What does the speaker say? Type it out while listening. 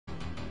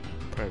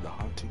Predator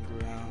hunting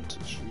grounds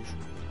as usual.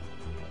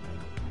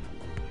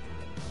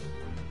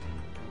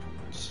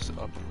 This is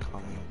up and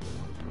coming.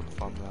 I'm gonna put a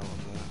thumbnail on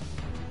there.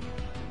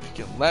 If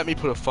you can let me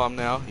put a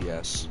thumbnail,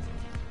 yes.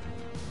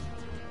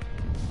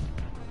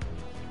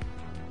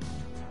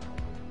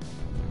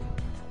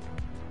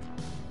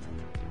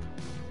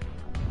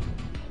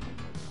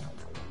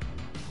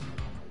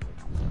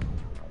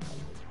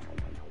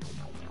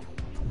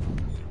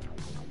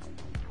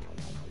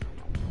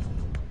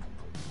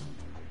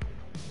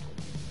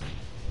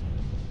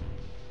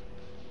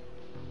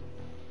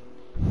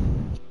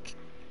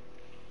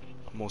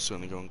 I'm also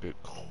gonna go and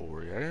get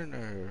Corey. I don't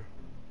know.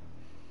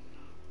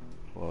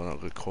 Well,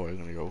 not with Corey. I'm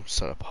gonna go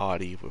start a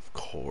party with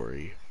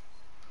Corey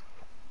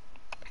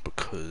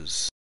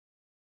because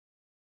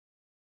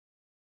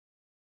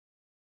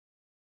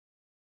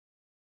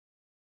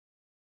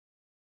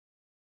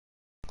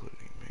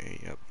including me.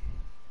 Yep.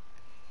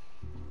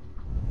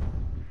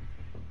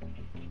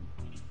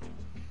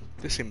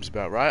 This seems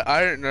about right.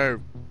 I don't know.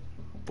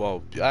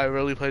 Well, I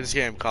really played this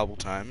game a couple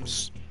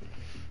times,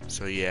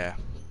 so yeah.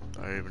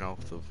 I don't even know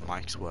if the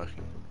mic's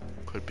working.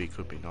 Could be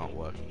not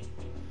working.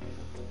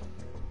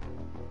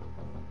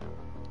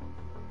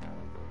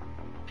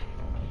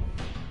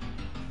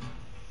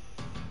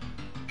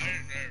 I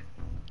don't know.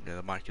 Yeah,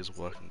 the mic is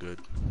working good.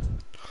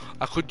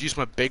 I could use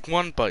my big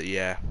one, but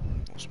yeah.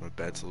 Also, my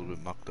bed's a little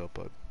bit mucked up,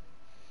 but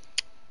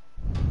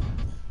I'm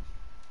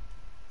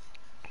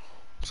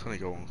just gonna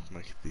go and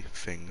make the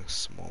thing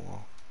smaller.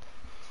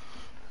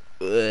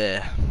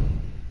 Ugh.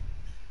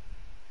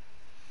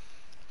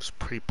 It's a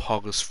pretty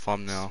poggers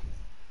thumbnail.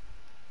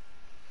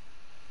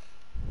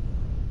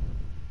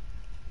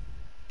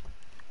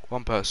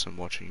 One person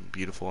watching,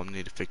 beautiful. I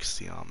need to fix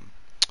the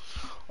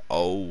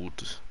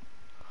old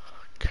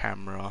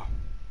camera.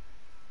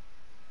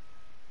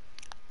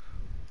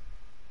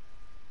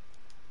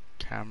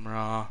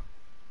 Camera,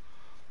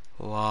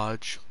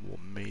 large or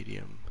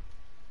medium.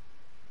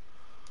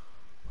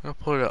 I'm gonna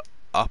put it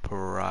upper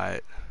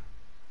right.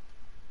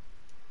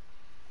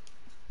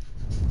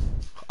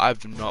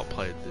 I've not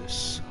played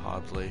this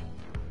hardly.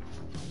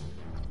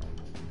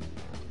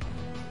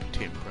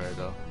 Team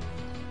Predator.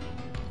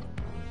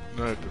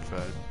 No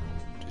preferred.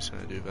 Just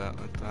gonna do that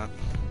like that.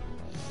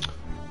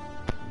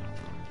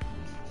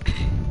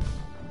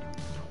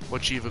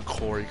 Watch either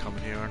Corey come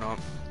in here or not.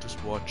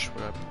 Just watch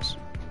what happens.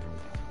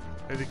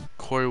 Maybe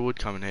Corey would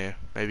come in here.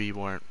 Maybe he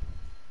won't.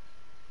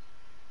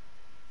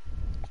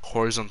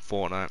 Corey's on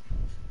Fortnite.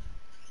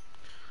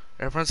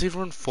 Everyone's either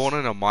on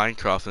Fortnite or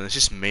Minecraft, and it's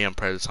just me on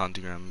Predator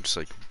hunting ground. I'm just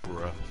like,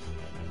 bruh.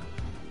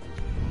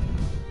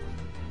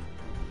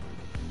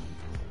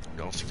 You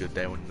know, it's a good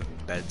day when the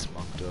bed's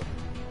mucked up.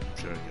 I'm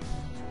joking.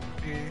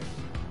 Yeah.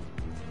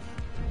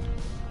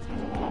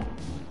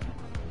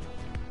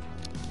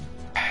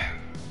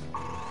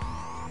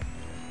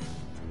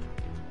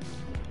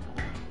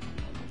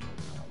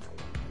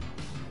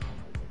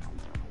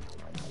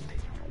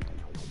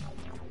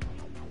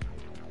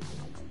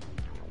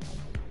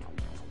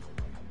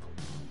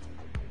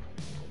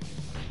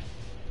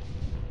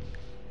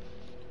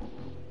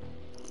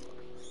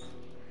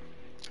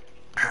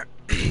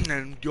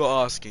 And you're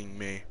asking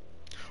me,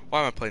 why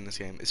am I playing this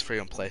game? It's free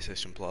on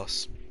PlayStation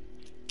Plus.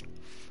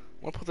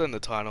 I'll put that in the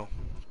title.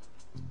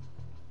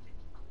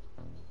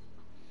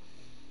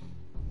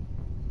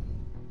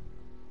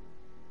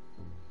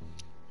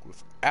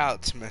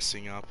 Without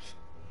messing up.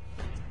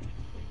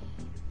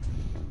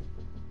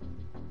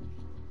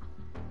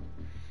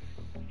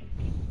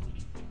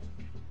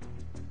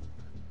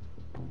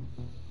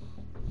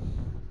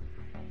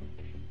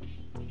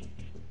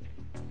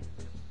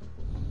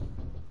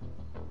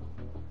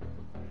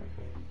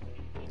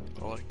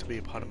 I like to be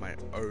a part of my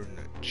own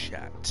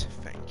chat,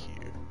 thank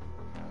you.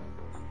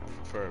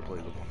 Preferably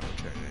the one I'm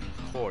joining.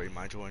 Corey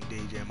might join,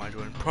 DJ might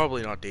join,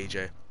 probably not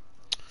DJ.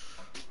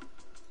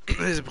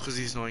 Is it because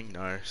he's annoying?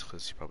 No, it's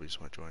because he probably just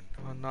won't join.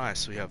 Oh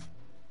nice, we have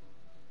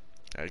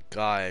a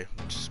guy,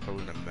 which is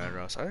probably gonna murder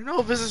us. I don't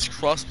know if this is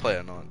crossplay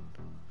or not.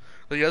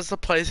 Like, he has the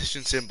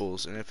PlayStation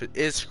symbols, and if it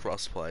is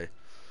crossplay,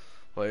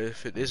 but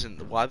if it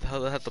isn't, why the hell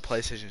do they have the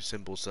PlayStation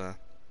symbols there?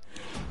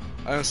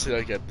 I honestly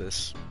don't get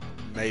this.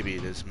 Maybe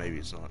it is, maybe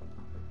it's not.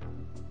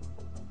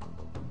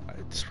 I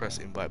just press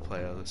invite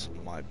player, this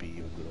might be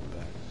either good or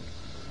bad.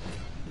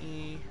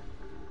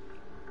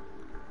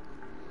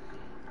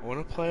 I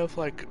want to play with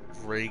like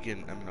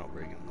Reagan, I mean not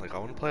Reagan, like I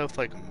want to play with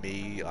like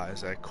me,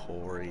 Isaac,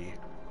 Corey,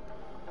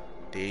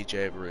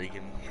 DJ,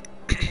 Reagan.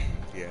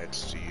 Yeah,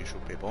 it's the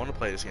usual people. I want to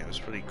play this game, it's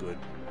pretty good.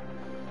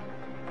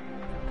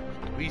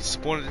 We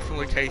spawn at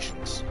different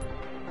locations.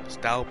 So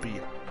that'll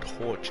be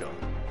torture.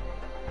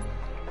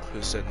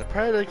 Because then the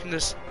Predator can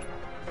just...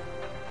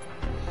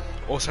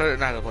 Also, I don't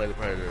know how to play the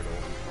Predator at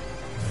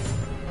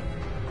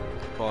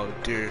all. Oh,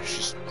 dude, it's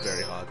just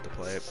very hard to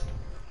play it.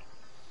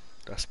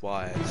 That's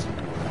why it's...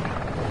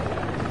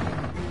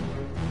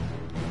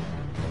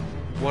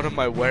 What am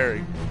I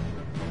wearing?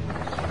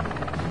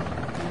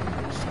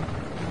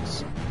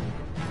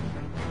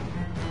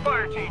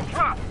 Fire team,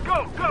 drop!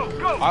 Go, go,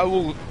 go! I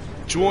will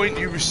join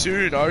you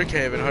soon,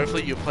 okay, and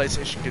hopefully your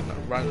PlayStation can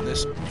run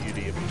this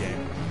beauty of a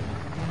game.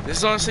 This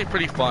is honestly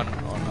pretty fun.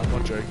 I'm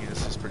not joking.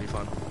 This is pretty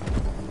fun.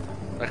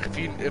 Like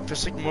if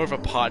it's like more of a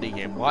party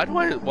game. Why do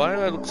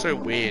I look so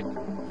weird?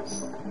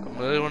 I'm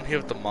the only one here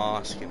with the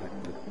mask and like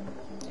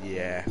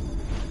yeah.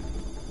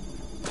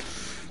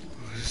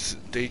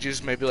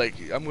 DJ's maybe like,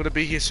 I'm gonna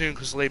be here soon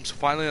because Liam's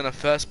finally on a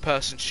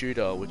first-person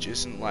shooter, which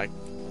isn't like,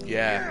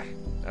 yeah.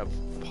 I've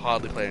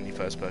hardly played any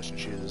first-person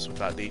shooters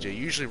without DJ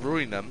usually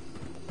ruining them.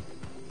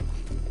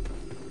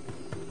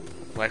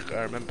 Like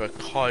I remember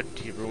COD,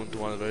 he ruined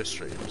one of those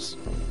streams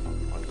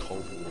on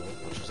Cold War,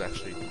 which was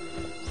actually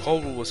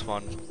Cold War was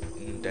fun,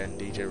 and then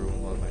DJ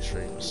ruined one of my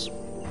streams.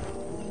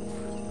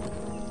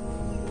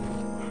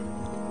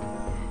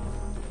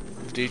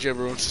 If DJ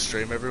ruins the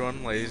stream,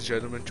 everyone, ladies and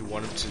gentlemen, do you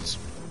want him to?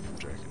 I'm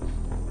joking.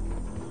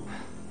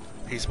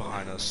 He's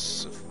behind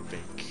us, I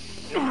think.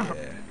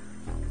 Yeah.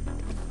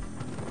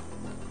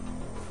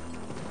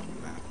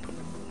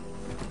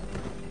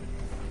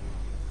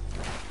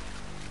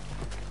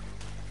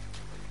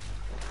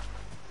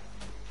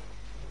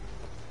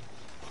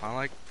 Kinda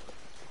like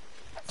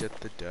get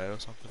the dirt or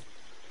something.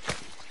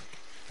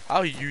 How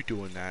are you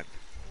doing that?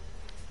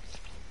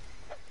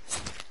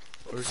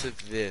 Or is it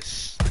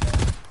this?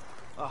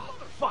 Oh,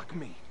 fuck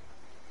me.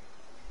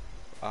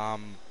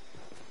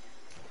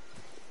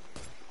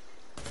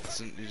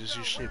 There's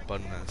usually a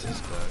button that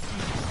says dirt.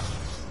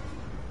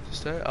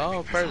 Is there?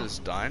 Oh, Predator's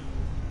dying.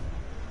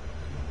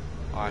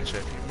 Oh, actually,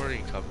 I think I'm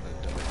already covering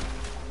the dirt.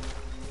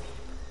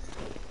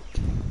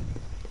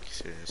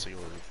 Seriously, all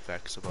the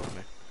effects above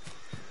me.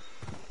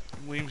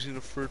 Liam's in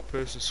a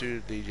third-person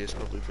suit. DJ's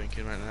probably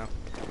thinking right now.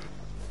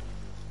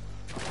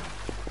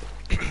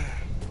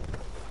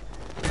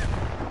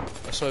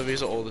 I swear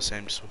these are all the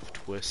same, just with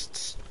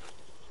twists.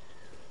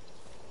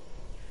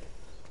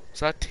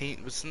 Is that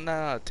wasn't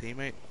that our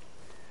teammate?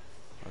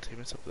 Our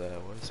teammate's up there.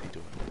 What is he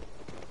doing?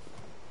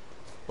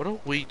 What are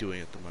we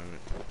doing at the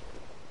moment?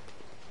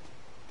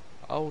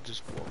 I'll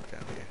just walk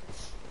down here.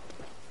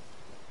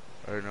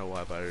 I don't know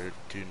why, but I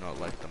do not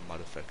like the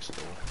mud effects at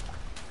all.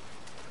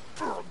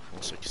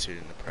 Also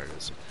considering the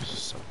predators are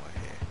somewhere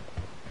here.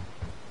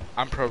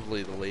 I'm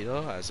probably the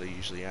leader, as I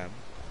usually am.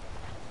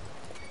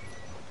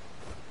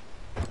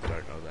 Don't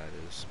know what that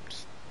is. I'm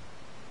just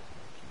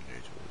new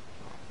to it.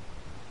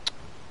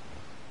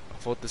 I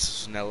thought this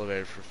was an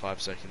elevator for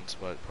 5 seconds,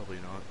 but probably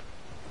not.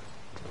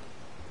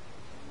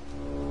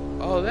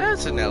 Oh,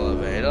 that's an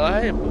elevator.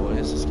 Hey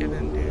boys, let's get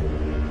in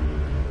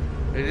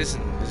there. It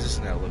isn't. This is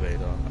an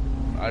elevator.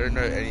 I don't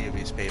know any of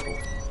these people.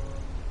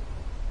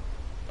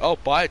 Oh,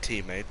 bye,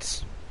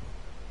 teammates.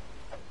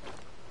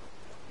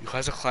 You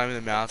guys are climbing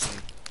the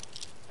mountain.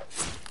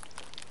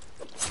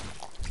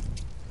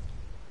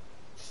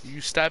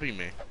 You stabbing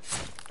me?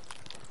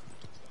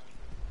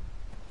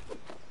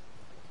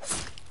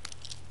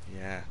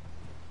 Yeah.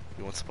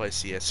 He wants to play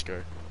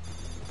CS:GO.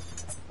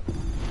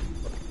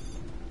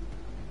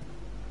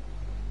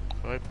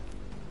 Nope.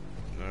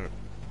 No.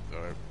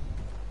 No.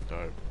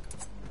 No.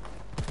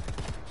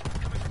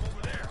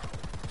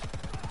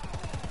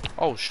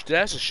 Oh,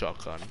 there's a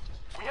shotgun.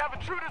 We have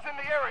intruders in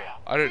the area.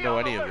 I don't know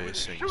any of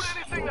these things. Shoot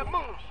anything that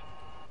moves.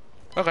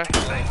 Okay.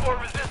 Thanks for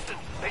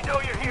resistance. They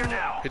know you're here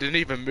now. It didn't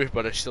even move,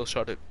 but I still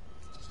shot it.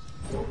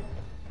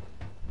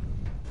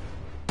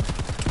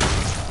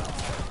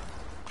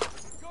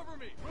 Cover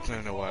me. I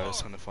don't know why,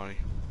 that's kind of funny.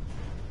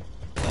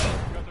 Got the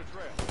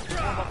trail.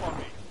 Form up on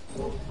me.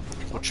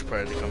 Watch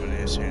Predator come in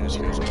here as soon as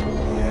he goes up.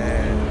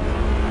 Yeah.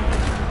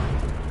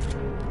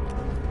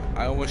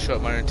 I almost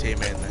shot my own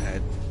teammate in the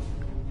head.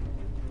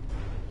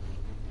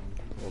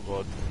 Oh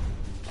god.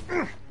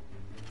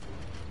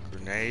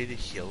 Grenade,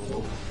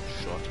 healable,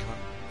 shotgun.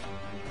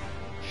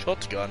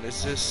 Shotgun,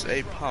 is this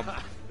a pump?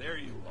 There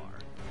you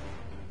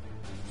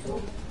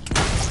are.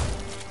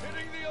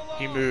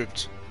 He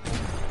moved. If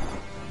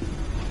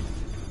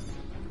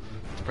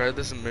the Predator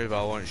doesn't move,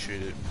 I won't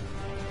shoot it.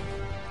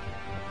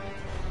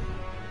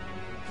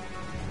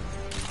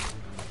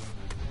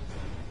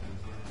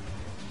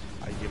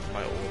 I give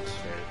my orders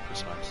very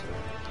precisely.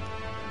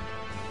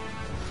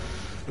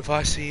 If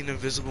I see an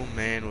invisible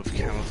man with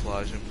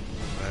camouflage and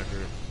murder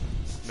him,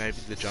 maybe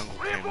the jungle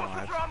came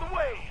alive. On the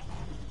way.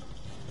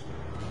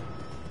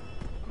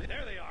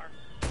 There they are.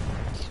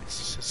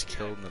 It's just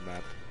killing the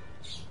map.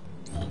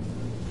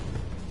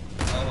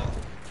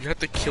 You have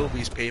to kill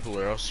these people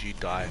or else you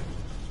die.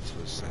 That's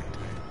what it's saying to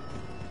me.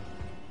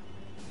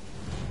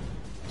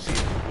 See,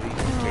 we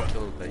get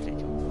killed, they get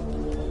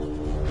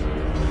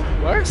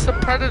killed. Where's the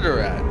Predator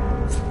at?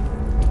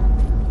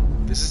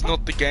 This is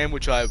not the game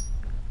which I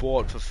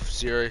bought for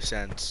 0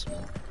 cents.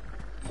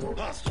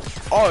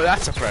 Oh,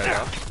 that's a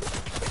Predator.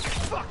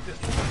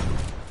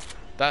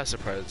 That's a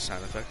Predator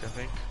sound effect, I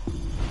think.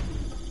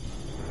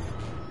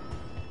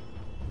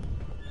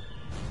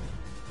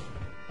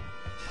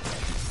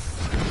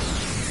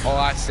 Oh,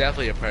 that's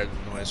definitely a Predator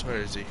noise. Where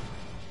is he?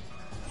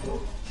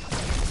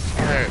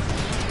 There.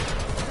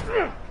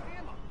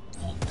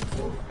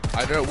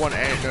 I don't want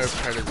any no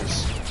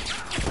Predators.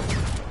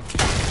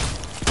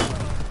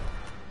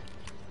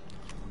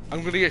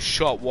 I'm gonna get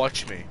shot,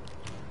 watch me.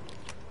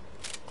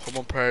 Come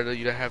on, Predator,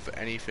 you don't have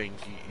anything.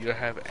 You don't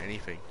have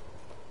anything.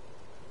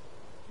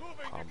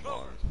 Come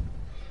on.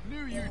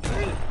 Knew you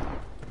did.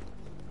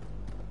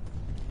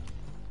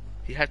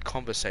 He had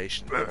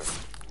conversation.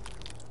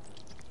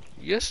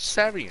 You're just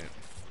stabbing it.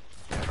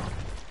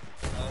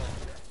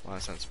 Oh,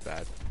 that sounds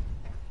bad.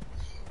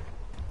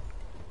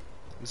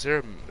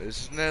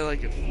 Isn't there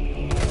like a...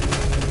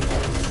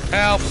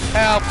 Help!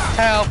 Help!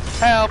 Help!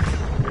 Help!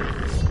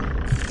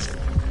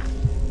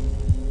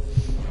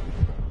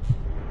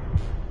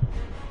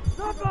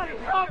 Somebody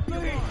help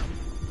me!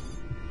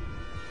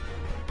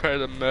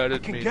 Predator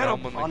murdered me. Now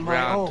I'm on the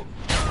ground.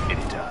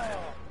 Anytime.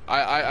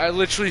 I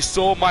literally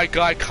saw my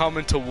guy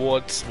coming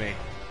towards me.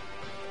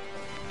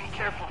 Be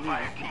careful,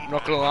 fire team. I'm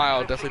not gonna lie,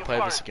 I'll definitely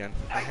play this again.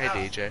 Hey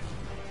DJ.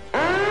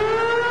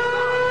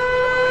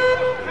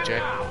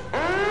 DJ.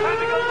 Time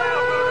to go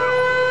loud,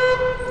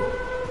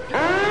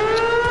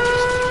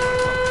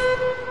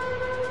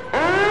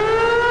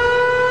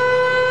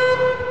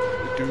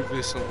 Do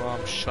this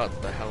alarm,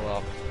 shut the hell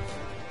up.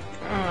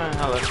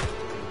 Hello.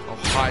 Oh,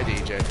 hi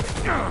DJ.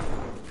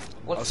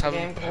 What's the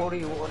game called?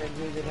 You wanted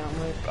me to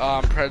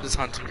download? Predator's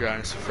Hunting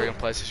Ground. It's free on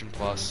PlayStation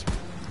Plus.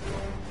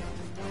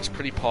 It's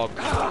pretty pog.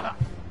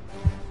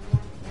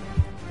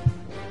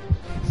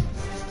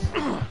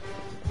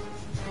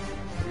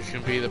 You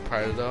can be the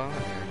Predator,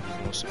 and you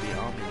can also be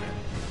Army Man.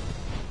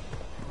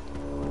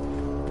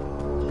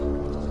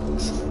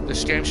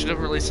 This game should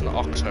have released in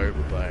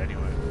October, but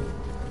anyway.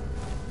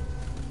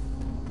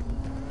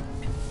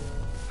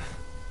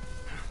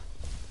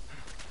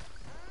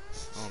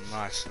 Oh,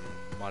 nice, and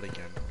mud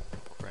again.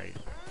 Great.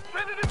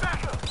 Sending it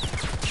back up.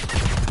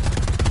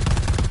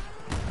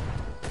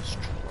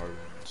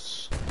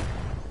 Drones.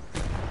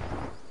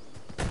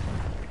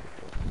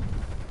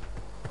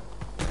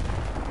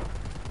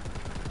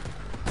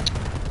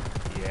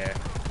 Yeah.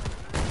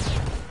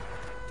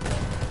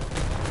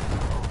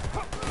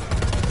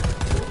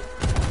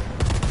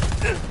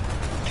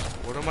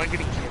 What am I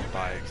getting hit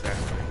by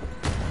exactly?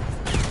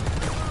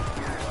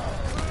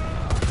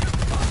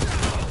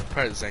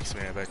 Predator's next to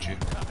me, I bet you.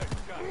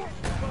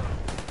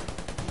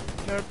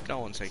 Nope, no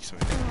one's next to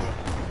me.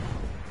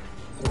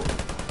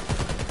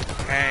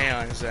 Hey,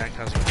 I'm Zach,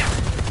 how's it going?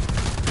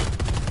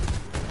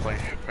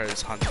 Playing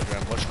Predator's Hunting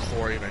Ground. Watch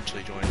Corey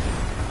eventually join.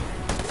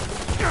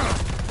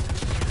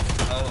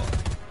 Oh.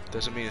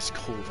 Doesn't mean it's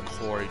cool if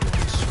Corey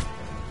joins.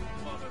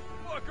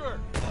 Motherfucker!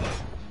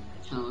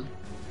 Hello.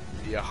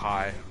 Yeah,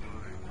 hi.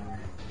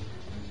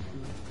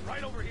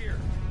 Right over here.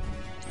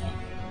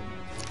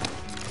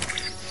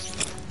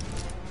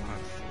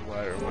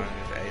 Why it reminded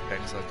me of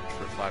Apex like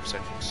for 5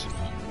 seconds.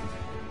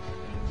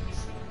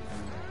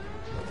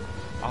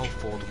 I'll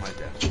fall to my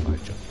death if I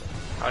jump.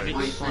 How did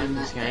you find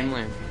this game,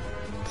 Lim?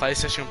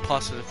 PlayStation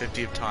Plus at the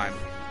 50th time.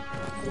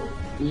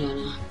 Yeah,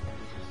 no.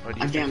 Where do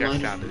you I think I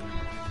downloaded found it?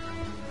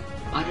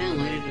 I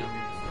downloaded it.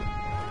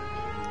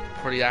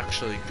 Pretty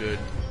actually good.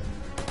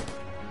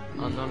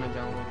 I'm gonna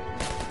download it.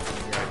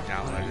 Yeah, I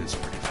downloaded it. It's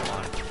pretty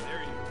fun.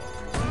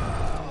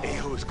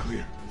 AO is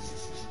clear.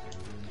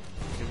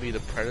 You can be the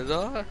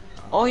Predator?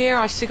 Oh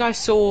yeah, I think I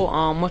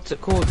saw, what's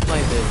it called,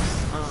 play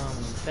this.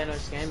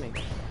 Thanos Gaming.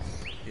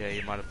 Yeah,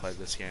 you might have played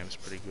this game. It's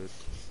pretty good.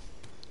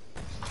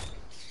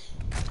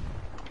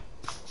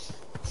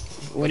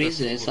 What is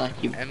it? It's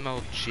like you.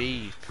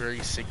 MLG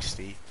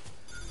 360.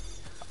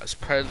 It's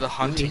Predator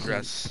Hunting is it?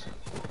 Grounds.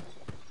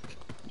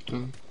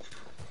 Mm.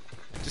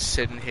 Just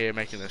sitting here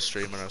making a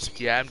stream, and I was like,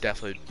 yeah, I'm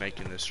definitely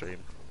making this stream.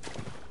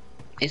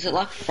 Is it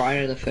like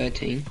Friday the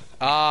 13th?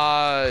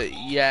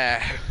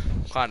 Yeah,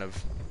 kind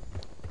of.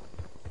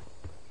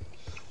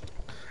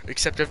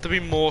 Except you have to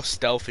be more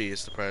stealthy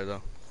as the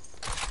Predator.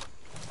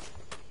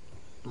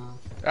 Oh.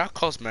 There are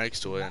cosmetics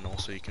to it, and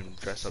also you can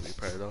dress up your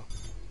Predator.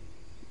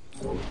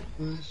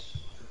 Nice.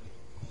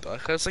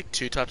 Like, there's like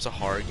 2 types of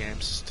horror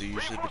games. There's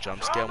usually the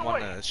jump scare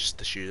one, and it's just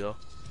the shooter.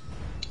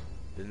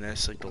 Then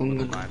there's like the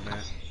Little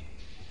Nightmare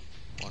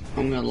one.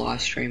 I'm gonna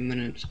live stream when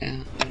it's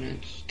out, when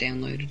it's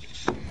downloaded.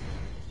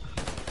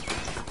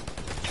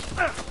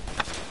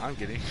 I'm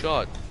getting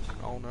shot.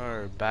 Oh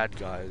no, bad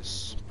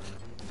guys.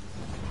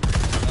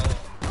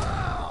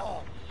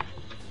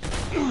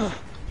 You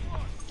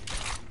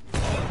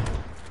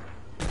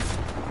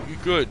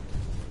good?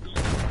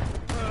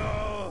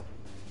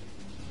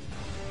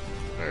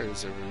 Where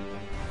is everyone?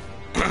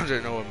 I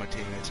don't know where my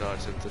teammates are,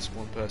 except this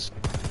one person.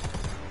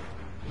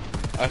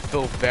 I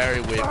feel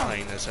very weird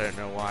playing this, I don't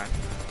know why.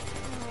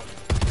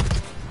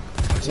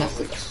 Is that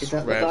the guy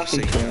from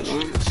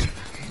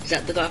Fortnite? Is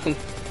that the guy from...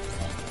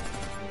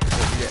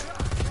 Yeah.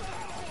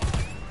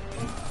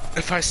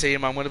 If I see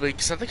him, I'm gonna be.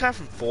 Is that the guy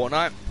from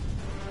Fortnite?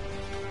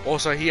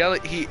 Also, the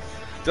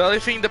only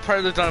thing the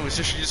Predator done was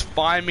just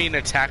find me and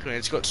attack me.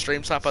 It's got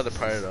stream sniped by the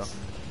Predator.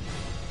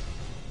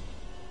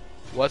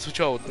 Words which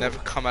will never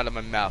come out of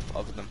my mouth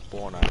other than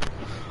Fortnite.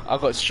 I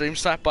got stream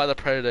sniped by the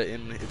Predator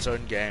in its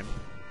own game.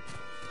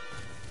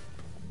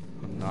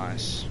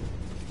 Nice.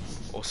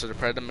 Also, the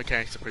Predator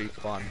mechanics are pretty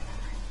fun.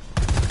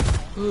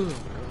 You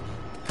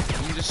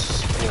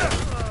just spawn.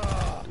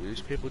 these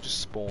people just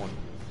spawn.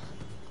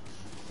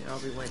 Yeah, I'll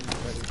be waiting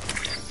for it.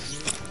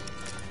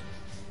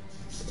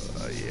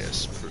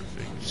 Yes,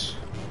 perfect.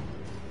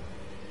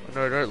 Oh,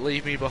 no, don't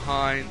leave me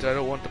behind. I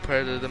don't want the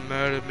predator to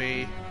murder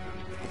me.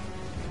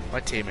 My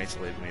teammates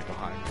are leaving me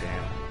behind,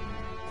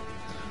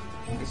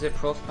 damn. Is it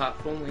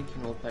cross-platform we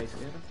can all play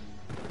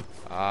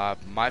together?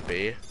 Might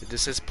be. It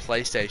just says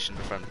PlayStation in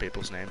front of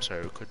people's names, so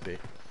it could be.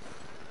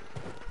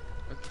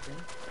 Okay.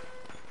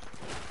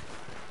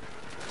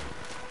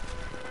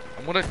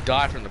 I'm gonna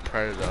die from the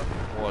predator.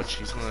 Watch,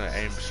 he's gonna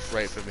aim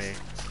straight for me.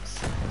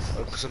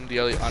 Because I'm the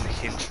only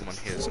unhinged one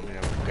here, so I'm gonna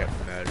get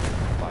murdered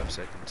in 5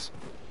 seconds.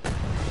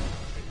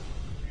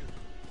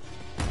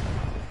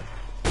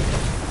 I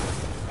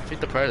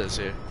think the predator's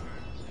here.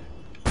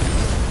 I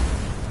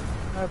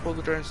hope all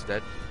the drones are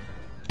dead.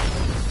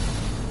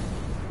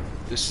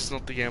 This is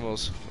not the game I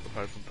was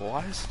hoping for.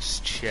 Why is it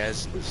just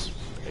chairs in this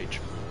page?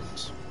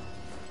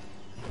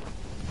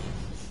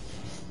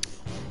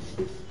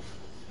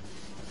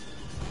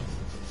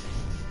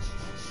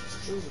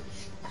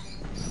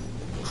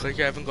 Looks like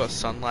I haven't got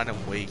sunlight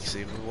in weeks.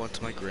 Even went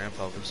to my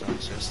grandfather's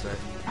house yesterday.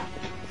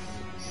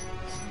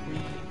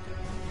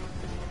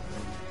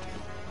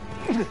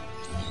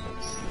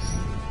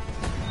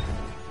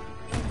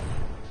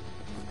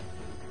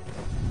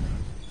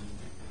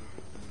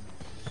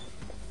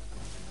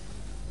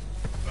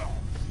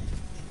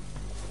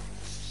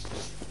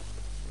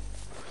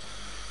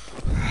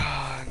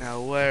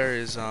 Now where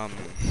is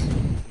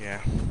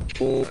yeah.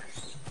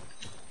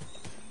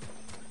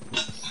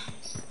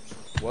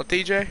 What,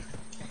 DJ?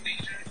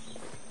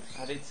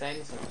 I didn't say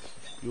anything.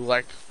 You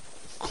like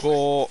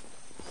call?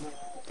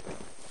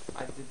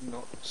 I did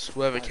not.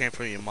 Whoever came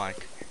from your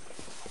mic.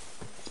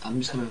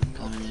 I'm just gonna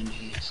go on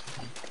energy.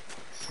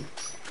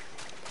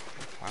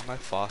 Why am I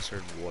faster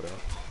in water?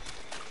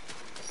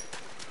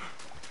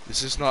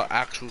 This is not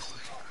actual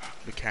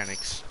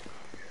mechanics.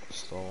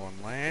 Slow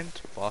on land,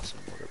 fast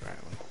in water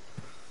apparently.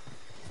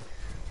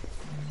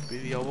 Be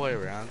the other way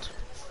around.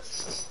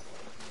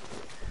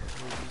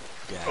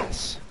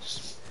 Gas.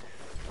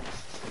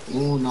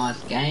 Ooh, nice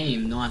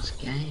game, nice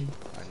game.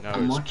 I know,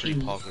 I'm it's watching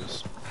pretty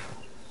this. poggers.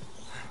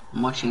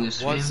 I'm watching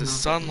this. What is the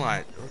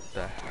sunlight? What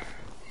the heck?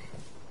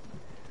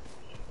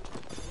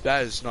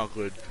 That is not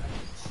good.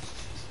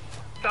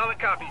 Solid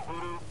copy,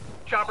 Voodoo.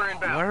 Chopper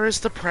inbound. Where is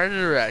the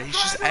predator at? He's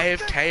just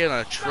AFK on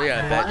a tree,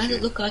 I Why bet does you.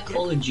 it look like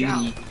Call of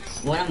Duty?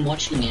 When I'm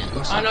watching it, it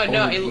looks like Oh no, Call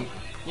no, of it, Duty.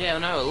 yeah,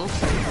 no, it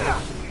looks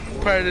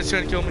like Predator's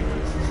gonna kill me.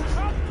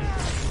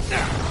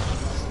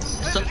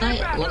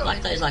 Look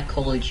like those like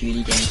Call of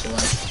Duty games are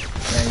like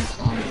very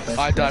first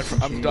I died person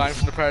from. I'm shooters. dying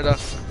from the predator.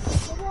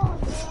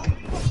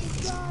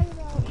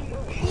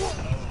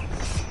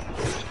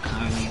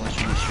 Can't remember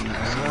watching the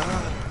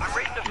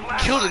stream.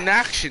 Killed in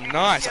action,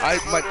 nice.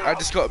 I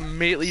just got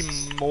immediately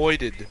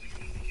moided.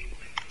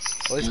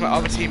 At least my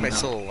other teammate's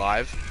still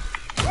alive.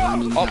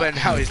 Oh man,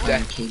 now he's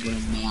dead. Keyboard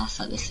and mouse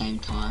at the same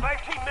time.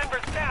 5 team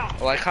members down.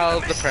 I like how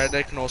the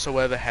predator can also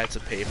wear the heads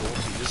of people.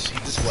 He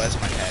just wears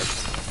my head.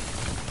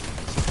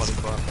 Funny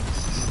fun.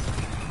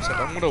 It's like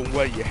I'm gonna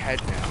wear your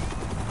head now.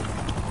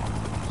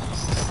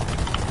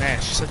 Man,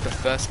 it's just like the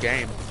first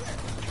game.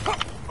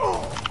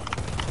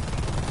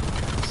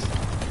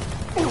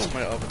 What's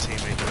my other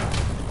teammate doing?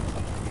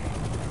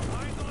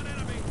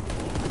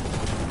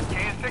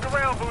 Can't stick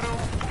around, Voodoo.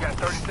 You got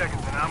 30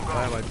 seconds and I'm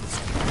Why gone. am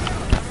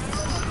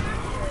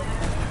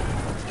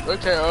I...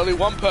 Okay, only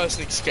one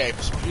person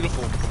escaped.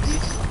 Beautiful.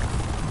 Beautiful.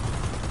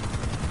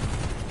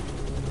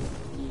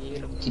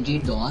 Did you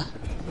die?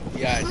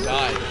 Yeah, I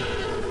died.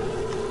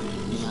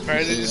 Yeah,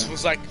 Predator just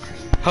was like,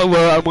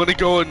 hello, I'm gonna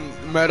go and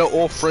murder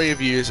all 3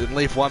 of you and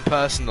leave one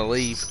person to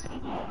leave.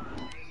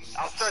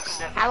 I'll start the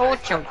next. hello,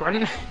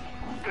 children.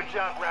 Good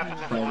job wrapping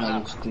this one Predator up.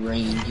 looks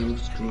green. He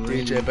looks green.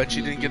 DJ, I bet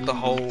you didn't get the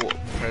whole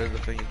Predator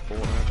thing in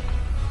Fortnite.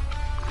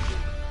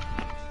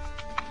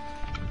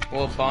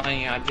 Well,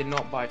 buying, I did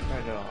not buy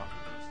Predator.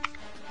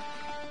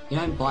 You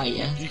don't buy it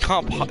yet. You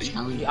can't It's a buy-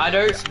 challenge. I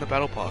don't. It's in the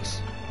Battle Pass.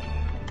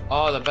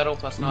 Oh, the Battle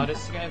Pass. No, I don't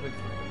think I ever.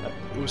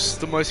 It was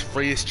the most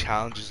freest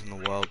challenges in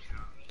the world.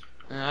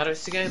 I don't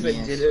think I ever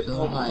Yeah, did it.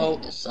 so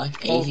like, it's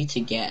like easy to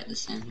get at the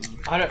same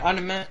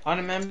time. I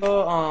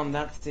remember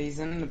that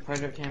season the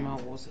Predator came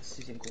out. What was it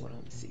season called?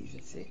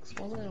 Season 6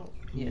 was it?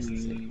 Yes,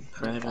 6.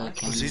 Predator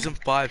came Season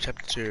 5,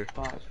 Chapter 2.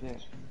 5. Yeah.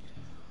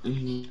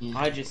 Yeah.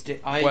 I just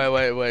did.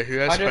 Wait, who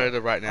has I don't- Predator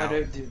right I now?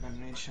 don't do that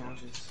many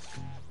challenges.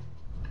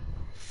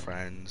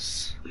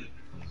 Friends.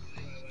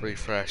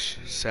 Refresh.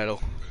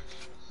 Settle.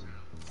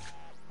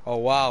 Oh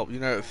wow, you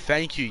know,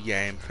 thank you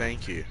game,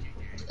 thank you.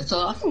 It's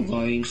like a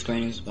loading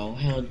screen as well.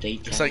 How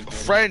detailed. It's like,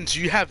 friends,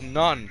 you have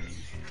none.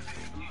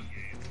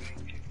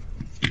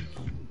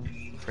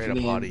 Create a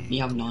Yeah, party.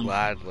 you have none.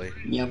 Gladly.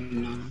 Yep,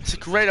 no. It's a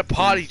create a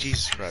party,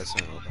 Jesus Christ. I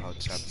don't know how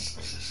it's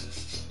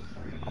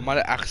happened. I might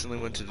have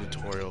accidentally went to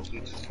tutorial,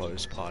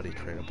 close party,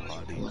 create a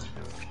party.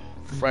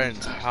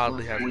 Friends,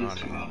 hardly have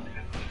none.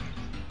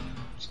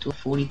 Still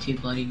 42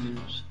 bloody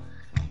minutes.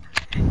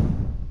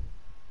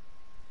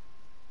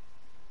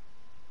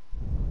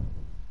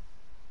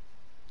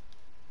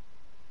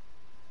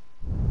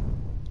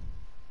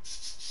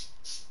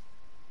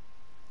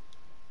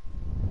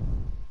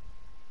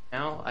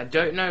 now. I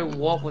don't know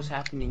what was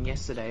happening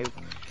yesterday.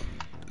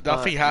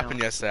 Nothing happened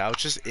no. yesterday. I was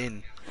just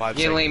in 5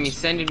 Yeah, Liam, you seconds.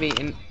 sending me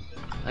in.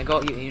 I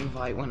got your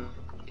invite when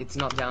it's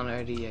not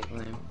downloaded yet,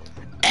 Liam.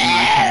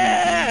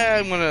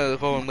 I'm gonna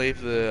go and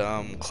leave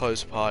the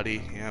closed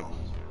party. Yep.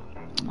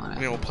 Alright.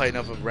 And then we'll play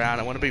another round.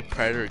 I want to be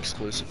Predator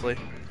exclusively.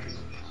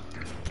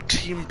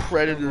 Team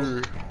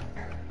Predator.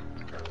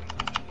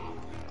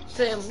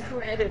 Sam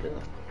Predator.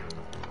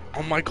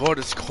 Oh my God,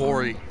 it's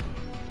Corey.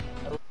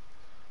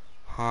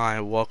 Hi,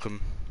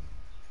 welcome.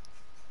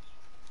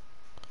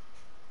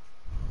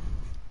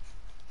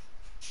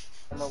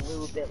 I'm a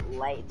little bit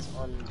late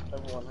on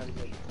level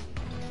 100.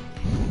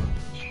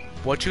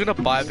 What you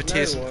gonna buy for No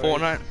tiers in worries.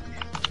 Fortnite?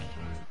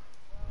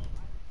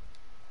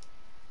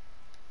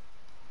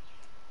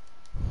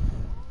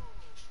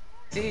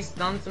 See, he's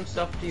done some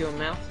stuff to your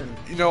mountain.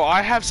 You know,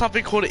 I have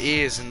something called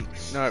ears, and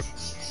no.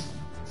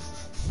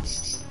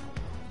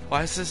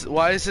 Why is this?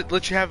 Why is it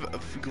let you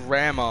have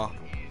grammar,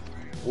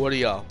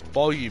 audio,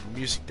 volume,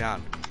 music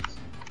down?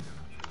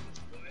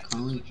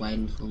 Currently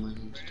waiting for my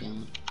to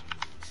download.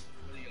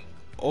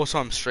 Also,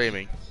 I'm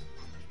streaming.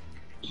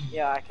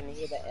 Yeah, I can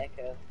hear the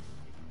echo.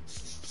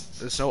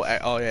 There's no.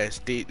 Oh yeah,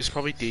 it's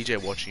probably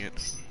DJ watching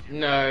it.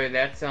 No,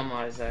 that's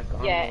Isaac.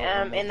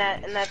 Yeah, and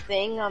that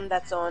thing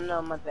that's on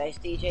my base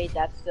DJ,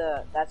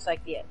 that's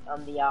like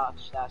the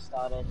arch that I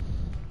started.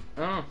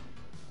 Oh,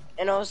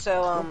 And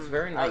also Looks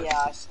very nice.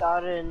 yeah, I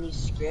started a new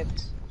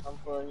script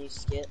for a new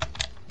skit.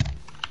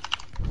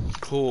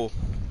 Cool.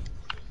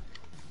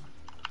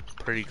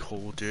 Pretty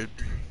cool, dude.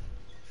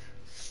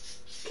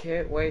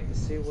 can't wait to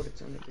see what it's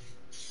gonna be.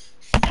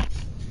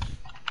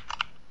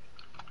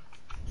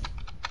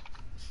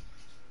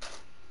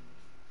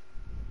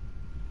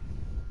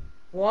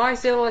 Why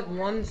is there like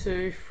 1,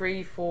 2,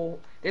 3, 4?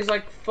 There's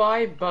like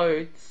 5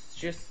 boats.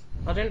 Just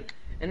I don't.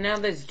 And now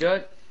there's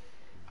dirt.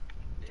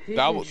 Who's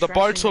been The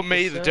boats trashing were up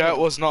me. The server? dirt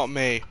was not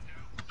me.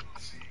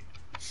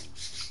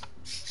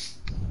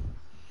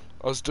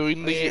 I was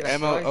doing Oh, the yeah, that I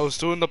guy's- was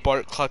doing the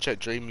boat clutch that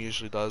Dream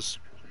usually does.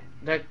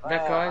 That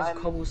guy's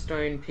I'm-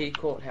 cobblestone P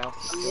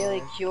courthouse. I'm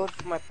nearly cured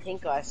for my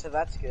pink eye, so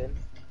that's good.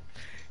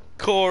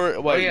 Core,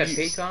 Oh wait. yeah, you-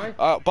 pink eye.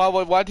 By the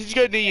way, why did you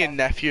go near your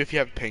nephew if you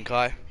have pink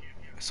eye?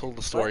 I saw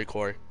the story,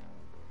 Corey.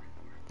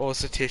 What was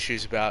the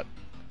tissues about?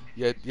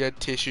 You had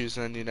tissues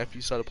and your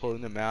nephew started pulling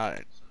them out.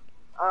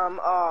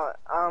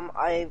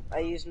 I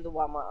use them to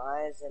wipe my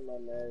eyes and my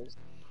nose.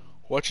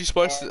 What you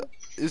supposed to?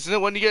 Isn't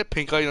it when you get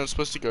pink eye you're not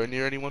supposed to go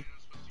near anyone?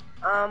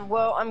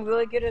 Well, I'm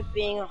really good at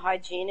being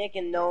hygienic,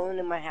 and no one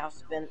in my house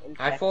has been infected.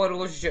 I thought it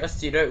was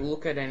just you don't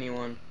look at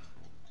anyone.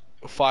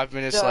 5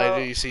 minutes So-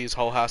 later, you see his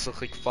whole house look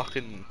like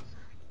fucking.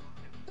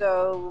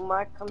 So,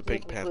 my come to the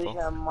Big panther.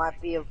 conclusion might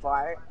be a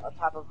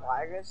type of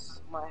virus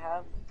might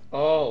have.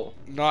 Oh.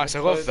 Nice.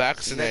 I got So-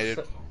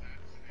 vaccinated.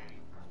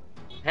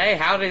 Hey,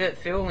 how did it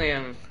feel,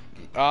 Liam?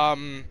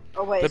 Um,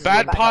 Oh wait, the so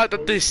bad back part up, that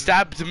they please.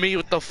 stabbed me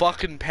with the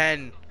fucking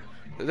pen.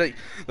 They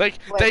Wait,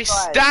 they guys.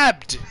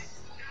 stabbed.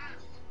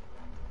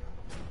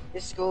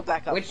 This school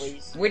back up,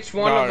 please. Which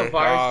one of No, the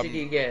virus did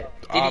you get?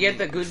 Did you get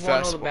the good one or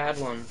first the bad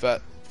one?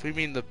 What do you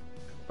mean the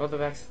Or the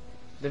vax?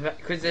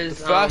 Because there's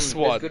The first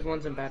one. there's good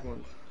ones and bad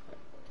ones.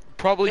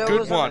 probably No,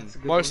 good it's one? That's a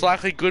good Most one.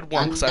 likely good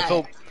one because I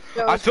feel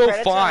So I is feel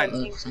Predator fine.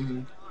 hunting- Oh,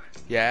 same.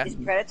 Yeah. Is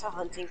Predator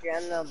hunting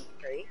ground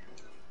free?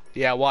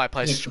 Yeah. Why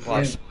PlayStation Yeah,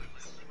 Plus?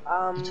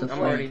 It's a What-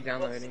 already What's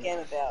downloading. the game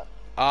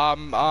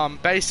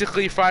about?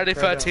 Basically Friday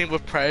Predator. 13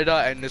 with Predator,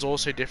 and there's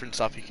also different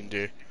stuff you can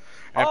do.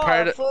 And Oh,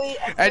 Predator, I fully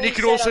and you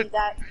can said, also-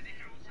 that.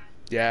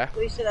 yeah. I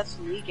thought you said that's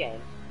a new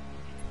game.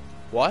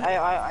 What?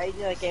 I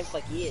knew that game for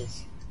like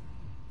years.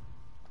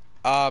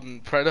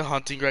 Predator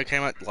Hunting Ground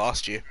came out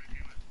last year,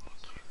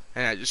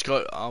 and I just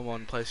got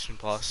on PlayStation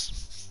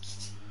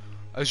Plus.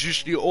 As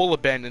usually all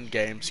abandoned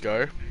games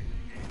go.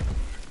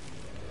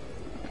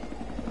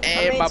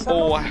 Hey, mean, my some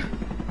boy.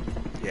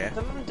 of Yeah.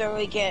 Some of them don't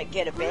really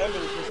get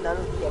abandoned because none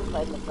of them get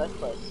played in the first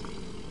place.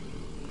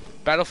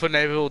 Battle for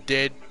Neighborville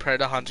did.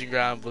 Predator Hunting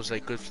Ground was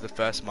like good for the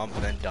first month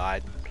and then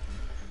died.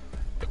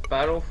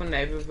 Battle for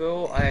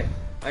Neighborville, I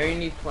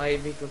only play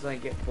because I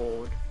get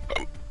bored.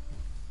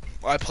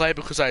 I play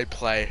because I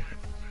play.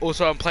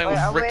 Also, I'm playing Wait,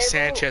 with are we Rick able-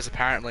 Sanchez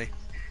apparently.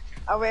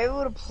 Are we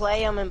able to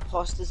play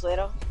Imposters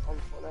later on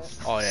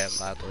Fortnite? Oh yeah,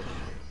 gladly.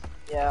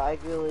 Yeah, I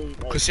really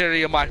like.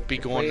 Considering it might be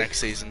gone Wait. next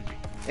season.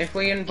 If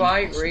we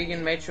invite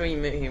Regan, make sure you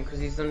meet him because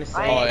he's on the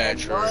same. Oh, yeah, am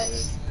true. not-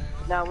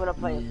 No, we're not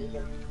playing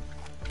Vegan.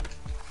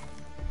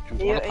 You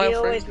He wanna play with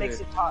always Rick? makes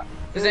it hard.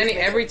 Because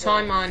every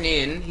time I'm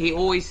in, he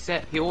always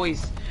tells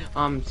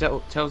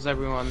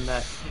everyone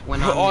that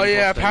when I'm. Oh the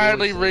yeah, imposter, he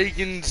apparently always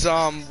says-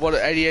 Regan's what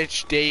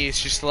ADHD is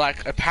just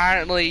like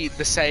apparently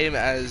the same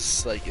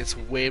as like it's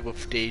weird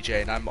with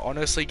DJ, and I'm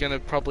honestly gonna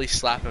probably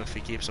slap him if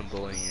he keeps on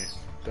bullying you.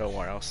 Don't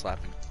worry, I'll slap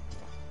him.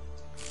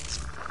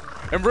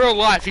 In real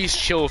life, he's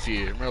chill with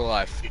you. In real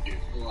life,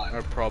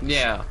 no problems.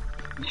 Yeah.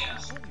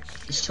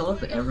 It's chill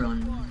for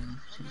everyone.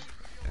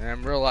 And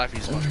in real life,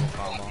 he's much more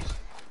calmer.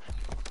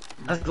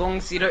 As long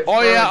as you don't. Oh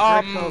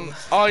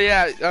throw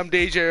yeah, a brick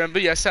DJ. Remember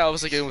yesterday I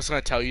was like I was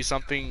gonna tell you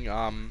something.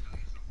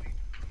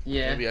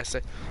 Yeah. maybe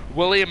yesterday.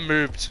 William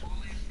moved.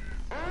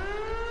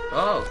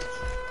 Oh.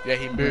 Yeah,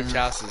 he moved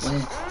houses.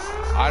 Where?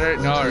 I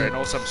don't know, Okay. and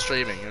also I'm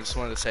streaming. I just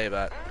wanted to say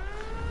that.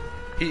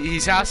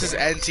 His house is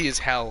empty as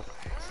hell.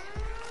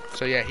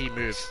 So yeah, he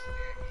moved.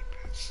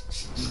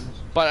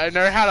 But I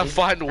know how to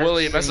find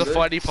William. That's the good.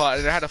 funny part.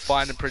 I know how to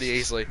find him pretty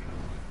easily.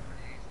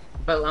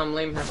 But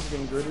Liam has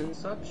been good and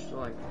such.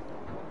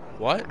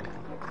 What?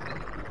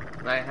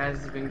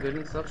 Has he been good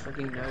and such? Like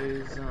he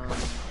knows.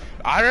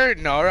 I don't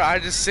know. I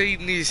just seen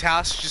his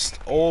house just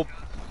all.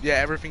 Yeah,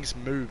 everything's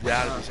moved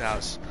out of his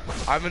house.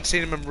 I haven't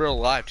seen him in real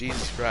life.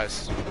 Jesus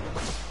Christ.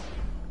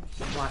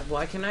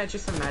 Why can I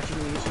just imagine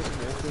you just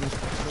walking?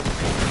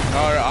 No,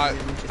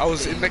 I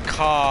was in the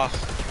car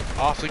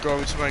after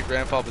going to my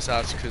grandfather's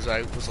house because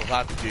I was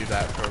allowed to do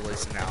that for at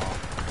least an hour.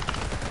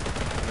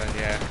 And then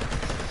yeah.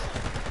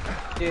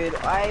 Dude,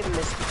 I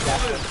miss that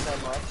one so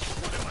much.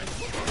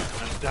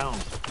 I'm down.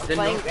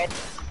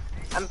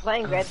 I'm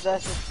playing red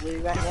versus blue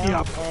right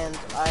now, and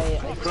I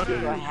just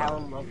feel how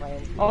in love I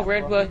am. Oh,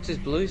 red versus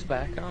blue's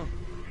back. Oh.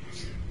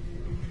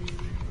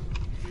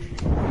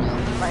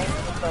 Playing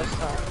for the first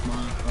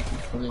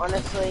time.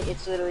 Honestly,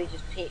 it's literally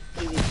just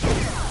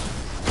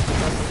PvP.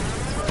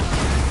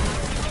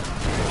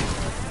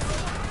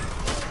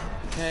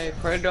 Okay,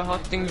 Predator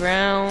hosting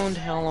ground.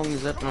 How long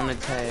is that gonna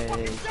take?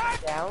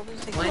 Yeah, I'll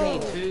just take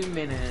 22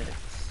 minutes.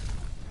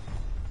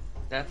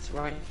 That's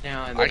right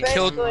now. I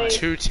killed basically-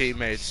 2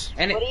 teammates.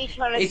 And What are you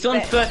trying to it's on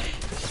expect?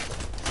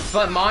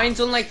 but mine's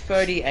on like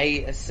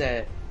 38 a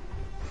set,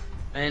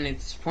 and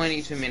it's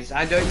 22 minutes.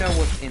 I don't know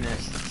what's in it.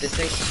 The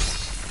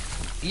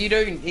thing, you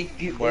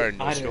don't. Where in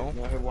I this don't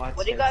know what's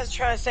What are you in guys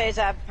trying to say is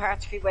I've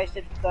practically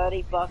wasted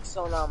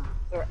 $30 on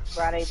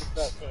Friday the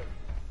 13th?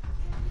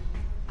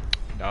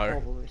 No.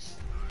 Probably.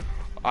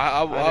 I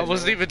don't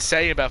wasn't know. even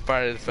saying about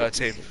Friday the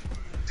 13th.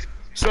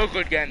 So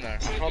good game though.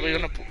 Probably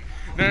gonna.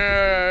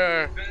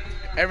 No.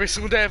 Every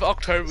single day of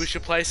October we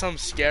should play some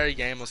scary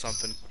game or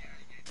something.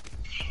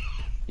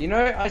 You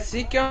know, I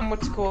think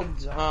what's it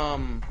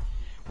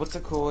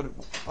called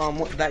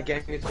what that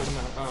game you're talking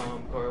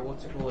about or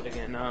what's it called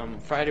again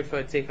Friday the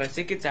 13th. I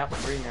think it's out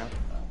free now.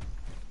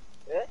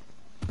 Really?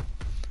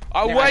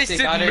 I Yeah,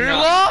 wasted I don't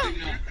moolah.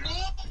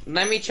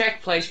 Let me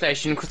check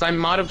PlayStation because I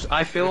might have.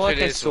 I feel If like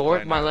it I is, saw we'll it.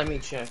 play But now. let me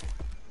check.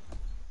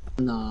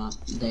 Nah,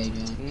 there you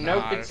go.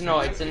 Nope, Nah, it's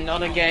not. It's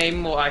another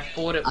game. Or I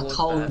thought it I was.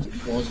 told That. you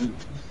it wasn't.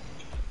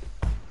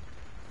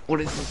 What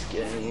is this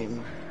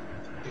game?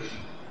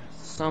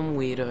 Some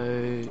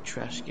weirdo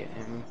trash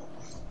game.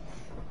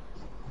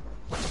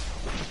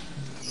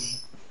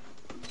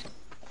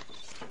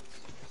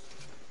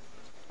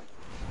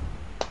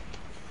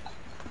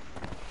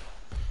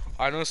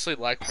 I honestly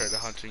like Predator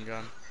hunting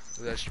gun.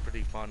 It's actually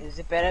pretty fun. Is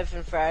it better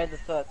than Friday the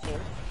 13th?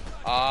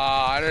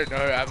 I don't know.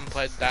 I haven't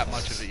played that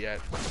much of it yet.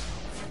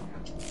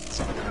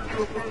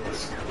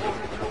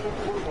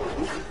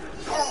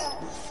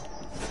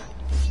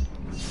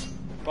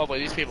 Probably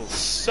these people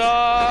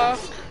suck.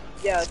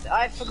 Yo,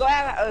 I forgot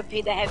how OP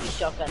the heavy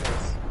shotgun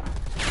is.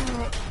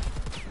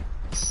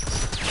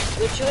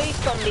 Literally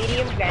from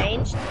medium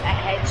range, a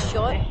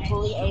headshot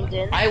fully aimed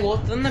in. I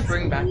want them to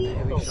bring back the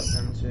heavy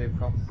shotgun to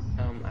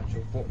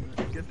actual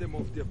Fortnite. Get them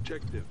off the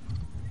objective.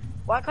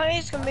 Why can't you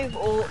just remove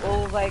all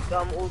all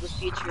the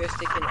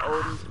futuristic and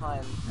olden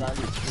time guns?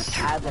 Just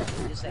add them,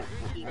 just like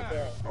keep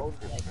the old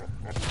old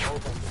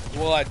ones.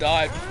 Well, I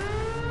died.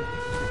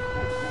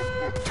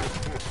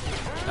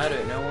 I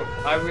don't know.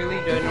 I really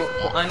don't know.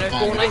 I know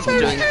Fortnite's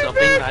doing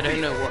something. But I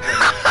don't know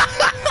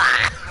what.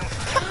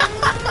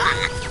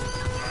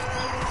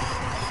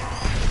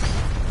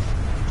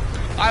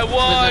 I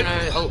won.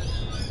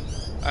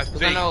 I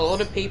Because I know a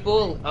lot of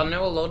people. I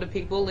know a lot of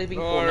people leaving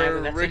Fortnite,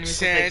 but that's only Rick because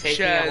they're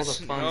taking out all the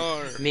Sanchez, fun,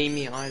 no.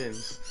 memey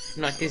items.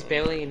 And, like, there's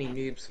barely any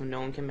noobs, so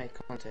no one can make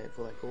content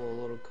for like a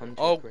lot of content.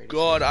 Oh creators.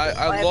 god, I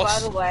By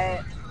lost. the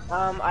way,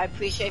 I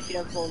appreciate if you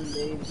don't call them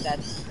noobs.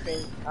 That's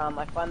cringe.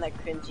 I find that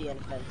cringy and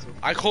offensive.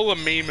 I call them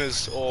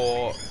memers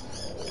or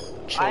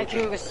I children.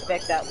 can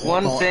respect that.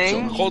 One Oh,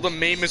 thing, Call them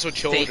memers or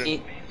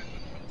children.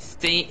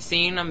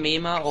 seeing a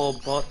mema or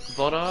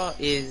botter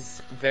is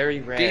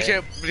very rare. We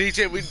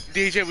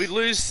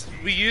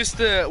use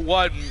the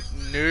word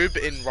noob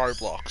in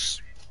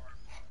Roblox.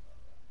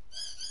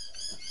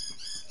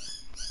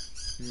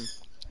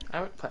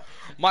 I would play.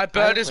 My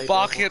bird I is played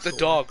barking Roblox at the a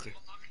dog.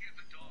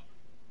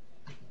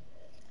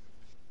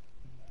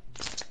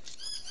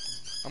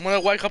 I'm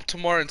gonna wake up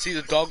tomorrow and see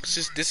the dogs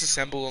just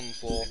disassemble on the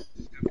floor.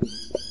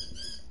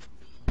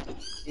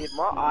 Dude,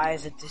 my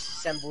eyes are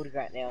disassembled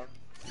right now.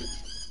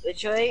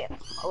 Literally,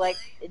 like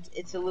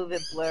it's a little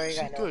bit blurry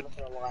right now. Good.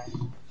 I'm not gonna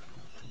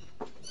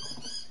lie.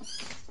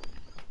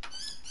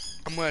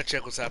 I'm gonna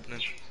check what's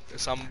happening.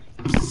 There's some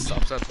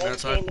stuff from Lately, in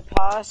outside. the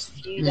past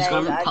few This days,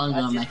 guy probably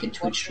gonna I've make a just been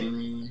Twitch watching. stream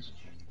anyways.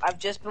 I've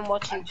just been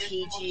watching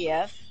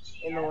TGF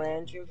in the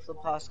lounge room for the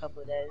past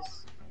couple of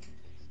days,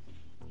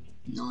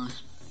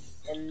 Nice.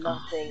 and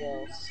nothing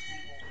else.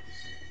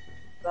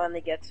 Starting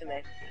to get to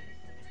me.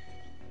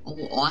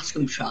 I'll ask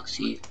him trucks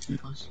here.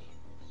 Nice.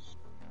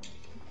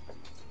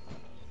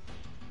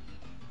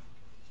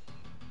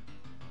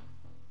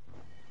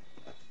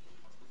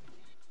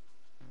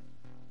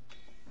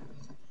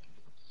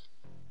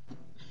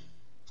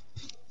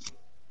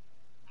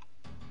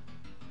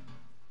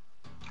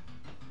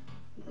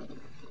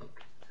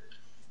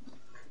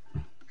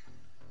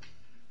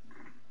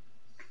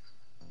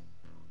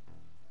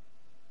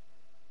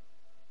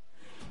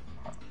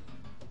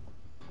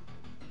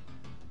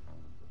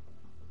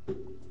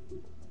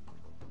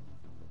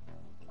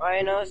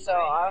 I know. So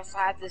I also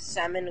had this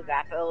salmon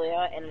wrap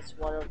earlier, and it's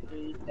one of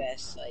the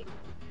best like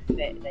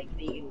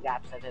vegan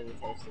wraps I've ever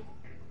tasted.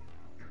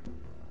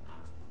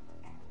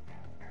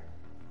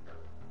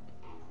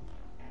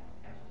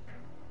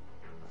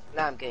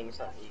 Now I'm getting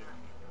something.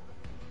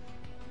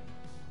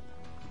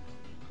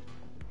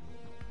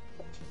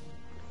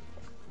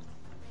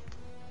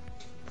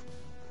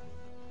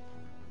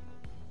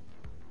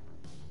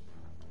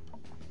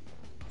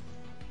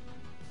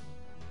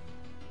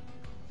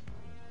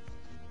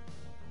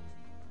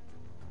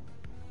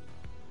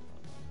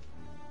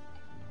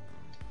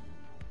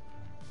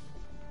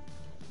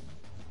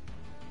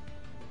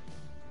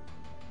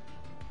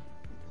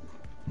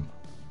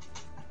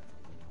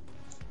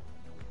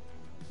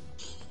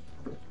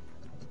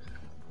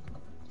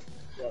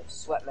 Yep,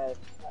 sweat mode.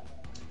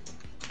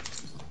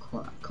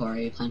 Corey,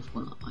 are you playing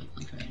Fortnite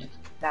on creative?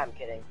 Nah, I'm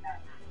kidding.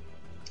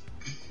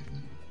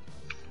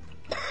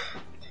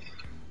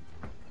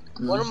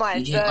 What am I,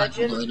 You did like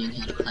virgin? learning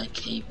how to play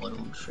keyboard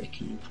on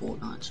freaking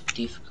Fortnite. It's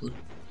difficult.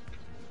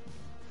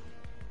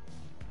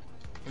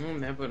 I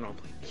remember when I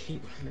played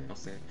keyboard and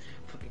mouse in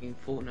fucking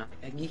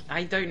Fortnite.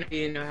 I don't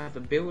even know how to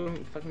build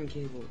a fucking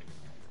keyboard.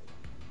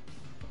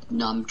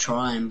 No, I'm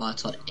trying, but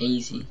it's not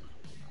easy.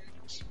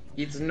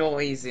 It's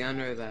not easy, I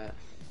know that.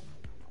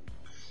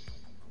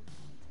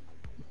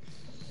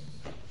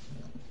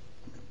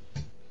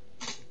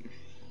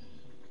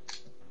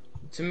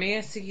 To me,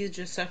 I think you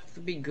just have to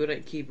be good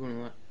at keyboard,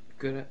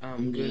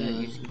 and good at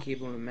using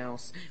keyboard and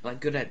mouse, like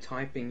good at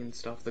typing and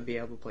stuff to be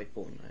able to play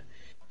Fortnite.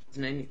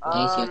 And then,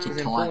 Easier to because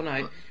in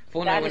type.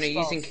 Fortnite That when is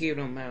you're using false.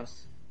 keyboard and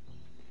mouse.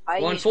 I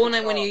Well, in use Fortnite when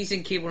control. you're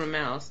using keyboard and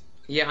mouse,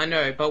 yeah, I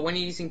know, but when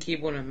you're using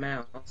keyboard and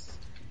mouse,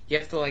 you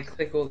have to like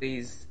click all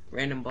these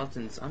random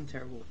buttons. I'm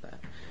terrible with that.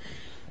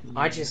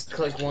 I just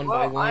click one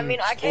by Well, one. I mean,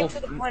 I came Or- to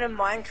the point of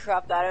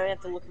Minecraft that I don't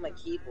have to look at my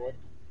keyboard.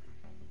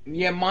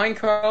 Yeah,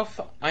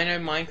 Minecraft. I know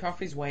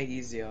Minecraft is way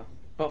easier,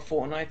 but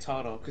Fortnite's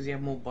harder because you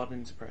have more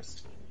buttons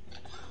pressed.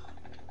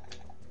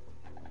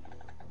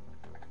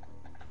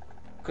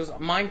 Because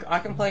I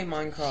can play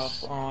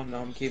Minecraft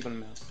on keyboard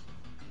and mouse.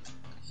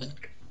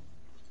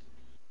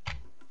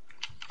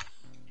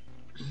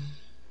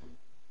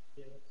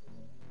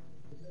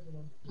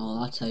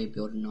 Oh, that's how you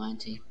build a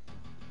 90.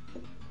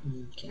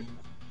 Okay.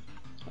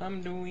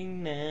 I'm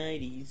doing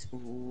 90s.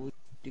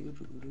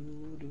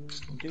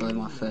 Build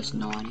my first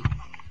 90.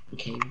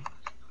 Okay.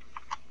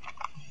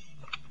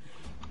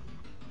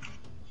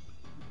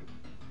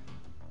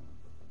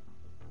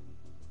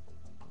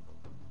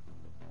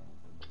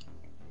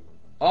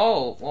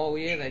 Oh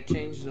yeah, they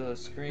changed the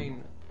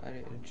screen. I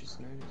just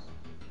noticed.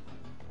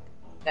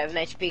 7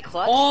 HP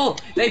clutch. Oh,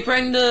 they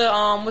bring the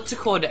what's it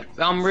called?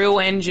 Real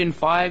Engine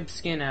 5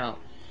 skin out.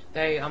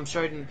 They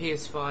showed in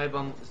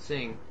PS5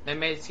 thing. They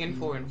made a skin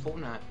for it in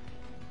Fortnite.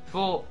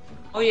 Oh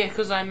yeah,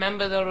 because I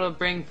remember they were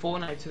bring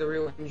Fortnite to the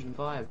Real Engine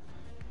 5.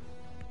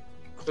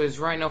 Because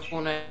right now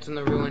Fortnite's in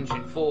the Real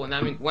Engine 4, and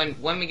I mean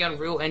when we get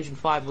Real Engine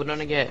 5, we're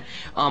gonna get It's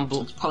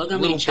probably gonna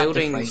little be chapter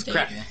buildings. 3,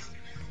 DJ.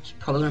 It's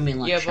probably gonna be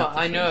like Yeah, chapter but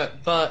I 3. know,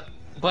 but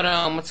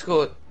what's it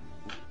called?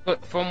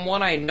 But from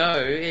what I know,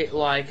 it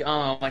like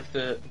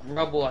the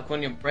rubble, like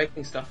when you're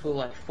breaking stuff, will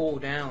like fall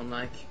down,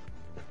 like.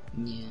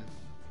 Yeah.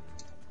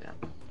 Yeah.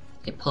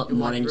 Yeah, pop It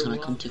might modding's really gonna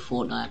well. come to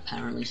Fortnite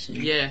apparently soon.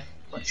 Yeah.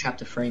 Like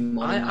chapter 3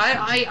 modding.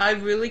 I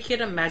really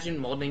can't imagine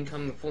modding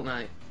coming to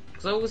Fortnite,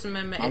 because I always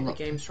remember I'm Epic not-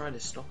 Games tried to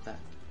stop that.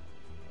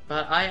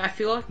 But I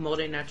feel like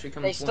modding actually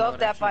coming They to Fortnite stopped would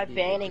that by actually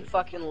be banning good.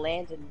 fucking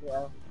Landon,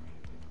 bro.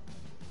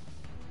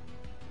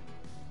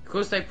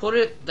 Because they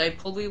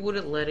probably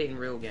wouldn't let it in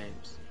real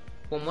games.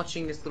 When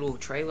watching this little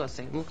trailer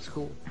thing, it looks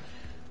cool.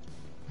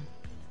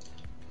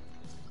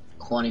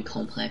 Quantum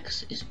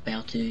Complex is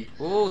about to.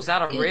 Oh, is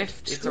that a Yeah,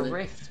 rift? It's a screw it.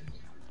 rift.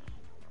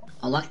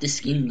 I like the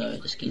skin though.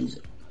 The skin's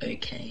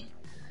okay.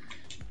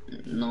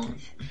 No.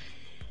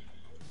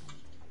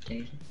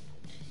 Dude.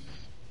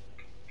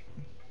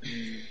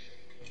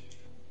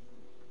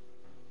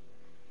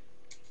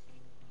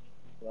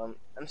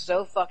 I'm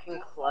so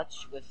fucking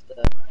clutch with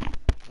the.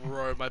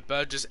 Bro, my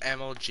bird just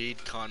MLG'd,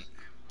 cunt.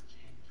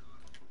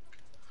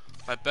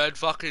 My bird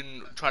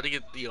fucking tried to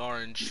get the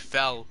orange,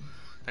 fell,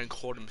 and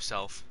caught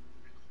himself.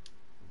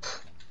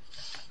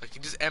 Like, he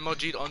just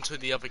MLG'd onto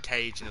the other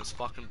cage, and it was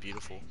fucking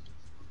beautiful.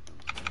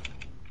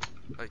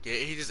 Like, yeah,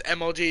 he just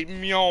MLG'd,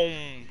 meow,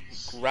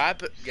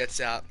 grab, gets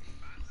out.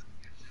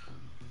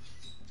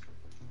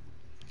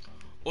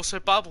 Also,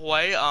 by the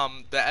way,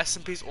 the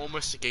SMP's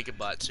almost a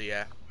gigabyte, so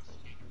yeah.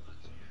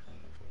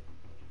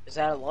 Is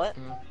that a lot?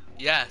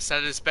 Yeah, so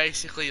it's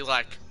basically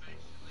like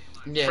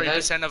Yeah,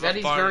 3% of that a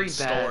is very phone's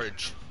bad.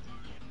 storage.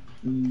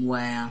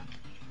 Wow.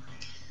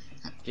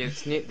 Yeah,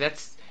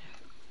 that's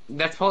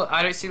probably.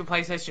 I don't see the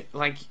PlayStation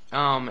like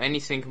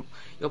anything.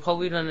 You're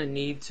probably gonna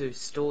need to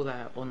store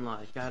that on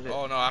like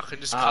Oh no, I can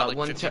just cut like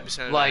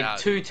 50% of it out.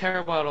 2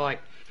 terabyte or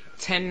like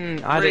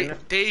 10. I Wait, don't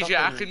know. DJ,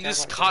 I something can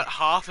just terabyte. cut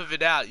half of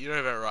it out. You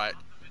know that, right?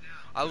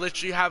 I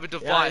literally have a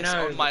device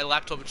know, on my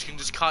laptop which can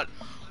just cut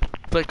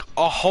like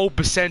a whole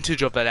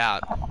percentage of it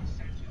out.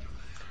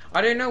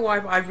 I don't know why,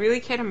 but I really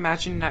can't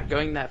imagine that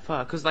going that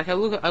far. Cause like I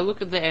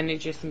look at the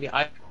NHS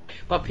and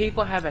but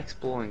people have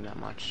exploring that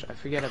much. I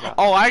forget about.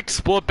 Oh, I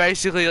explored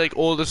basically like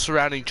all the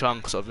surrounding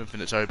chunks of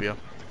Infinitopia.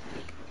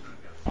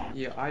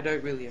 Yeah, I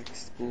don't really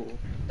explore.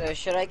 So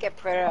should I get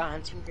Predator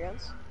Hunting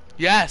Grounds?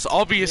 Yes,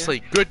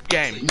 obviously, good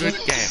game, good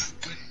game.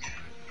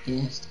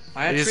 Yes.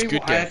 I It is good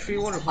game. actually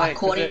want to play it.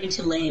 'Cause According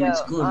to Liam,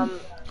 it's good.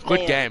 Good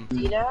Liam, game. Do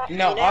you know? No, do you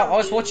know I how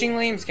was Meme- watching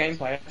Liam's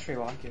gameplay. I actually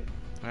like it.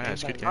 Yeah,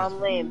 it's a good game.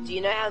 Liam, do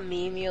you know how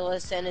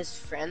Memeulus and his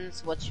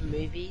friends watch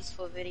movies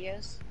for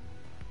videos?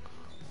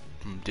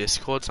 From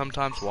Discord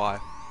sometimes. Why?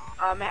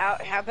 How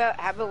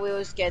about we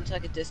always get into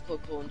like a Discord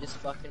call and just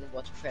fucking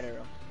watch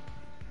Predator?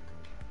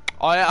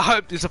 Oh yeah,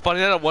 it's funny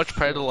that I watched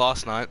Predator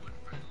last night.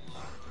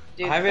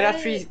 Dude, I haven't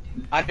actually.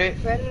 I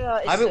don't. Predator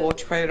is I haven't so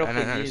watched Predator And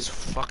for it's years.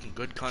 fucking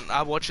good cunt.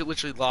 I watched it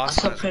literally I last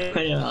saw night.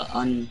 Predator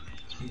on.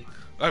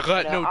 I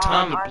got no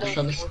time to bleed.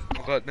 to-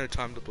 I got no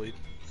time to bleed.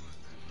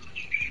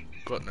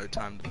 Got no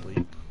time to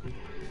bleed.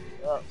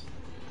 Oh,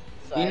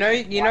 You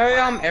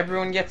know,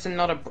 everyone gets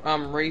another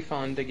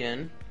refund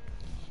again.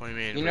 What do you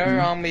mean? You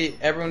know,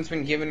 everyone's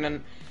been given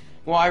an.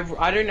 Well,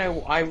 I don't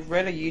know. I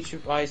read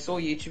I saw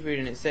a YouTube video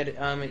and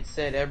it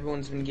said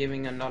everyone's been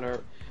giving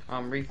another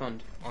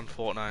refund. On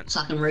Fortnite.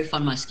 So I can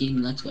refund my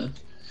skin. Let's go.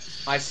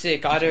 I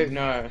don't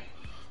know.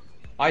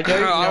 I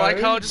don't know. I like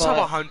how I just have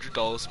but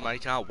 $100 to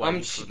make out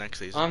waiting for the next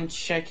season. I'm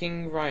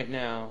checking right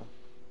now.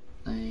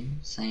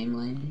 Same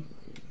lane.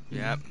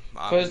 Yep.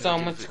 Cause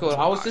what's it called?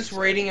 I was just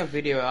reading a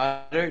video.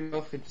 I don't know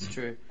if it's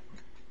true.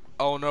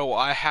 Oh no,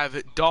 I have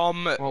it.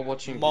 Dom While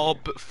watching.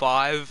 Mob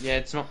 5. Yeah,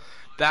 it's not.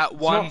 That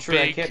It's one not true.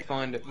 I big, can't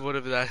find it.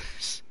 whatever that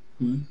is.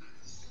 Hmm?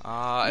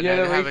 And Yeah, then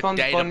the have a refund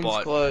data button's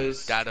bot.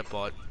 closed. Data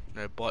bot.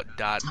 No, bot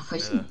dad. I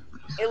thought you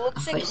It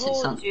looks I like thought you said Call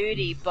of something.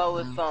 Duty, but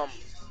with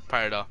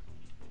Predator.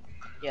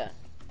 yeah.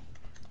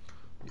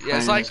 Yeah,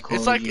 it's Predator's like Call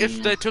it's of like Duty, if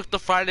yeah. they took the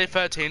Friday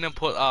 13 and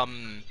put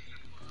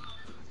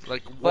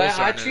like But Warzone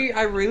in actually, it.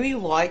 I really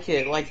like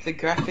it. Like the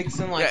graphics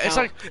and like. Yeah, it's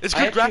how- like it's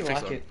I good actually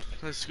graphics. like it.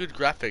 It's good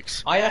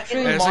graphics. I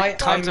actually There's, like, might, I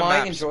tons of might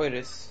maps. enjoy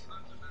this.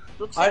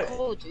 Looks like I-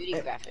 Call of Duty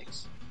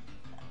graphics.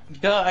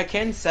 But I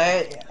can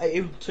say,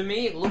 to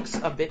me, it looks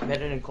a bit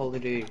better than Call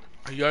of Duty.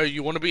 Yo,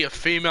 you want to be a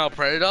female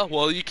predator?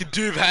 Well, you can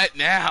do that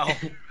now.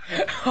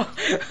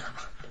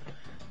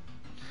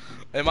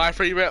 Am I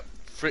female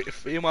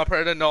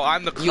predator? No,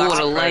 I'm the You classic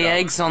wanna lay predator.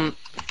 eggs on?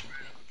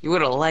 You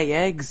wanna lay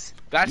eggs?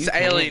 That's You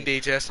alien, can.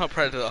 DJ. That's not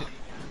predator.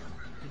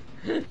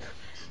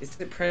 Is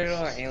it Predator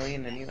or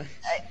Alien anyway?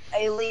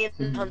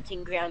 Alien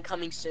Hunting Ground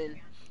coming soon.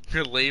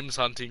 Liam's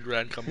hunting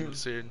ground coming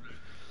soon.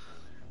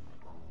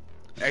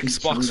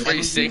 Xbox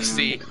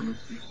 360,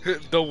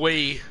 the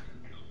Wii.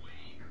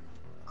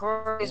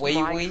 Corey's Wee,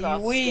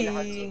 Minecraft wee, skin wee.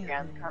 hunting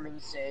ground coming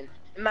soon.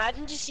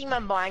 Imagine just seeing my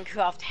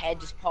Minecraft head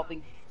just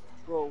popping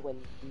through a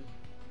window.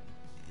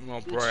 Well,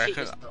 You'd bro, shit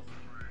yourself.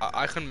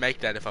 I can make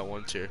that if I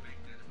want to.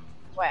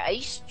 Wait, are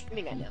you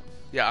streaming right now?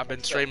 Yeah, I've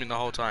been streaming the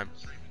whole time.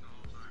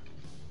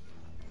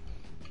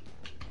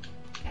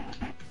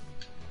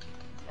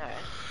 Alright.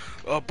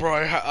 Oh, bro,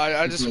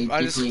 I just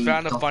Dipply,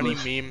 found a funny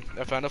doppler. meme.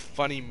 I found a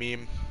funny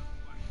meme.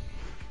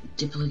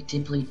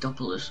 Dipply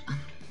doppelers.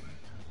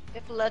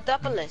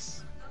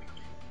 Diplodopolous.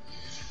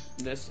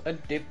 There's a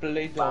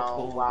dipply Wow,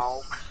 double.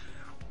 wow.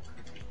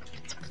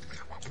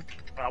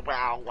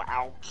 Wow,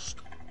 wow.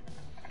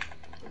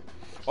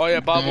 Oh yeah,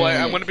 by the way,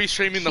 I'm gonna be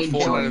streaming the Kid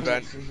Fortnite joined.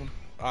 event.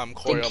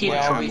 Corey, on Kid my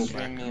Yeah, I'll be Apple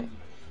streaming Mac.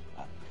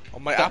 it.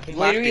 On my Apple Mac,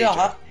 Literally,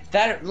 DJ.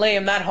 that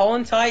Liam, that whole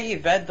entire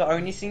event, the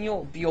only thing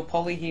you'll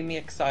probably hear me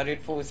excited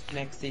for is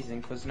next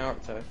season, cause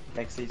Naruto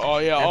next season. Oh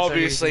yeah, That's the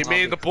obviously, reason me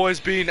I'll and the be- boys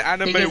being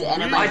anime. Because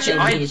anime I, Naruto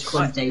I, is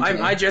called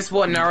DJ. I just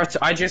want Naruto.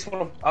 I just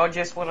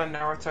want a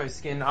Naruto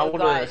skin. I Yo,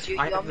 would guys, you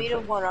I want me to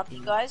one up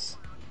you guys?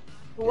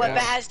 Whoever Yeah.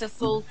 has the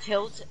full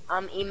tilt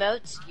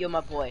emotes, you're my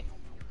boy.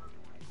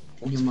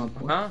 You're my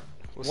boy. Huh?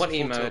 What's What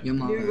the full emote? tilt? You're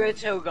my boy.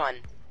 Naruto gun.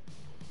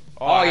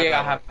 Oh, yeah, I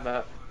that have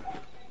that.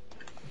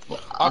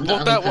 I I'm the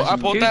bought other that. I person.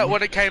 bought that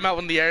when it came out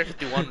when the Area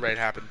 51 raid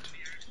happened.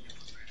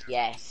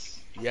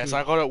 Yes. Yes,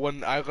 I got it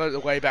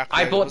way back. I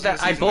when. It bought was that.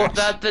 in I Season bought X.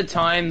 that the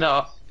time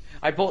that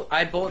I bought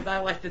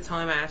that like the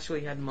time I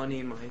actually had money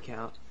in my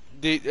account.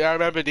 I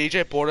remember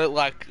DJ bought it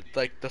like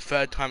the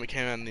third time it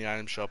came out in the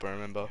item shop. I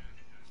remember.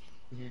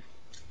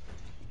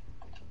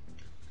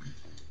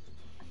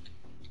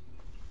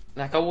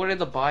 Like I wanted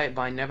to buy it,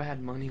 but I never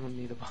had money on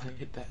me to buy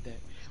it that day.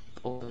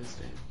 All those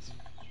days.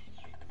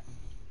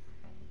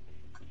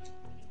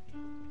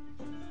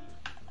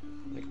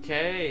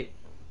 Okay,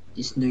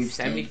 This noob's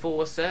dead.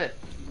 74 set.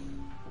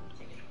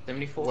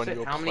 74 When set.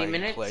 you're How many playing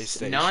minutes?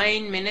 PlayStation.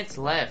 9 minutes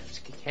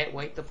left. Can't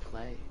wait to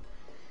play.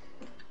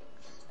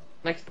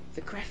 Like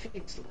the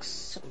graphics look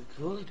so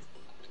good.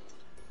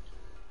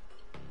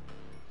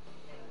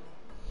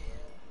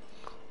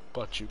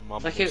 But you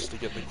mum Like needs it- to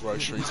get the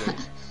groceries in.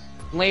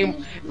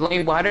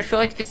 Liam, why do I feel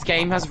like this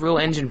game has Real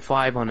Engine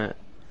 5 on it?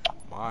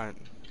 Mine.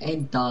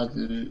 It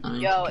doesn't. I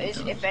don't Yo, think it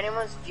does. if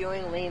anyone's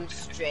viewing Liam's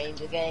stream,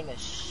 you're getting a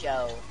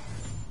show.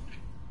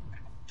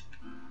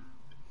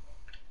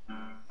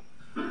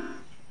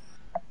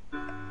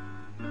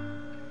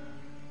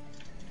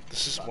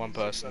 It's just one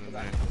person in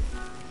there.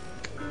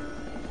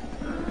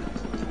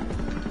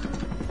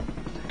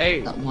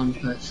 Hey, That one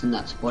person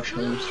that's watching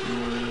us.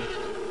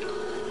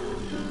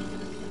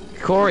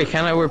 Corey,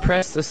 can I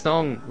repress the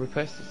song?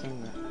 Repress the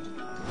song.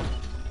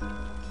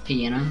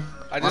 Piano.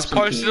 I just Some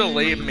posted a piano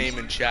Liam names.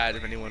 meme in chat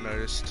if anyone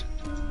noticed.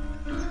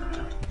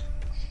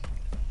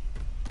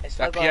 It's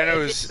That like,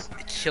 piano if is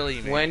it's-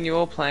 killing me. When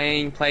you're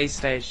playing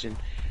PlayStation,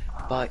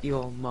 but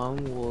your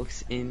mum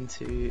walks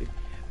into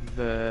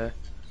the...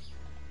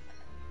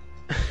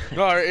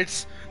 No,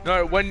 it's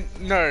when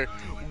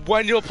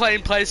you're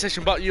playing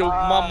PlayStation, but your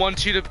mum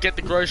wants you to get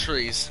the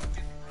groceries.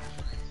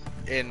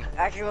 In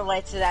I can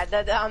relate to that.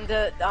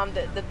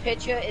 The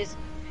picture is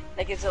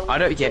like it's a. I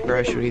don't get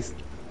groceries.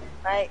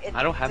 Like,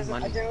 I don't have doesn't-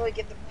 money. I don't really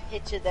get the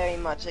picture very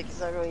much. Like it's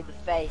not really the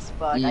face,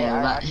 but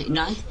Yeah, that,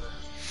 no,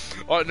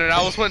 oh no,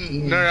 that was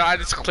when I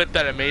just clipped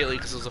that immediately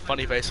because it was a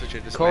funny face which I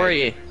just made.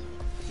 Corey,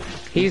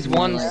 he's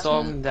one Yeah.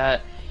 song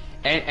that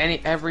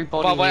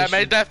everybody. By the way, I should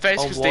made that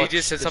face because watch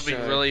DJ said the something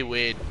show. really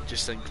weird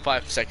just like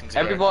 5 seconds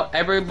ago.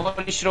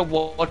 Everybody should have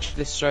watched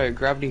this show.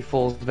 Gravity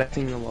Falls, the best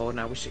thing in the world, and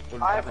I wish it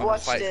would. I've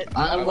watched Like, it.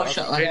 I watched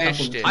it like a couple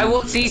finished it. I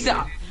want season.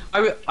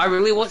 I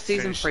really want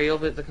season Finished. 3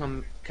 of it to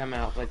come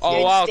out. Like, Oh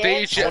Yeah, wow,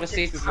 Stan DJ! What a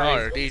season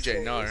No, three.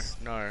 DJ,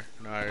 no.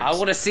 I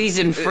want a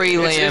season 3,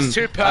 Liam. It's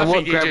too I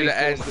want perfect, DJ, Gravity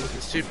to end.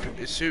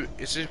 Falls.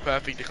 It's too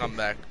perfect to come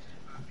back.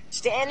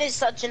 Stan is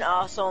such an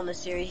arsehole in the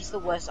series. He's the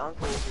worst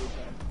uncle.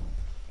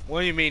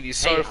 What do you mean? He's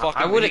so Hey,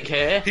 fucking. I wouldn't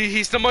care.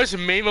 He's the most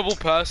memeable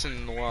person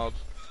in the world.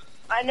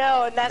 I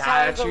know, and that's Nah, how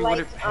I actually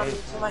relate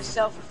would've to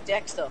myself with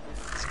Dexter.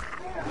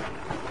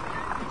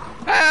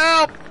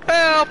 Help!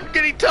 Help! I'm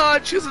getting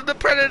touched because of the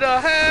predator.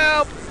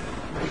 Help!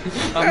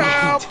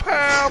 Help!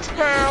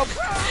 Help!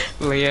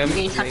 Liam, I'm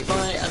getting touched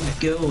by a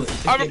girl.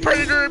 I'm a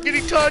predator. I'm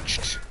getting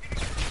touched.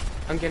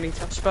 I'm getting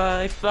touched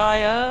by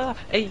fire.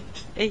 Hey.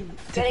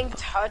 Getting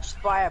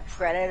touched by a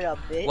predator,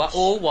 bitch. What?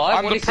 Or what?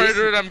 I'm What the is this?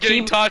 predator and I'm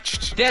getting Key-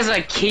 touched. There's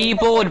a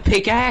keyboard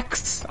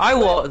pickaxe. I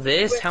want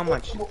this. How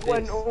much? Is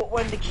When this?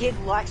 when the kid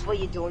likes what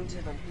you're doing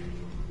to them.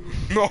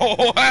 No!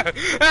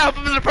 Help!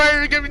 I'm the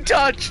predator getting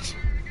touched.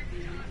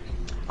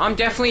 I'm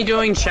definitely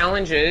doing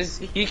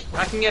challenges. You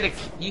can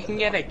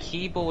get a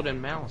keyboard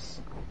and mouse.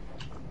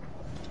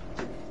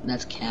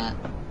 That's cat.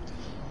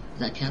 Is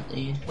that cat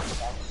there?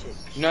 That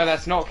shit. No,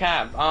 that's not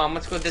cap.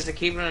 What's called? There's a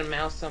keyboard and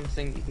mouse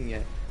something you can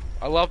get.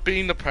 I love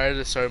being the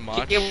predator so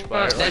much. Keyboard- but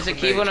I don't there's a like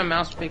the keyboard mage. and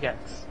mouse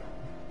pickaxe.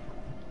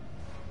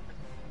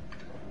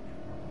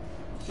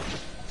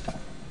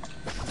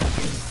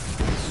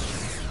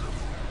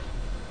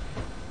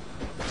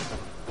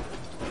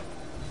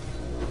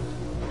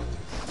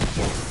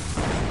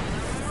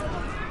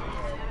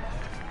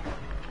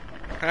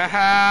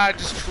 Haha!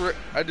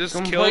 I just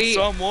killed Complete-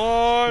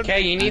 someone. Okay,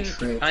 you need.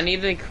 True. I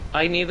need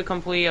to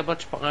complete a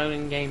bunch of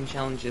own game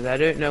challenges. I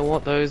don't know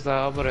what those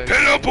are, but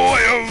Hello,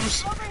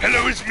 boyos!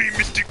 Hello, it's me,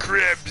 Mr.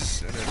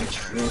 Krabs.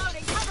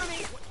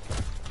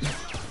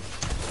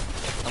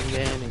 I'm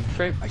getting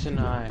tripped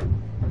tonight.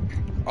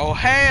 Oh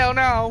hell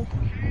no!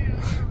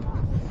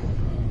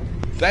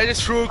 They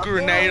just threw a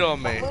grenade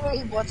on me. I'm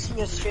literally watching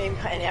your stream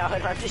right now,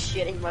 and I'm just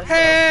shitting myself.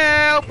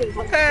 Help! I'm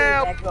doing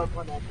Help! back up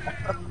on it.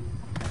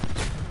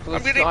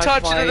 I'm getting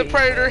touched into the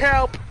predator.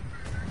 Help!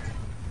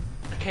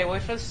 Okay,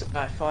 wait for the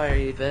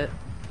Skyfire event.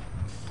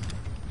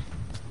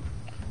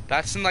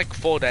 That's in like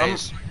 4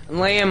 days.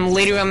 Liam,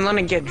 later I'm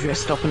gonna get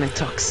dressed up in a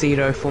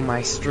tuxedo for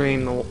my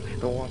stream. The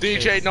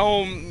DJ,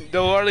 no,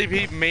 there'll only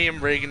be me and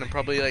Regan and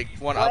probably like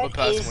one other What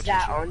person. is watching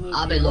that the on you?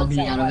 I'll be logging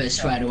out of it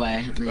straight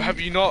away. show. Have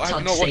you not watched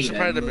the Tuxedo,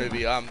 Predator yeah.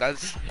 movie?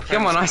 That's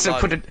Come on, I Predator's said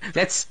blood.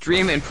 let's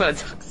stream and put a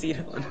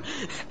tuxedo on.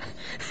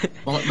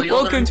 Well, we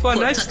all Welcome gotta to our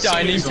put nice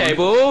dining tuxedos on.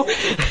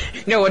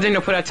 table. No, I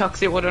didn't put a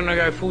tuxedo. Why don't I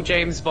go full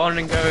James Bond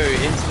and go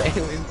into the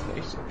alien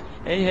station?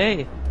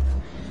 Hey.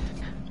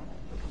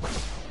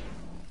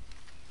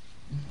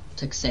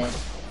 Tuxedo.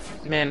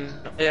 Man,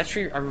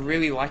 actually, I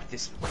really like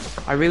this.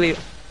 I really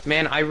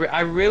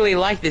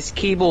like this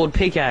keyboard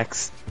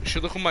pickaxe. You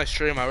should look on my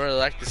stream. I really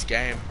like this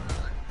game.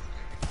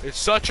 It's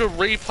such a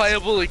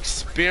replayable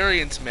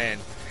experience, man.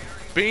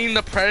 Being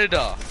the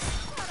Predator.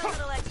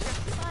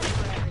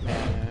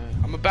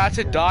 I'm about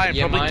to die and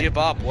Yeah, probably mine- give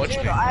up. Watch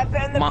Dude, me. I've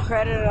been the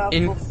predator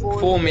In for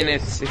 4 years.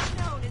 minutes.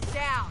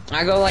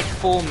 I go like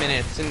 4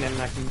 minutes and then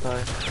I can go.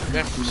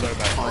 Yeah, I'm so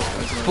bad.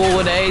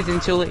 4 days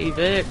until the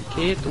event.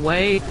 Kid,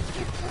 wait.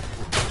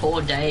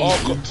 4 days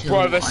Oh, until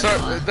bro, they're I so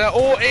die. they're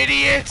all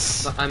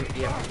idiots. Yeah.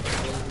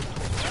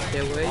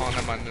 Yeah, wait. Oh,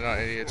 never mind, they're not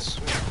idiots.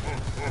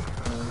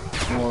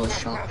 Wall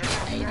shot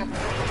 80.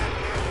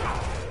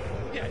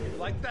 Yeah, you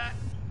like that?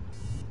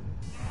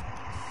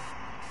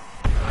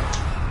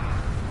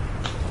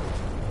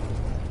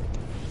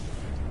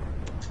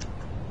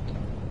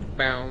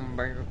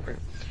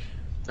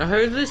 I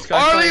heard this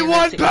guy. Only playing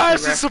one this into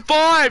person ref-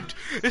 survived.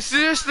 It's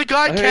just the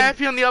guy I heard-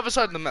 camping on the other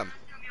side of the map.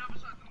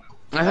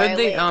 I heard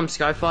the Wait.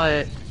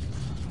 Skyfire.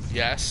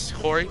 Yes,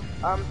 Corey.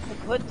 To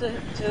put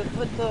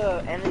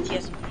the energy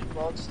SMP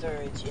mod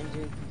storage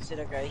into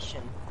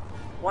consideration,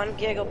 1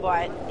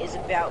 gigabyte is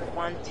about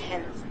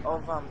 1/10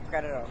 of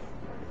Predator.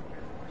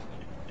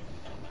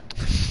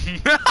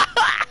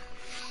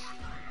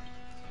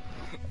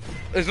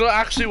 It's not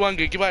actually 1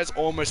 gigabyte. It's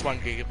almost 1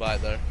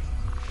 gigabyte though.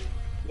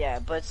 Yeah,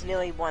 but it's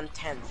nearly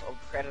 1/10 of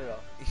Predator.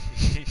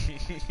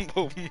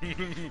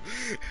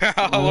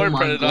 Hello, my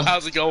Predator. God.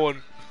 How's it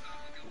going?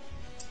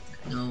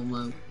 No,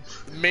 man.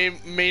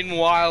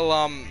 Meanwhile,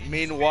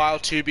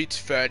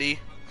 2B30.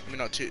 I mean,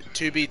 not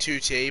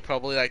 2B2T.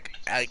 Probably like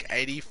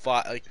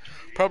 85.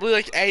 Probably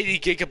like 80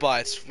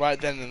 gigabytes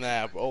right then and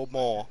there, or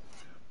more.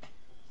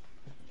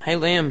 Hey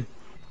Liam.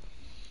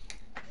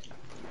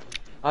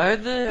 I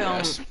heard the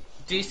Yes.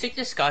 Do you think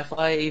the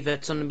Skyfly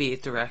event's gonna be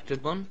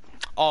interactive one?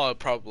 Oh,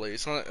 probably.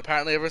 It's not.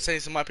 Apparently, everyone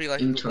says it might be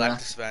like a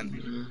leftist event.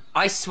 Yeah.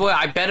 I swear,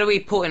 I better be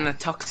put in a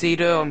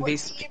tuxedo and be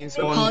It's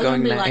one Probably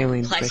going be to like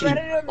alien placing station.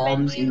 Predator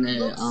bombs in menu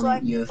the looks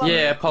like UFO. fucking-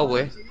 Yeah,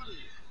 probably.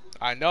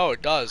 I know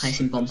it does.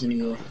 Placing bombs in the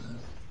UFO.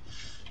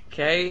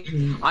 Okay,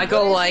 I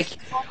got like,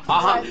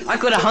 I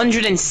got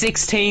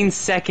 116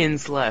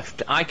 seconds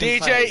left. I can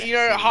play DJ, you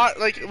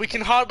know, we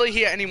can hardly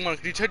hear anyone.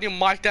 Can you turn your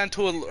mic down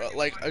to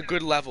a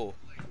good level?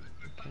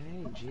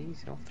 Okay,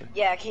 jeez, what the-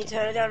 Yeah, can you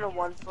turn it down to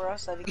 1 for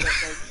us? That'd be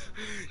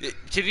good.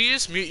 Can you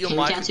just mute your Can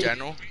you mic down in to-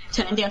 general?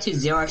 Turn it down to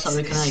 0 so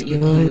we can you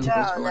No,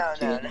 can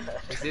No.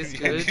 Is this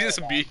Can you good?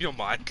 just mute your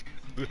mic?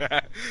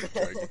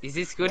 Is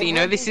this good? You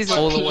know this is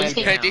all the Can you way just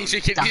Hey get- down.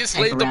 DJ, can Duct you just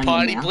tape leave the around your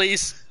party, mouth.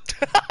 please?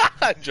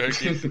 I'm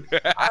joking.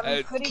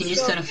 I'm pretty Can you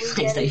sure turn off Blue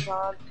Yeti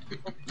PlayStation?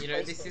 can't- You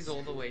know this is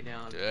all the way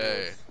down.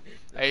 Hey.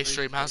 Hey,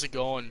 stream, how's it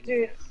going?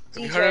 Dude,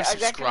 You DJ, heard of I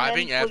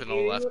subscribing? recommend Evan for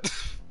all you- left.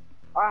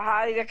 I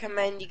highly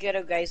recommend you go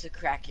to Gazer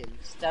Kraken.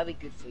 That'd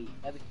be good for you.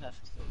 That'd be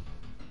perfect for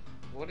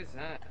you. What is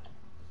that?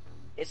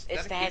 It's that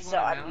a the kid headset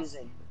on a I'm mouse?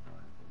 using.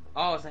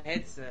 Oh, it's a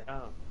headset.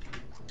 Oh.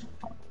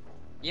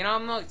 You know,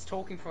 I'm not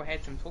talking for a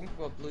headset. I'm talking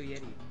for a Blue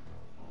Yeti.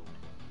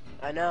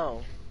 I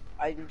know.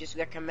 I'm just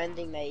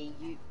recommending they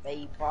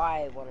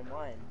buy one of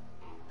mine.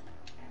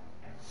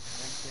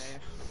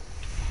 Okay.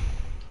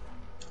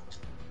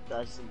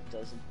 Doesn't do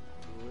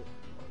it.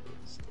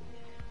 Obviously.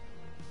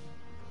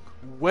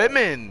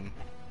 Women.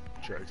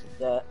 Joking.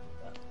 The,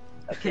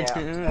 okay,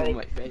 I'm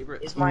My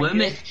favorite. Is mine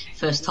Women. good?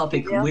 First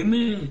topic, Yeah.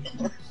 women.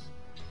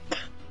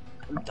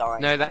 I'm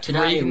dying. No, that's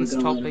Today Regan's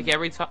we're gonna- topic.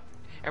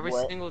 Every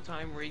What? single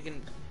time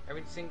Regan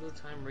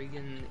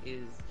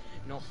is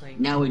not playing.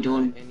 Now we're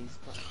doing- And he's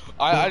playing.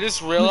 I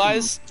just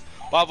realized.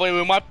 By the way,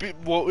 we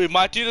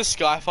might do the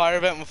Skyfire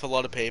event with a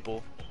lot of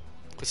people,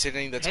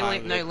 considering the Hey,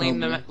 time. Liam,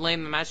 no, Liam,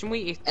 imagine we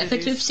If it's with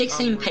introduced,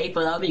 16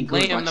 people, that'd be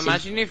good. Liam, like,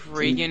 imagine if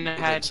Regan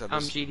had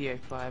service. GTA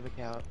 5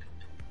 account.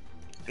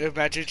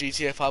 Imagine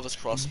GTA 5 was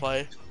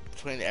crossplay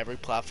between every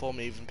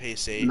platform, even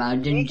PC.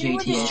 Imagine Maybe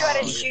we just try to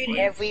Oh, shoot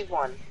yeah.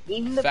 everyone,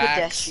 even the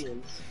Facts.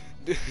 pedestrians.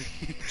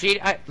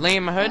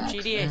 Liam, I heard Facts,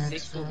 GTA facts,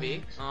 6 will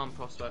be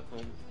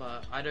cross-platform,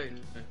 but I don't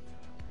know.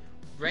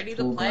 Ready to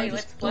People play? just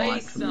Let's play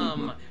died from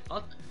some.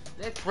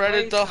 Let's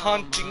Predator play some,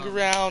 hunting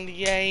ground,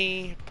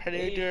 yay!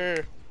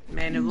 Predator.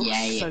 Man, it looks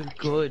Yay. so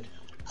good.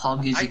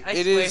 Hog is I It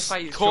swear is if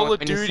I Call join of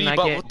this Duty, and I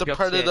but get with the jump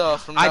Predator scared.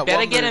 from I that better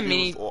one get a movie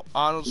mini. with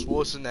Arnold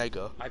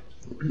Schwarzenegger.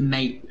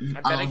 mate.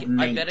 I love I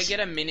mate. better get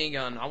a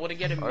minigun. I want to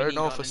get a minigun. I don't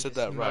know if I and said just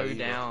that right mow either.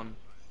 down.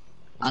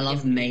 I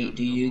love mate.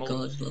 Do you Mow-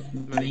 guys love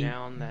Mow mate?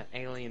 down that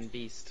alien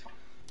beast.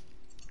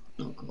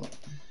 Oh god.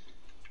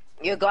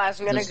 Yo guys,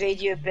 I'm gonna Yes. read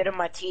you a bit of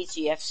my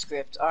TGF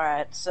script.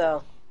 Alright,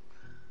 so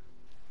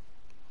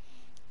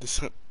This-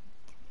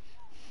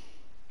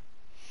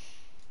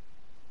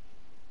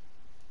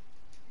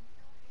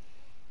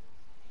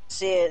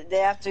 see they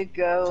have to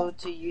go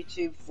to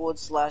YouTube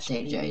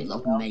JJ,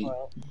 love mate.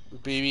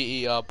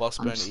 BBER, Boss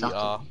I'm Burn stuck.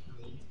 ER.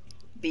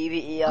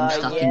 BBER, I'm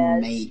stuck in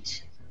yes.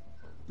 mate.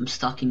 I'm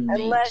stuck in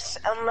mate.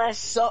 Unless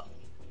suck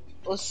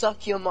or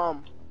suck your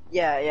mom.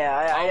 Yeah,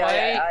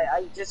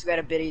 I just read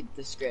a bit of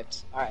the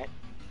script. Alright.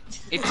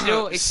 It's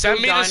still. It's Send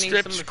still me the dining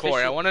script, some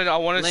Corey. I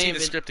official- want to see Liam, the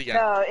it- script again.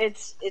 No,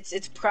 it's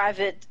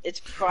private. It's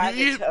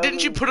private.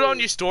 Didn't you put it on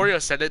your story or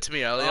send it to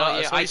me earlier? Oh,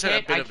 I yeah, saw I you sent a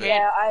can't- bit I of it.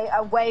 can't- Yeah,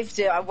 I waved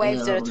it. I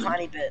waved it a Yeah.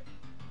 tiny bit.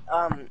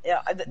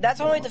 Yeah,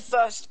 that's only the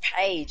first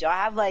page. I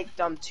have like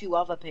 2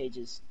 other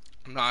pages.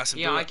 Nice.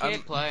 Yeah, I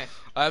can't play.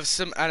 I have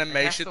some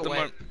animation at to the wait.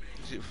 moment.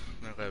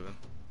 Okay, then.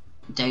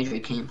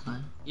 Daedra can't play.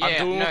 Yeah,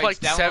 doing no, with, like,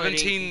 it's downloading,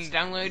 17 it's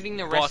downloading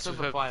the Boss rest of with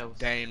the her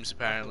files. names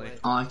apparently.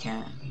 Oh, okay.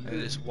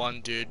 And this one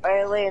dude.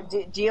 Hey Liam,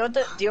 do you know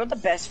what the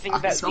best thing I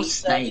can about smell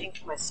researching steak.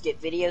 for my skip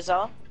videos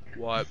are?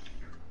 What?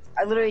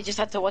 I literally just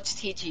had to watch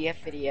TGF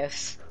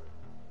videos.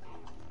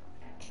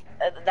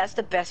 That's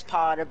the best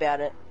part about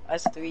it.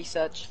 That's the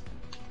research.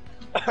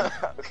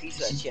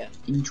 Research, yeah.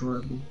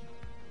 Enjoyable.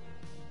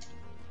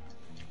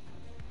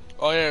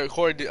 Oh yeah,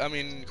 Corey.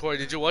 Corey,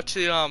 did you watch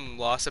the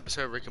last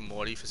episode of Rick and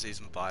Morty for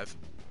season 5?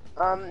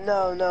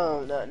 No,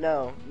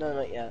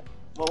 not yet.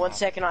 Well, 1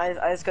 second, I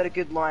just got a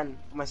good line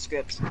for my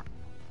script.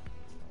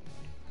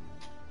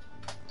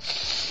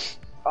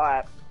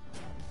 Alright.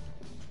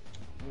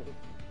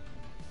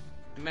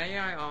 May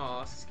I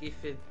ask if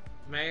it?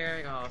 May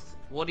I ask,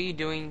 what are you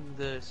doing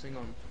the thing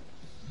on?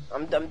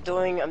 I'm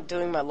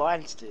doing my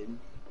lines, dude.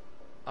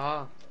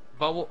 Ah,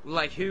 but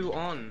like who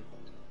on?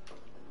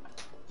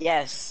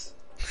 Yes.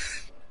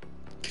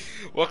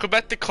 Welcome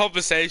back to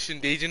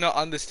conversation. DJ not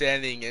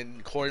understanding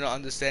and Corey not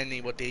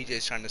understanding what DJ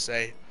is trying to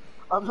say.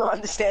 I'm not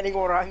understanding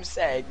what I'm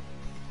saying.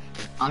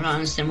 I don't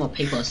understand what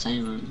people are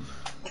saying right now.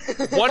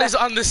 What is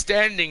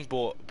understanding,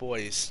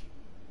 boys?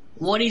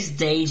 What is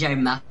DJ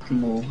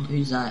Macklemore?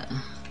 Who's that?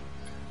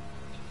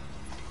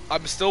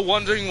 I'm still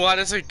wondering why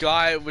there's a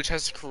guy which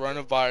has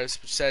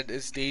coronavirus which said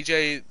is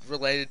DJ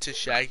related to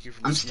Shaggy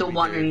from I'm this still movie,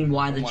 wondering dude,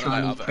 why from the one of my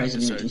Chinese other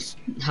president episodes.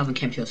 haven't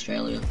come to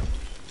Australia.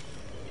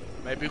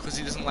 Maybe because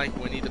he doesn't like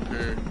Winnie the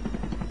Pooh.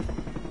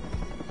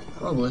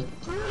 Probably.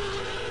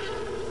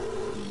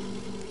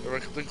 Or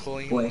I've been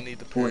calling him Boy, Winnie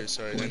the Pooh, boy,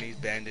 so boy. then he's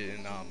banned it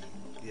in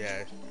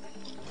yeah.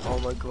 Oh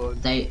my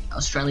god.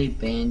 Australia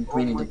banned Oh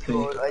Winnie my the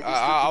Pooh. god.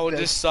 I would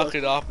just suck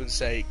it up and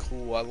say,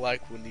 cool, I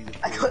like Winnie the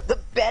I Pooh. got the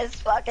best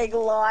fucking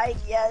line,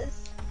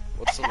 yes.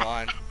 What's the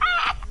line?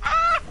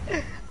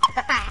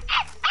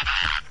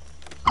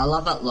 I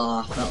love that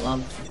laugh. That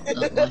laugh is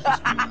nice.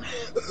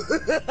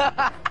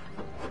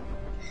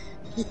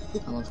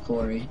 I love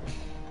Corey.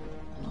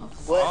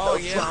 What Oh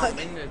the yeah, fuck? I'm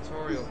in the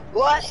tutorial.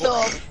 What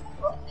the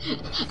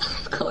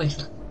Corey.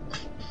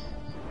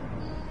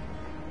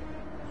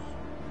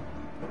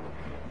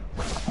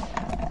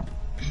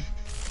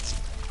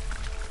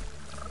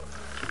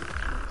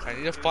 I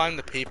need to find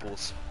the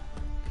peoples.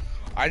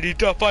 I need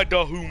to find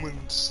the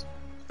humans.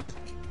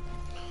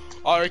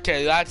 Oh,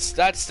 okay, that's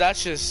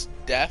just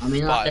death I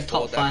mean, by like the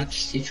fall top 5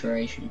 damage.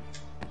 situation.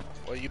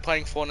 Well, you're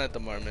playing Fortnite at the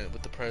moment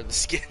with the Predator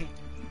skin.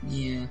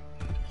 Yeah.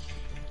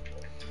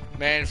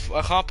 Man,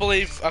 I can't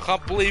believe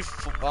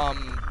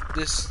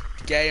this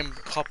game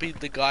copied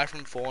the guy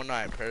from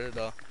Fortnite,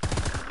 Predator.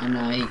 I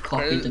know, he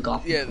copied the guy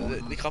from Yeah,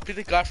 Fortnite. they copied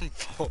the guy from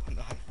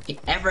Fortnite.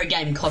 Every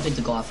game copied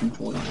the guy from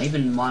Fortnite.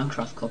 Even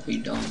Minecraft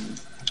copied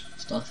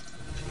stuff.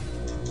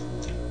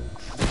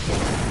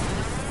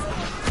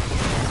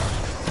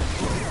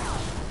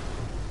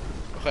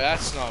 Okay,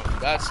 that's no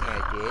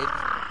good.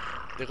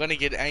 They're gonna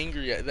get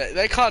angry.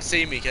 They can't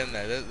see me, can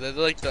they? They're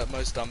like the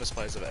most dumbest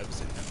players I've ever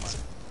seen in my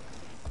life.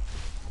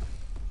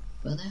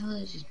 Where the hell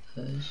is this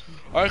person?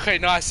 Okay,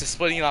 nice. They're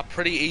splitting up.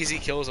 Pretty easy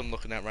kills I'm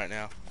looking at right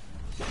now.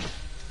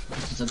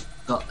 There's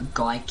a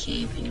guy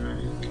camping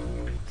right now.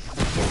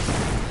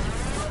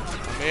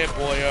 Come here,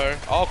 boyo.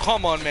 Oh,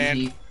 come on,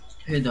 man.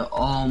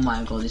 Oh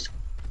my god, this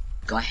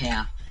guy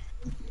here.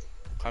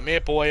 Come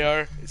here,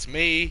 boyo. It's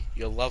me,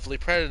 your lovely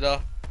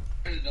Predator.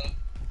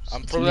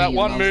 I'm It's from me, that your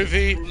one lovely-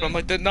 movie from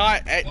like the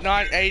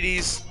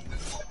 980s.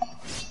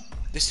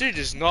 This dude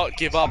does not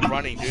give up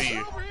running, do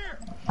you?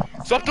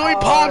 Stop doing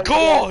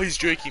parkour! yeah. He's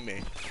joking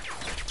me.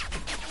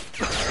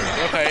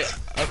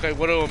 Okay,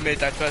 what do I admit,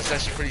 that person's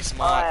actually pretty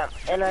smart.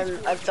 and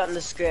I've done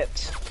the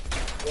script.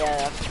 Yeah,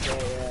 that's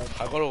great, yeah.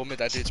 I gotta admit,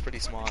 that dude's pretty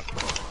smart.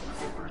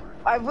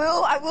 I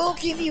will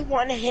give you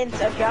one hint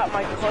about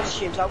my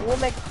costumes. I will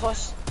make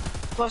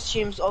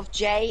costumes of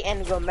Jay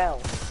and Ramel.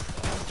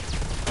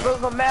 For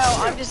Ramel,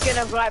 I'm just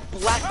gonna write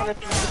black on a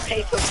piece of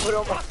paper, put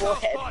on my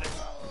forehead.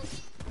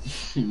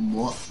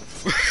 What?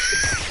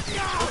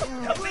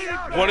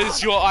 What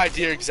is your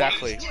idea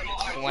exactly?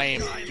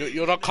 Lame.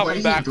 You're not What coming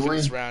is back he for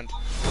this doing? round.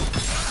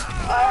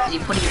 Is he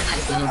putting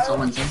papers on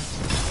someone's head?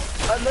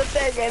 I'm not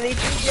saying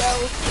anything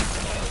else.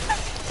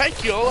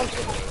 Thank you, I like one of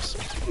those.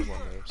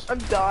 One of those. I'm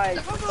dying.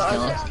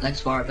 Yeah,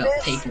 let's worry about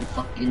people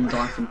fucking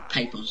dying from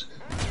papers.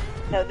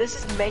 No, this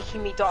is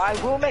making me die.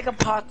 I will make a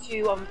part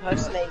 2 of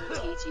impersonating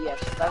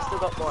TTF. I've still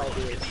got more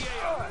ideas.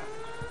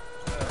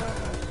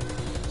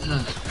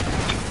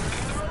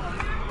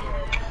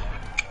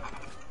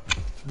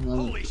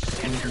 Holy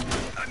shit!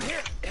 I'm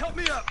hit. Help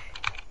me up.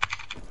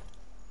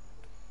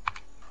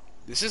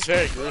 This is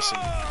very gruesome.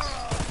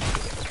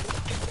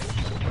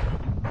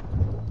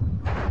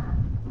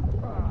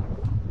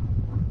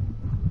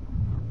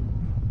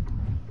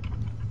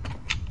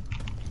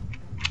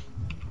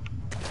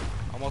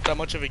 I'm not that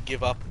much of a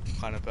give up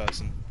kind of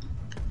person.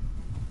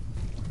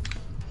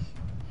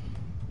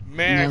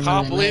 Man, I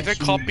can't believe they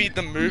copied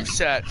the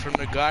moveset from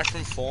the guy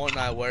from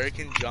Fortnite where he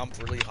can jump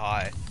really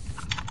high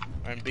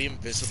and be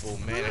invisible.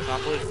 Man, I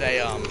can't believe they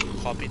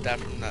copied that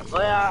from that.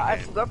 Oh yeah, I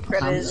game. forgot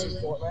Predators in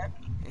Fortnite.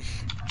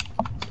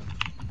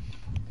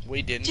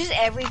 We didn't. Just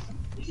every...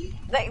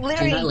 Like, Do you know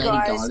literally, Lady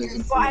guys, Gaga's in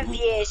in 5 Fortnite?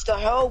 years, the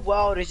whole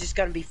world is just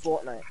gonna be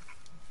Fortnite.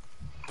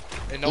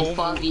 And In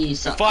 5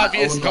 years, in 5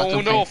 years, all no got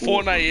one to know what pay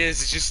for it. Fortnite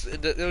is. It's just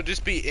it'll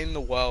just be in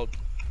the world.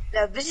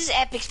 Now, this is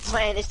Epic's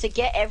plan, is to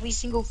get every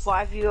single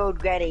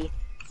 5-year-old ready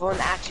for an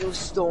actual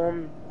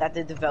storm that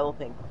they're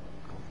developing.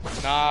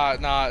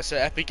 Nah. So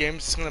Epic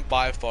Games is gonna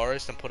buy a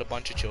forest and put a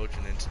bunch of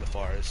children into the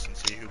forest and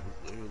see who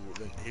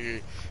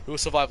will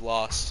survive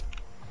last.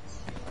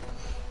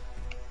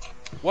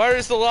 Where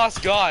is the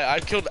last guy? I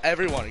killed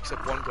everyone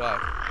except one guy.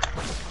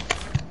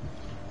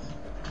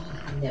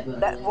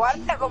 Why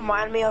does that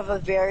remind me of a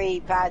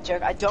very bad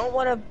joke? I don't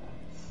want to...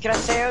 Can I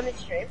say it on the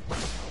stream?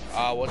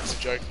 What's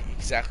the joke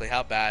exactly?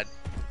 How bad?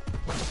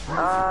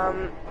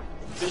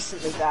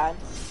 Decently bad.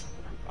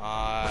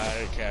 I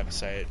don't care to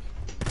say it.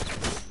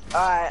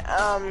 Alright,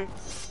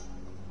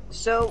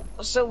 so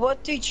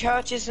what do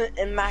churches and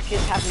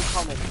Maccas have in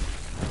common?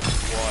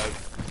 What?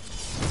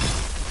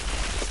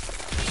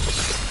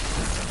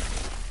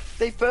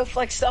 They both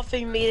like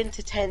stuffing meat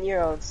into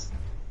 10-year-olds.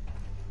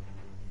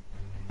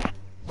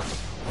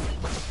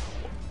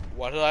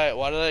 Why did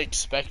I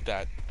expect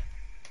that?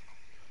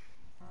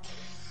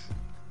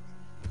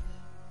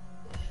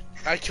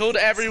 I killed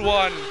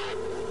everyone.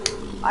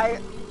 I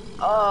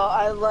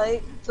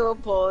like to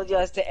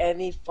apologize to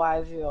any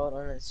 5-year-old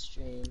on a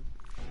stream.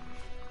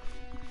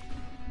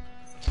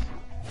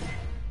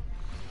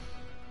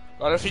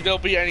 I don't think there'll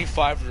be any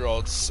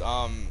 5-year-olds.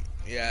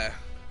 Yeah.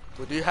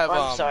 We do have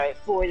I'm sorry,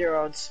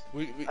 4-year-olds.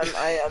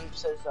 I'm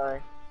so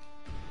sorry.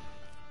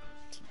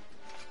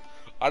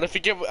 I don't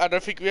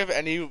think we have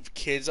any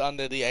kids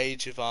under the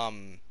age of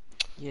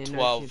Yeah, 12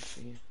 no kids.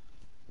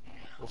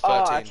 or 13.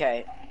 Oh,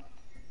 okay.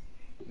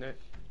 No.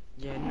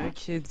 Yeah, no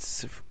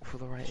kids for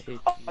the right age.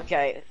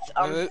 Okay.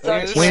 We We only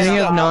only Yeah, have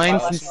yeah.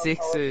 9s and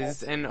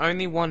 6s, and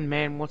only one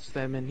man watched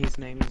them, and his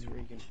name is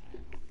Regan.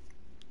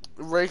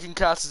 Reagan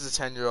counts as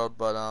a 10-year-old,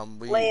 but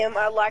Liam,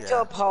 I'd like to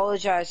yeah.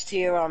 apologize to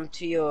your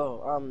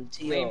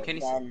Liam, can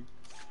you Ben,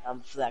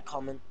 for that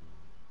comment.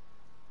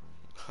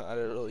 I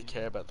don't really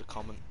care about the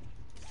comment.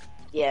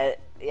 Yeah,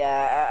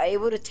 are you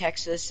able to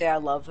text her, say I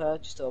love her,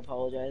 just to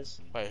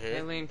apologize? Wait, Hey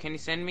who? Liam, can you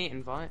send me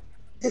invite?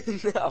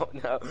 No,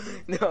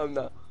 I'm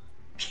not.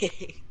 Yeah,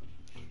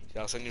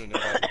 I'll send you an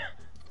invite.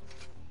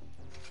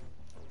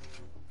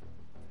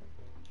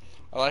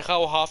 I like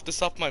how half the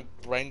stuff my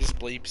brain just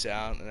bleeps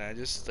out, and I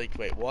just like,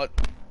 wait, what?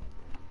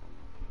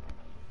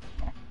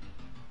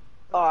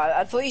 Oh,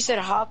 I thought you said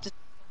half the.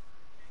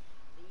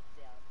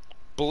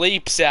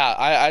 Bleeps out.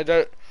 I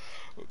don't.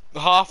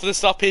 Half of the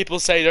stuff people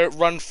say don't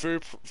run through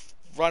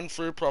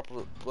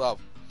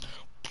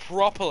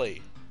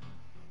properly.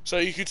 So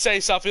you could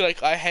say something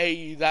like, I hate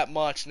you that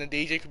much, and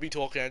the DJ could be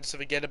talking, and just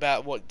forget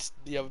about what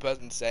the other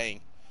person's saying.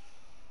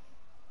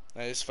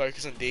 And just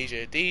focus on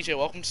DJ. DJ,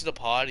 welcome to the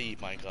party,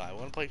 my guy. I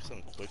want to play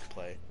some quick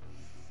play.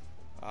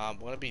 I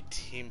want to be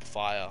Team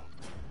Fire.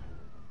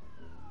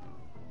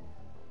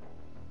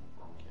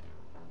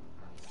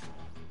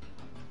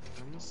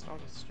 I'm gonna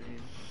start a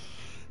stream.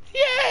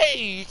 Yay!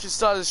 You can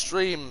start a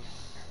stream.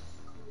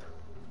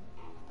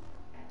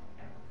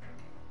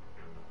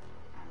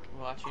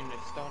 Well, actually, no,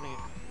 starting it.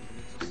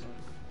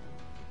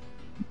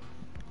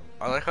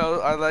 I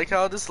like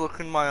how I just look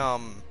in my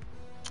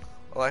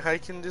like I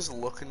can just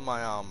look in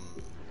my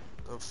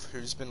of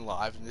who's been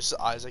live, and just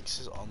Isaac's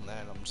is on there,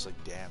 and I'm just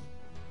like, damn.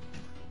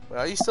 Wait,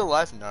 are you still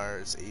live? No,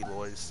 it's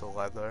Eloy is still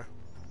live though.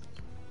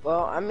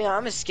 Well, I mean,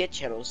 I'm a skit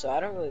channel, so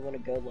I don't really want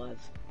to go live.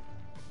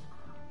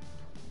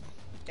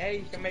 Hey,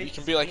 you can make. You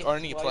can be like skits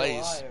only while plays.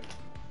 you're live.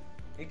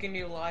 You can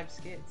do live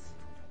skits.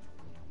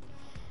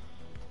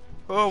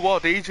 Oh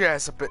well, DJ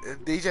has a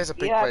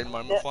big Yeah, brain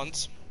moment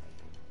once.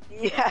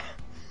 Yeah,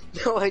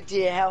 no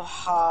idea how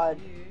hard.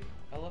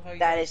 I love how you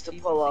That guys is to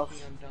keep pull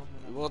thinking off. I'm dumb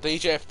when I'm- Well,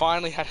 DJ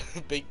finally had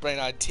a big brain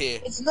idea.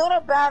 It's not a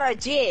bad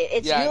idea.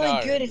 It's Yeah, I really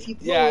know. good if you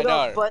pull Yeah, I it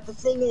off. know. But the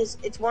thing is,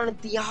 it's one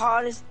of the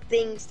hardest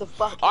things to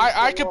fucking.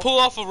 I can off. pull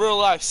off a real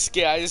life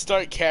skit. I just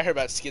don't care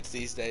about skits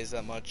these days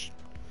that much.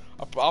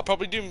 I'll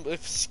probably do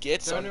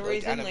skits The on only like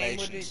reason Liam would do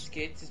animations.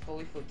 skits is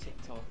probably for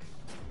TikTok.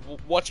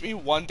 Watch me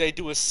one day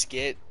do a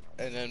skit,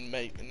 and then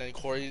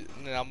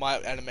I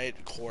might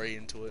animate Corey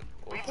into it.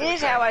 Or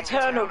Here's how I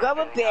turn a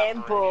rubber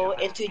band ball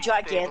into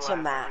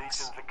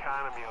Gigantamax.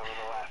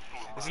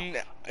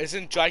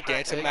 Isn't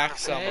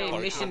Gigantamax Hey, a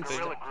mission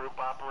thing?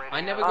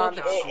 I never got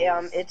the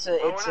It's a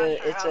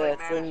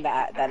thing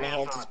that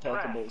enhances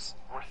Pokeballs.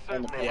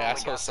 And the Yeah,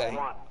 that's what I'm saying.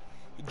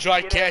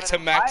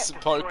 Gigantamax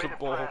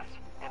Pokeball.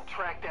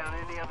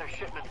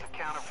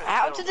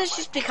 How did this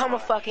just become a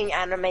fucking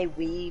anime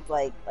weeb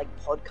like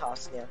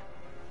podcast now?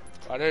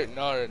 I don't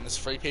know, and there's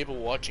 3 people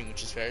watching,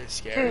 which is very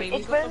scary. Dude,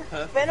 it's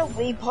been a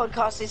weeb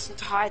podcast this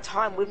entire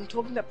time. We've been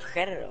talking about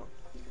Predator.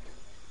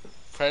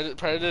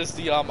 Predator's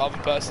the other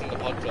person in the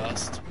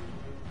podcast.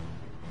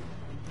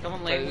 Come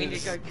on, Liam, we need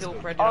to go kill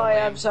Predator. Oh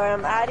yeah, Liam. I'm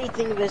sorry. How do you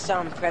think of this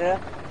Predator?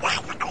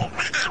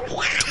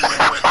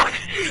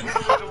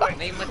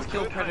 Liam, let's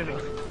kill Predator.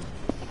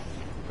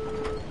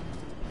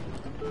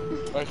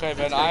 Okay,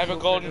 then I have a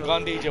golden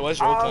gun, DJ. Where's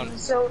your gun?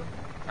 So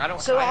I don't.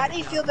 how do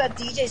you feel about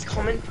DJ's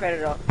comment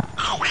Predator?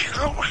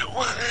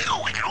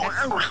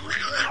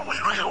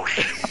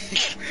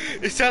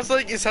 It sounds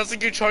like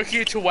you're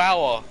choking a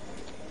chihuahua.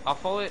 I'll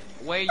follow it.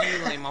 Where are you,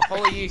 Liam? I'll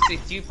follow you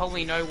since you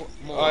probably know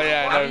more. Oh,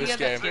 yeah, I How know do you this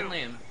get game. that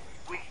skin,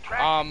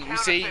 Liam? You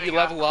see, you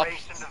level up,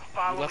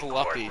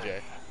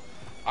 DJ.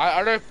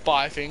 I don't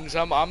buy things.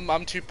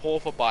 I'm too poor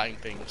for buying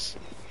things.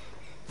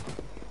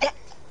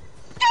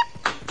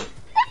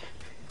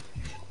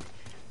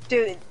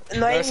 Dude,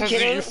 not It even sounds like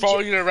kidding. you're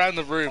throwing it around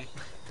the room.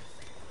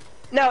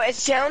 No, it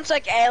sounds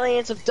like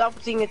aliens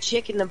abducting a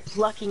chicken and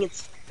plucking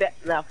its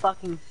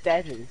fucking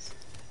feathers.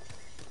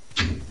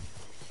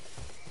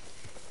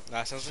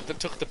 Nah, sounds like they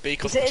took the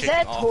beak off Is the chicken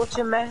that a off.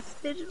 torture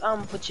method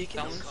for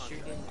chickens? Someone's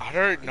shooting. I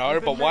don't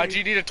know, but why do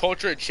you need to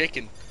torture a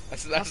chicken?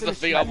 That's the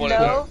thing I want to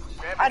No, know.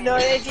 I know.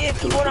 If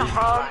you want to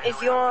harm, if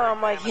you want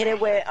to like hit it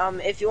where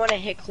if you want to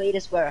hit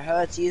Cletus where it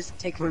hurts, you just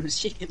take one of his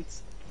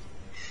chickens.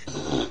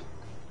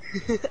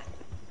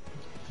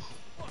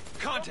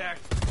 Contact.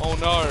 Oh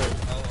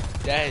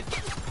no. Dead.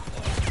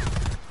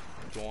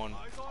 Gone.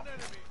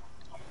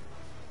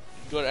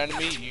 You got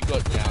enemy, you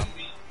got down.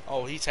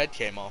 Oh, his head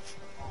came off.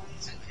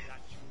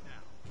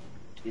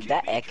 Dude,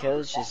 that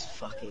echo's just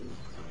fucking.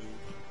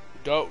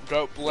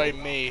 Don't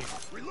blame me.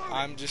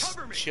 I'm just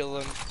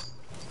chilling.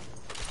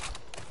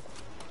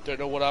 Don't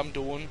know what I'm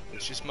doing.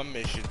 It's just my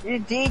mission.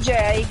 Dude, DJ,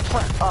 are you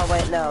oh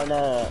wait, no.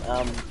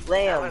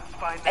 Liam,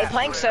 are you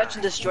playing Search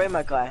and Destroy,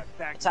 my guy?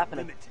 What's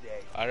happening?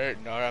 I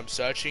don't know. I'm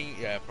searching.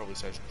 Yeah, probably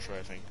searching for.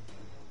 I think.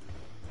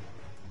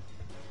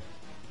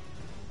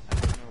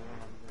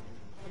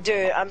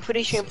 Dude, I'm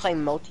pretty sure you're playing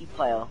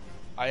multiplayer.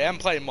 I am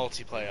playing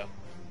multiplayer.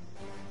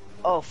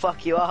 Oh,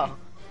 fuck, you are.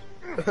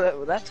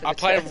 Well, that's what I it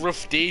play says.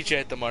 Roof DJ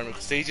at the moment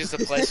because DJ's the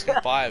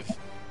PlayStation 5.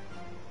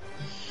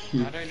 I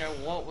don't know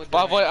what would.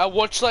 By the way, I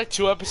watched like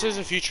 2 episodes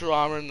of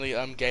Futurama in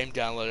the game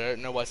download. I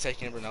don't know why it's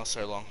taking everyone else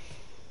so long.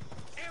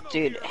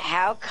 Dude,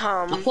 how I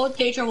come? thought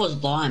Pedro was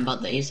blind,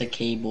 but there is a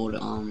keyboard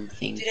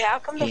thing. Dude, how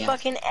come the Yeah.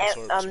 fucking That's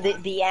what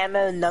it's the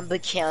ammo number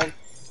count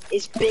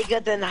is bigger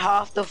than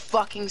half the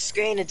fucking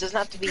screen? It doesn't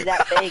have to be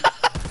that big.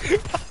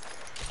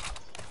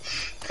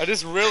 I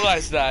just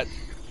realized that.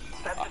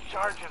 Set the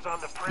charges on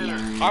the printer.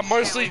 Yeah. I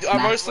mostly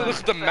look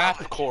at the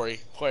map, Corey.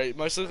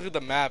 Mostly look at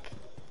the map.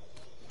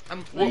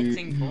 I'm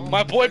planting bombs.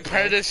 My boy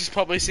Predator's just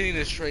probably seeing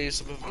this tree.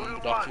 Some of them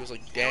doctor was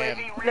like, damn.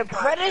 The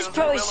Predator's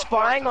probably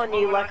spying on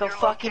you like a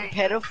fucking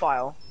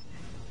pedophile.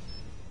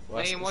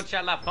 Liam, watch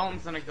out, that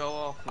bomb's gonna go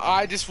off.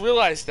 I just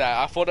realized that.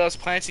 I thought I was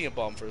planting a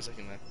bomb for a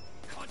second there.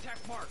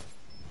 Contact mark.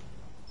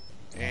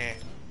 Eh.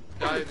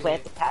 Go,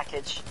 Plant the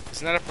package.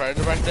 Isn't that a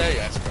Predator right there?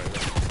 Yeah, it's a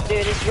Predator.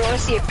 Dude, if you want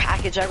to see a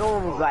package, I got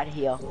one right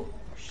here.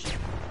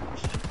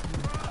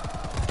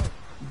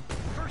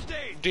 First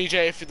aid.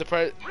 DJ, if you're the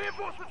Predator.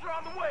 Reinforcements are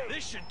on the way.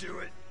 This should do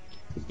it.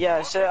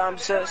 Yeah,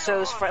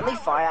 so is friendly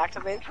fire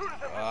activated?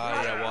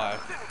 Yeah, why?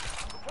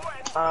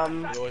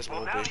 It always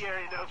will Now be. the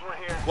area knows we're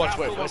here. Watch,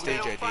 wait, where's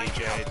DJ? DJ,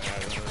 no,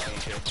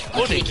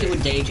 DJ. I can't kill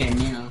DJ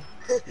now.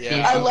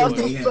 Yeah, I I'll love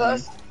do the it.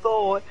 first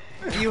thought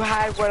you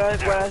had when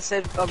I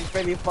said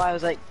friendly fire. I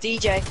was like,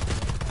 DJ.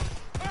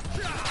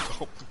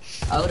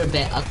 I would have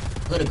bet. I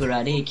got a good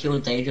idea. Kill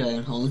DJ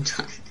the whole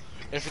time.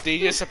 If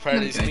DJ's a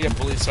Predator, he's gonna get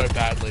bullied so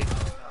badly.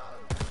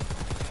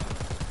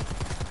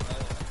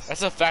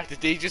 That's a fact.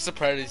 If DJ's a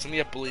Predator, he's gonna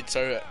get bullied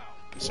so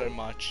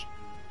much.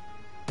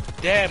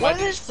 Damn, What are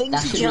those things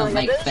That you should killing?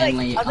 not Are make those like,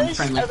 friendly, are those,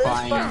 unfriendly are those,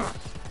 fire.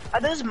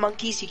 are those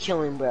monkeys you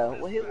killing, bro?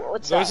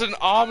 What's there's that? an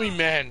army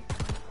man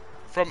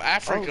from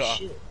Africa. Oh,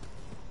 shit.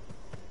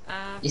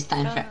 It's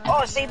time for.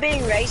 Oh, so you're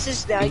being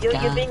racist now. You're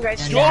being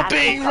racist. to You're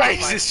being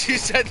Africa. racist. You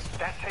said.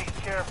 That takes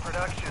care of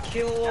production.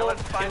 Kill- Now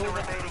let's find the kill-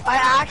 remaining. I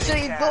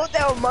actually thought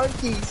they were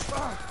monkeys.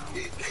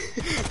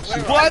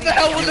 Why the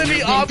hell would there be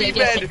They army just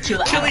men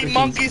kill killing Africans,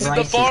 monkeys in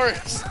the racist.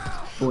 forest?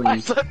 I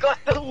Boys. forgot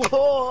the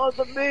law of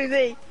the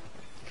movie.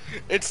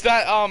 It's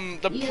that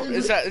Yeah.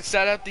 it's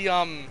that at the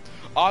army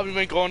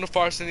men go in the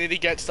forest and need to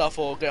get stuff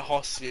or get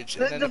hostage,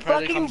 and then The the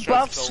predator fucking comes straight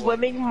buff to kill them.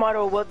 swimming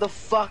model, what the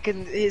fuck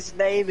his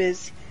name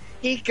is.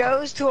 He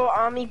goes to an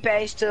army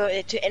base to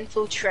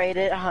infiltrate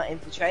it,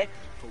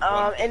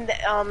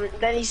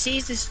 then he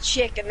sees this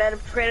chick, and then a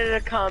predator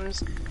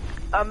comes,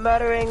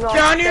 murdering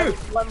them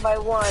one by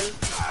one,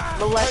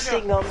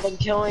 molesting them, then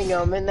killing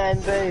them, and then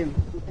boom.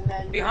 And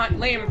then Behind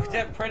Liam,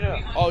 protect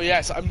Predator. Oh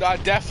yes, I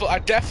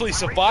definitely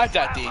survived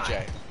that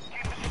DJ.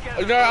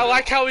 No, I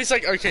like how he's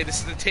like, okay, this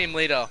is the team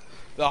leader.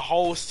 The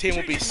whole team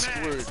will be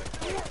screwed.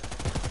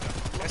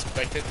 I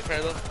spectate the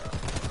predator.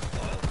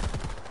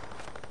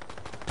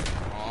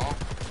 Aw,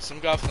 some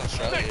guy from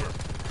Australia.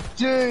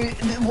 dude,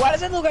 why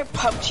does it look like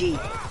PUBG?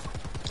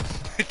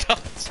 It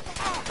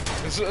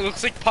does. It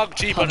looks like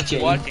PUBG, but it's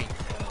PUBG. working.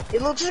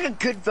 It looks like a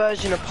good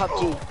version of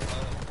PUBG.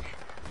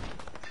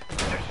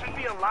 There should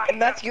be a lot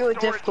And that's of good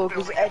storage difficult,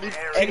 because building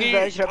any area.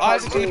 version of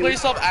Isaac, can you PUBG. please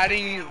stop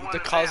adding the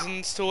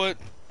cousins to it?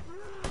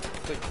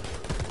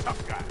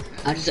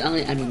 I just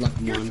only added like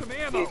one.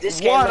 Dude, this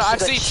game One, must I have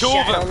got see 2 of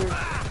shat them. on.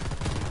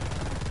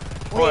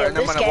 Alright, Liam, never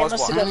this mind, game I was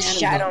must have one. got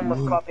shat on with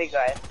Mm.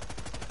 copyright.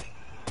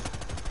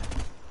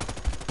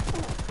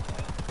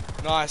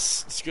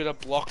 Nice. Scooter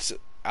blocks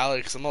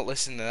Alex. I'm not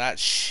listening to that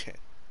shit.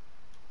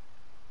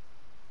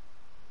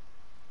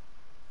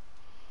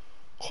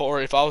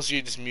 Corey, if I was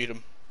you, just mute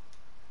him.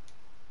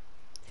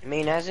 I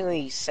mean, hasn't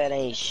really said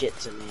any shit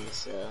to me,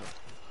 so.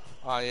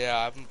 Oh yeah,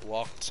 I haven't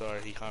blocked, so I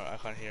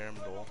can't hear him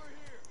at all.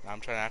 I'm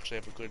trying to actually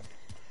have a good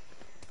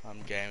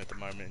game at the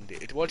moment.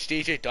 Watch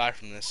DJ die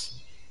from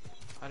this.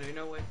 I don't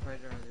know where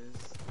Predator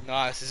is.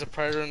 Nice. There's a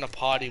predator in the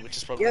party, which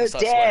is probably Yo, gonna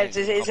start Dad,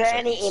 sweating in a is there couple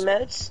any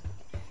seconds.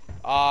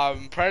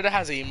 emotes? Predator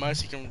has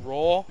emotes. He can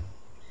roar.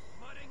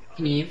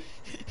 Can you?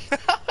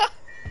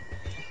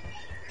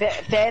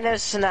 Banner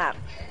snap.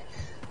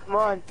 Come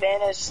on,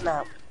 banner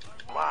snap.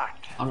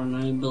 Locked. I don't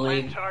know,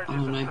 believe. Charges I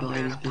don't know, of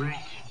believe. severe breach.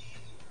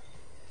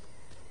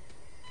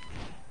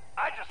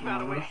 I just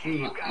found a way to get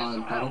you guys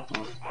some Battle help.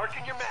 Pass.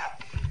 Marking your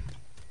map.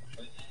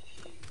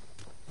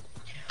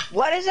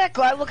 Why does that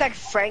guy look like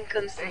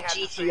Franklin They from had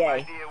the same GTA?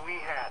 idea we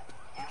had.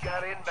 You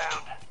got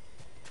inbound.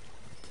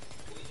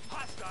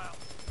 Hostile.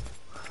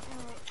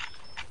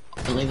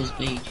 believe it's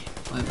beach.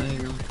 Wait, where are you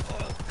going?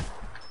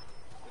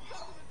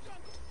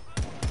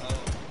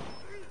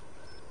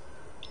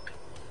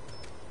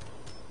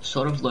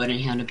 Sort of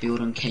learning how to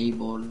build on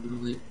keyboard a little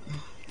bit.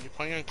 You're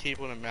playing on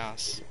keyboard and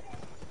mouse.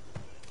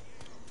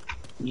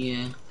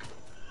 Yeah.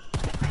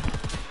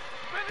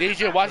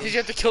 DJ, why did you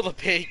have to kill the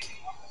pig?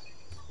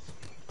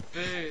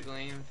 Food,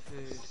 Liam,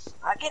 food.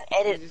 I can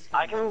edit.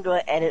 I can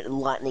go edit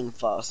lightning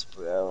fast,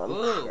 bro. I'm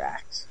Ooh.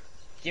 cracked.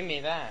 Give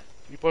me that.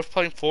 You're both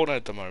playing Fortnite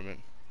at the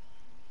moment.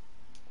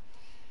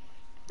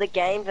 The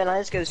game, then I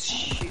just go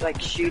shooting,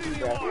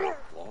 bro.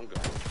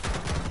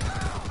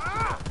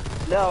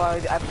 No, I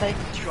play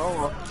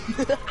controller.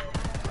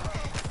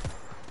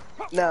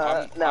 No,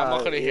 I'm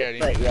not gonna hear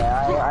but anything.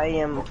 yeah, I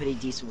am pretty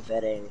decent with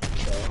editing,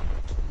 so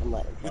I'm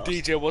lightning fast.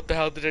 DJ, what the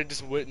hell did I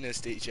just witness,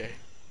 DJ?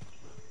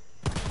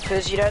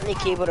 Because you don't need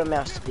keyboard and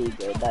mouse to be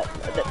good.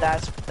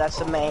 That's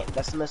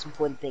the most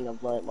important thing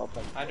I've learned while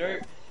playing. I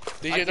don't.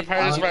 DJ, the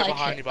Predator's right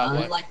behind you, by the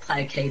I way. like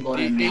play keyboard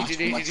and mouse.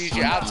 DJ,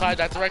 DJ, outside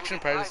that direction,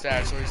 Predator's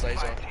there, so he's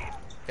laser.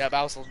 Yeah,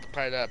 that was the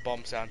Predator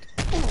bomb sound.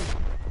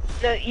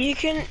 No, you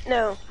can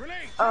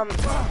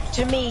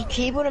to me,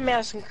 keyboard and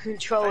mouse and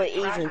controller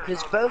even,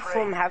 because both of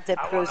them have their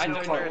pros I and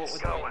don't know what cons.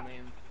 we're doing,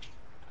 Liam.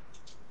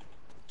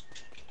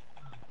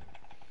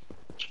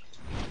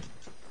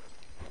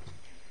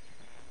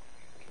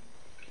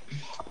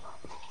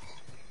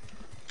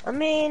 I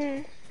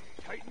mean,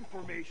 Titan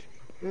formation.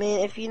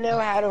 if you know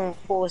how to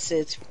enforce it,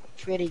 it's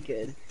pretty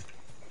good.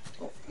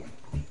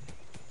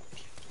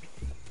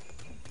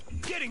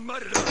 Getting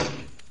mudded up.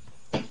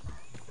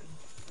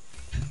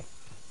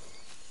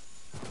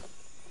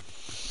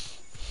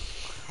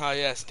 Ah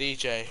yes,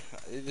 DJ.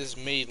 It is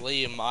me,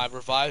 Liam. I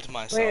revived Wait,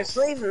 myself. it's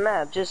not even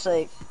that. Just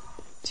like,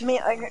 to me,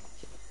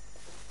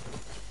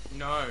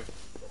 No. I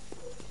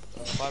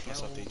revived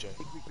myself, DJ.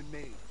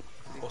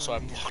 Also, I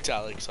blocked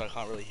Alex, so I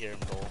can't really hear him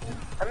at all.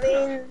 I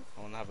mean,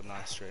 I want to have a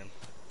nice stream.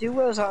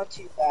 duos aren't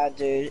too bad,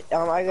 dude. I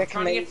I'm trying to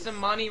recommend. get some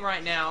money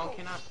right now.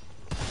 Can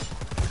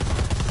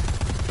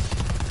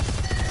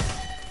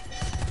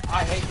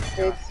I hate this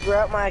Dude, guy.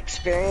 throughout my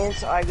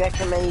experience, I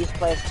recommend you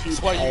play with two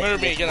That's why you players.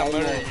 murdered me It's again. I'm way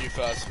murdering more- you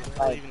first. What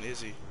Like- even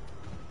is he?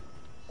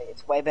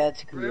 It's way better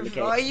to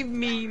communicate. Revive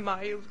me,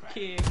 my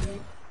king.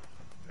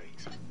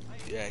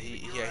 Yeah,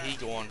 he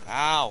gone.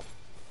 Ow.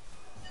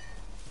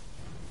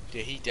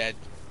 Yeah, he dead.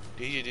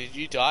 Did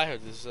you die or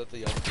is that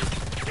the other dude?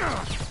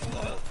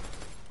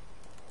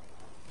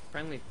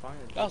 Friendly fire.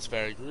 That was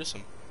very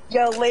gruesome.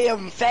 Yo,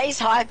 Liam, face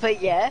hyper,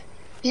 yeah?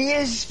 He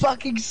is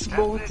fucking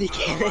small dick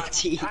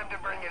energy. Time to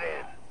bring it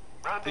in.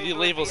 Did you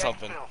leave or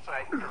something?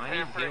 I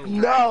need heals.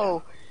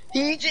 No!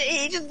 He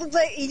just looks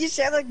like, he just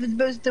sounds like the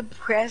most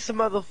depressed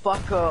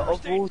motherfucker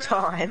of all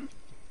time.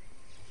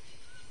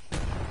 You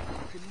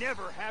can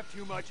never have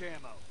too much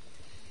ammo.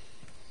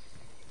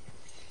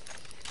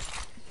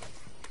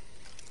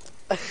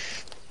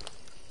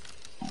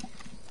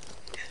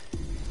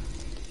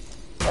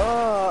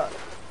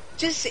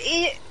 Just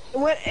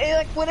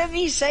whatever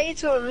you say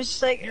to him, it's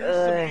just like, Here's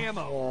some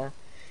ammo. yeah.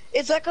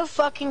 It's like a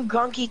fucking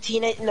grunky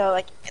teenage. No,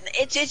 like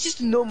it's just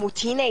a normal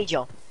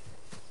teenager.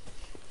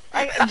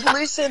 Like,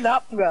 loosen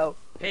up, bro.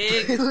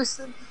 Pig.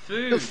 Loosen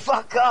the Food.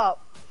 fuck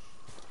up.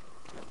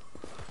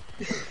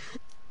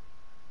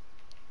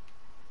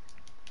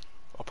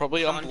 I'll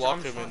probably John, unblock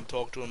John, him John. and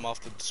talk to him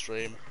after the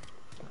stream.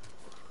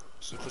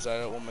 Just because I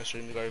don't want my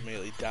stream to go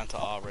immediately down to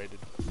R-rated.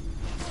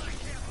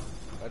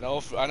 I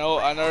know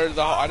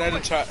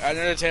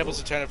the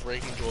tables are turn if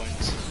Regan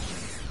joins,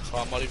 so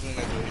I'm not even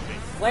gonna do anything.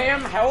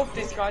 Liam, help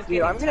this guy's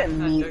Dude, I'm gonna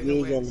getting mute attacked. I don't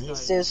know where Regan. this He guy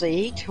is. seriously,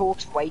 he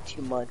talks way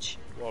too much.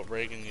 Well,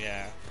 Regan,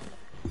 yeah.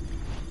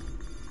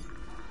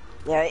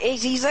 Yeah,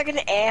 he's like an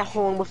air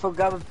horn with a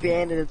rubber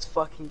band in its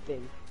fucking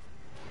thing.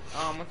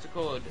 What's it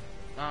called? What's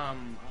it called?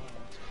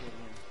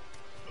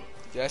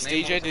 Yes,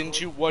 Name DJ, also didn't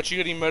you watch you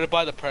getting murdered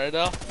by the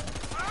Predator?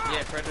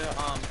 Yeah, Predator.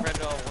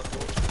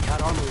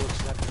 That armor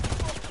looks like.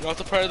 You know, if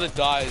the Predator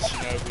dies, you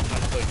know, we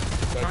kind of like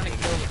Trying to don't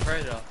kill really- the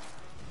Predator.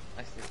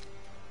 I see.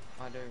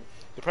 I do.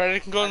 The Predator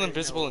can go I didn't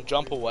invisible know. and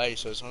jump away,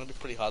 so it's gonna be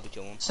pretty hard to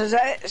kill him. So is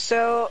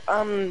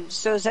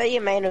that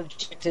your main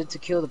objective, to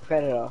kill the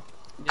predator?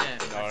 Yeah,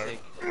 No. I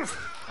think.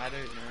 I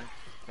don't know.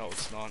 No,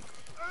 it's not.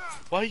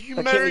 Why are you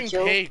But can we murdering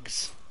kill-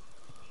 pigs?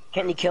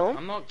 Can you kill him?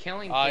 I'm not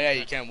killing Oh yeah, pigs.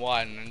 you can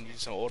why, and then you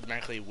just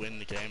automatically win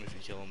the game if you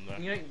kill them though.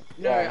 You know,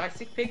 Yeah. I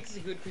think pigs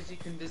are good because you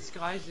can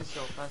disguise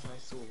yourself, as I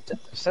saw.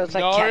 So it's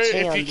like No, catching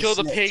if on you the kill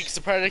the snitch. pigs,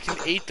 the Predator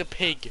can eat the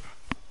pig.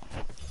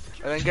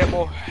 And then get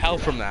more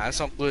health from that, that's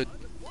not good.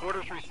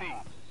 Orders received.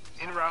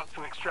 En route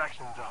to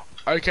extraction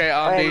zone. Okay,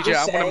 Alright, DJ,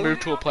 just I'm gonna saying. move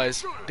to a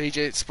place.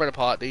 DJ, spread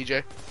apart,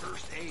 DJ.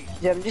 First aid.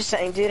 Yeah, I'm just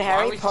saying, dude. Why are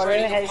Harry we Potter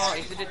spreading has, apart?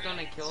 Isn't it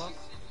gonna kill us?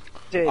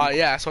 dude. Yeah,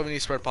 that's why we need to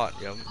spread apart,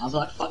 yeah. I was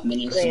like 5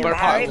 minutes. Liam, Spread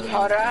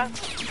apart.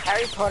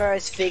 Harry Potter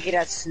has figured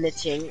out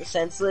snitching.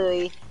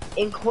 Essentially,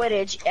 in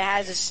Quidditch, it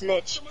has a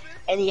snitch,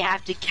 and you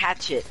have to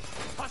catch it.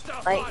 Hostile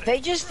Like spotted.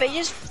 they just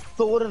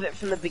thought of it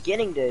from the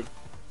beginning, dude.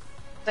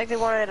 It's like they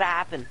wanted it to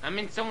happen. I'm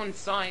in someone's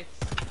sights.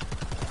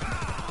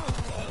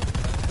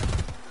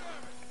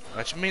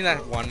 I should mean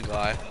that one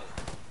guy.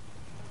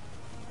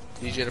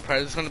 DJ, the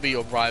Predator's gonna be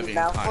arriving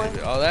Malfoy? kind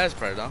of. Oh, there's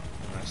Predator.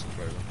 Nice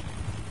Predator.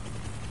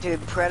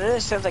 Dude, Predator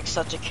sounds like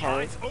such a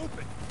carrot. Eyes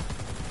open.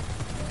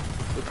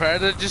 The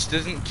Predator just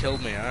doesn't kill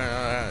me.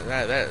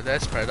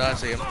 That's Predator. I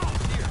see him.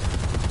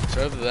 It's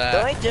over there. The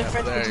only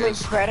difference there he between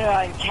is. Predator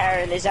and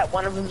Karen is that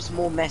one of them's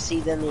more messy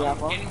than the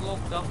other. Getting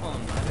walked up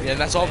on. Yeah,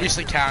 that's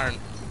obviously Karen.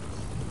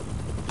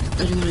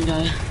 Where do you wanna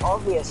go?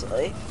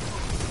 Obviously.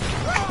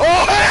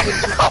 Oh!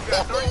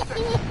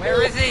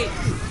 Where is he?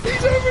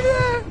 He's over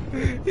there!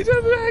 He's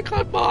over there,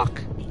 God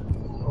Mark!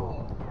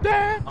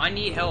 There! I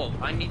need help.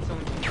 I need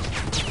someone to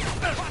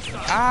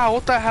Ah,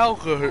 what the hell,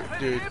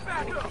 dude?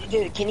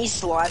 Dude, can you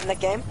slide in the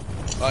game?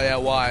 Oh yeah,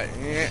 why?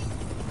 Yeah.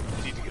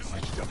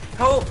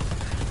 help!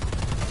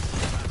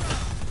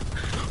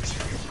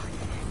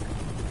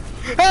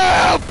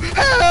 Help!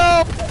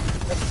 Help!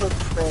 Let's put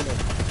Predator.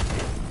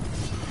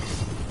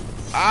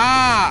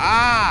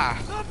 Ah!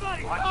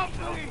 Somebody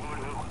help me!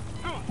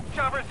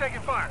 Chopper's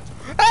taking fire.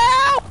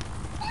 Help!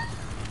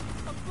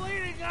 I'm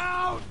bleeding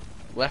out.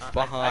 Left I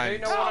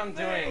behind. don't know what I'm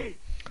doing.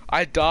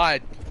 I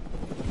died.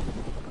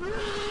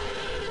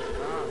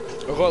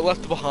 I got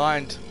left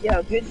behind.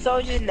 Yo, good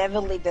soldiers never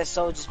leave their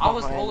soldiers I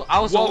was behind.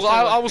 also Well,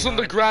 I left was on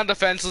the behind. ground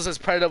defenseless as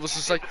Predator was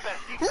just like.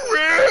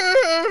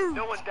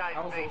 No one died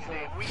I was today, also-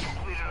 today. We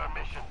completed our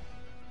mission.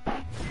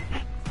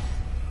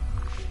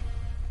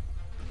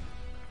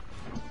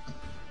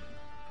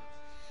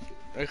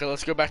 Okay,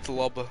 let's go back to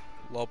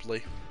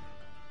Lobley.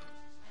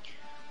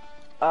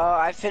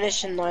 I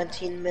finished in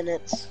 19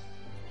 minutes.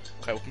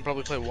 Okay, we can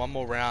probably play one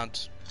more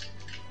round.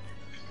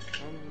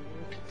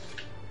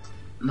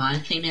 I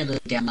think they're the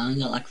game. I only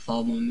got like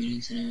 5 more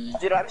minutes in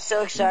it. Dude, I'm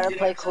so excited to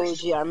play Call of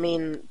Duty. I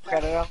mean,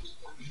 Predator.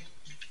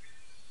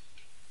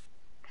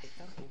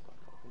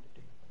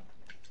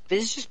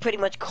 This is just pretty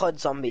much COD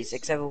zombies,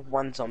 except with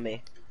one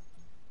zombie.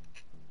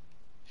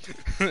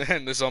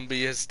 And the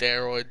zombie has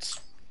steroids.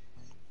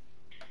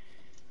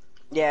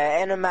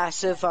 Yeah, and a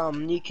massive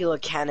nuclear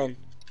cannon.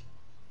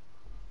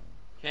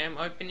 Okay, I'm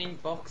opening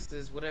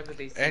boxes, whatever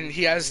these And things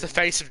he has are. the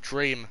face of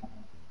Dream.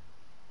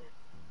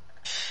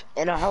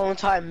 And a whole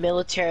entire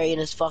military in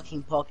his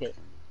fucking pocket.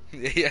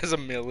 He has a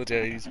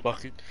military in his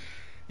pocket.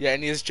 Yeah,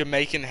 and he has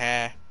Jamaican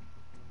hair.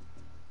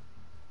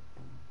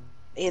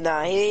 You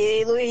know,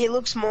 he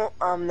looks more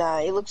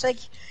he looks like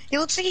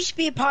he should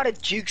be a part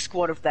of Duke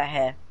Squad with that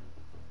hair.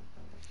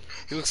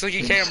 He looks like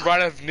he came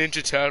right out of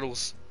Ninja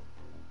Turtles.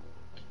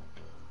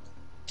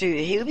 Dude,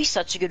 he would be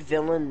such a good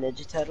villain in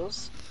Ninja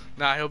Turtles.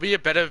 Nah, he'll be a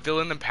better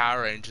villain than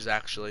Power Rangers,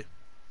 actually.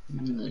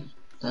 That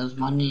was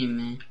my name,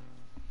 man.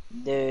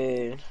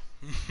 Dude.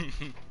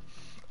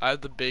 I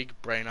have the big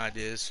brain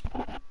ideas.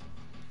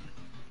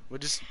 We're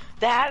just...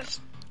 That's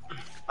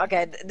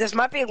okay. This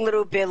might be a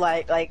little bit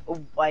like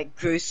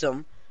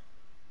gruesome,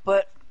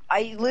 but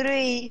I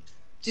literally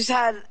just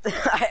had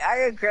I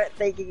regret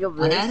thinking of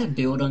I this. had a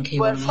build on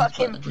keyboard But and mouse,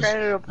 fucking but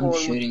Predator I'm porn with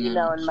shooting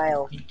female at and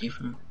male. something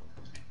different.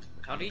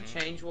 How do you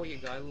change what your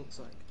guy looks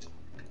like?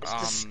 It's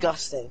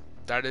disgusting.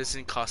 That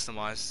isn't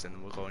customized,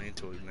 and we're going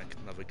into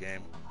another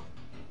game.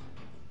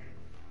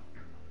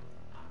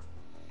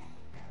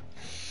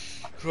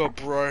 Oh,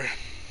 bro.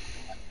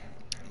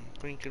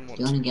 Thinking what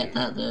Do you want to get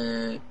that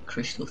the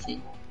crystal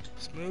thing?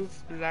 smooth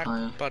like Oh,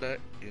 yeah. butter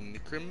in the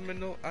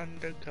criminal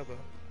undercover.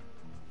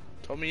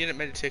 Told me you didn't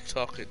make a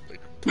TikTok like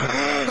 20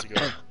 years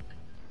ago.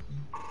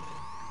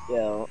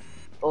 Yo,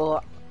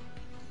 or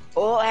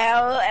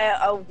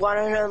our one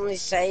and only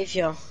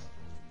savior,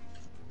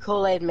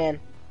 Kool-Aid Man.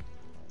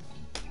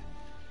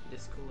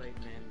 This Kool-Aid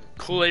man.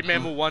 Kool-Aid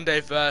Man will one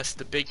day verse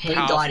the big He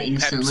powerful died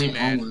instantly. Pepsi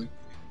Man. Oh, my.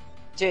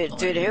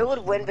 Dude, who would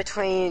win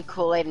between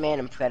Kool-Aid Man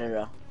and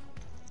Predator?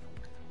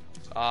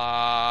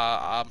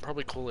 I'm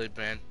probably Kool-Aid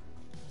Man.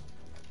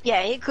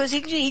 Yeah, because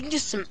he can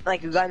just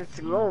like run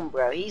through him,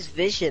 bro. He's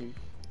Vision.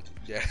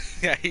 Yeah,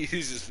 yeah,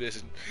 he's just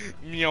vision.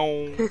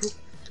 Meow.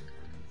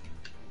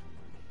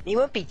 He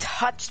won't be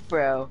touched,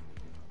 bro.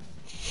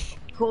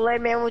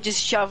 Kool-Aid Man will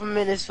just shove him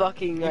in his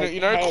fucking like,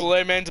 You know head.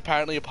 Kool-Aid Man's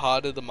apparently a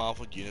part of the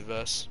Marvel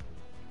universe.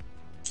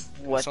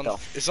 What it's on, the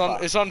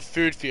fuck? It's on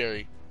Food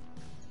Theory.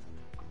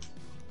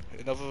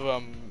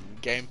 Another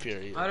game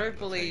theory. I don't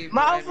believe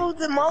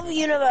The Marvel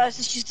universe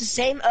is just the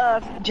same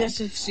Earth, just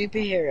with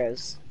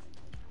superheroes.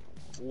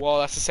 Well,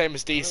 that's the same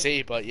as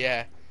DC, but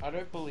yeah. I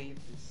don't believe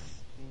this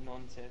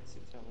nonsense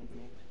you're telling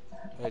me.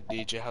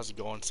 Hey DJ, how's it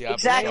going? See,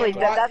 Exactly,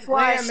 that's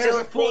why I Liam, still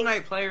there's a think.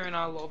 Fortnite player in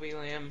our lobby,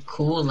 Liam.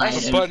 Kool-Aid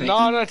That's a and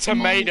banana freaking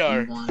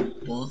tomato.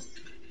 What?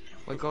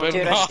 We got But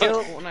Dude, I not-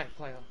 still, Fortnite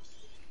player.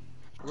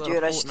 We got a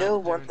dude, I Fortnite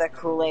still player want in that our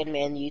Kool-Aid lobby.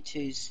 Man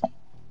U2s.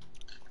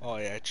 Oh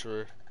yeah,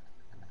 true.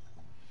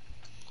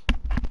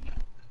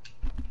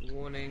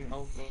 Warning,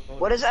 oh god.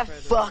 What is that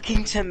Predator.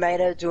 fucking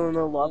tomato doing in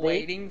the lobby?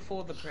 Waiting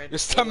for the predator.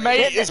 It's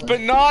tomato. It's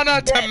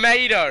banana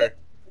tomato.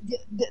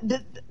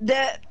 The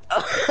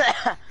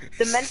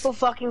the men for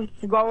fucking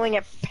throwing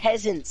at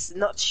peasants,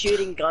 not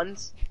shooting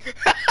guns.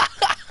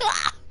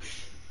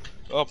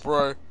 Oh,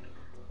 bro.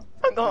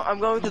 I'm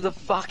going to the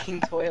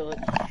fucking toilet.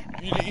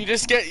 You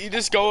just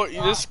go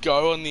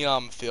on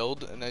the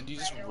field, and then you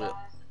just rip.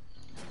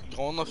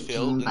 go on the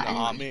field Mm, in but the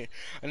anyway. army,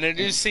 and then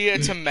you see a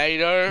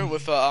tomato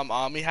with a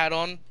army hat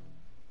on.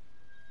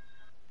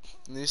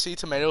 And you see a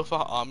tomato with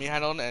an army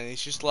hat on, and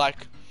he's just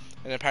like,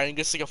 and apparently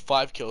gets like a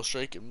 5 kill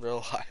streak in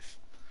real life.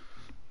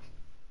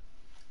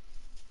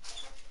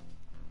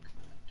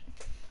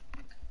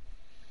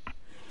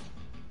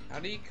 How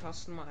do you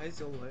customize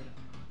your loader?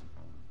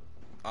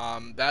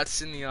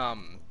 That's in the yeah. Oh,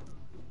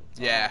 you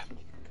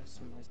can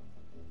customize.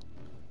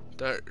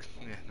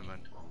 Yeah, never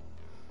mind.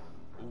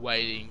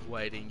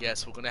 Waiting.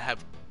 Yes, we're gonna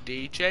have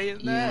DJ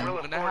in there. Yeah.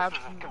 We're Guerrilla gonna have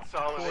forces have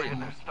consolidated Corey.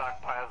 their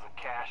stockpiles of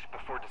cash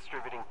before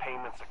distributing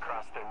payments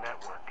across their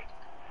network.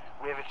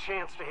 We have a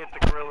chance to hit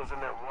the guerrillas in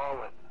their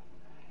wallet.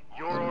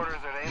 Your orders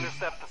are to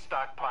intercept the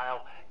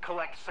stockpile,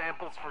 collect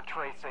samples for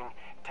tracing,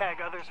 tag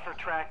others for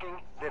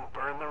tracking, then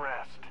burn the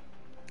rest.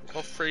 We've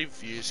got 3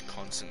 views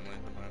constantly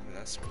at the moment.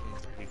 That's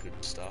pretty good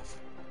stuff.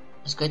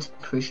 Let's go to the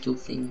crystal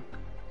thing.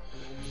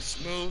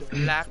 Smooth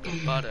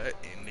like butter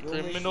in the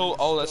criminal.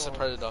 Oh, that's the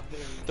Predator.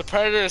 The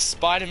Predator is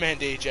Spider-Man,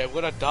 DJ.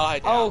 We're gonna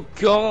die now. Oh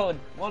God!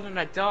 Why didn't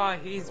I die?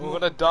 He's We're more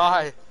gonna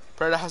die.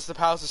 Predator has the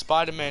powers of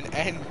Spider-Man,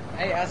 and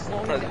Hey, as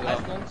long as Predator.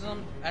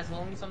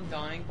 I'm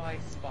dying by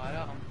a spider,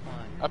 I'm fine.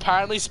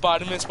 apparently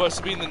Spider-Man's supposed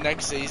to be in the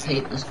next season.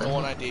 Hey, let's go.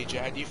 Fortnite, DJ.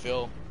 How do you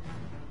feel?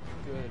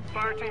 Good.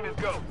 Fire team is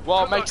go.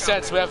 Well, it Good makes luck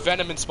out sense. there. We have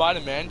Venom and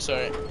Spider-Man, so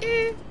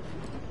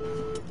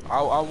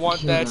I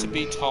want there to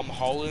be Tom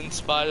Holland,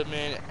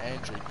 Spider-Man,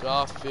 Andrew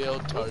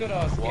Garfield, Look Tobey at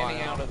us Maguire.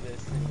 getting out of this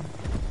thing.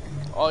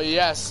 Oh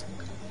yes.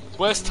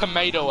 Where's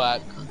Tomato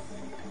at?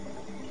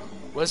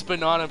 Where's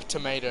Banana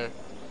Tomato?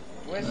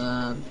 Where's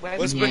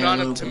Where's Yeah, a Banana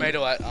little bit.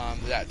 Tomato at?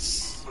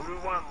 That's Blue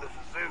 1, this is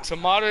Zeus.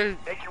 Tomato.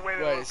 Make your way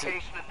to Wait, the is it-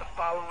 location at the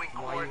following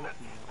coordinates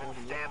and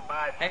stand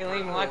by for Hey Liam,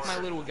 further like my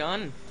orders. little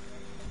gun?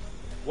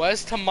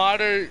 Where's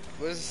Tomato?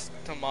 Where's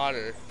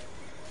Tomato?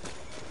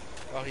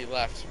 Oh, he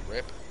left.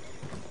 Rip.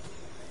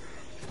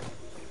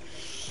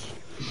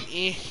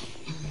 Eh.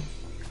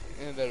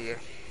 Yeah, there we go.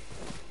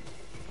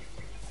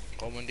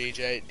 Come on,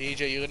 DJ.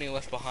 DJ, you're getting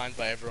left behind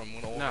by everyone.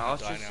 We're all No, I gonna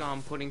was die just now.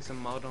 putting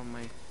some mud on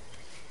me.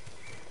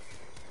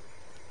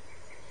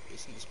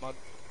 Isn't this mud?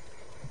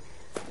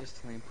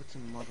 Just Liam, put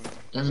some mud on me.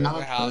 There's I don't another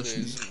know how it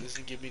person.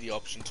 doesn't give me the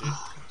option to.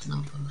 There's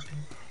another person.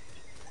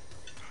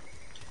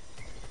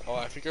 Oh,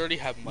 I think I already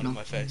have mud on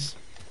my face.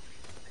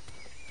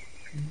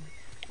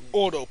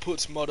 Auto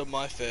puts mud on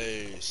my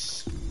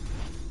face.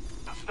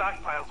 The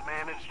stockpile's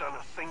managed on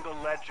a single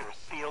ledger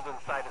sealed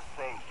inside a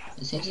safe.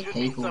 There's heaps of Should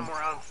be people.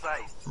 somewhere on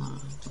site.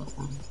 Got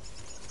one.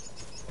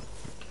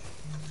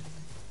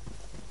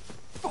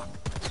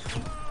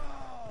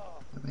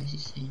 Where's he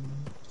saying?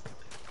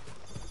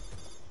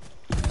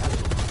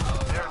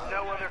 There are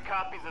no other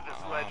copies of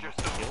this ledger,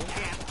 so you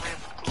can't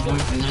risk We're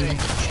gonna get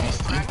the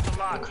chest here. crack the The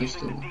lock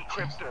crystal using the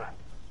chest. decryptor.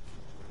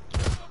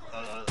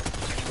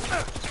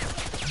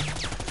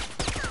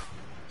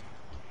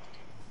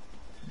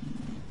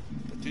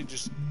 The dude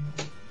just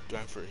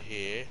going for it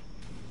here.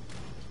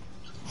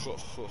 I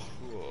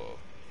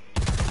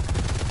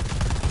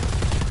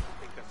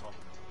think that's all.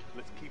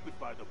 Let's keep it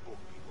by the book,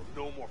 people.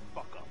 No more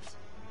fuck-ups.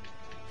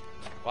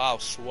 Wow,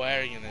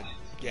 swearing in the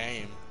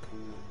game. Cool.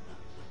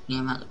 Yeah,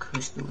 I'm at the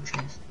crystal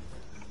chest.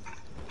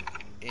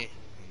 Eh.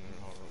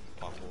 Hold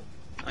on, pop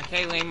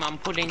Okay Liam, I'm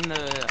putting the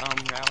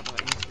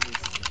router into this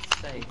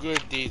safe. Good,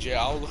 DJ.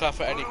 I'll look out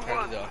for any Blue 1,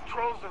 predator.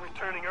 patrols are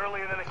returning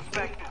earlier than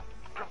expected.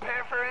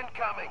 Prepare for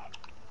incoming.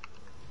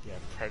 Yeah,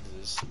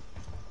 predators.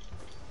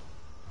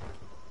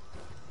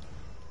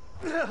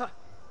 Why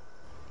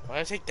did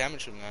I take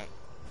damage from that?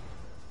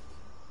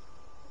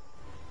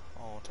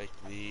 Oh, I'll take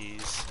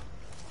these.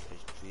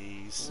 Take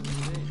these.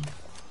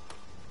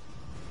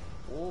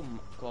 Oh,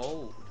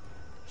 gold.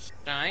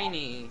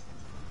 Shiny.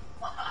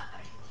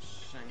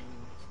 Shiny.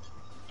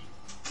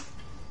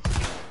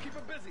 Keep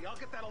them busy. I'll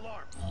get that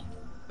alarm.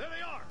 There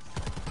they are.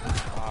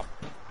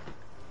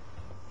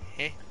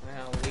 Heh.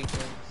 Wow,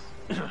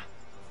 weaklings.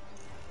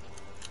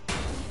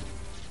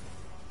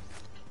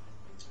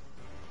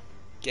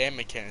 Game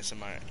mechanics,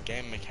 am I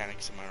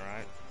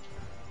right?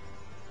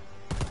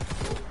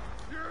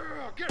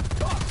 Yeah, get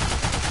fucked.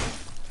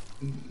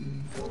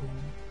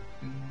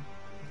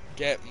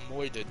 Get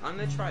moided. I'm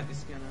gonna try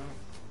this gun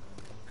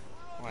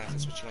out. Why,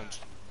 that's what you want.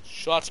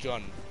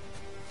 Shotgun.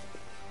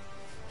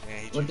 Yeah,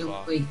 he What too do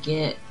far. we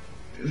get?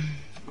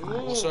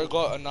 Also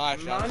got a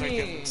knife now, I'm money.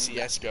 thinking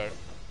CSGO.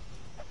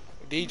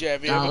 DJ,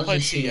 have you That ever was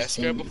played a shitty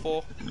CSGO thing.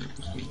 before?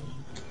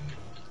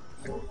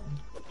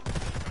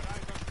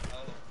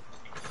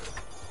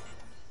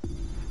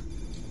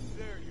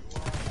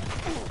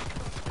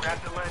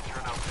 Grab the ledger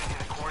and I'll send you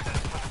the coordinates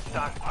for the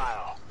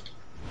stockpile.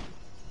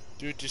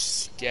 Dude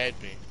just scared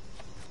me.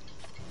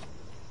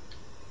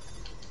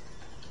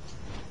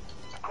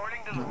 According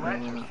to the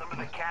ledger, some of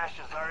the cash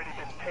has already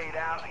been paid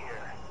out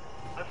here.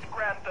 Let's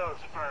grab those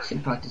first. Still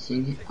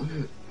practicing.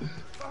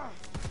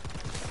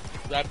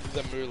 Grab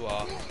the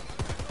moolah.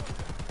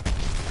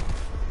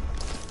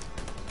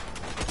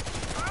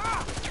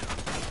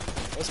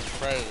 Where's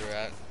Predator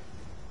at?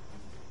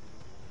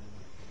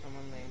 Come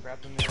on, man, grab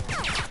the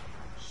mirror.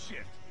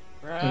 Shit.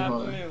 Grab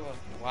boy. the mirror.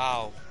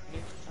 Wow.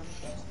 Nick, I'm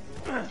just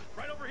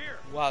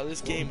this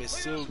game is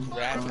so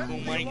graphical,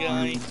 my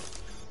guy.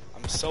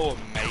 I'm so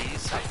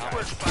amazed at how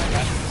much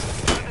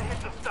graphics. Time to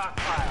hit the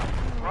stockpile.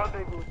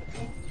 Rendezvous with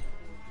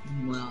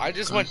the Well, I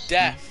just went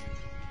deaf.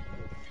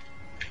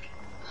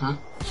 Huh?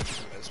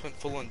 I just went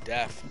full on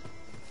deaf.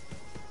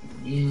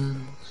 Yeah.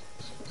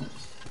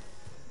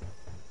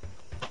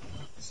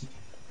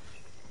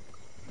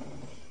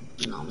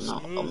 No,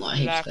 I'm not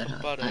heaps Like better.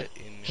 butter I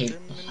in hate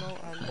criminal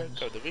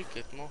undercover. We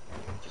get more.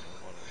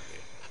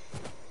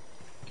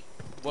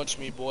 Watch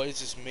me,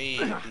 boys. It's me,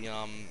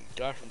 the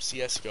guy from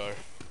CS:GO.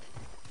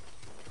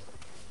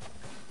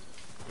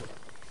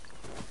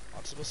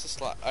 I'm supposed to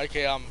slide.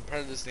 Okay,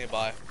 Predator's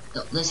nearby.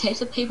 There's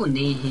heaps of people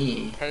near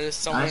here.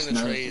 Predator's I somewhere just in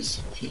the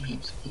noticed trees. there's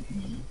heaps of people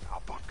near.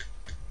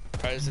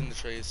 Predator's in the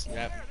trees.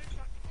 Yep.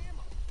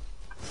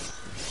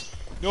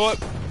 You know what?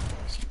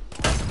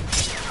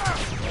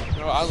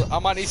 You know, I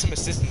might need some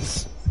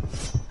assistance.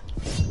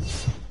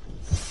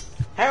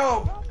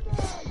 Help!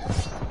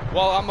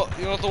 Well,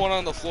 you're not the one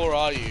on the floor,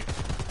 are you?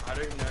 I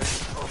don't know.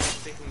 Oh, I'm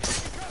thinking.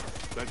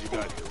 Glad you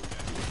got here.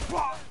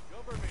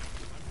 Cover me.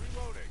 I'm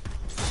reloading.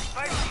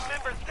 fire team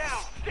members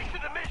down. Stick to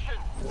the mission.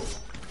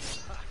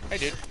 Hey,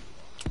 dude.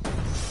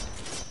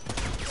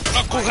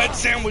 Knucklehead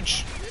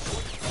sandwich.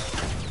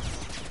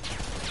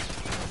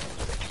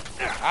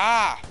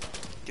 Ah!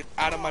 Get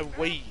out of my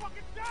way.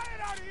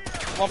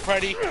 Come on,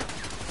 Freddy.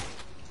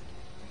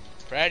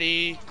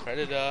 Freddy.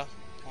 Predator.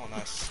 Oh,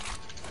 nice.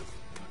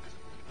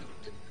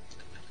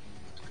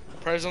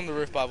 Predator's on the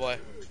roof, by the way.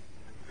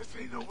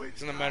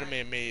 He's gonna murder me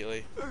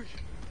immediately.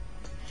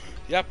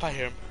 Yep, I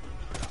hear him.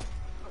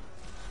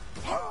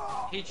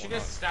 He should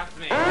have stabbed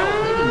me. Where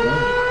did he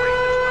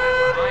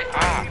go?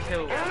 I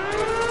killed.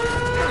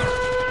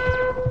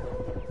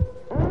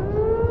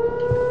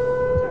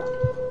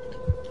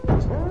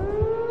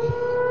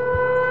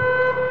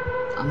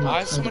 I'm Why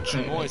not is so playing the much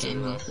Predator noise game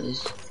everywhere? after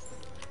this.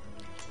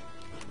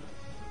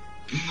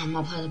 I'm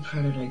not playing the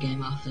Predator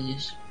game after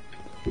this.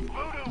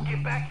 Voodoo,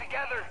 get back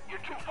together. You're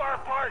too far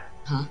apart.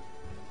 Huh?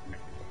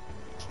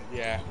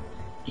 Yeah.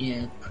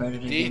 Yeah,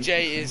 Predator game.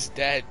 DJ is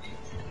dead.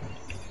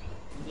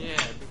 Yeah,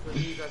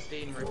 because you guys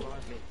didn't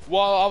revive me.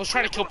 Well, I was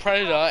trying to kill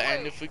Predator,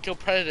 and if we kill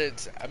Predator,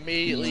 it's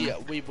immediately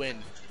we win.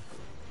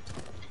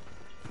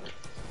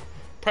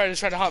 Predator's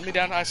trying to hunt me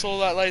down. I saw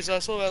that laser. I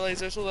saw that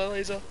laser. I saw that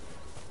laser.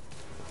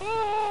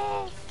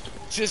 Ah!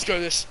 CS:GO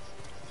this.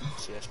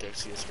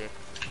 CS:GO.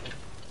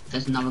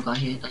 There's another guy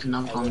here. There's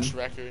another I guy. watched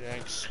Raccoon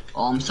Eggs.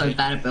 Oh, I'm so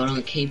bad at building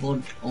a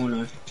keyboard. Oh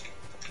no.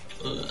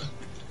 Ugh.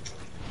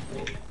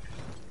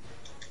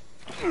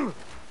 What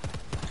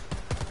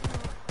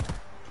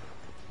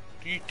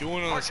are you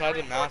doing on the side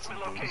of the mountain,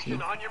 dude?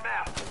 Location on your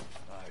map.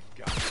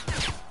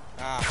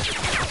 Ah.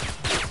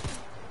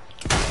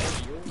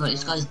 Look,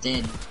 this guy's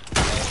dead.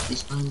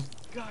 This guy's...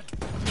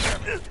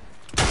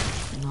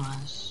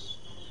 Nice.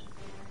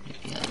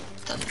 Yeah,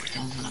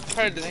 that's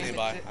Predator's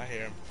nearby. I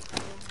hear him.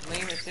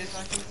 Liam, it says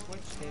I can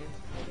switch teams.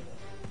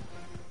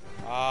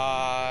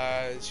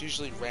 It's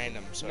usually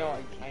random, so No,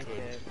 you I could.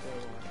 can't.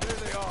 There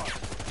they are.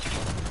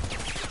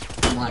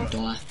 I might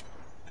die.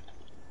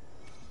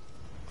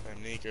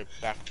 I need to go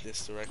back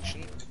this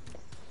direction.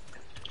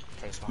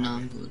 Predator's No, behind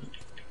I'm me. good.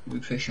 I'm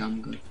pretty sure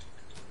I'm good.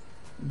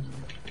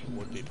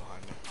 Would be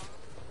behind me.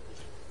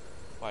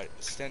 Wait,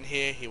 stand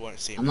here, he won't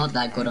see me. I'm not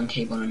that good on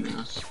keyboard and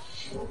mouse.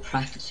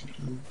 Practicing.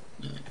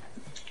 No.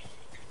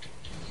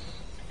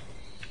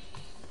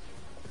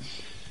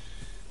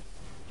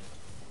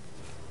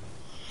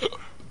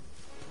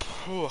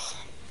 Whew.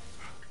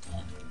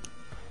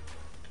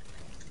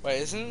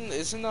 Wait,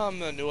 isn't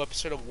a new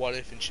episode of What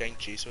If and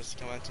Shang-Chi supposed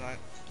to come out tonight?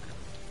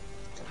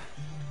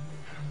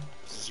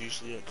 This is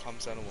usually it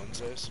comes out on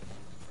Wednesdays.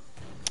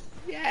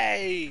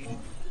 Yay!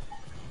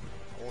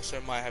 Also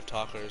might have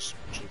tacos,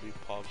 which will be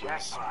part of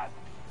this. Jackpot.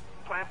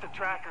 Plant the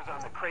trackers on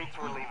the crates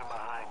we're leaving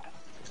behind.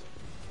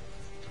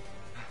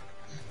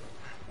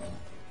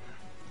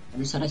 I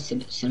just had a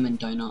cinnamon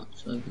donut,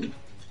 so good.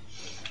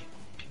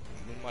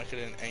 We might get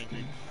an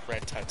angry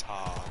Predator.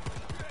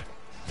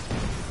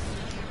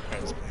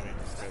 Predator's behind me.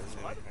 Predator's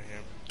behind me. I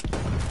hear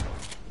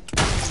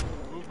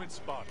him. Movement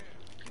spotted.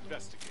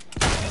 Investigate.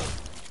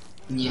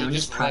 Yeah, I'm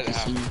just Just let it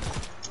practicing.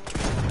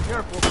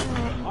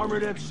 Careful.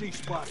 Armored MC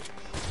spotted.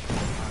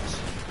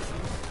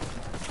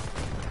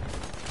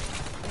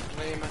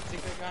 Liam, I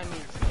think a guy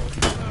needs to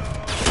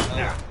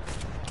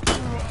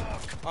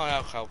Oh,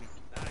 I'll help him.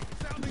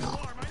 No,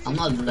 I'm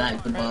not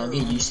that good, but I'll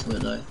get used to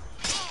it though.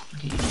 I'll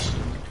get used to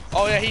it.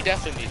 Oh yeah, he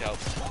definitely needs help.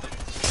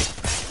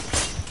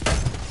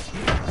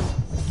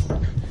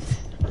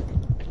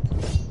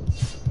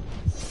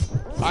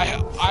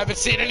 I haven't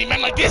seen any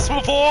men like this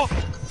before.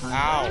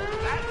 Ow.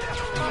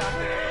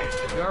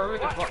 go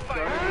revive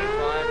them.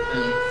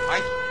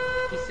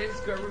 He says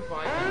go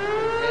revive them.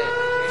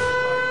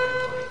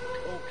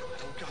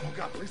 Oh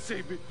God, please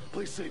save me.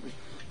 Please save me.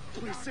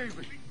 Please save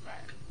me.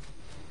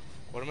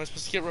 What am I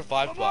supposed to get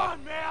revived Come by?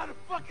 on, man. I'm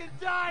fucking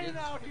dying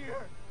out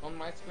here. On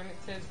my screen it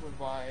says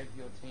revive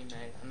your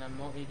teammate, and I'm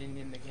not even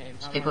in the game.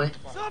 How Hey, do I boy.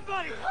 revive?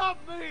 Somebody help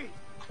me.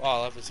 Oh, I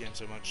love this game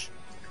so much.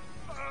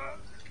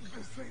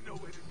 This ain't no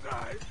way to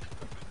die.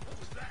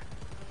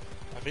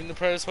 I think the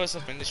Predator's supposed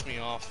to finish me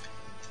off.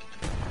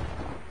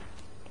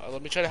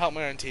 Let me try to help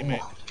my own teammate.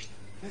 Oh,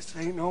 This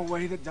ain't no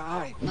way to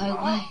die. no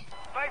way.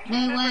 Five team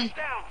No members way.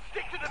 down.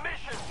 Stick to the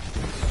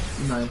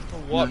mission. No.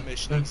 What no,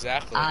 mission no.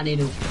 exactly?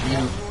 Needle.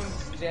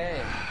 Everyone's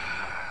dead.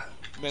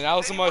 Man, that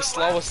was the most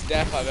slowest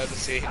death I've ever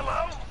seen.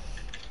 Hello?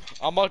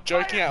 I'm not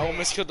joking, I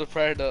almost killed the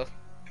Predator.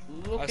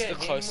 Look That's at the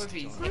him closest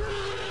with his one. head.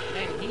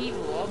 Man, he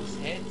loves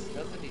heads,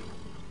 doesn't he?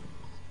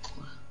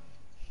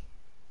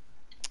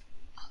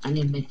 I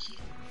need a medkit.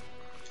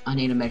 I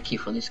need a medkit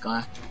for this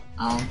guy.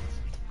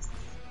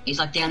 He's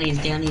like down, he's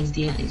like down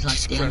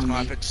Christ, on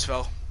my me. iPad just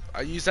fell.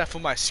 I use that for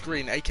my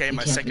screen, aka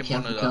my second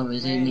monitor. Cover.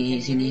 He's in Man, here, can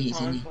he's you in give here, me he's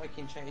in time here. so I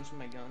can change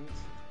my guns?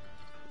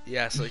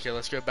 Yes, okay,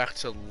 let's go back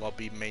to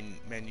lobby main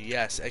menu.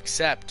 Yes,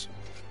 except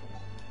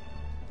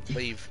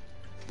leave.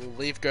 We'll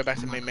leave, go back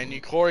to main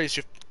menu. Corey, is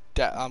your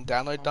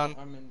download done?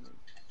 I'm in.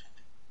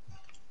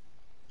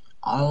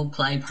 I'll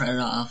play Predator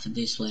after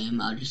this,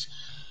 Liam. I'll just...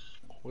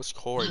 Where's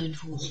Corey?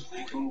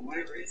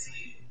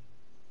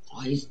 Oh,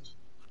 he's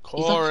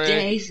Corey!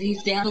 upstairs,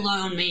 he's down below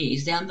on me,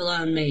 he's down below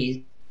on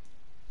me.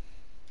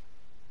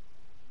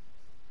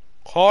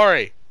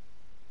 Corey!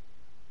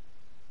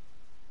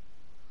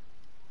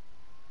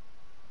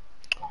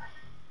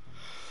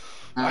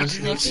 I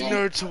do not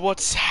know to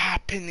what's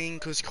happening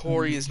because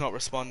Corey is not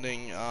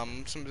responding.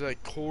 Somebody's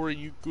like, Corey,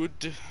 you good?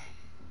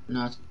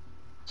 No,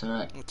 it's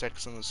alright. I'll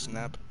text on the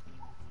snap.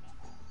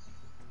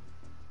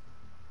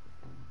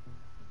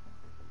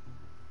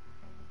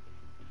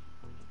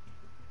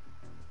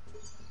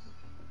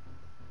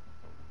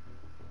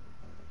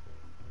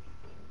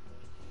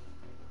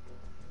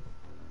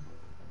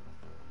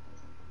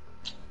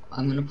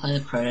 I'm gonna play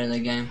the Predator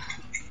game.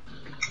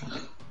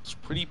 It's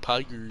pretty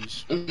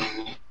puggers.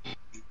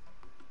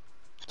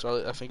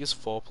 So I think it's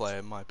 4-player.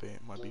 It might be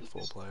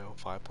 4-player or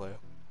 5-player.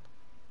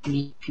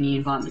 Can you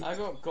invite me? I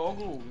got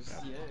goggles,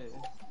 yeah.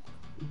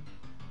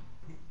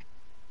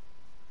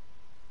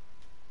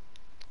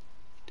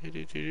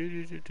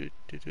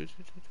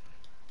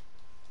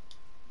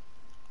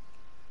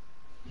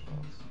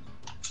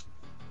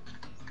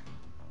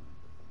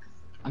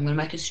 I'm gonna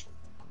make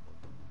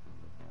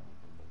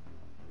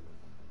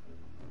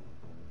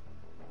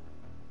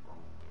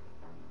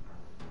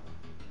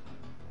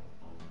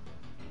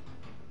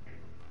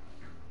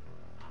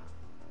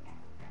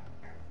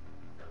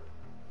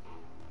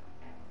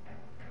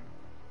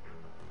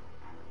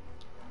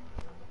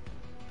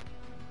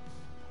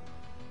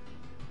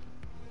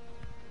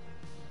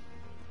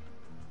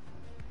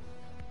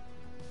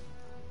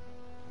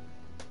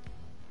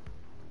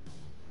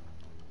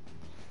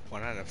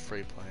One out of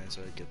 3 plans,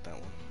 so I get that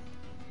one.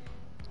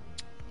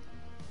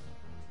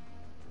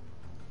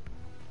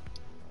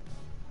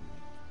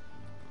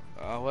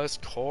 Where's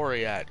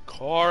Corey at?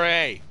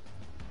 Corey!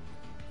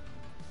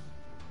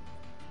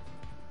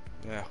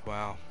 Yeah,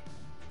 wow.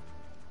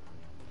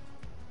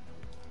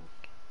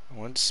 I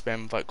want to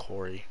spam like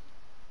Corey.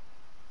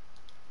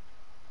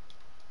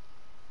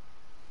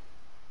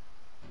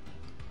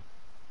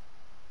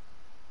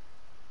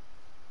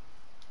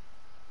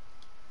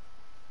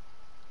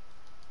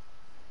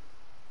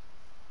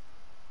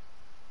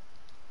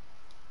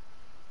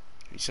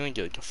 He's gonna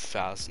get like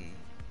 1,000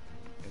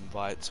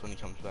 invites when he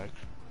comes back.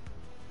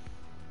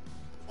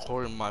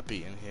 Corey might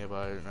be in here, but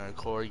I don't know.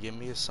 Corey, give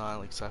me a sign,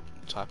 like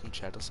type in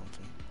chat or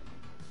something.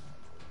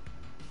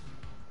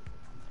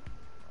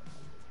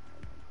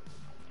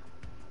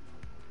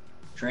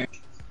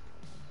 Drink.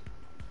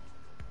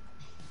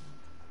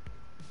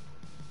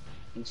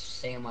 And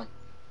say my...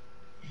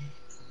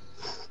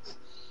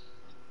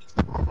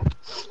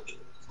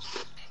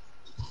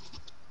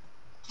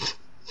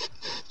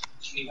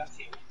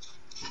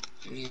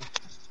 Yeah.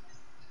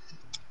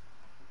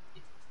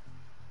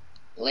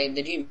 Wait,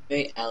 did you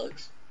meet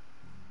Alex?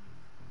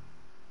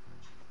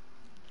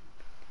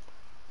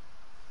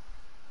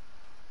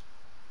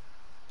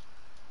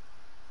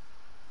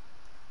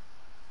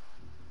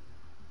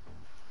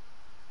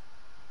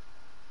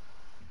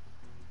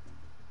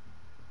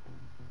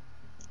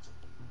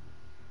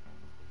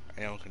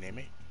 Anyone can hear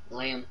me?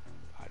 Liam.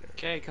 I don't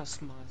Okay,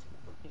 customize.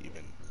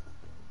 even.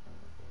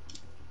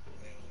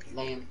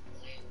 Liam.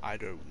 I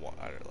don't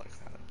like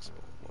Alex.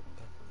 What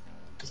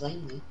the? Is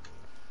Liam there?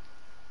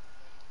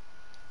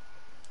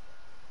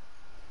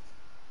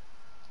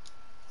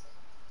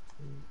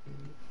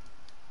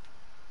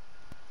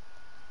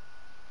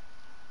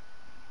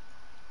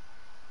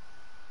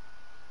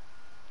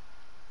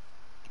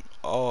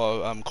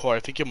 Oh, Corey, I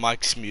think your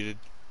mic's muted.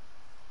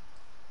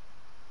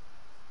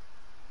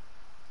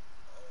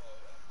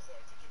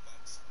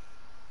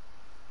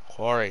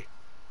 Corey.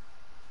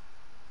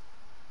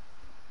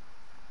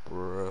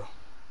 Bruh.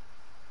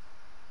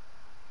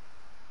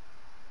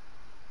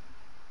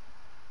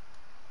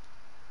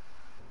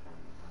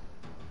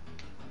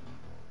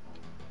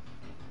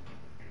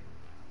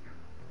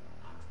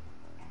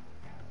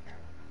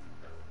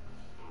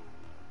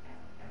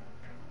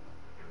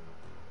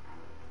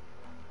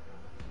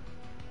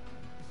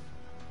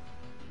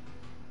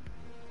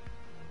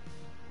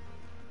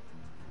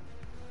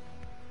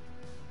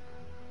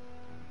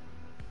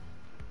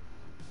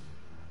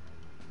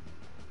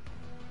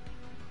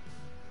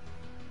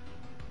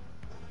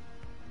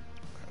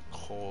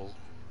 call.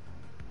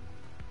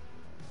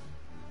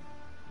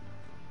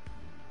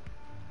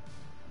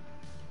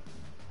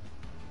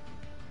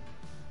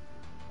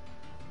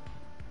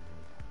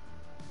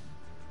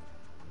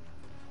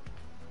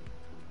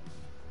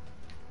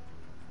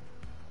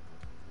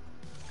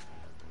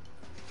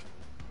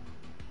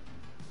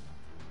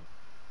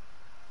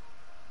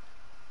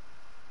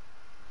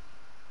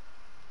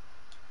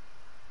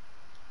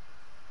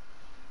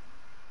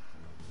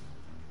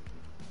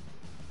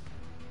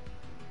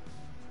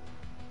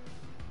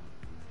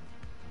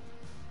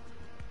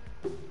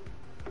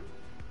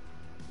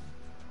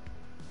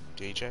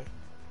 DJ?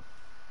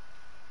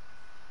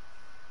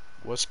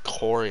 What's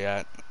Corey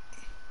at?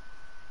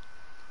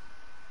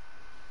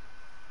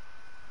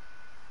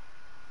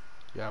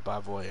 Yeah,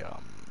 by the way,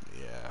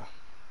 yeah.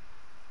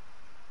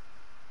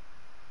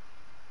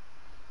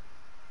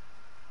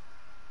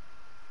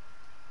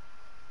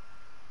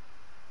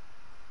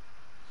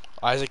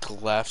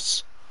 Isaac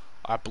left.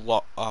 I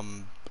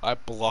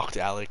blocked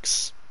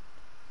Alex.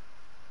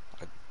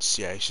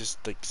 Yeah, he's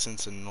just like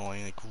since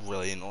annoying, like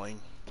really annoying.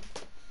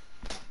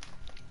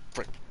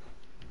 Frick.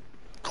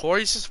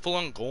 Corey's just full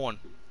on gone.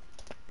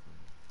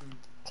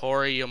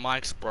 Corey, your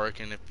mic's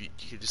broken. If you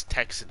could just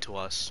text it to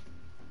us.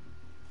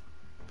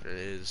 But it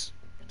is.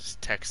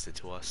 Just text it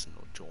to us and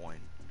we'll join.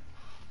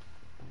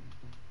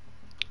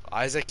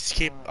 Isaac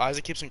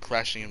keeps on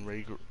crashing and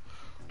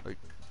like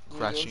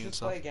crashing and just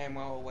stuff. play a game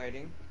while we're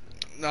waiting.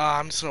 Nah,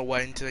 I'm just gonna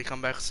wait until they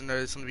come back because I know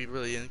it's gonna be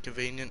really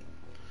inconvenient.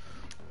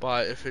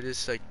 But if it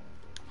is like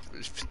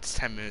if it's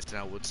 10 minutes, then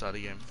I would start a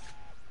game.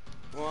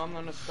 Well, I'm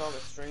gonna start a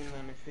stream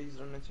then if he's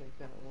gonna take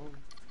that long.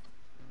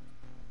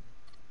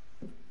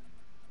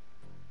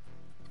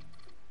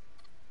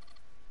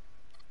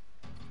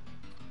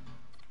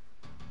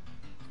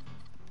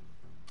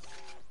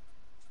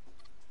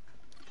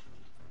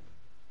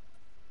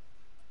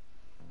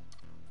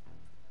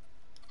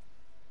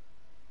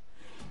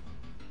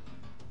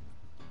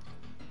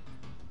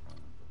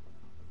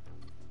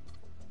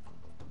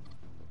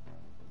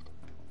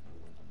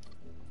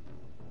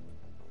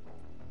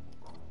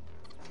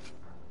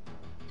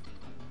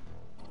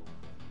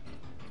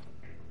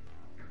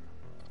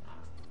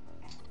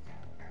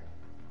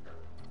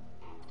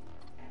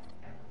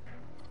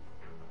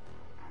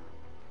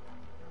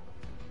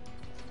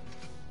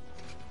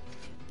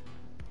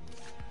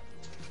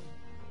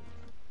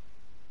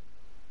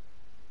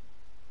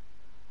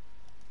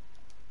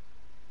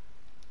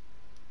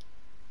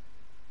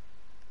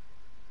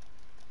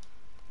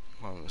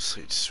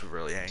 Honestly, just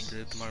really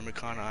angry at the moment,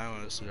 kinda. I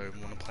honestly don't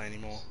even want to play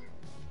anymore.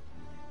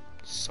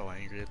 So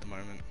angry at the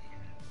moment.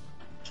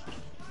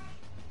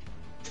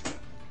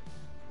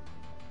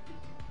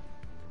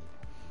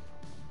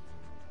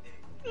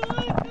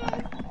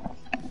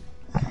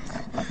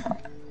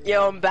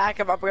 Yo, I'm back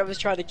and my brother's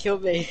trying to kill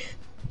me.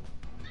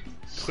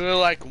 Could've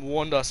like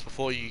warned us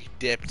before you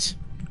dipped.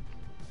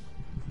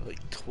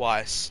 Like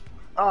twice.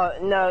 Oh,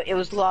 no, it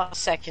was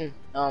last second.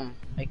 I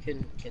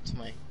couldn't get to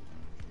my...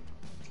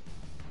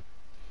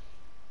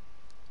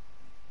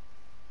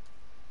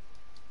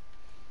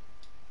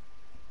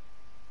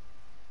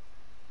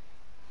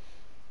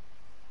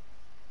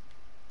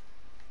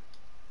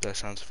 That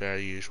sounds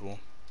very usual.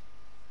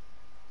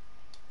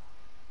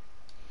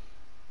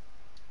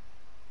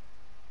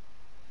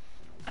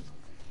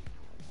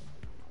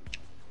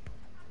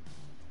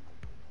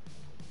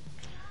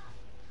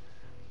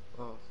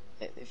 Oh,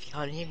 if you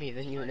can't hear me,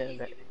 then you know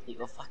that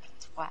you're a fucking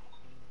twat.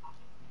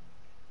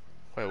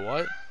 Wait,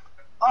 what?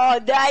 Oh,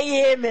 now you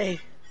hear me!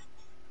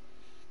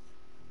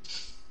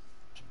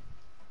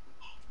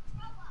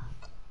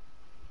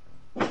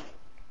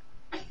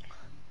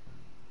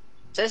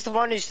 Says the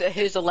one who's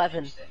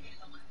 11.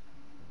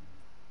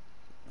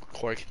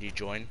 Corey, can you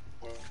join?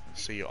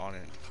 So you're on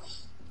it.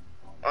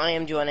 I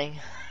am joining.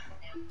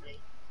 I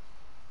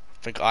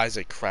think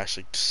Isaac crashed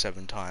like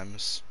 7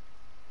 times.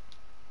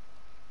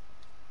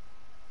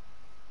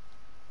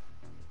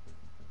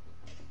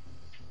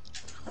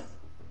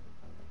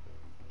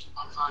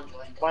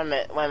 Wait a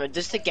minute,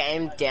 does the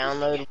game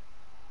download?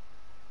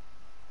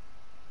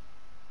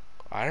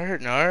 I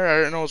don't know.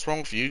 I don't know what's wrong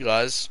with you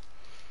guys.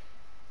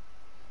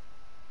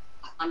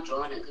 I'm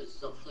joining it because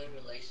it's a free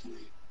release me.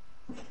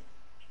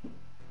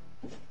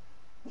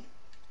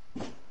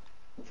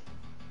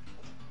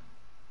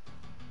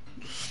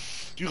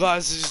 You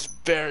guys is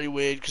very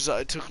weird because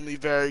it took me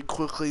very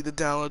quickly to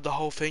download the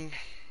whole thing.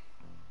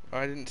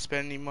 I didn't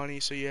spend any money,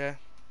 so yeah.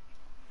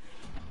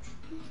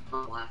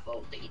 Not my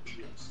fault, the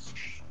internet's stupid.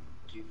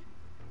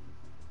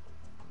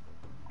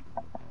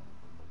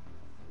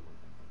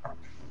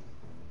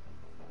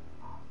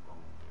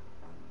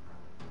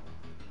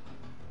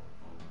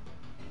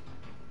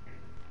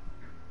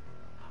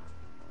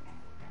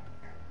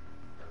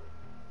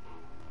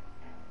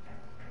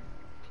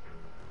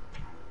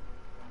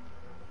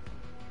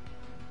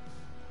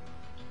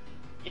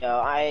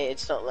 Yo,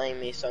 it's not letting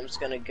me, so I'm just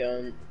gonna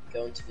go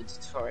into the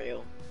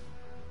tutorial.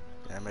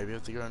 Yeah, maybe I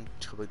have to go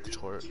into the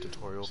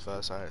tutorial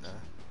first. I don't know.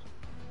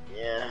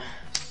 Yeah.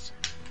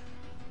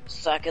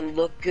 So I can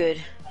look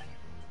good.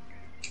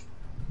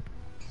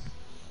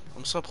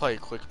 I'm just gonna play a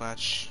quick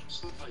match.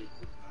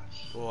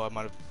 Oh, I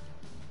might have.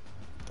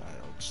 I don't know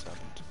what just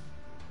happened.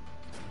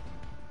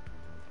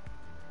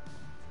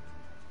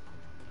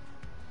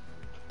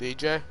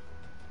 DJ?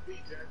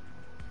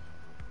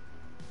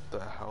 The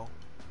hell?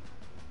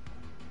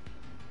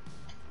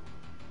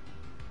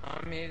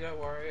 I'm here, don't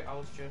worry.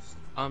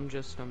 I'm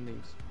just on these.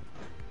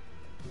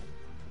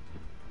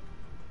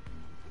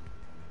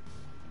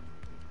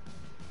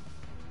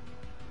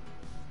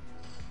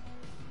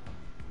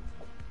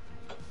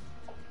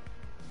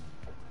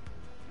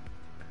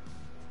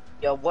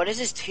 Yo, what is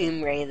this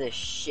Tomb Raider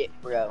shit,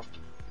 bro?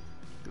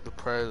 Get the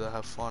Predator,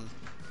 have fun.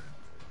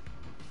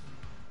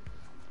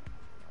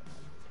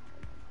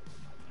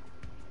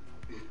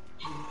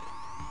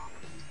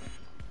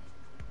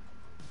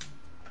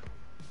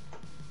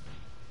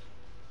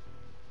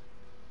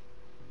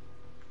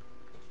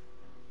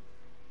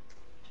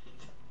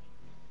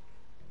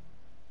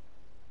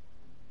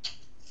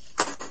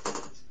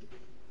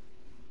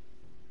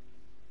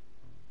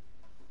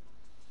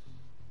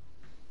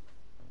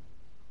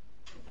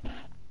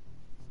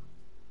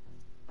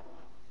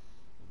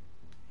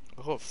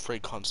 I got 3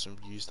 constant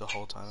views the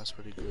whole time, that's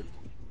pretty good.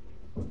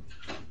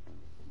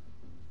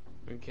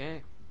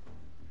 Okay.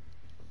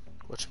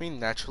 Watch me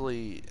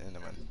naturally in a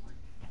minute.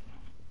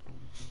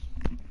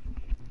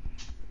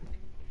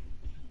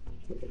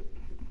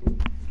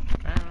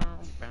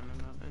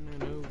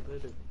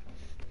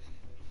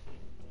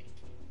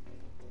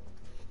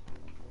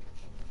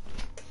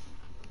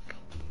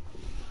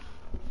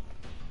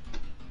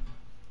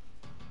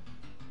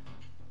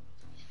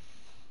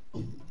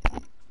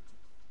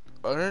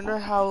 I don't know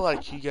how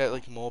like you get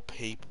like more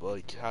people,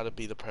 like how to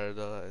be the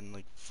Predator and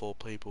like 4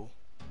 people.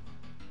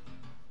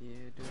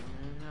 Yeah, don't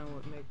know how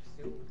it makes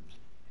you.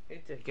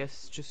 It, I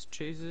guess, just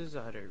chooses.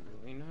 I don't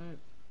really know.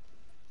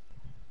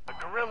 A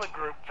guerrilla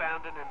group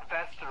found an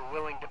investor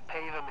willing to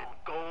pay them in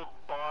gold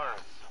bars.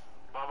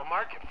 While the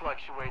market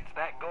fluctuates,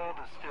 that gold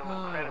is still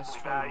incredibly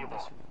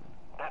valuable.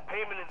 That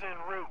payment is en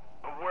route,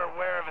 but we're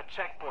aware of a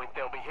checkpoint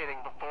they'll be hitting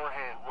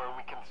beforehand where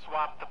we can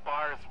swap the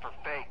bars for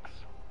fakes.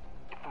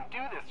 If we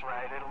do this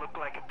right, it'll look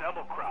like a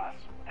double cross,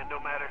 and no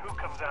matter who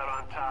comes out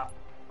on top,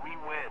 we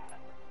win.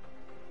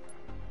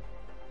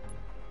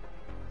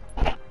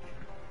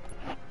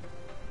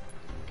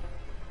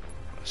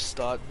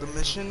 Start the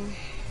mission.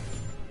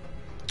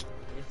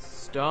 It's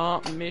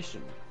start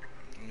mission.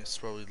 It's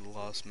probably the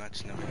last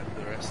match, and then we have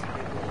the rest of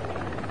it.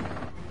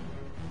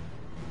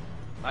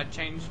 I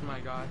changed my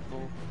guy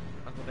for.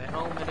 I got the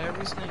helmet,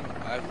 everything.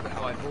 I have the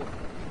helmet. I bought.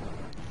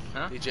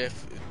 Huh? DJ,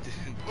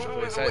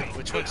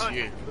 which one's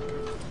you?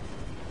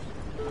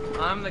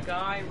 I'm the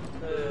guy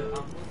with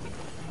the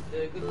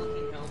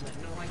good-looking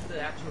helmet, not like the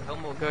actual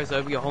helmet that goes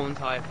over your whole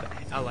entire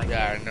face. I like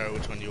Yeah, that. I know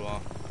which one you are.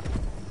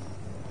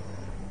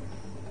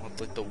 With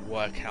like the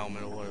work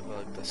helmet or whatever,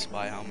 like the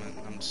spy helmet.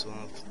 I'm just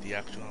going with the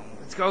actual helmet.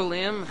 Let's go,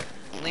 Liam.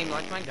 Liam,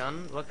 like my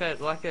gun. Like a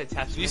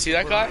attachment. Do you see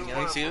that guy? Can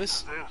you see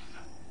this? Zeus,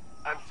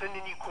 I'm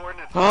sending you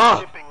coordinates Ah!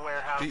 to the shipping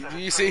warehouse. Do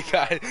you see,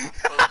 guy?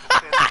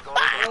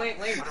 Liam,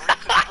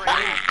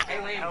 hey,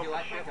 Liam, do you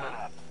like my gun?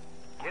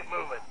 Get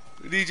moving.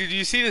 DJ, do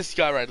you see this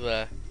guy right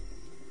there?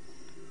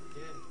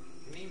 Yeah.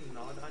 Can he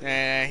nod?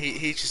 Nah,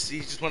 he's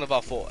just one of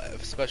our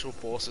special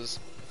forces.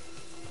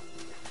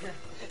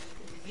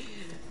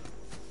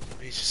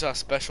 He's just our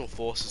special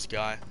forces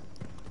guy.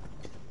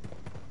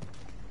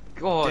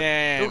 God,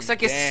 Damn, it looks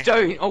like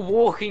damn. a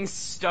walking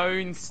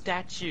stone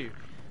statue.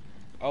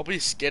 I'll be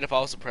scared if I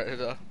was a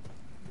Predator.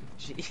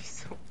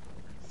 Jeez.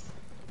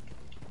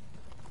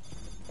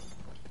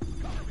 The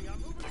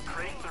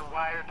crates are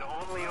wired to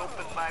only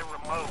open by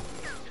remote.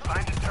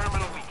 Find a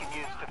terminal we can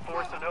use to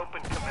force an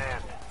open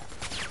command.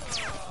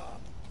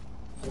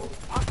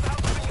 Hostiles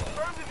have been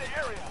confirmed in the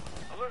area.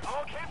 Alert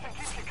all camps and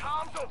keep your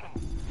comms open.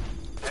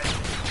 Hey,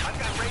 I've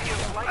got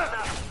radios lighting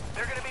up.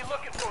 They're gonna be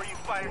looking for you,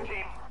 fire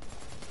team.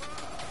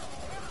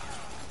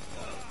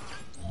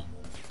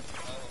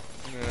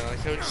 Yeah, like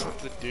how just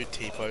the dude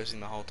T-posing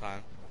the whole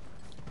time.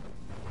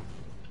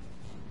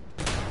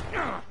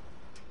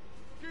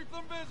 Keep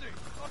them busy.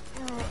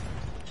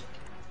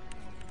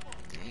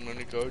 I'm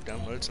gonna go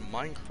download some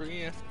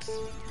Minecraft.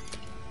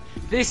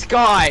 This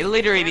guy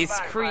literally is Stand by,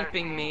 fire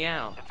creeping team. me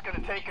out. It's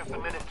gonna take us a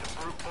minute to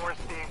brute force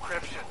the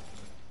encryption.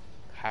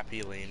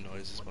 Happy Liam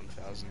noises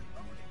 1000.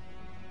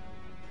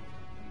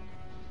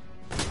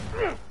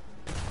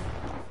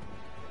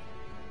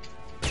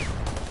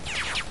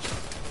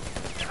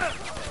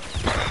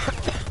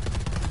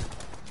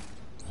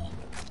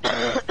 I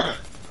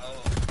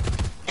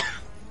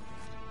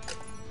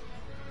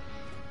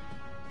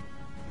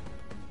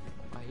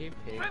hear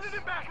pigs. Send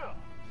it back up.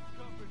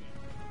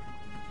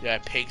 Yeah,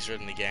 pigs are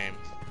in the game.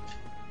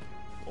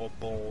 Or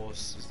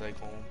boars, as they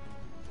call them.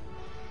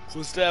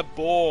 Cause they're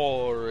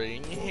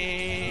boring.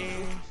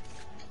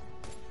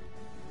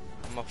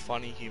 I'm a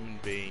funny human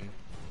being.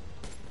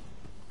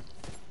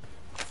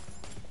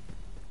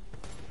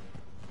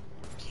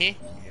 Heh.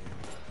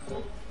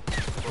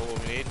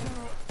 What we need.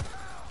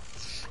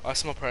 I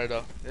smell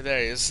Predator. There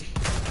he is.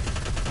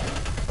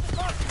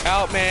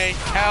 Help me!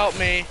 Help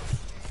me!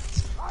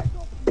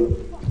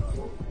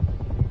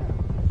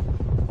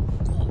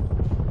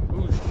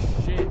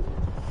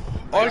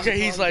 Okay,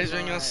 he's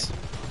lasering us.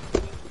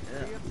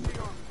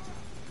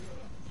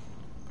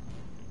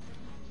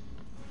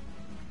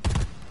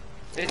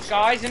 This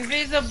guy's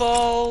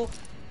invisible.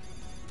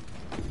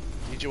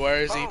 DJ,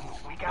 where is he? Oh,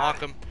 we got Mark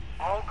it. him.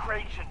 All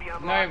crates should be No,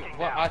 unlocking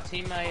what now. our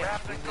teammate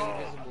Grab the is gold.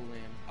 invisible,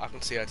 man. I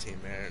can see our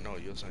teammate. I don't know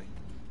what you're saying.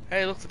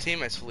 Hey, look, the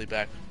teammate's fully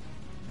back.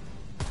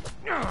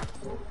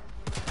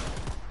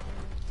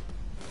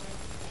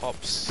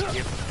 Hop,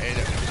 skip,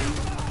 edit.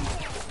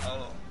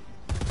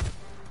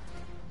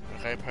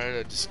 Okay,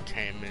 Predator just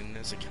came in.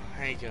 It's like,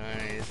 hey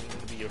guys, I'm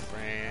gonna be your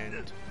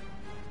friend.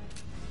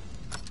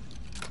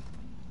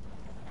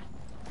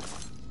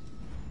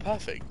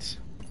 Perfect.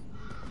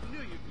 Knew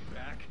you'd be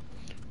back.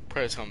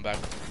 Predator's coming back.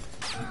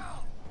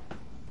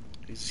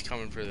 He's just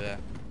coming for there.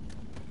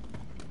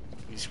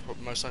 He's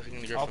most likely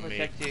gonna go I'll for me.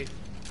 protect you.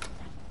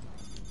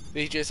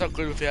 DJ, it's not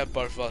good if we have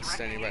both of us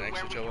standing right next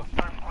to each other.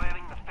 Start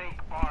planning the fake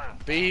bars.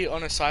 Be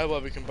on a side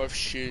where we can both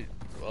shoot,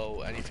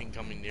 well, anything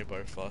coming near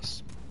both of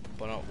us.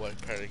 But not where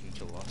Predator can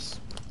kill us.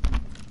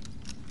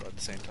 But at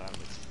the same time,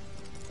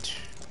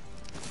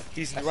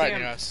 he's I right see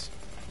near him. us.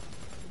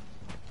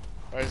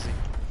 Where is he?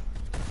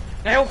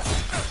 Help!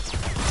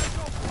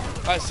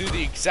 Guys, do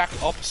the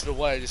exact opposite of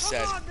what I just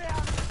said. Come on, man,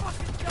 I'm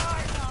fucking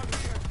dying out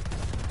here.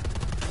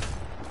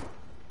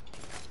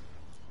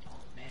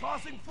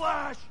 Tossing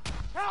flash.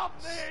 Help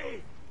me.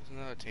 There's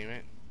another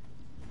teammate.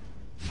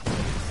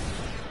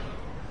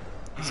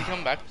 Is he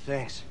coming back?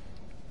 Thanks.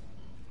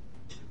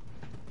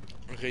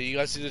 Okay, you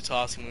guys do the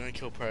task. I'm gonna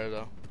kill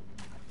Predator.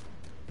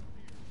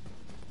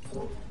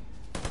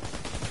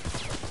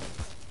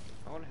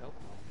 I wanna help.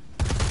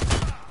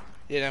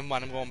 Yeah, never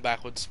mind. I'm going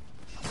backwards.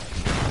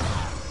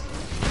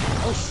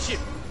 Oh shit!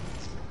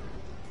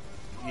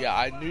 Yeah,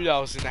 I knew that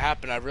was gonna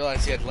happen. I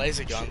realized he had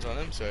laser guns on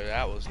him, so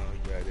that was not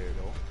a good idea at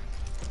all.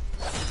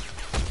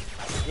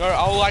 You know,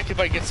 I'll like if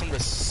I get some of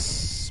the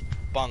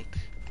spunk.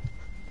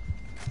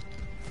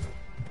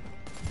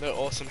 No,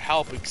 or some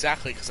help,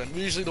 exactly, because I'm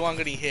usually the one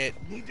getting hit.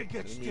 Need to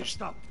get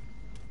stitched up.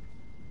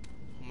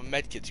 My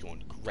medkit's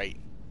going great.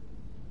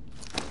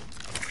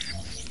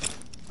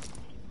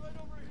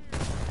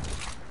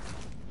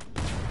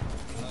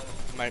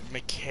 My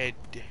kid,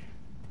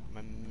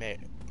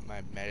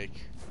 my medic.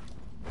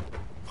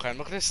 Okay, I'm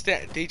not gonna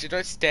stand. DJ,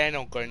 don't stand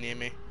or go near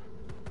me.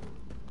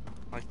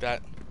 Like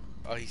that.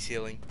 Oh, he's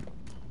healing.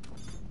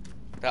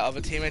 That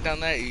other teammate down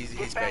there, he's Get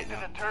bait back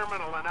now. to the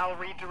terminal and I'll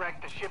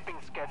redirect the shipping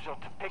schedule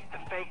to pick the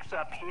fakes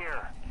up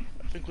here.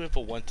 I think we ever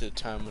went to the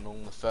terminal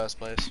in the first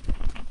place.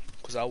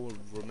 Because I would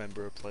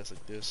remember a place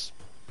like this.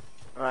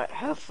 Alright,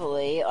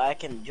 hopefully I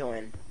can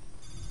join.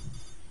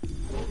 This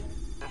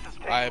is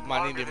taking I might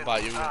need longer to than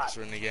invite we you thought. because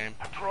we're in the game.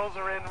 Patrols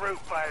are en route,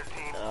 fire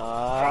team. Take them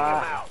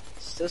out.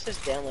 Still says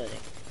downloading.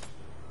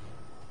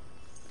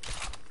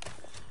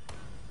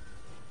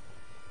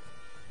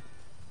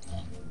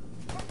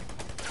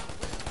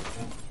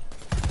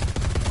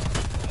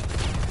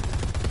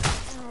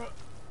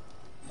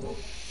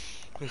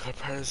 We got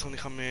Predators gonna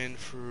come in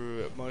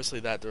through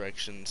mostly that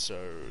direction, so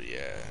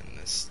yeah, and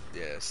this,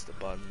 yeah, it's the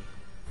button.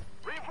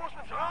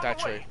 Reinforcements are on That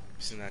the tree. way.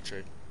 He's in that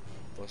tree.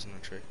 Was in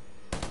that tree.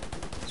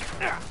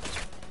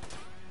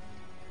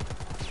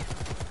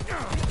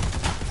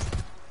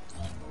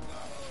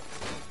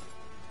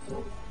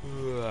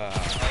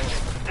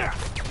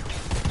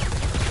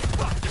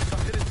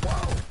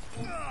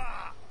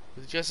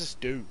 What did Justice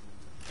do?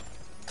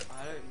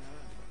 I don't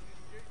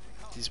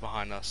know. He's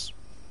behind us.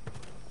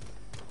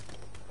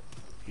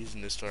 He's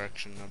in this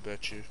direction, I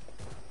bet you.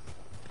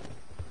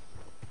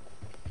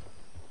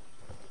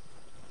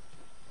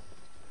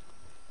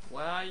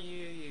 Where are you,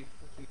 you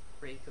fucking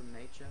freak of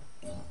nature?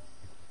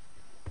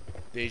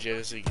 DJ,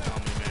 there's a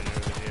army man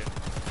over here.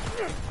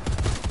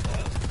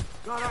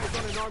 Got eyes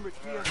on an armored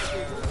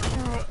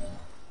vehicle.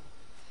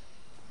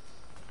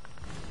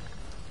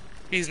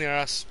 He's near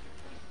us.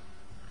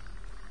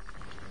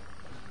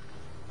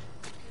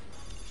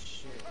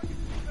 Shit.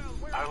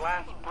 Our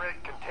last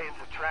brick contains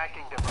a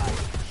tracking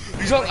device.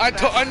 He's on.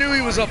 I knew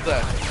he was up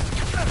there. I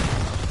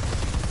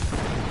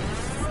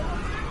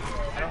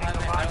don't have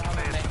a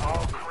med.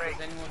 All Does crates.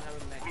 anyone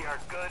have a med? We are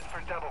good for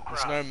double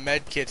There's cross. no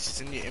med kits. It's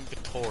in your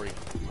inventory.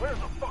 Where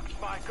the fuck's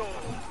my gold?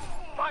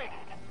 Find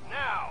it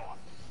now.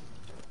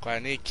 Okay, I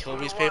need to kill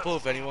these people.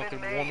 If anyone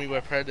can warn me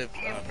where Predator.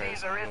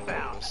 EMPs are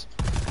inbound.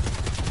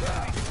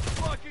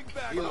 Fucking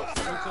back up.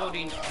 I'm told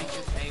he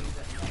just aimed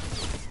at me.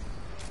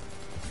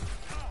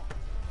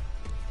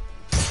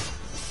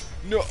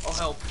 No. Oh,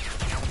 help.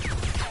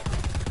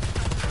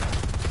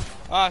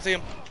 Ah, I see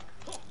him.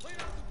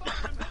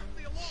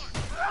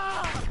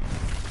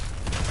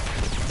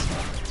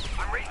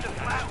 I'm reaching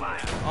flatline.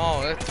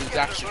 Oh, that dude's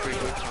actually pretty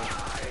good.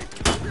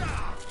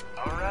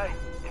 Alright,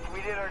 if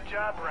we did our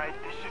job right,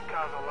 this should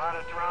cause a lot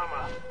of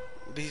drama.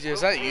 DJ,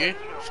 is that you?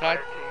 Fire Shad?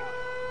 team.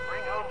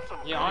 Bring home some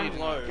Yeah, I'm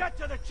low. Get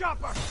to the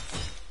chopper.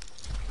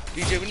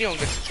 DJ, when you don't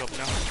get the job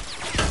now.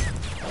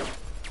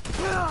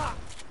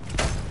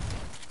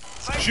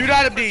 Shoot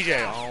at him,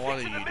 DJ. Oh, what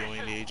are you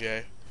doing,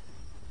 DJ?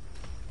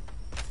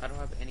 I don't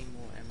have any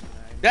more ammo.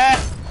 That.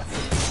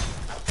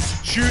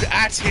 Shoot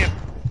at him.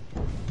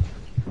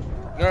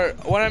 No,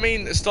 when I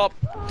mean stop,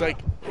 like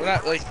when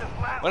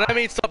I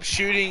mean stop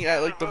shooting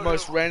at like the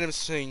most random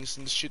things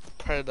and shoot the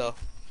predator.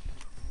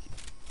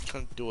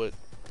 Can't do it.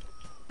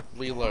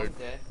 Reload. I'm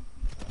dead.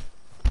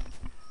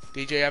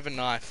 DJ, have a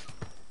knife.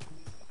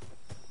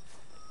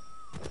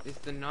 Is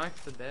the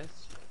knife the best?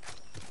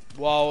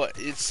 Well,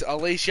 it's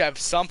at least you have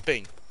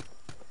something.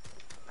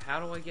 How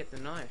do I get the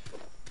knife?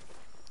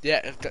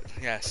 Yeah,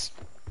 yes.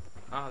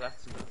 Oh,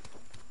 that's enough.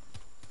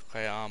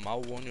 Okay,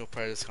 I'll warn your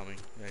predator's coming.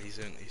 Yeah,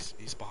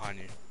 he's behind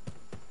you.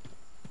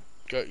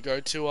 Go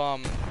to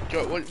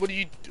what are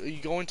you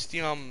going to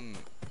the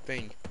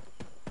thing?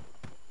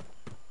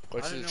 Go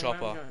I to don't the know where I'm chopper.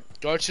 going.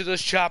 Go to the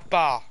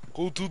chopper.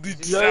 Go to the Is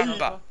it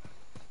chopper.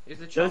 Is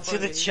the Go chopper to the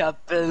over here?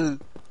 chapel.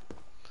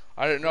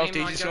 I don't know if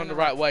Liam, I DJ's don't going the know.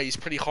 right way. He's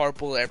pretty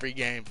horrible at every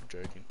game. I'm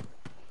joking.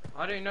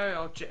 I don't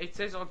know. It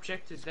says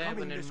objective there, coming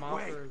but then this marker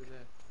way. over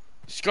there.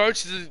 Just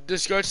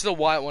go to the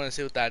white one and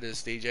see what that is,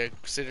 DJ.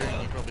 Considering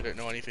you probably don't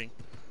know anything.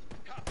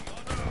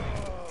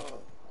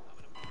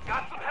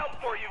 Got some help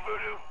for you,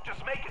 Voodoo.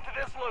 Just make it to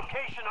this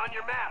location on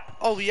your map.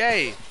 Oh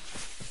yay!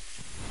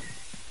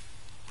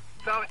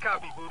 Solid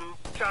copy, Voodoo.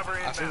 Chopper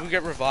I think we inbound.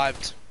 get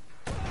revived.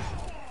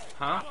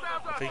 Huh?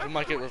 I think we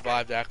might get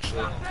revived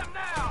actually. Them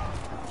now.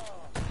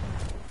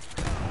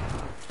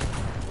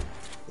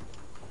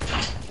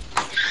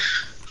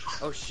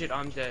 Oh shit,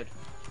 I'm dead.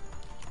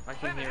 I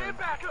can hear him.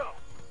 Back up.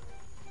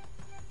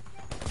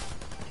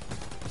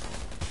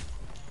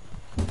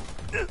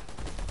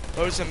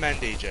 Those are men,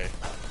 DJ.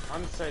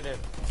 I'm so dead.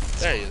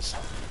 There he is.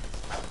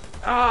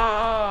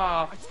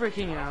 Ah,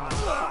 freaking hell.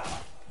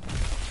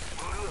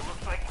 Voodoo, it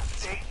looks like the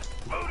state.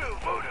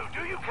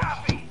 Voodoo, do you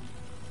copy?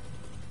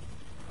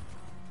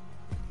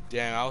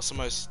 Damn, that was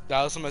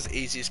the most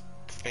easiest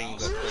thing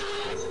that.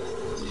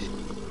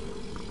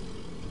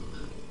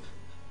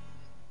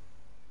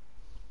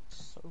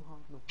 So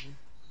hard to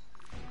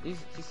win. He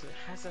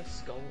has a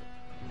skull.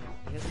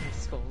 He has a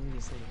skull in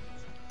his hand.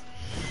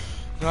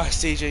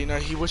 Nice, DJ. You know,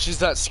 he wishes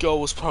that skull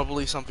was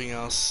probably something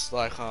else.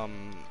 Like, I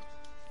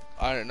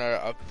don't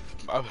know.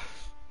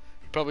 I've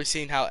probably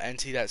seen how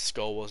empty that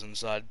skull was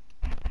inside.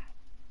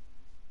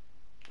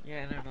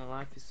 Yeah, no, my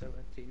life is so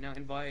empty. Now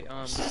invite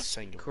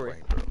Saying your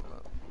Corey. brain,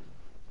 bro.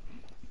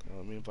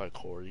 Let me invite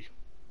Corey.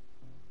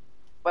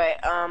 Wait,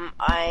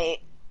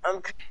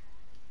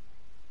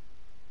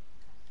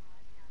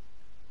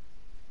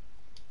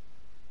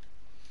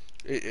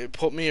 It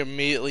put me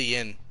immediately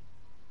in.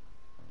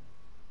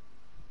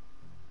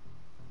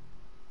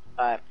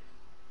 alright.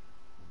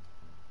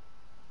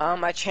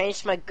 I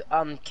changed my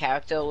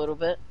character a little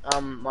bit.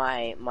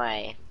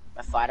 My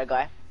fighter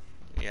guy.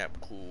 Yep,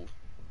 cool.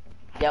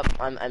 Yep,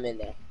 I'm in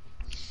there. Yep,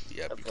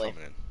 you're Hopefully.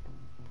 coming in.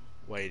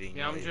 Waiting.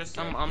 Yeah, I'm waiting, just-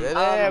 waiting. I'm-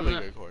 There we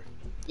go, Corey.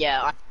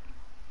 Yeah,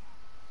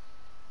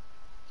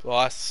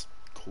 Well, that's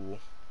cool.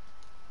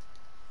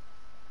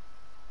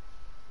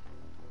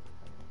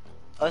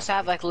 I also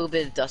have like a little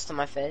bit of dust on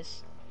my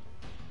face.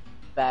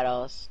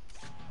 Badass.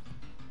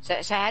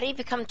 So how do you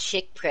become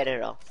chick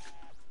predator?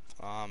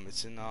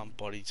 It's in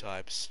body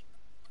types.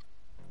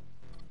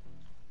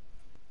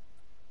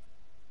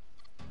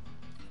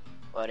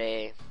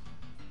 Buddy.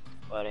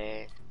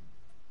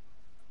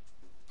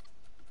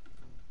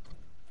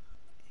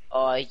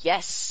 Oh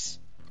yes.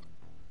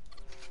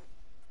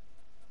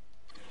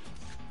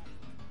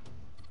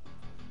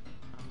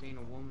 I'm being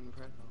a woman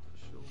predator for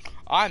sure.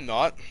 I'm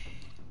not.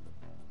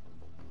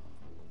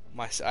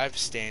 I have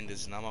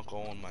standards, and I'm not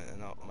going.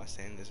 My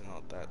standards are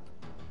not that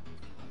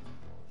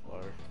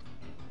low.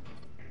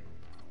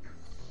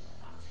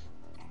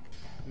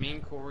 Me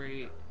and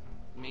Corey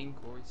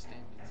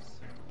standards.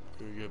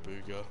 Booga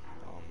booga.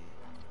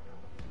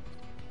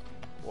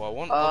 Well, I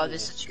want. Oh, level-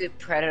 this is such a good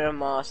predator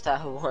mask I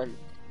one.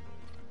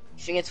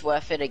 You think it's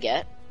worth it to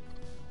get?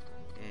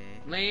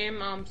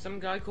 Liam, some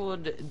guy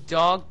called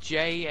Dog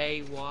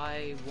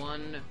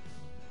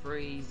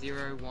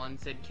JAY1301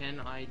 said, "Can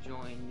I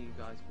join you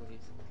guys, please?"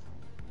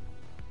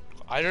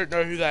 I don't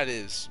know who that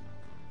is.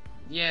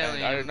 Yeah,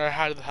 And Liam. I don't know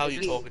how the hell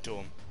you're Maybe- talking to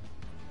him.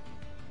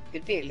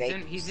 Could be a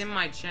great. He's in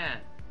my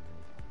chat.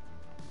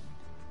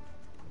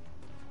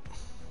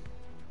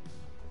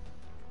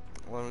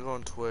 Let me go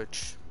on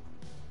Twitch.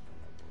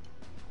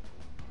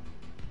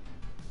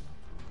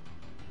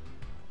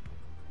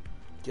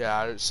 Yeah,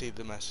 I don't see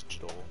the message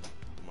at all at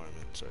the moment,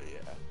 so yeah.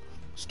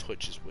 This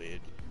Twitch is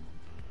weird.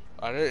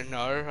 I don't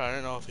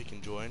know if he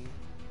can join.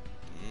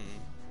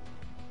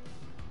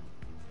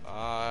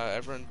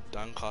 Everyone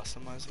done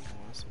customizing?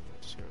 Honestly,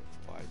 let's go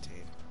fire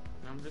team.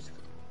 I'm just.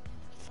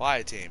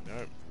 Fire team,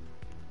 no.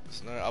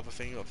 There's no other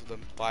thing of the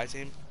fire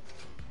team?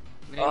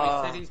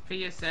 Liam, he said his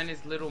PSN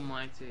is Little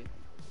Mighty.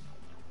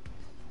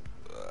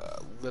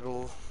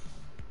 Little...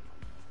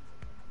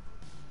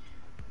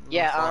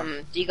 Yeah,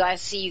 fine. do you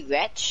guys see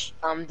Wretch?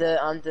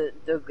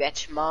 The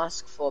Wretch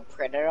mask for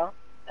Predator?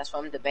 That's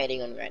what I'm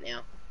debating on right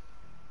now.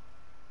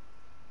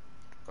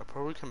 I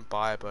probably can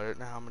buy it, but I don't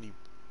know how many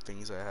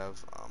things I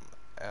have.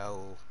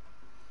 L...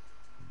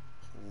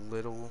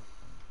 Little...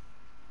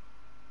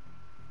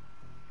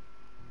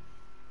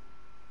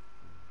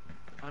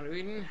 I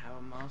didn't have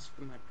a mask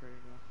for my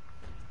Predator.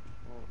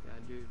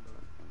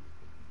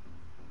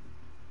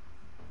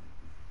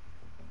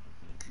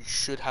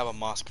 should have a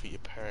mask for your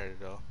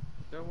Predator.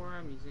 Don't worry,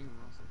 I'm using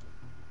a mask.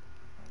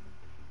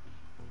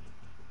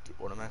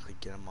 You automatically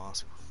get a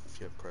mask if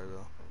you have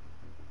Predator.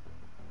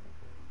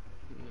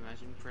 Can you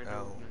imagine Predator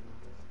Oh. with no mask?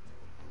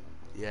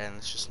 Yeah, and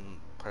it's just a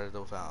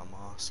Predator without a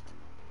mask.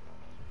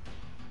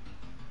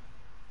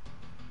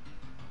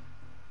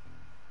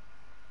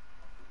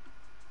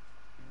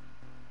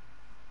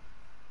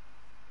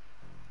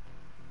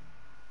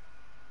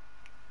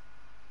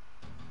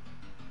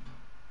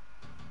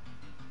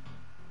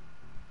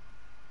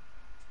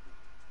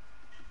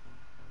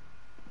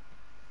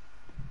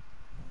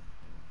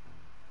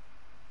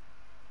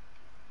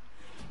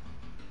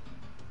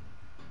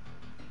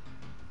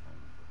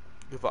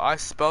 If I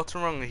spelt it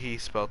wrong or he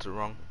spelt it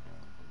wrong.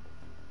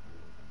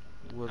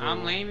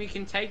 Liam, you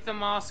can take the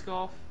mask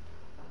off.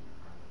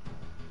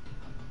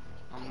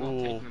 I'm not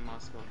Cool. taking the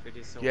mask off, it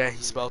is so Yeah, he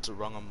ugly. spelt it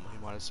wrong. He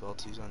might have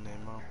spelled his own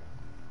name wrong.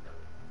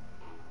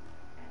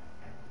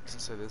 Doesn't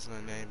say there's no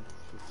name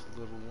with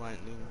little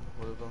lightning,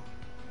 whatever.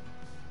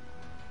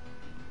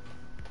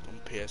 On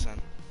PSN.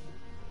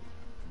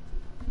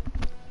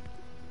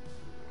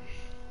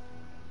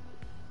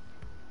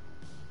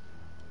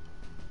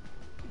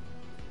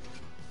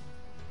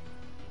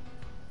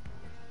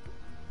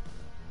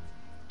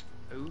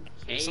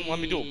 Okay. It doesn't let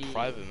me do a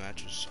private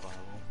match, which is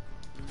horrible.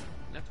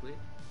 That's weird.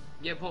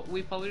 Yeah, but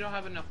we probably don't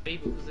have enough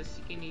people because this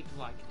you need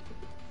like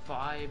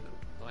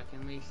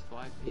at least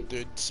 5 people.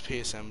 Dude, this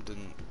PSM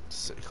didn't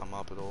come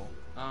up at all.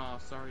 Oh,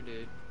 sorry,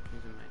 dude.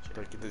 Here's a match.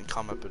 Like, it didn't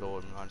come up at all,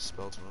 and I just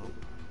spelled it wrong.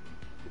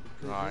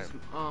 Right.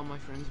 Oh, my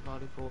friend's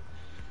party for.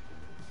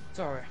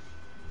 Sorry.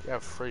 You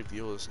have 3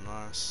 viewers,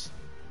 nice.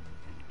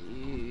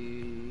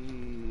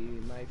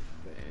 My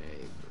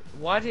favorite.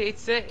 Why did it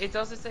say? It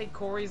doesn't say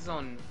Corey's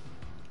on.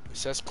 It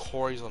says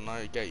Corey's on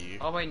no get you.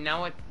 Oh wait,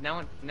 now it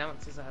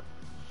says that.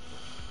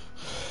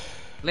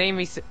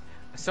 Liam,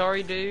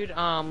 sorry, dude.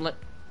 I'm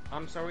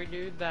sorry,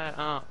 dude. That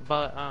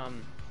but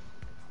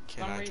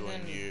Can I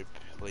join you,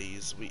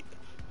 please?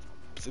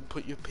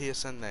 Put your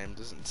PSN name.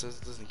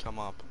 Doesn't come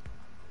up.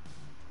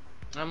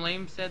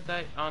 Liam said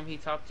that he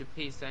typed your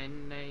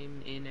PSN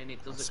name in and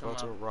it doesn't come up.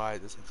 Spelled it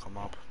right, doesn't come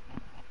up.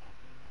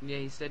 Yeah,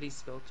 he said he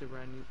spelled it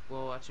right.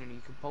 Well, actually,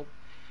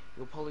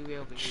 you'll probably be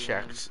able to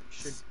hear Check. him.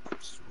 Should.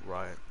 It's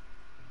right.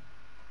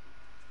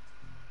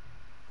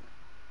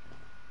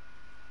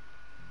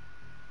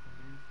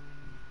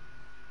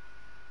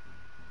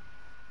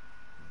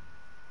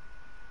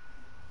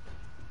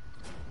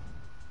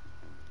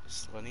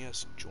 Is letting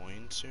us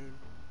join soon?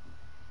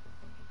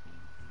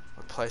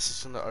 My place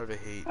is gonna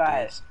overheat.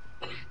 Guys,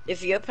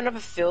 if you open up a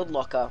field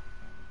locker,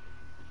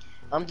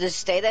 just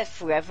stay there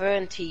forever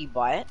until you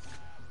buy it.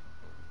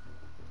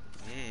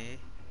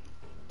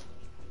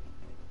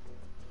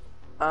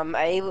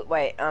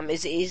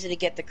 Is it easy to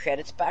get the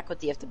credits back, or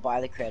do you have to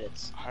buy the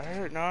credits? I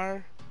don't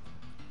know.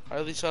 I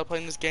only started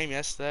playing this game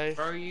yesterday.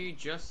 Bro, you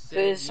just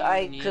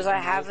said Because I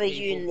have a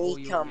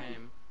unique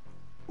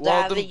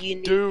Well, then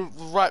unique... do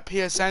right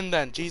PSN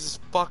then. Jesus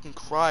fucking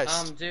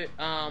Christ.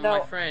 No.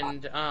 My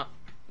friend,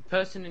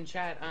 person in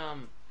chat,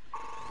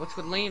 what's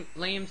good?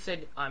 Liam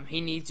said he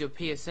needs your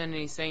PSN, and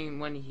he's saying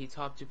when he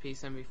typed your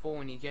PSN before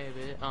when he gave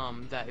it,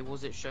 that it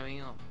wasn't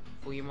showing up.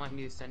 Or you might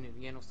need to send it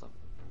again or something.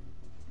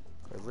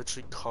 I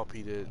literally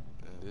copied it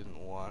and it didn't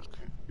work.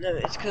 No,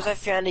 it's because I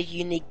found a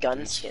unique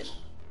gun skin.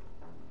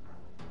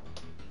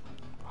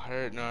 I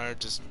don't know,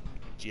 just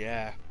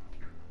yeah.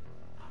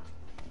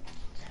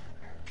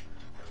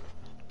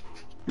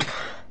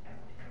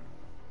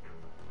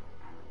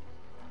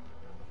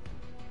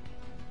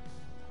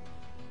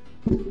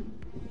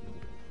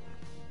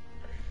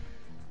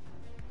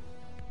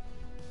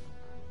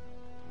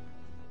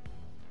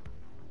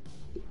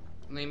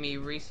 Let me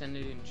resend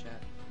it in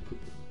chat.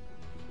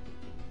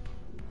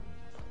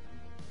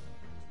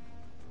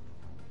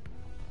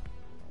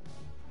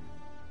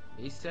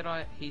 He said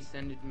he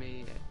sended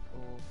me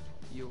or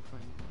your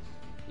friend.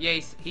 Yeah,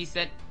 he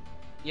said.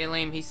 Yeah,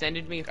 Liam, he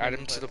sended me a friend Add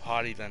him to the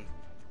party then.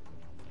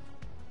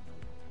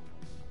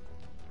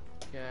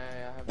 Yeah,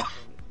 I haven't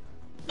seen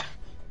it.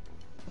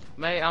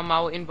 Mate,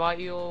 I'll invite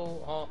you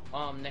all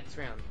next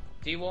round.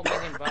 Do you want me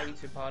to invite you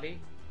to party?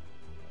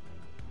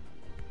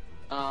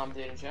 Did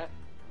in chat?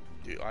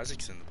 Dude,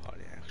 Isaac's in the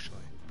party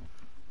actually.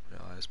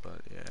 Realize,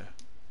 but yeah.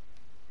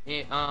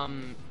 Yeah,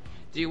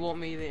 do you want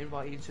me to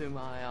invite you to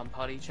my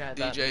party chat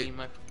that DJ. me and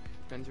my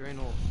friends are in,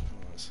 or? Oh,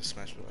 it's a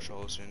Smash Bros.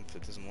 Controller soon if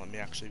it doesn't let me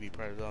actually be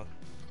Predator.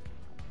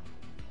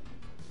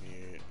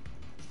 Mute.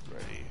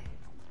 Ready.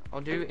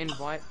 I'll do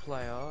invite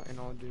player, and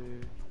I'll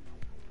do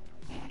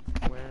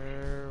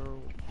where.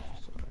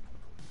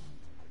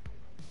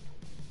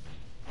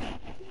 Sorry.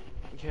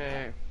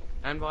 Okay,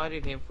 I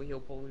invited him for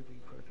he'll probably be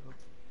Predator.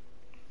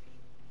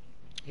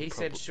 He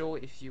said sure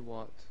if you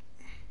want.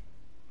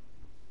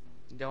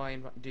 Do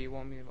you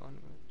want me to invite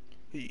him?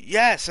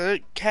 Yes, I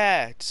don't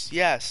care. It's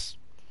yes.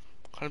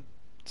 Kind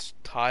of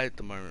tired at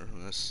the moment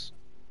from this.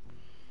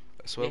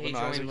 I swear Yeah, he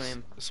when joined Isaac's,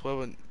 Liam. I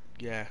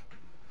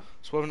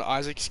swear when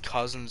Isaac's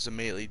cousins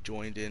immediately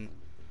joined in.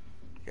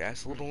 Yeah,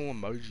 it's little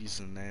emojis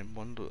in there.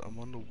 I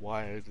wonder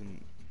why I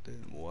didn't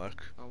Didn't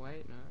work. Oh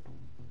wait, no.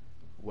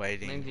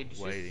 Waiting, Did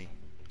you waiting.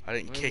 I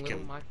didn't when kick little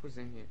him. Mike was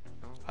in here.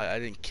 Oh. I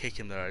didn't kick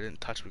him though. I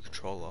didn't touch my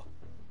controller.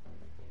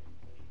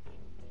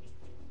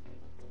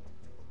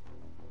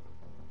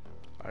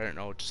 I don't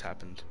know what just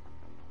happened.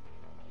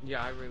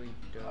 Yeah, I really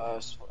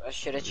don't. I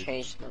should have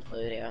changed my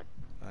loadout.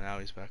 Oh, now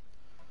he's back.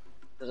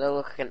 Because I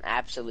look like an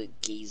absolute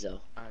geezer.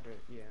 I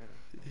don't. Yeah.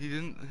 He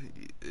didn't.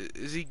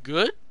 Is he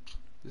good?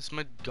 Is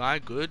my guy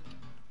good?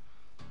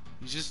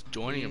 He's just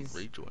joining and He's-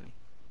 rejoining.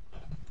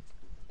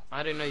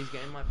 I don't know. He's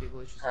getting my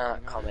people. It's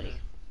just Comedy.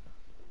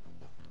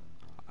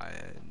 I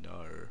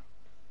know.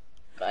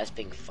 Guys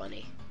being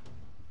funny.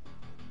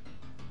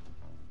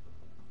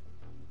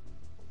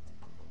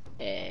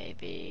 A,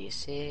 B,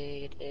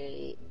 C,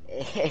 D,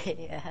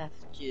 E, F,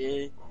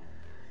 G,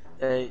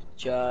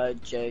 H, I,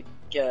 J,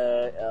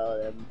 K,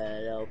 L, M,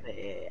 N, O,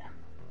 P.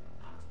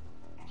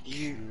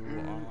 Q,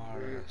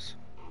 R, S.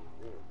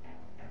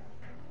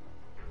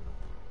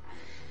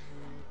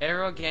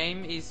 Error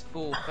game is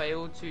full.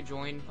 Failed to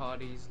join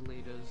parties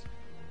leaders.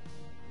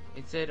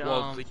 It said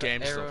Well, the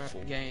game's error not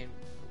full. game.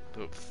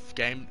 The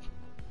game.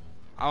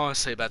 I want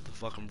to say about the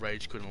fucking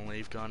rage couldn't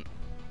leave gun.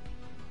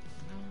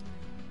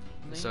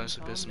 It's Liam,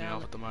 so calm pissing me down.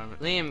 off at the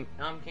moment. Liam,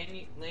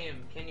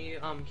 can you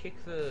kick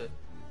the?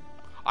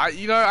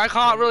 I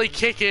can't really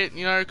kick it,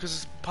 because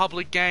it's a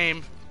public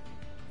game.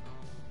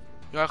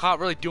 I can't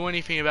really do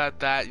anything about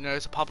that.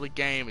 It's a public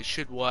game. It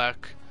should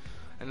work,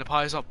 and the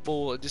party's not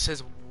full. It just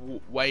says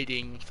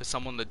waiting for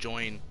someone to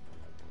join.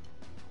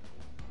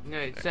 No,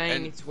 it's saying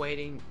And- it's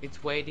waiting.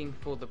 It's waiting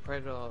for the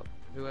predator,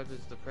 whoever's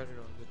the predator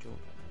to join.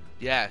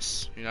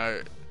 Yes, and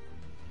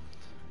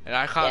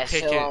I can't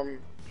kick so, it.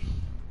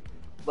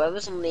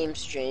 whoever's on Liam's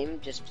stream,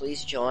 just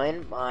please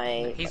join.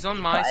 He's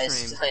on my guys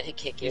stream. trying to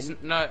kick He's, him.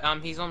 no,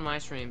 he's on my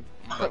stream.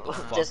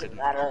 Doesn't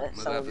matter.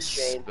 It's I'll have on a the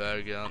stream.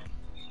 burger.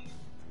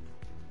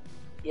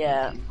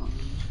 Yeah.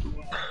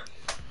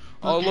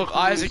 Oh look,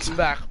 Isaac's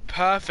back.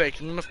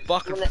 Perfect. I'm gonna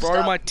fucking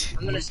throw my.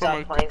 I'm gonna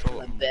start playing from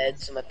my bed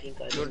so my pink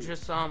eyes. You'll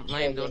just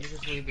Liam, they'll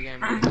just leave the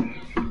game.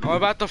 I'm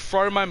about to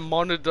throw my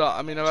monitor.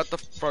 I'm about to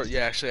throw.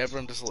 Yeah, actually,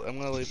 everyone just. I'm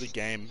gonna leave the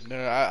game. No,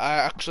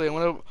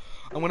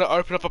 I'm gonna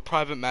open up a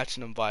private match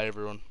and invite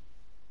everyone.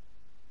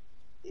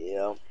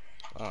 Yeah.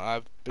 I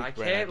have big I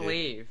brain can't idea.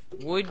 leave.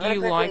 Would I you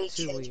quickly like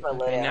to change leave? my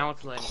Okay, layout. now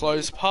it's letting me.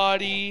 Close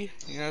party.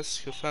 Yes,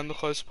 confirm the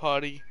close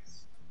party.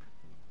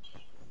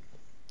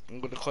 I'm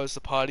gonna close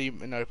the party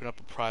and open up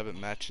a private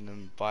match and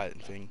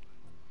invite thing.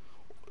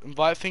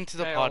 Invite thing to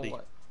the Okay, party.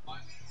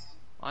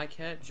 I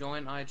can't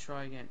join. I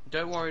try again.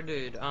 Don't worry,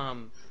 dude.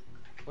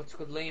 What's it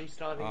called? Liam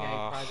starting a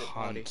private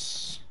party.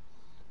 Hunts.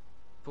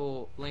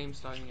 For Liam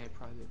starting a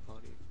private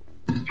party.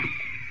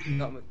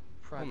 Not a What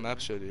private. map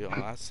should you? Oh,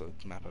 that's a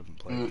map I haven't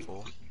played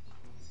before.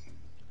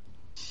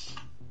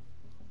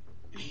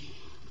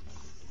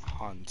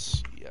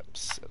 Hunts. Yep.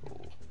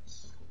 Settle.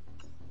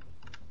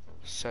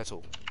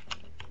 Settle.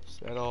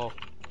 Settle.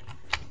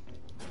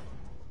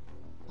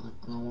 I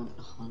want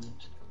a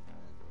hunt.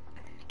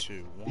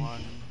 2,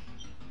 1.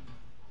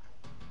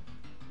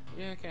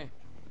 Yeah, okay.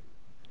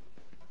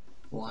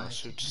 Why? I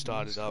should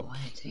start it up.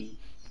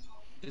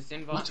 Just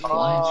invite What's me.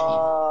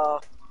 why?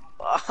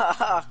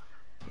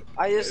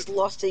 I just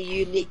lost a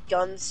unique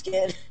gun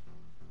skin.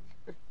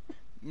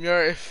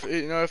 If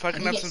I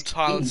can I have think some it's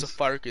silence skins. of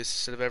focus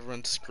instead of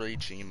everyone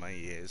screeching in my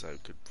ears, I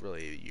could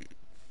really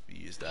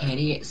use that. How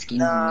do you get skins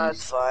Nah, on it's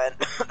these?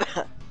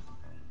 fine.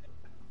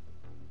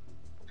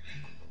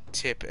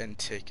 Tip and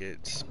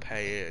tickets,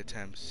 pay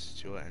attempts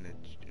to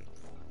energy.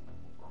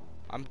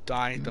 I'm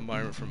dying at the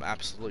moment from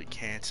absolute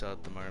cancer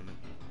at the moment.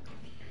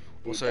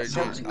 Also,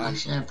 Something I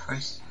should have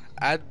pressed.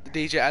 add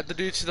the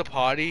dude to the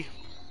party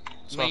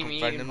so I Liam, can you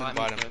friend him and invite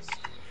me invite him.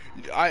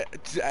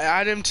 first.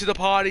 Add him to the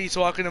party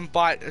so I can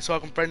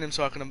friend him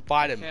so I can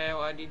invite him. Okay,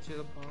 I'll add you to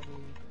the party.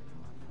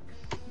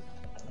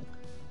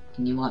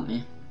 Can you like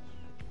me?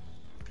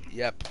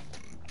 Yep,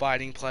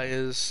 inviting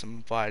players. I'm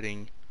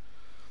inviting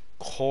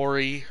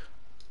Corey.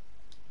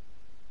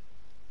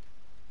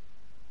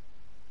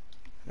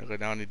 Okay,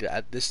 now I need to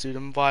add this dude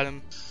and invite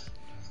him.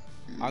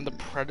 I'm the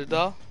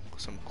Predator,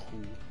 because I'm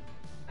cool.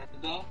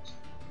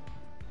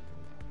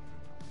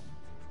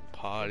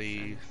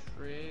 Party.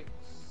 Tricks.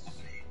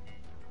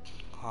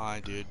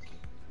 Hi, dude.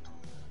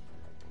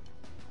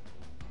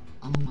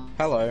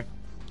 Hello.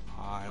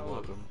 Hi, Hello.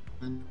 welcome.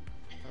 Hello.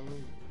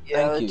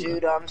 Yo, Thank you.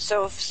 dude,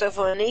 so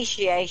for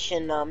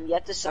initiation, you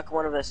have to suck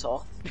one of us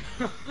off.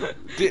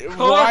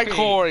 Why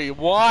Corey?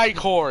 Why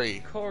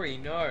Corey? Corey,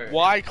 no.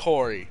 Why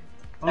Corey?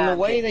 From the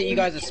way that you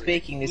guys are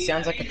speaking, this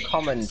sounds like a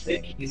common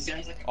thing.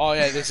 Oh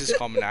yeah, this is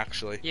common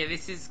actually. Yeah,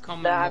 this is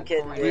common. Nah, I'm what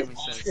kidding, Corey dude.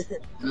 always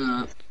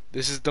says.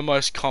 This is the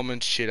most common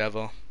shit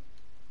ever.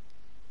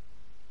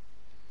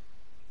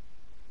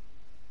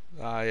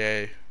 Ah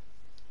yeah. You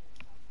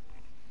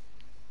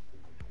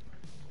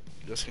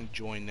guys can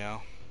join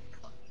now.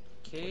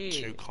 Okay.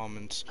 2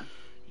 comments.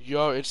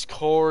 Yo, it's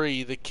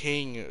Corey, the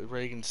king,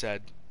 Reagan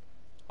said.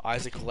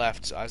 Isaac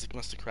left. Isaac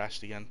must have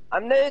crashed again.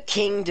 I'm no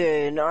king,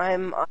 dude.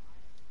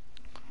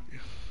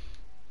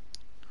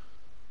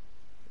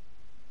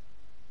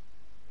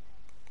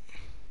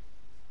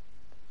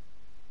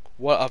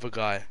 What other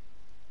guy?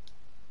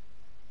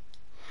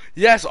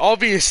 Yes,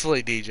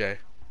 obviously, DJ.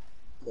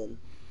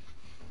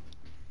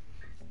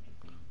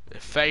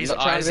 Phase Not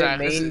trying to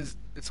be Isaac. mean.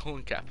 It's all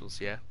in capitals,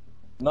 yeah.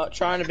 Not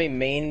trying to be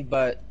mean,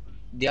 but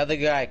the other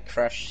guy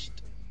crashed.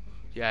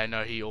 Yeah, I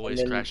know he always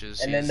And then, crashes.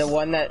 and then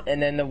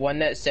the one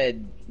that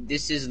said,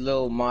 "This is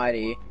Lil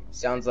Mighty,"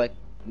 sounds like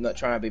not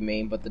trying to be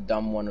mean, but the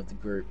dumb one of the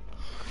group.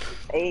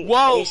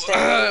 Well,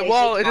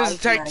 well, it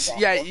doesn't take.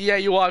 Yeah,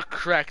 you are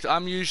correct.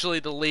 I'm usually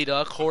the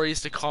leader.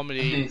 Corey's the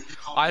comedy.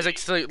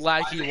 Isaac's the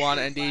laggy one,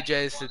 and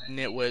DJ's the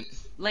nitwit.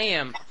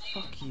 Liam,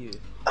 fuck you.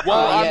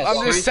 Well, yes, I'm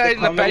who's just the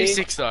saying the comedy?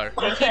 basics though.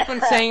 You keep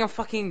on saying I'm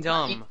fucking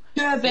dumb.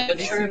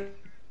 Hey,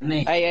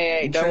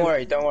 don't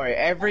worry.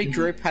 Every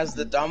group has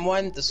the dumb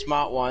one, the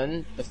smart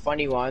one, the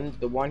funny one,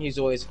 the one who's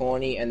always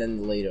horny, and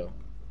then the leader.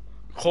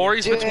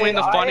 Corey's Dude, between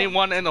the funny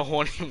one and the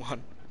horny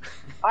one.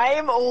 I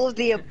am all of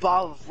the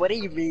above. What do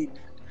you mean?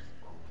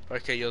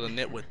 Okay, you're the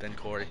nitwit then,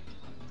 Corey.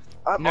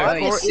 I'm No,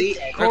 obviously-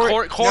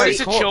 Corey's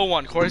a chill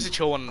one. Corey's a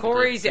chill one.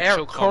 Corey's The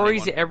chill comedy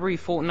one. every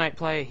Fortnite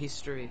player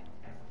history.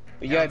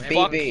 Yo,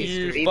 Fuck BB,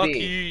 you, BB. fuck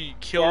you,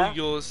 kill Yeah?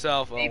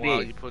 yourself. Oh BB. wow,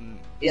 you putting.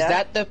 Is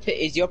that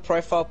is your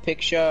profile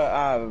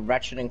picture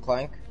Ratchet and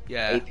Clank?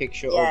 Yeah. A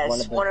picture of Yes, one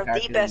of the one of the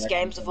characters best in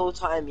games Ratchet of all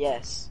time.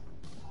 Yes.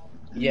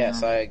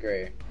 Yes, I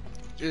agree.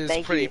 It's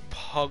Thank pretty you.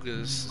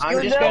 poggers. I'm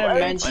You're just no gonna OG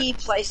mention.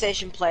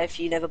 PlayStation player if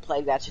you never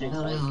played Ratchet and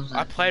Clank.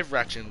 I played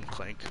Ratchet and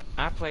Clank.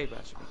 I played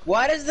Ratchet.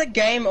 Why does the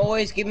game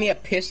always give me a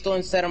pistol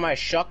instead of my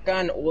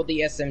shotgun or the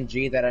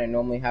SMG that I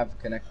normally have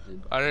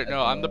connected? I don't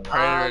know. I'm the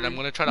predator, and I'm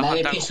gonna try to hunt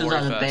maybe down pistols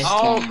Corey are the first. best.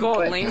 Oh game. god,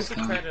 Liam's the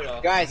predator.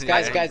 Guys, Yeah,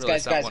 I didn't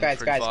realize that one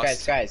pretty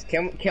fast.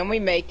 can we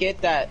make it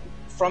that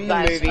from the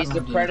Guys, movies the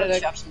I'm Predator?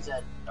 Construction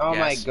zone. Oh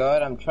my Yes.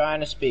 god, I'm trying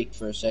to speak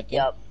for a second.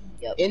 Yep.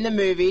 In the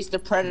movies, the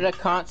Predator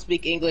can't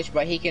speak English,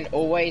 but he can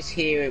always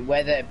hear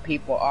whether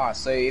people are.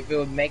 So if it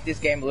would make this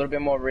game a little bit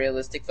more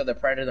realistic for the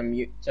Predator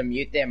to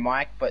mute their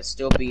mic, but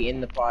still be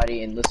in the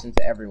party and listen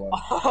to everyone.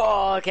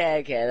 Oh,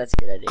 okay, that's a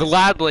good idea.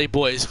 Gladly,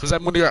 boys, because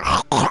I'm gonna go.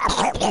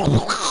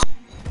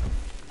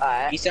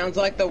 Alright. He sounds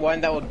like the one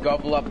that would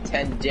gobble up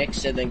 10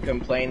 dicks and then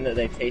complain that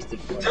they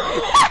tasted funny.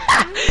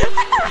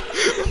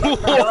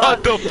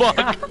 What the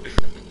fuck?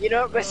 You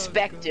know,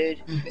 respect, dude.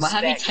 But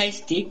have you Respect.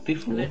 tasted dick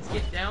before? Let's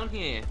get down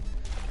here.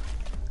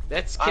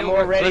 Let's I'm kill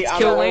already- let's I'm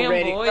kill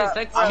already- Liam, boys.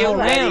 Let's I'm kill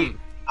already- Liam.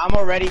 I'm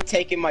already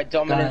taking my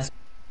dominance.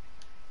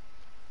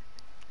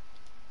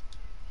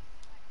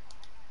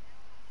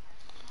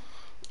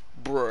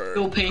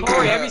 Bro.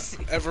 Corey,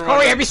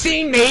 Everyone have you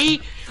seen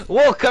me?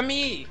 Whoa, come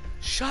here.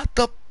 Shut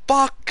the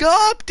fuck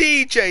up,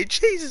 DJ.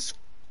 Jesus.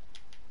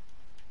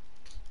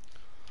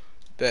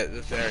 They're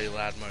very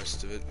loud,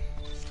 most of it.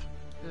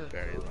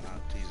 Very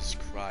loud. Jesus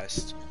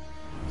Christ.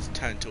 It's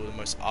turned into the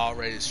most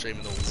R-rated stream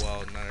in the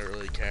world, and I don't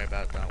really care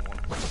about that one.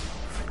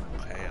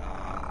 Okay,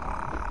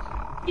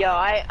 Yo,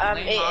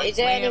 is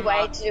there any Liam,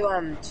 way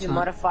to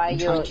modify I'm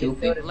your trying to kill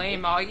people.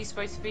 Liam, are you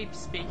supposed to be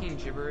speaking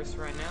gibberish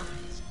right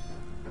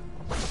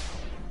now?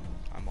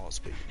 I'm all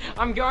speaking.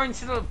 I'm going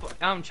to the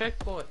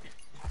checkpoint.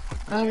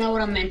 I don't know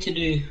what I'm meant to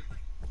do.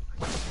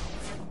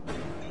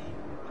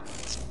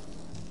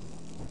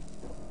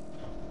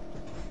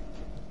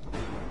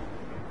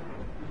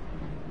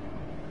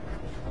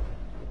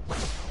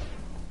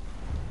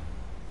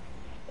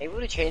 able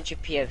to change your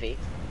POV?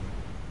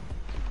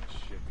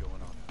 Shit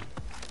going on.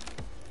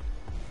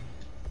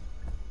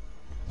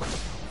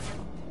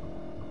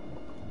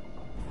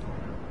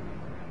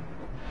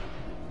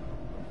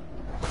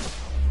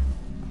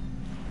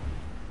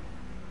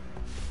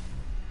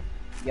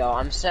 Yo,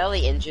 I'm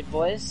sadly injured,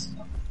 boys.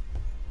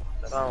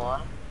 Not gonna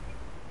lie.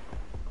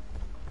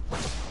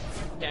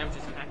 Yeah, I'm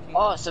just hacking.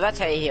 Oh, so that's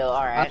how you heal.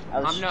 Alright.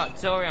 I'm not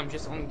sorry, I'm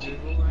just on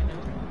Google right now.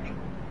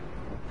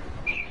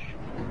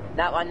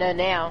 That I know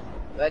now.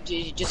 But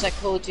just like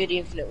Call of Duty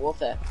Infinite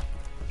Warfare.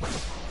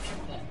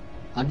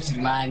 I'm just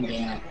lagged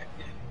out.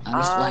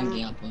 I'm just lagged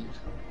out, boys.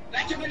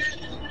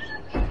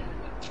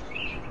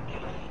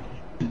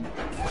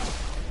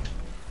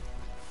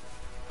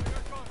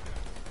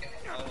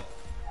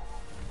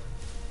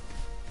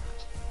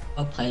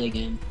 I'll play the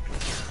game.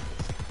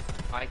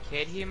 I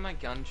can't hear my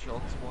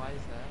gunshots, why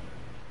is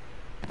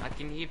that? I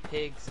can hear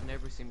pigs and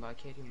everything, but I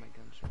can't hear my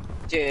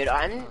gunshots. Dude,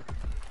 I'm...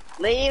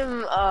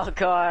 Liam... Oh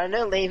god, I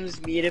know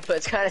Liam's muted, but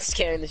it's kind of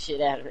scaring the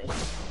shit out of me.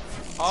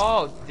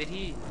 Oh, did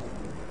he?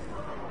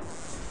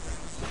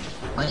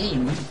 What do you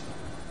mean?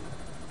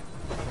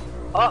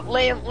 Oh,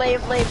 Liam,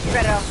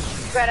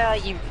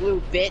 Predator, you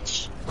blue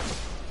bitch.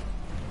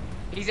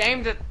 He's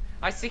aimed at...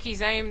 I think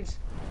he's aimed...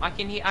 I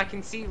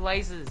can see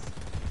lasers.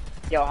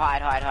 Yo,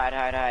 hide.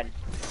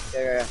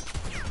 Go.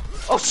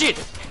 Oh shit!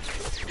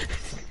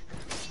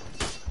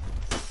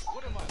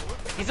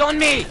 He's on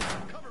me!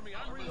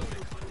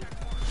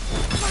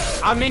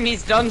 I'm in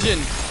his dungeon.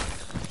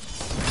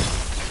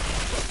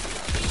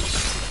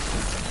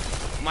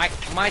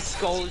 My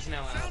skull is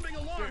now out.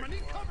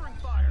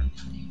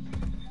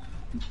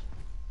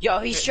 Yo,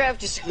 he's straight up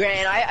just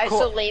ran. I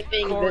saw Liam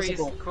being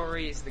invisible.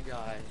 Corey is the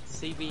guy.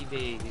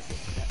 CBD is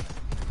the guy.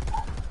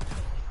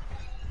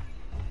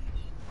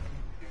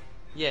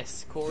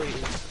 Yes, Corey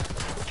is.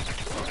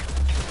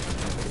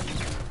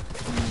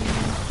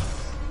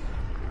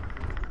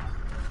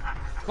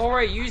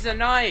 Corey, use a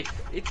knife.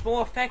 It's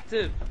more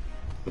effective.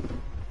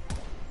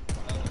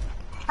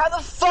 How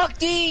the fuck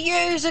do you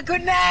use a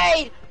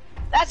grenade?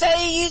 That's how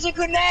you use a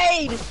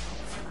grenade!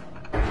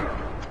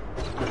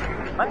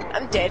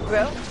 I'm dead,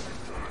 bro.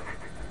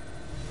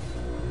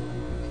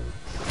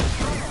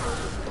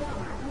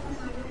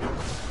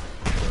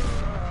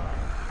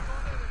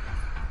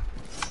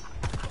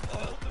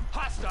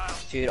 Hostile.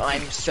 Dude,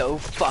 I'm so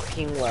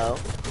fucking low.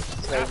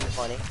 It's not even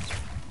funny.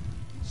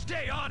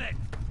 Stay on it.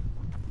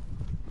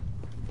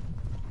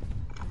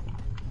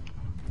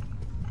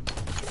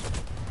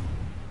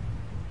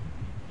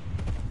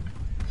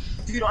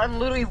 Dude, I'm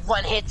literally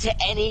one hit to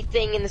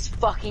anything in this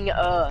fucking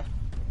earth.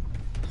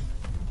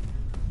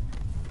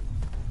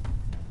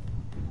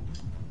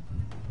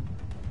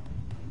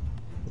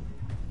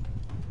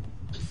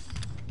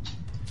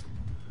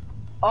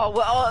 Oh,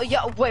 well, oh,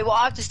 yeah, wait, well,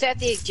 I have to start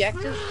the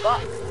objective?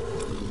 Fuck.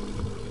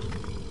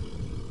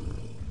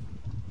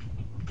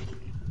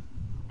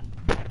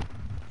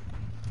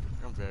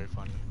 I'm very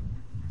funny.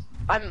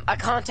 I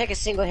can't take a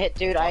single hit,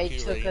 dude. I Fuck you,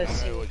 took Regan. a I know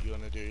single. what you're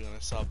gonna do. You're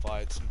gonna sub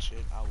fights and shit.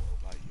 I will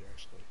about you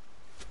actually.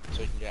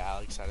 So you can get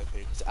Alex out of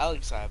here. Because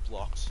Alex I have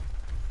blocks.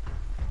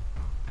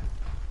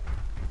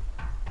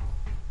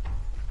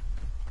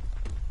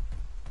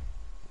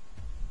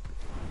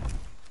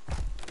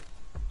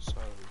 So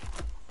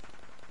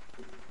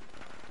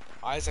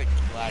Isaac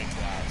lagged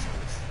out, so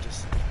it's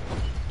just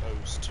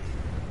those two.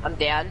 I'm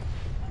down.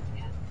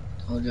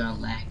 Told you I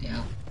lagged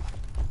out.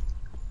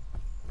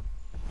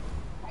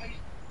 Now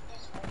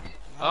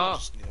I Oh,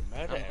 just need to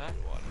murder I'm back.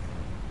 everyone.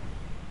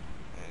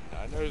 And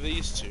I know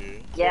these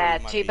two. Yeah,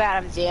 Corey might too be bad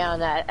I'm easy.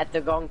 down at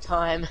the wrong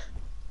time.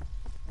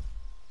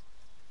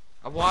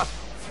 What?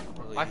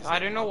 Probably I easy.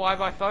 don't know why,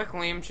 but I feel like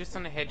Liam's just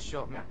on a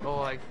headshot, or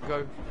like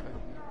go.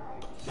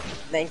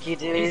 Thank you,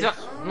 dude.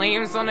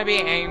 Liam's gonna be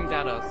aimed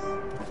at us.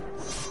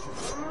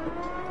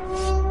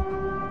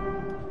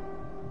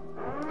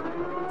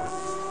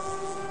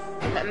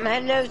 I'm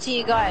heading over to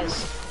you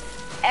guys.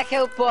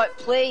 Echo bot,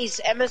 please.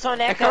 Amazon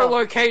Echo Echo.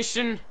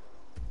 location.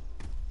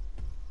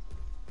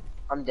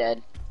 I'm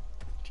dead.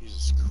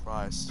 Jesus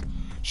Christ.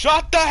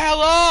 Shut the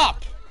hell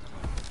up!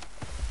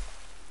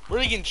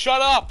 Regan,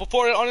 shut up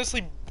before I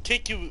honestly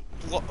kick you,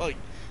 like,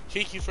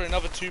 kick you for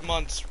another 2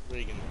 months,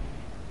 Regan.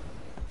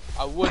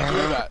 I would do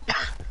that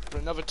for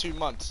another 2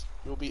 months.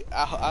 You'll be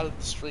out of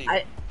the stream.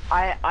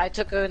 I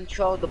took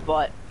control of the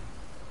bot.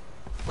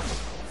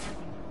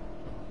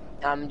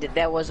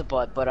 There was a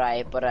bot, but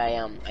I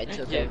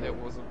took Yeah, it. there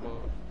was a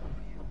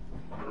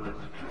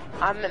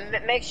bot.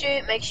 Make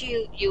sure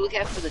you look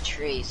out for the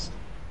trees.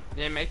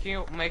 Yeah,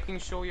 making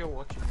sure you're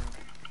watching.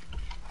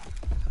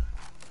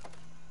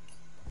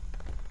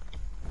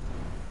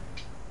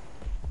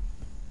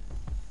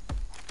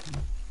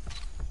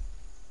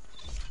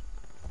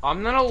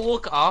 I'm gonna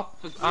look up.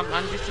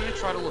 I'm just gonna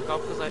try to look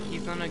up because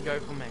he's gonna go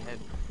for my head.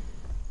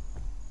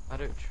 I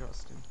don't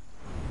trust him.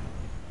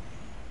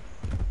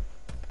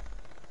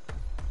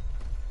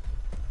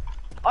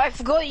 Oh, I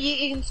forgot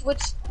you can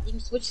switch. You can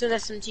switch to an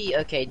SMG.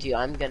 Okay, dude,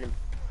 I'm gonna.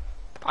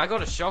 I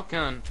got a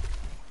shotgun.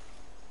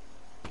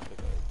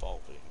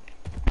 Evolving.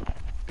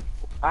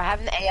 I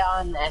have an AR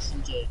and an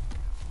SMG.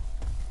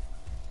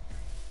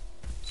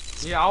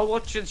 Yeah, I'll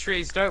watch the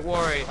trees. Don't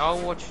worry. I'll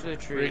watch the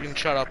trees. Regan,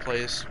 shut up,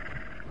 please.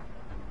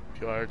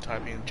 If you are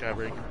typing in chat,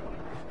 Regan.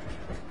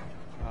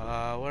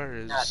 Where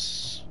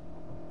is...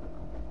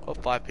 Got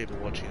 5 people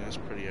watching, that's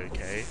pretty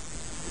okay.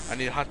 I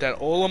need to hunt down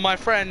all of my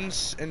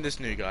friends and this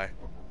new guy.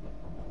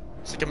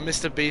 It's like a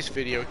Mr. Beast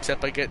video,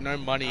 except I get no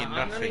money and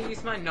I'm nothing. gonna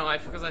use my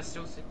knife because I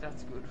still think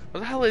that's good. Where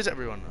the hell is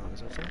everyone? Oh,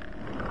 is that fair?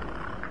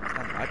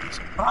 That might be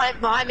something.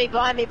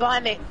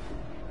 Behind me!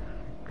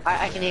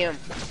 I can hear him.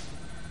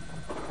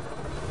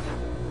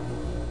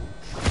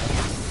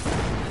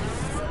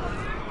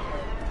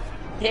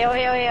 Heal!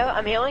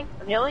 I'm healing.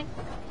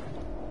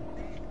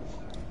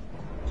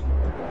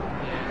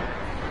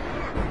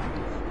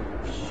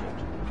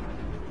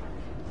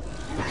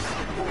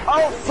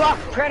 Oh fuck!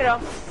 Predator!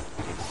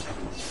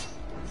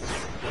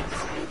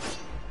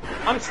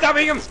 I'm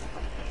stabbing him!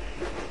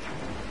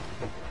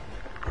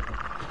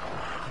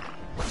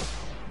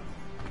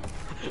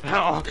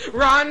 Oh,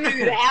 run!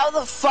 Dude, how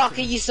the fuck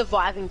are you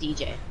surviving,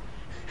 DJ?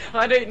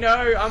 I don't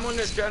know, I'm on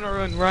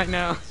adrenaline right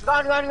now.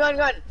 Run!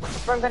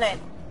 Front grenade.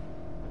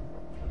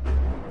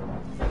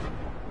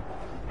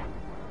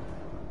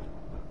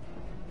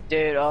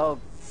 Dude, oh.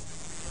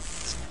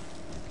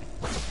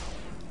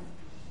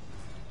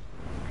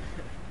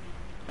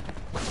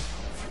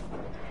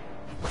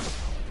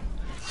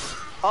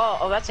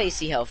 Oh, that's how you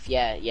see health.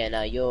 Yeah,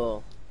 no,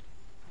 you're...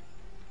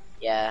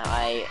 Yeah,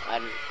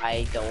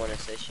 I don't want to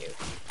assist you.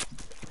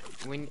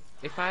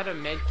 If I had a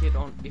med kit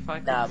on, if I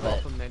could Nah,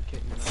 drop but- a med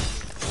kit,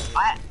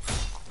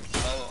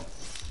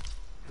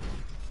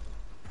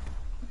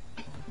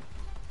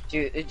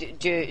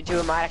 Dude,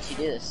 I might actually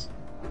do this.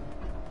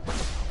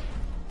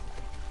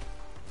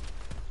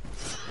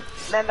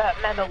 Remember,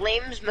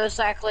 limbs most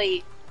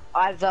likely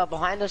Either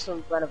behind us or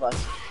in front of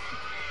us.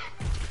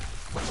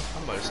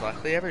 I'm most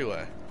likely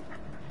everywhere.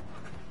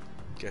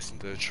 Guessing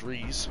the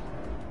trees.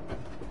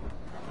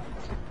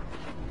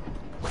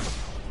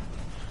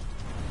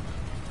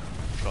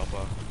 Chopper.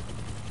 Run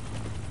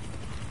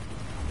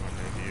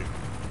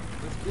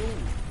Let's go.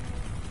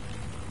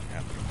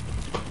 Yep.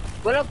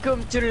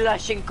 Welcome to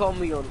Lashing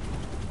Commune.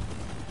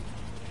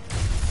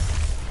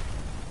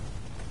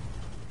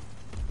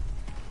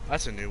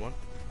 That's a new one.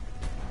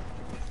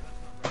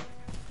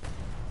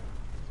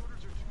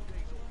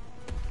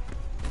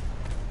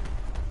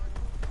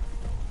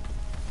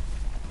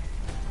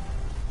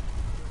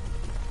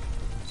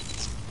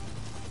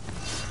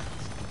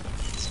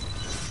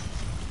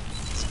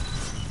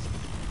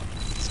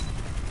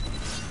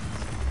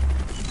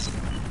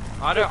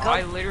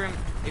 I literally,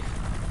 if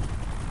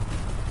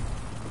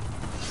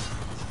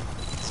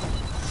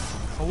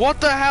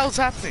What the hell's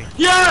happening?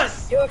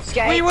 yes, You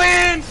escaped. we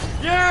win.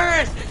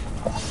 Yes,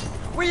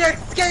 we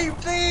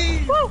escaped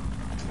these. Woo!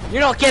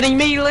 You're not getting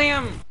me,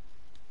 Liam.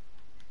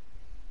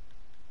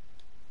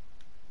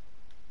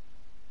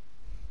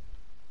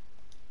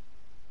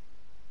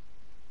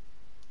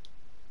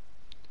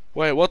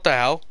 Wait, what the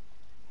hell?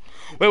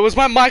 Wait, was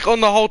my mic on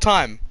the whole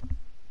time?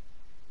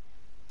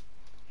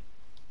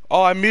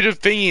 Oh, I muted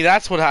thingy,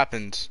 that's what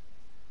happened.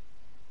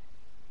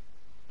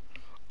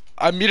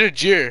 I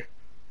muted you.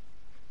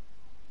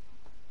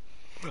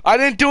 I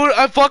didn't do it,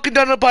 I fucking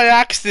done it by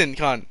accident,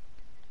 cunt.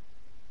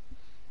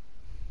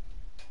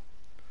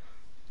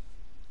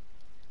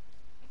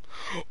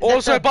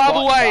 Also, the by the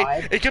bot way,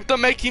 died? it kept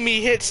on making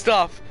me hit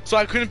stuff, so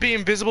I couldn't be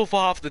invisible for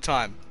half the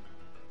time.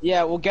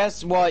 Yeah, well,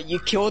 guess what? You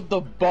killed the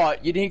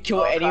bot. You didn't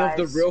kill Oh, any of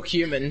the guys. real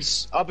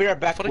humans. I'll be right I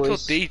back, thought I killed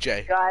boys.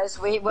 DJ. Guys,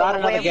 we're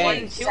another one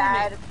game.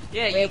 sad.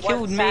 Yeah, we're you one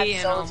killed sad me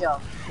and soldier.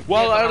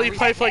 Well, Yeah, but I I only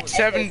played for like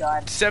Echo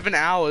died. seven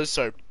hours,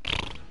 so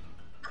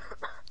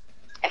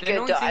The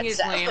annoying thing is,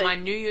 Liam, I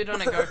knew you'd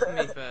wanna go for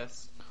me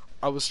first.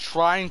 I was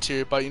trying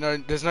to, but you know,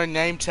 there's no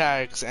name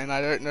tags, and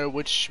I don't know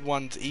which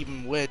one's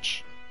even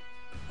which.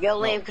 Yo,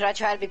 Liam, could I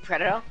try to be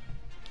Predator?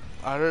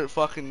 I don't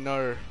fucking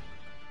know.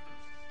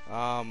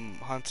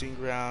 Hunting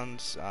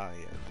grounds. Ah,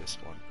 yeah, this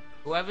one.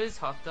 Whoever's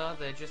hotter,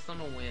 they're just on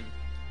a win.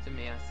 To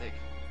me, I think.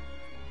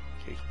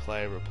 Kick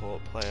player,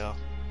 report player.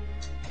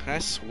 Can I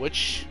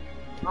switch?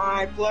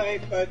 I play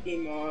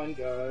Pokemon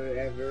Go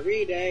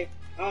every day.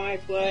 I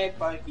play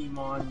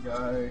Pokemon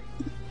Go.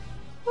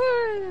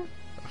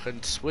 I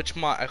can switch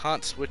I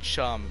can't switch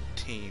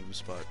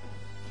teams, but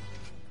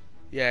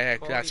yeah,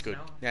 that's Corey's good.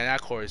 now on. Yeah, now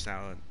Corey's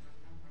now on.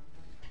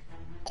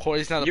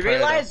 Corey's now the You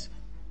predator.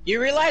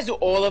 realize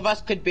all of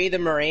us could be the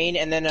Marine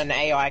and then an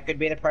AI could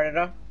be the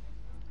Predator?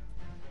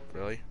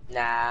 Really?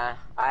 Nah,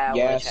 I always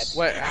Yes. had.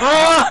 Wait,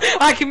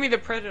 I can be the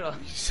predator.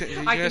 you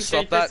I gonna can stop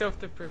change that? myself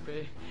to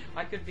prepare.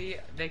 I could be.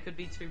 There could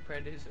be two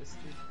predators.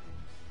 Too.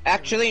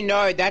 Actually,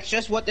 no, that's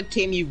just what the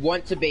team you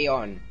want to be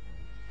on.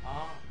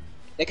 Ah.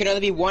 There can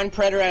only be one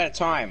Predator at a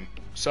time.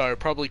 So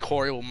probably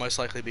Corey will most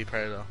likely be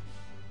predator.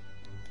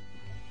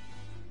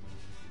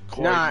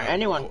 Corey, Nah,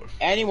 no,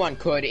 anyone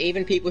could,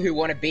 even people who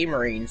want to be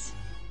Marines.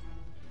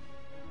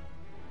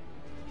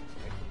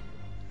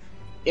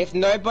 If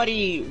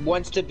nobody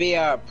wants to be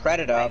a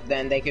Predator,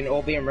 then they can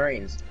all be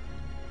Marines.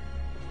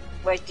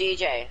 Where's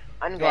DJ?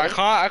 I'm No, ready.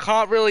 I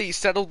can't really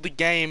settle the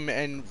game,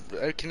 and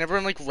can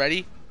everyone like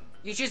ready?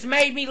 You just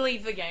made me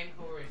leave the game,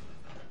 Corey.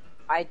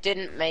 I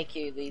didn't make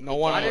you leave. No the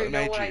one I game. don't know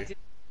made what I you. did.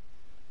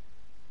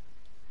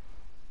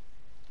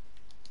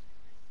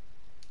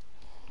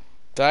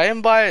 Did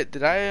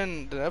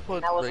I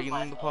put That wasn't Reagan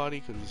my in the fault.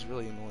 party? Because he's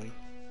really annoying.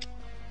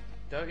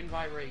 Don't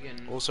invite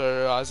Reagan.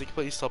 Also, Isaac,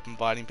 please stop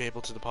inviting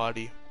people to the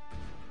party.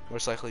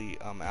 Most likely,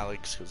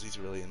 Alex, because he's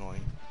really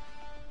annoying.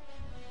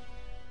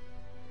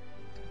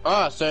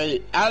 Oh, so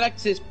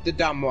Alex is the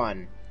dumb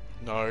one.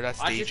 No, that's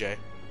I DJ.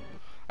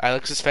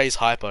 Alex is phase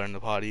hyper in the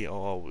party,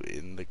 or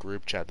in the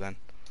group chat then.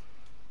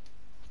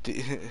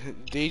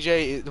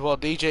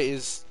 DJ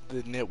is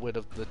the nitwit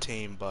of the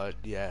team, but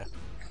yeah.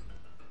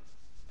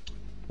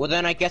 Well,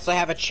 then I guess I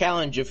have a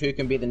challenge of who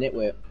can be the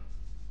nitwit.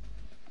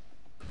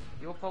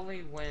 You'll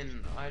probably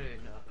win. I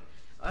don't know.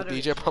 But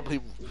DJ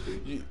probably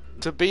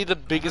to be the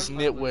biggest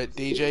nitwit.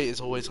 DJ is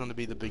always going to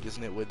be the biggest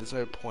nitwit. There's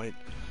no point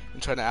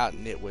in trying to out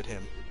nitwit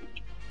him.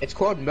 It's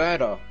called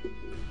murder.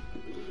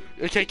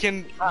 Okay,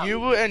 can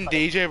you and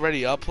DJ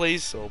ready up,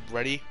 please? Or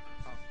ready?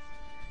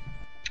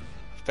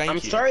 Thank I'm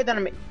you. sorry that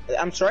I'm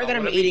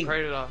eating.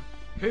 Predator.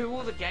 Who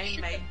will the game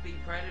make be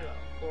Predator?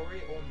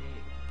 Corey or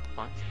me?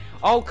 Fine.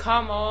 Oh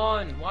come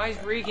on! Why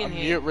is Regan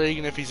here? Mute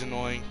Regan if he's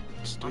annoying.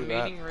 Just do I'm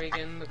that. meeting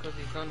Regan because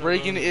he's on the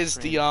Regan wrong is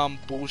screen. the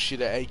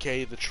bullshitter,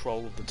 aka the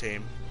troll of the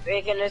team.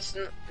 Regan, it's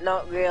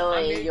not I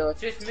really mean, your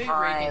just mute Regan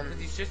time.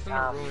 because he's just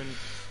on um, the ruin.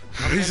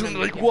 He's gonna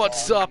like, mute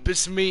 "What's him. up?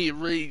 It's me,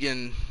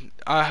 Regan."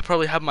 I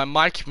probably have my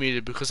mic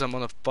muted because I'm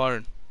on a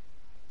phone.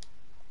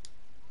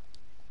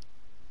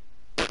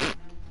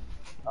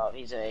 Oh,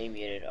 he's already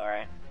muted. All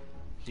right.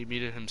 He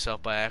muted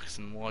himself by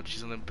accident. Watch,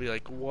 he's gonna be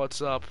like,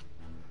 "What's up?"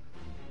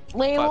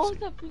 Liam, Five what was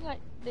seconds. that thing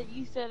that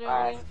you said All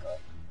right. earlier?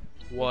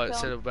 What Tell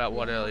said me about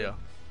what the earlier?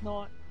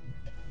 Not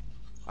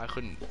I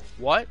couldn't.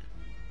 What?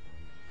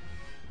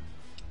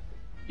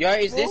 Yo,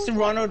 is this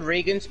Ronald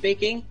Reagan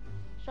speaking?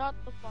 Shut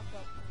the fuck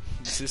up.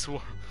 Is this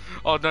one?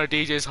 Oh no,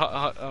 DJ's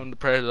the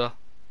Predator.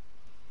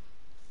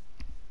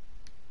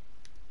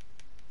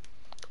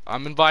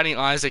 I'm inviting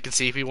Isaac and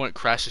see if he won't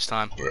crash this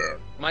time.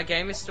 My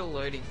game is still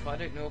loading, so I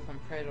don't know if I'm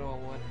Predator or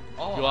what.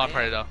 Oh, You are yeah.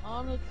 Predator.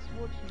 Arnold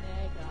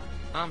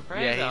Schwarzenegger. I'm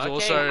Predator. Yeah, he's okay.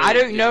 also- I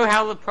don't know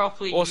how to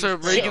properly. Also,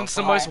 use Regan's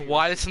the Predator. most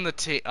widest in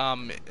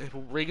the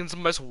Regan's the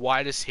most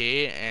widest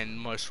here and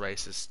most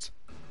racist.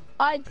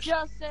 I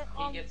just said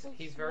He Arnold gets-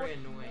 he's very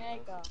annoying.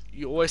 Schwarzenegger.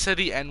 You always say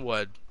the N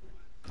word,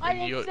 I and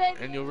didn't you're say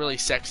and the you're really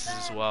N-word, sexist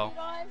as well. did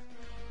I?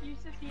 You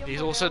said the He's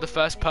N-word also the earlier,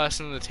 first man.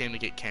 person in the team to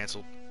get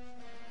cancelled.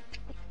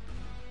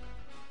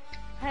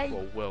 Hey,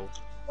 Or will.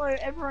 well,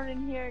 everyone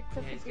in here Yeah,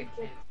 except he's for getting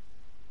DJ.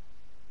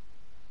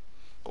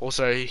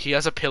 Also, he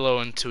has a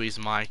pillow into his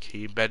mic.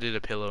 He embedded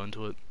a pillow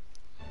into it.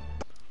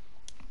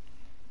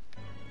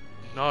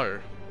 No.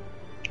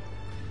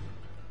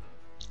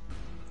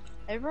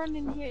 Everyone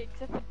in here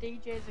except for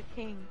DJ is a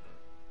king.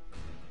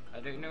 I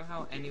don't know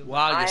how anyone.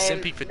 Wow, you're I'm-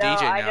 simping for no,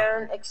 DJ I now.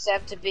 don't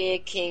accept to be a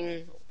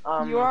king.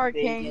 You are a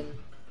vegan. king.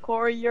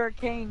 Corey, you're a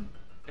king.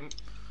 You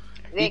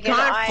Vegan,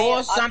 can't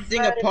force I something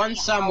prefer to upon be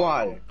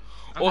someone.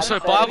 I'm Also,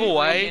 gonna by vote the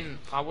way, Reagan.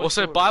 I would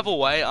Also, vote by Reagan. the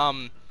way,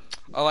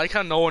 I like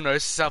how no one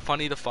notices how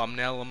funny the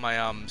thumbnail on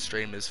my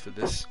stream is for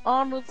this.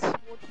 Arnold Schwarzenegger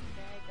is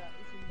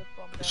in the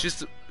thumbnail. It's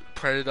just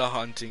Predator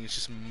hunting. It's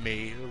just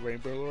me, the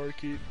Rainbow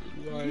Lorikeet,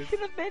 You live. should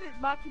have made it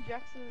Michael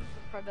Jackson as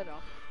the Predator,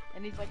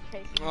 and he's like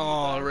chasing.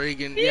 Oh, you guys.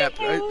 Regan. Yep.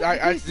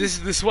 This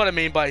is what I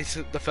mean by he's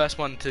the first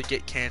one to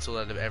get cancelled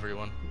out of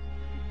everyone.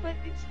 But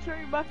it's true,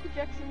 Michael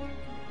Jackson.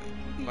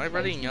 Am I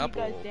running chasing up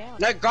you guys or- down.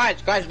 No,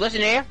 guys,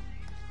 listen here.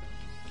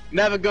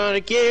 Never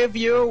gonna give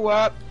you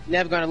up.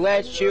 Never gonna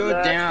let you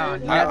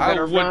down. I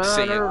Never would gonna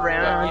sing it. run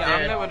around Yeah, I'm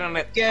and never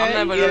gonna. get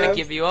I'm never gonna you.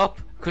 give you up,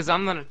 cause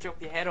I'm gonna chop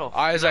your head off.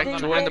 Isaac, I'm gonna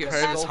join make the it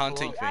Predators so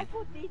hunting full. I thing.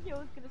 thought DJ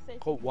was gonna say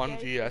Got something one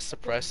gay, view. That's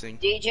but- depressing.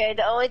 DJ,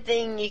 the only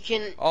thing you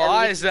can Oh,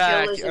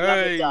 Isaac, kill is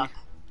another hey. duck.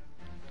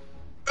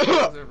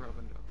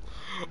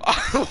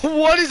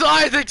 What is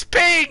Isaac's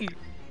ping?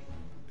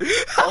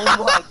 Oh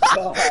my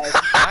god.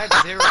 I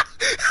had 0.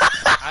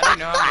 I don't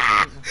know.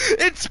 How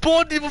to- It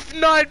spawned him with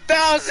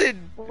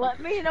 9,000. Let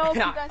me know if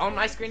you guys. On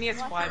my want screen, he has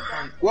to-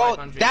 500. Well,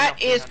 500, that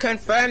nothing is else.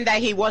 confirmed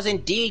that he was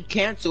indeed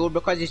cancelled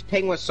because his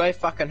ping was so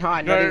fucking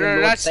high. No, not even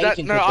Lord that's that.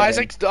 Satan No, could get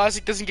him.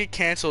 Isaac doesn't get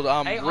cancelled.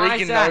 Hey,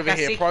 Regan Isaac, over I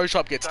here, see- Pro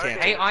Shop gets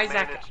Hey, cancelled.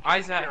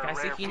 Isaac, I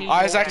think you need.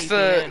 Isaac's more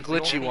the VPN.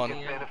 glitchy More one.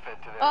 VPN. Benefit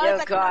to this. Oh, Yo,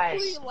 Isaac, can I guys,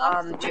 pull your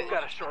license? We've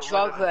got a short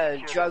drug window to road,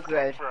 secure drug this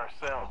road. for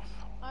ourselves.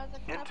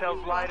 Isaac, can I pull Intel's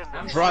your light license?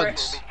 and the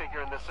Drugs. We'll be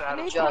figuring this out.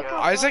 I need Drug. to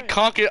Isaac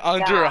can't get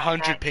under Nah,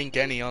 100 nah. ping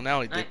any. Oh,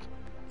 now he did.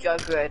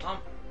 Joke good.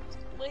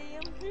 Liam,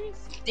 who's-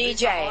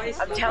 DJ,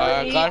 I'm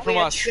telling you, guy from we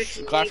are us,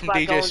 tricking guy you from by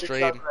DJ going to stream.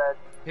 drug road.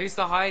 Who's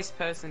the highest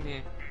person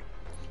here?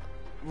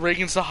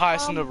 Regan's the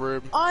highest in the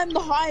room. I'm the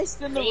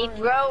highest in the They room.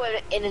 grow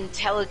in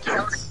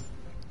intelligence.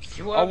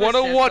 I want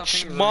to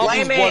watch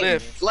Marvel's What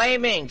If.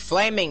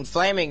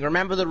 Flaming.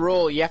 Remember the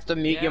rule. You have to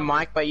mute Yeah. your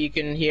mic, but you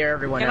can hear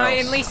everyone Can else. I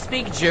at least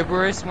speak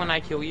gibberish when I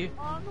kill you?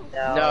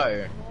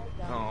 No.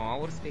 Oh, I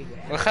would speak.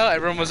 Look how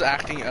everyone was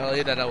acting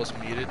earlier that I was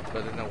muted,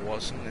 but then it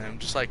wasn't. And I'm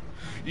just like,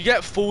 you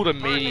get fooled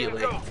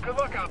immediately. Good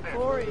luck out there.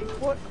 Corey,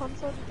 what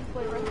console did you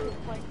play Ratchet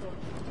and Clank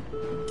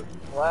on?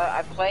 Well,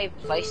 I play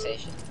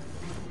PlayStation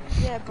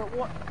Yeah, but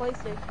what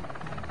PlayStation?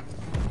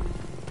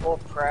 4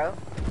 Pro.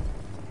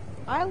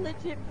 I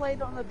legit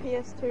played on the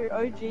PS2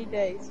 OG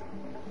days.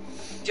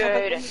 Dude,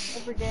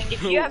 Every game.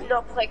 if you have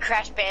not played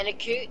Crash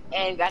Bandicoot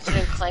and Ratchet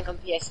and Clank on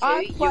PS2, I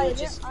you will played it.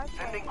 just... I played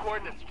Sending it.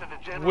 coordinates to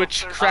the general Which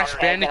server Crash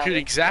area. Bandicoot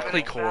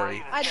exactly,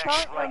 Corey? I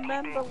don't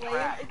remember,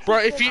 Liam. It's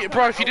Bro, just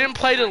if you didn't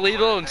play the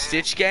Lilo and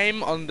Stitch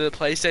game on the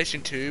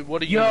PlayStation 2,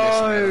 what are you missing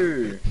out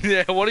on?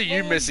 Yeah, what are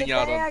you Liam, missing the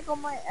out day on? I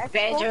got my Xbox,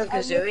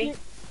 Banjo-Kazooie? I legit-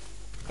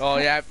 Oh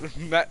yeah,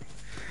 Matt.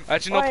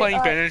 Actually, not Wait, playing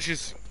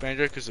alright.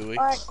 Banjo Kazooie.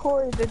 Alright,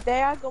 Corey, the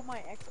day I got my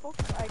Xbox,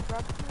 I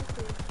grabbed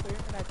my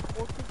PS2 and I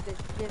tortured the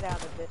shit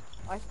out of it.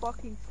 I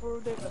fucking threw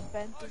it at the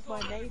fences,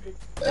 my neighbors.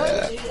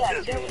 Don't do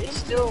that, dude. It's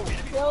still...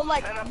 They were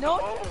like, Set up no,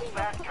 the mobile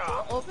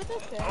SATCOM. over the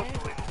fence.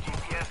 Hopefully the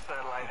GPS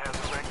satellite has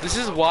a regular... This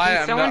is why Can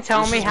I'm someone not.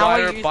 tell this me is how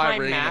why I I use buy my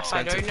really map? I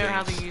expensive don't know how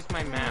to things. use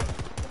my map.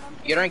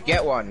 You don't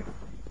get one.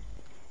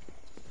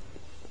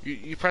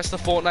 You press the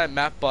Fortnite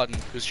map button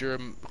because you're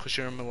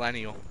a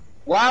millennial.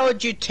 Why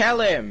would you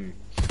tell him?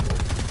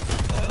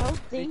 I don't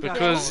think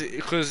Because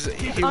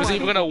he was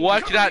either gonna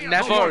work it out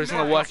never or he's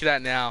gonna work it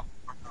out now.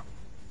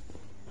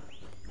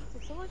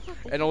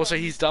 And also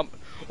he's dumb.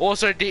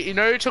 Also, you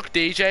know, it took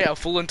DJ a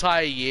full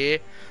entire year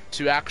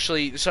to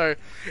actually. So,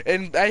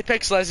 in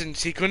Apex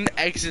Legends, he couldn't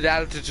exit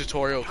out of the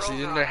tutorial because he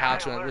didn't know how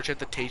to, which I had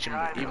to teach him.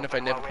 Even if I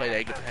never played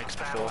Apex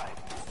before.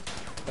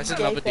 That's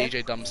another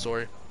DJ dumb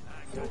story.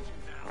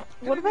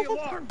 What about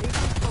that time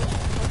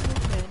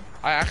DJ man?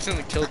 I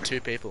accidentally killed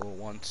 2 people at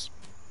once.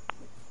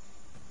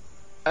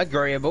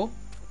 Agreeable.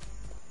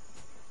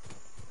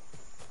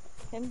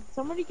 Can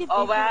somebody get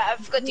Oh, DJ? wow, I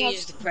forgot to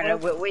use the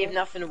Predator. We have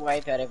nothing to worry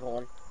about,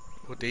 everyone.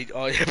 Well,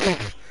 oh yeah.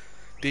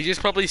 DJ's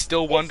probably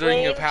still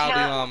wondering of how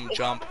to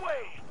jump.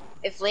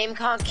 If Liam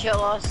can't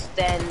kill us,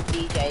 then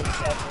DJ's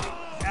seven.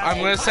 I'm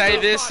gonna say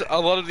this: a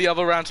lot of the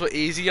other rounds were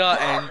easier,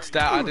 and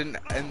that I didn't,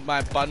 and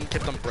my button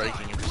kept on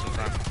breaking every single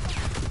time.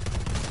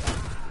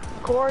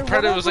 Corey,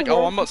 Predator was like,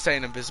 "Oh, I'm not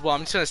staying invisible.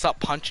 I'm just gonna start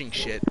punching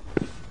shit."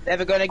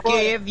 Never gonna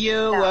give you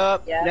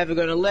up, yeah. never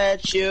gonna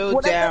let you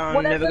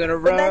down, never gonna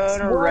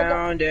run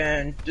around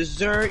and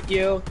desert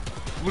you.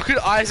 Look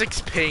at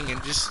Isaac's ping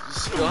and just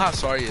feel how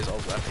sorry he is. Oh, I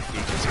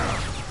think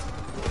DJ's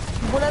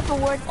Whatever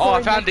word. Oh, I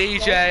Corey found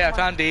makes, DJ. I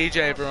found DJ,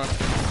 everyone.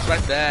 He's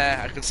right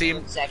there. I can see him.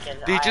 1 second.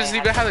 DJ doesn't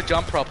even know how to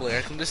jump properly.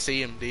 I can just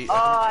see him. Oh,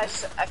 I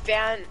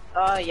found.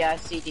 Oh yeah, I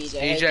see DJ.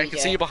 Hey, DJ, I can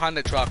see you behind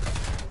the truck.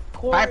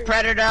 Corey, Hi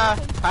Predator!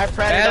 Hi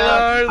Predator!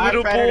 Hello, Hi,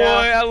 little Predator.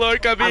 boy. Hello,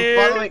 come I'm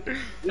here. following.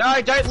 No,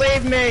 don't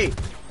leave me!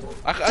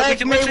 I Take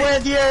can me literally-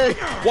 with you!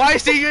 Why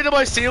is he the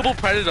most seeable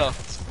predator?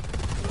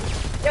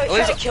 Yo, you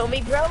least- trying to kill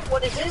me, bro?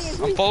 What is this?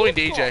 I'm following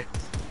DJ.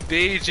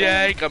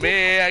 DJ, come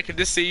here. I can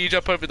just see you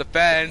jump over the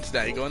fence.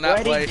 Now you're going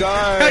that Where'd he way. go?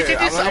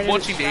 I'm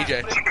watching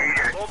DJ.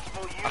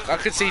 I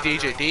can see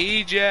DJ.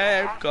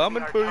 DJ, I'm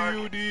coming for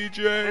you,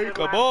 DJ.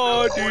 Come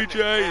on,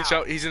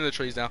 DJ. He's in the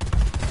trees now.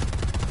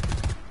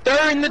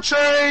 They're in the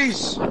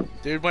trees!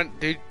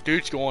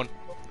 Dude's gone.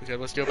 Okay,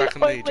 let's go back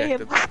on the Wait, Liam,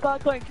 ejector. just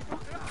start going.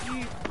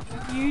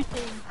 You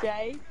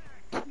DJ.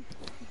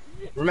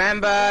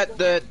 Remember,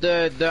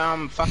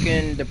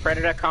 the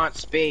Predator can't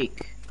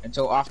speak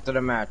until after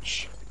the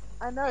match.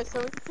 I know, so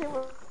we can see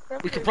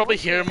what. We can probably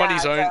hear him on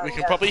his own. We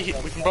can probably.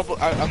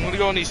 I'm gonna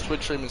go on his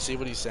Twitch stream and see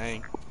what he's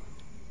saying.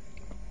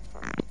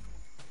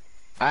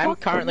 I'm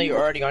currently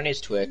already on his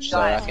Twitch, so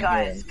I can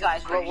hear him.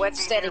 Guys, let's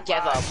stay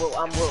together.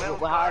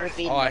 We're hard to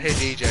beat. Oh, I hear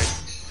DJ.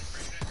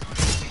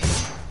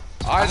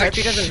 I Isaac, hope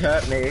he doesn't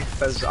hurt me,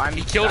 because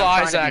He killed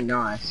I'm Isaac. trying to be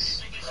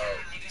nice.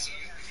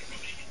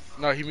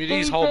 No, he muted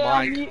his whole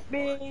mic. Mute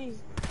me.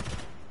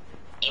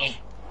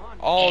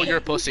 Oh, you're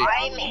a pussy.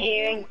 I'm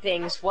hearing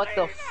things. What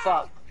the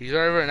fuck? He's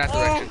over in that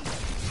direction.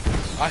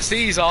 I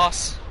see his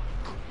ass.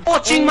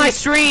 Watching my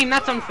stream,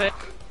 that's unfair.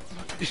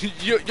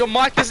 Your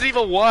mic doesn't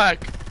even work.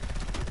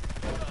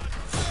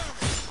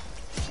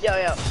 Yo.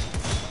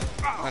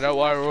 I don't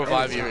worry, we'll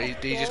revive you.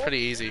 DJ's pretty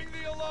easy.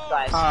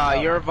 Guys. Ah,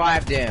 you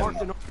revived him.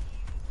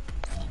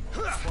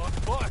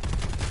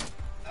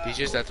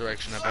 DJ's that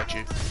direction, I bet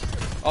you.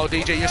 Oh,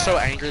 DJ, you're so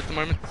angry at the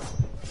moment.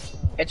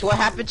 It's what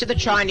happened to the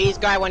Chinese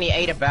guy when he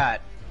ate a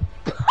bat.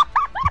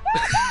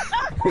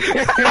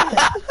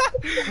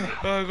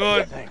 Oh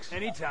god. Thanks.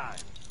 Anytime.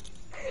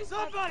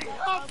 Somebody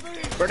help me!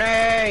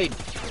 Grenade!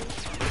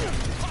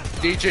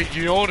 DJ, do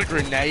you know what a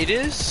grenade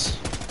is?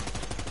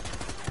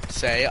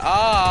 Say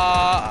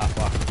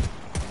fuck.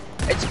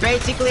 It's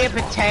basically a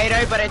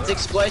potato, but it's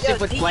explosive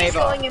with DJ's flavor.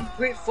 going in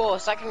brute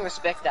force. I can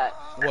respect that.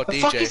 What, The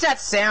DJ? fuck is that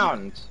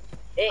sound?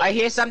 I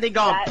hear something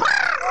going.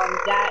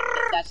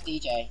 That's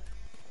DJ.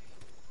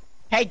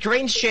 Hey,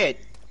 green shit.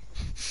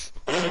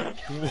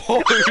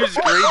 Whoa, who's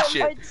green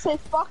shit? I'd say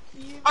fuck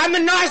you. I'm the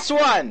nice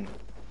one.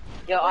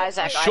 Yo,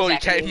 Isaac. Sure, you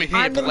Isaac, came in here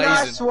I'm the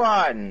nice blazing.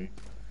 one.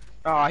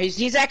 Oh,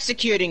 he's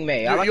executing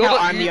me. I like You're how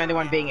the- I'm the only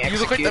one being You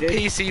look like executed.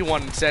 the PC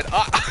one and said,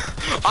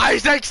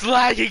 Isaac's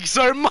lagging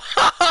so much!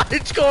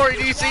 Corey,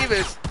 do you see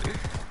this? 5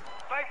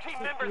 team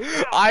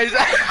members. Isaac!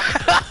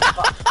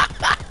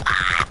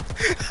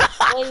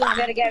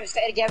 Liam,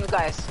 stay together,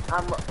 guys.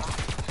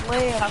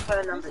 Liam, Tough for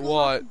the numbers.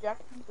 What?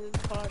 Jackson to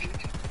this party.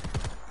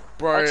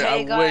 Bro,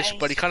 Okay, I wish, guys.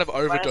 but he kind of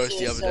Wanna overdosed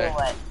see the a other day.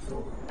 silhouette?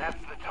 That's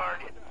the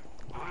target.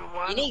 Blue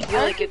one. You need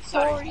really good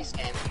starters in this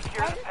game.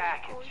 Secure the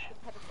package.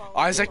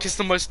 Isaac is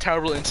the most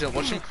terrible incident.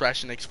 Watch him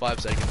crash in the next 5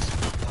 seconds.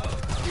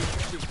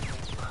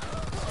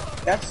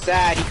 That's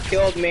sad. He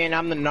killed me, and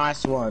I'm the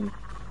nice one.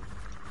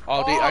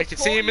 Oh, I can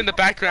see him in the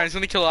background. He's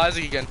gonna kill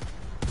Isaac again.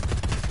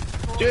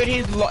 Dude,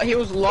 he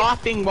was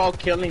laughing while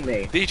killing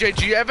me. DJ,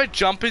 do you ever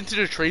jump into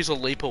the trees or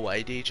leap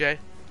away, DJ?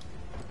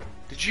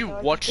 Did you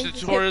watch the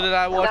tutorial that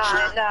I watched?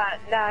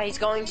 Nah, he's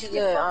going to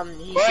the,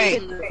 he's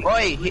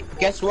Oi, using the...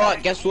 guess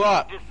what? Guess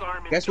what?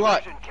 Disarm Guess what?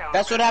 intrusion counter.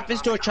 That's what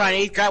happens to a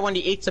Chinese guy when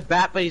he eats a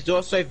bat, but he's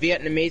also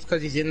Vietnamese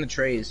because he's in the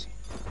trees.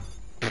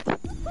 I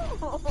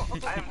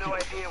have no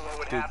idea what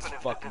would Dude's happen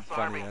if fucking the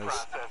disarming funny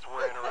as. process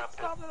were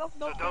interrupted.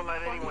 So don't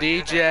let anyone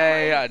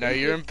DJ, I know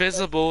you're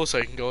invisible, so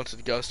you can go into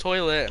the girls'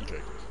 toilet. And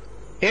drink.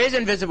 He's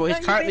invisible.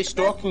 He's currently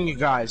stalking you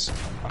guys.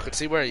 I can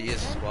see where he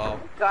is as well.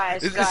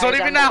 Guys, It's guys, not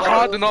even I'm that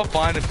hard to going- not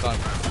find him,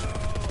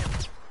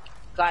 cunt.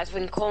 Guys,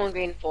 we can call in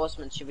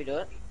reinforcements. Should we do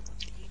it?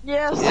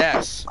 Yes.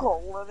 Yes.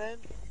 Call it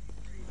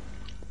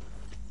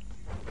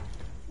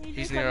in.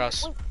 He's near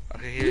us. I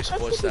can hear his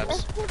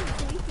footsteps.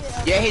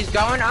 Yeah, he's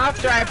going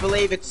after, I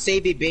believe it's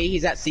CBB.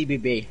 He's at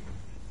CBB.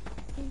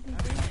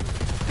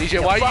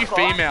 DJ, why are you fuck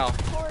off. female?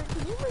 Corey,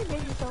 can you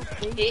rename yourself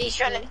Daisy? He's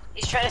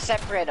trying to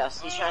separate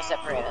us. He's trying to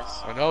separate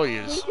us. I know he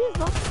is. Daisy is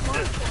not smart for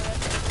us.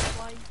 That's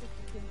why you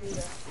think you can do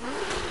that.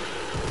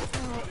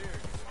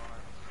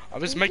 I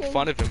was making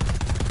fun of him.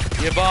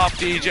 Give up,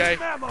 DJ.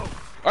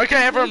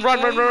 Okay, everyone,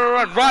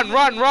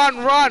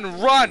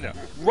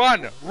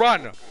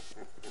 run.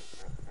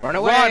 Run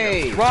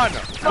away! Run!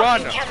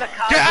 Run!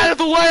 Kamikaze. Get out of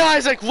the way,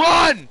 Isaac!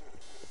 Run!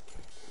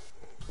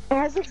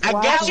 Isaac's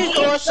I guess he's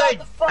Wow. also.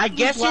 I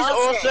guess he's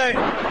also.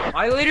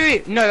 I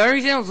literally no. The only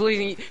reason I was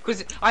losing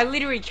because I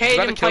literally can't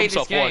Better even kill play this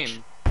himself,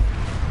 game. watch.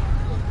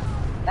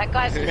 That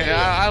guy's an idiot.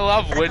 Yeah, I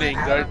love winning,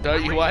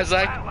 don't you,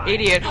 Isaac?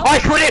 Idiot! I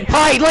couldn't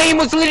play. Liam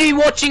was literally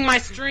watching my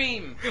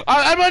stream.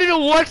 I'm not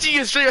even watching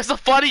your stream, that's the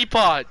funny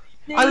part!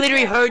 I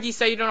literally heard you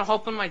say you don't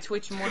hop on my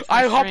Twitch and watch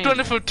my I hopped stream. on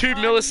it for 2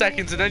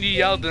 milliseconds and then you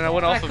yelled and I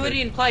went I off of it.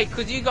 couldn't play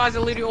because you guys are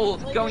literally all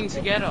going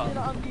together.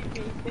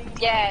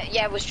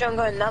 Yeah, we're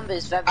stronger in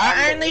numbers. But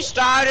I only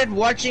started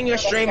watching your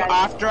stream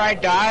after I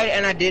died,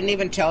 and I didn't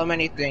even tell him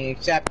anything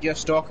except you're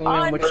stalking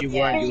me, which you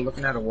weren't. You were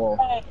looking at a wall.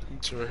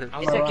 It's alright. I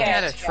was It's looking okay.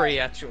 at a tree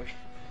actually.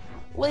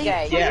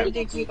 Okay, Yeah. you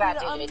didn't do too bad,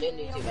 DJ. Didn't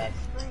do too bad.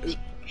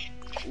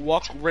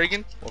 Walk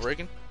Reagan? Or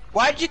Reagan?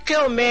 Why'd you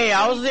kill me?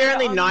 I was the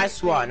only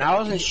nice one. I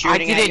wasn't I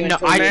shooting at you didn't know.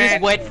 until I you-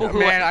 just wait for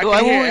Man, I can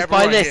whoever hear was by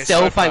everyone their here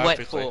self. so I wait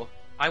perfectly. for.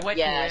 I wait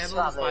Yeah, for whoever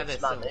smart was by move, their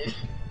smart self. move.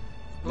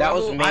 That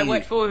was I me.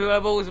 wait for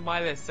whoever was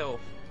by their self.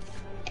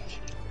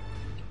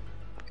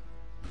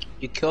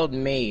 You killed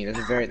me.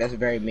 That's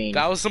very mean.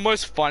 That was the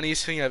most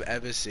funniest thing I've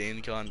ever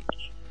seen, cunt.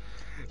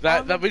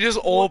 That we just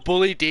all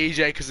bullied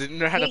DJ because they didn't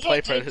know how to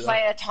play DJ did Predator.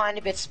 play a tiny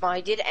bit smart.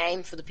 He did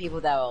aim for the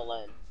people that were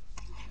alone.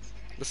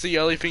 That's the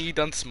only thing you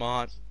done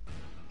smart.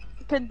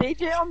 Can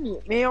DJ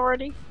unmute me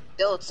already?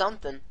 Still, it's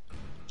something.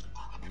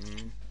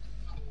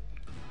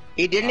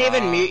 He didn't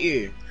even mute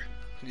you.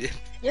 Yeah.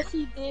 Yes,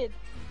 he did.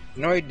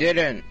 No, he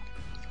didn't.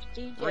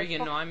 DJ, Regan,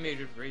 fuck- no, I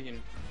muted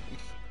Regan.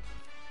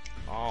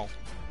 Oh.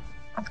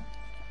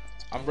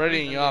 I'm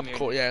readying up.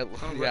 Cool. Yeah,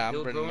 yeah, I'm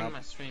He'll readying ruin up.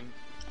 my stream.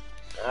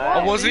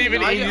 I wasn't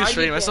even I- in your I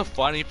stream. did That's the that.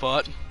 funny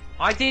part.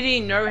 I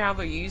didn't know how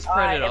to use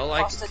Alright, Predator. Like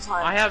imposter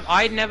time.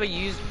 I'd never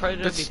used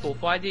Predator That's- before,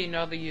 but I didn't know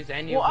how to use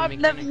any Well, of I've the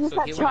never mechanics. used So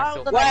that healing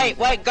myself. child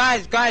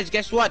Wait, guys,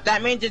 guess what?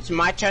 That means it's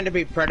my turn to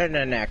be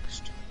Predator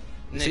next.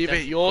 It's either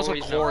yours or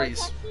Corey's No, Corey's.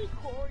 it's actually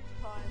Corey's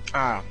time.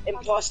 Ah.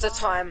 Imposter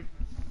time.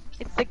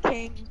 It's the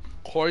king.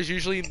 Corey's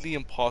usually the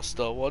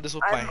imposter. What is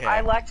with my I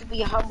hair? like to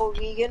be humble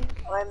vegan.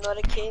 I'm not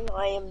a king.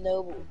 I am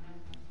noble.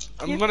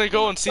 I'm gonna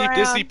go and see if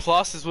Disney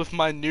Plus is with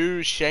my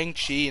new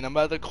Shang-Chi, and I'm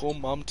about to call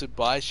Mum to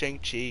buy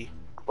Shang-Chi.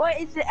 What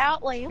is it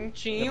out, Liam?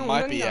 It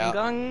might be out.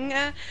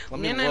 Let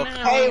me look.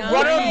 Hey,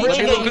 Ronald Let me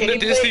Reagan, look can into you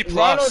Disney please,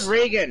 Plus.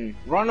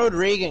 Ronald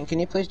Reagan, can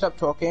you please stop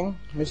talking,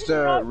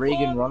 Mr.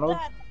 Reagan Ronald?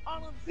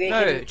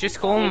 No, just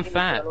call him Vegan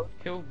fat.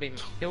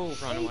 Donald. He'll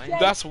run away.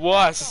 That's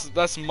worse.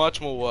 That's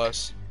much more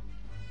worse.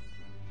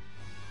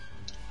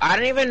 I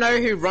don't even know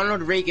who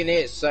Ronald Reagan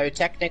is, so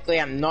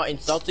technically I'm not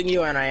insulting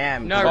you, and I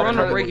am. No, Well,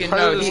 Ronald Predator- Reagan. No,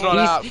 Predator's not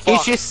out, he's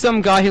fuck. just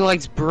some guy who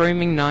likes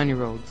grooming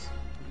 9-year-olds.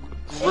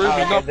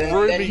 Grooming, not then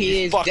grooming,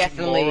 he you is fucking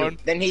definitely. moron.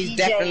 Then he's DJ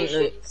definitely.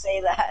 shouldn't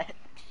say that.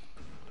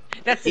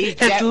 That's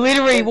He's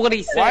literally what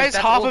he says. Why is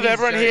That's half all of his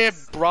everyone here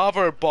jokes.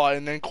 Bravo bot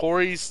and then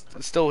Corey's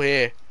still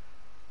here?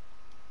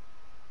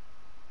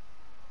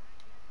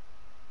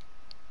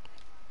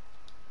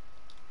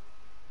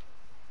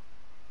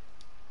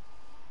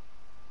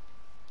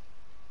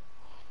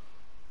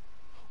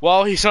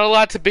 Well, he's not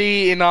allowed to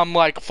be in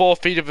like 4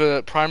 feet of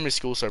a primary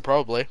school, so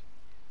probably.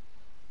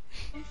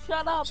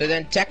 Shut up. So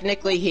then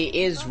technically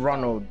he is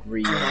Ronald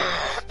Reagan.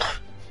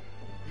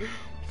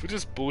 We're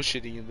just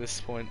bullshitting at this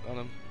point on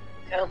him.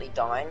 Currently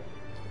dying.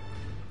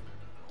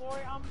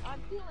 Corey, I'm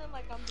feeling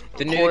like I'm just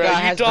The new Corey, guy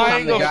are you has become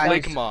dying the of guy.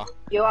 who's- ligma?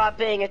 You are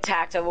being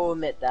attacked. I will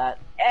admit that.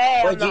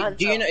 Hey, Wait, I'm the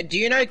hunter. do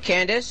you know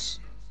Candace?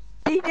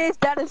 DJ's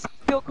dad is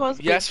Bill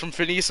Cosby. Yes, from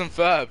Phineas and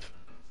Ferb.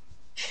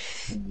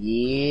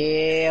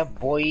 Yeah,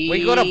 boy.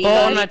 We got a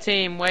ball on our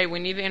team. Wait, we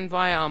need to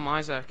invite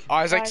Isaac.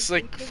 Isaac's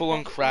like full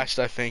on crashed,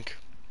 I think.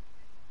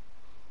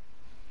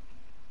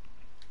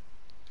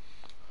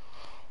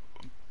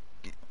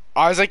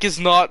 Isaac is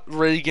not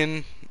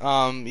Reagan.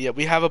 Yeah,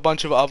 we have a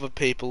bunch of other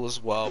people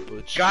as well,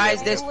 but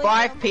Guys, there's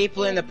 5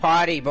 people in the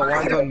party, but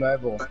one's on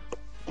mobile.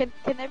 Can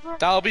everyone?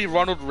 that'll be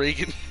Ronald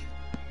Reagan.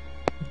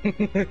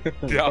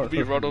 That'll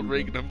be Ronald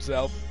Reagan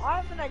himself.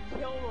 I'm gonna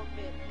kill him.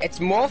 It's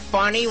more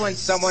funny when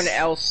someone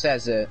else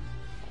says it.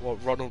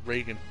 What, Ronald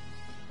Reagan?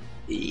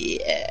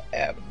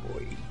 Yeah,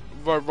 boy.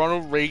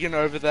 Ronald Reagan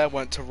over there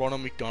went to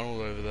Ronald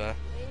McDonald over there.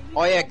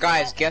 Oh yeah,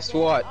 guys, guess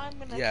what? I'm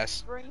gonna Yes.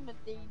 scream at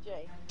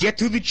DJ. Get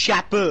to the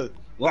chopper.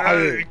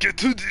 Hey, get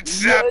to the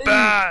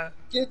zapper!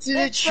 Get to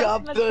Next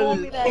person to call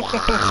me that.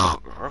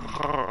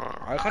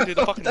 I can't do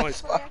the fucking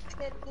noise. By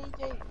accident,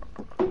 DJ.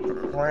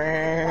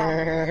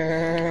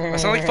 I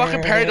sound like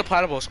fucking Perry the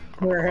Platypus.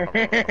 Michael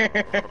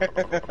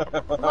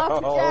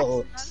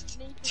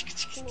Jackson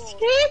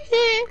underneath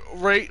his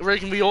floor.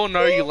 Reagan, we all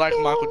know you like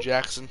Michael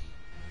Jackson.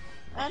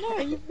 I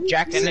know.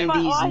 Jackson he's my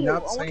D's idol.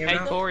 nuts. I want Hey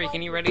to- Corey,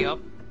 can you ready up?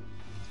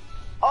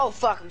 Oh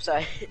fuck! I'm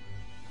sorry.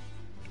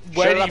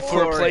 Ready up,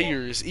 for Corey.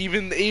 players.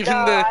 Even No,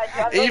 the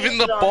I'm even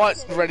the not bot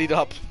used to readied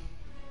up.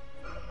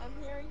 I'm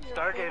hearing your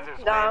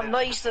Stargazer's No, I'm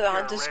not used to the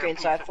hunter screen,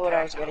 so I thought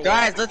I was gonna.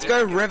 Guys, let's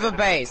go river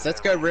base.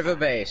 Let's go river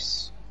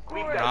base.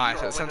 We've got Nice,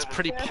 to that sounds win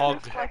pretty this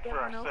pog. check for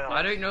ourselves.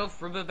 I don't know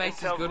if river base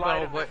is Intel's good, but light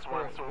I'll in vote this for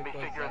one, it. so we'll be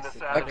because figuring that's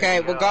this it. out. Okay,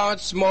 we're going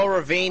small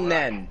ravine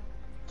then.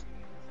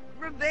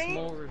 Ravine?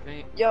 Small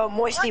ravine. Yo,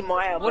 Moisty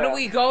Maya, What bro. are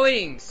we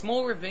going?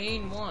 Small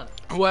ravine? What?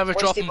 Whoever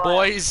What's dropping the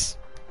boys.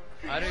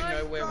 I don't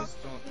know where we're going.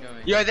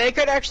 Yo, they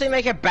could actually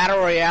make a battle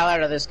royale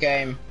out of this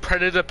game.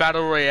 Predator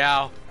Battle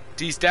Royale.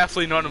 He's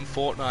definitely not in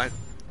Fortnite.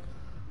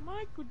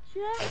 Michael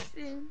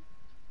Jackson.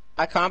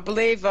 I can't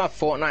believe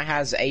Fortnite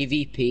has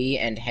AVP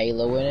and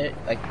Halo in it.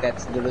 Like,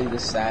 that's literally the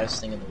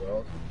saddest thing in the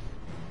world.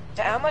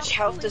 So how much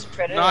health does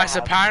Predator Nice,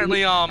 have?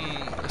 apparently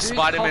Spider-Man's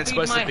copied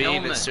supposed to my be in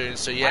helmet? it soon,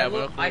 so yeah,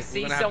 I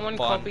see we're gonna someone have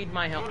fun. copied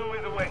my helmet.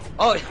 Either way,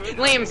 Oh,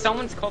 Liam,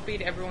 someone's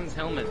copied everyone's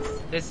helmets.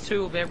 There's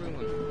 2 of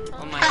everyone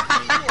on my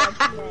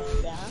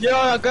screen. Yo,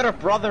 I got a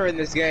brother in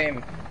this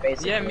game,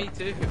 basically. Yeah, me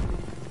too.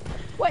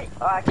 Wait,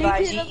 Alright, DJ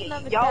guys, doesn't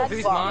have a y'all dad.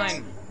 Who's fuck.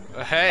 mine?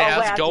 Hey, Oh,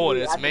 how's wait, it I going?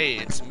 do- It's I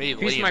do- me,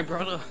 Who's Liam. my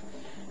brother?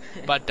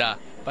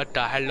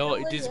 Hello,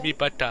 it is me,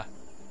 Butter.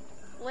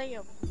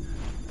 Liam.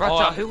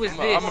 Brother, who is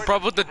this? I'm a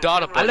brother with the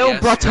daughter, but Hello,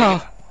 yes.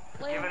 brother.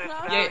 Liam, can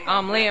I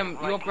Yeah,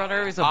 Liam, your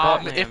brother is a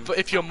bot man.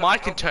 If your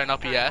mic can turn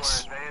up,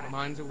 yes.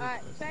 Mine's a...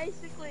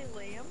 basically,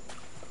 Liam.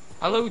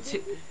 Hello,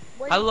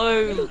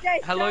 hello, DJ,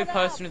 hello, shut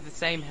person with the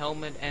same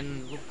helmet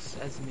and looks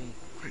as me.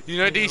 You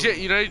know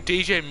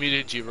DJ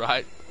muted you,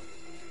 right?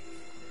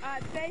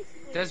 Basically.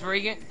 Does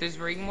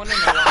Regan want to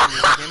know why I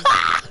muted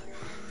him?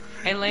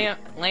 Hey, Liam,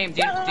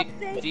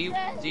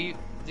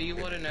 do you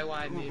want to know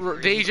why I muted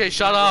Regan? DJ,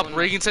 shut up.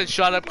 Regan said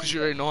shut up because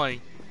you're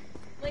annoying.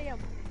 Liam,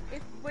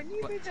 when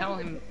you move Tell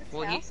into him. this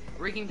Well, house,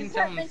 Regan can does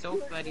tell that make himself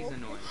you that he's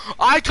annoying? annoying.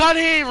 I can't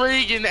hear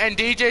Regan and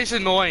DJ's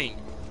annoying.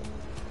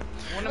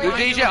 What am I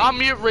DJ, doing?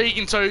 unmute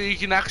Regan so you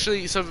can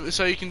actually so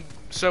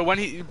when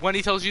he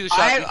tells you to shut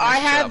up, you can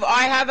shut up.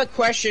 I have a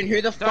question.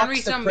 Who the fuck's the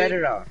reason me-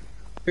 Predator?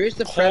 Who's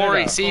the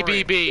Corey, Predator?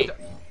 CBB.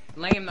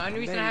 Liam, the only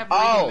reason I have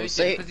Oh, Regan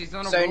so, muted because he's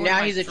on a so rule in now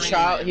my he's a stream,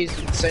 child.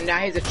 man. So now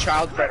he's a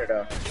child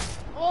predator.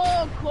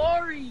 Oh,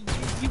 Corey,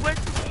 you went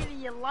from eating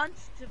your lunch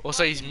to.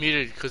 Also, he's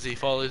muted because he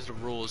follows the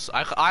rules.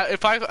 If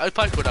I could,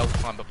 I would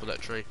climb up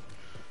that tree.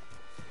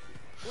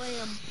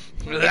 Liam.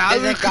 If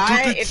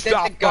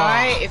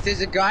there's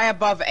a guy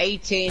above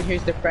 18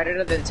 who's the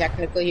predator, then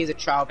technically he's a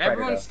child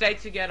predator. Everyone stay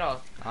together.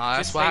 That's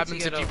Just what stay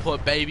happens together.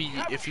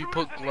 if you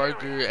put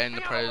Grogu and the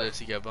Predator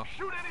together.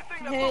 Hey,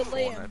 Fortnite, Liam,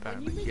 when you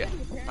apparently. move Yeah. into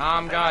your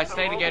parents' Guys,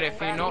 stay together. If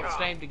you're not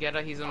staying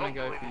together, he's gonna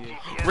go for you.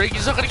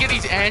 Regan's not gonna get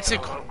his answer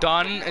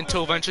done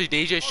until eventually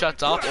DJ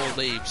shuts up or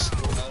leaves.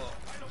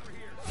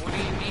 What do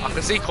you mean? I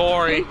can see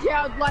Corey. DJ,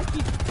 I'd like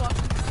you to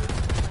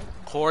fucking.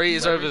 Corey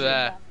is over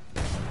there.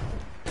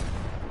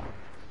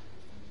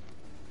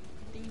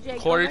 DJ,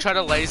 Corey go tried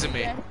to back laser your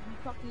me. desk, you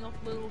fucking off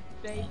little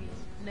babies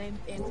named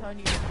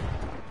Antonio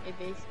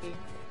Evesky.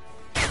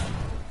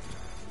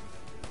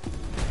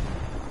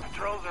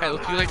 Hey,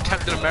 look, you like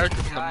Captain America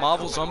from the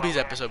Marvel Zombies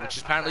episode, which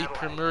is apparently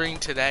premiering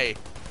today.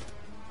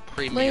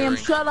 Liam,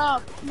 shut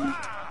up.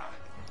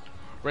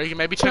 Regan,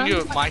 maybe turn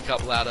your mic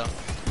up louder.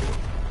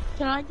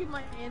 Can I give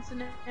my answer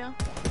now?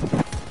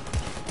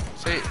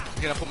 See,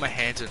 I'm gonna put my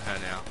hands in her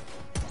now.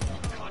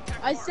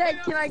 I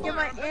said, can I give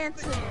my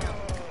answer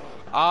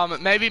now?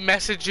 Maybe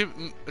message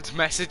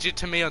it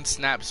to me on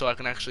Snap so I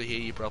can actually hear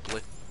you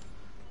properly.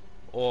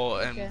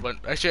 Or Okay.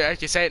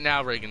 actually say it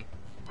now, Regan.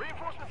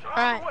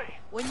 Alright,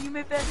 when you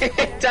move in.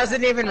 It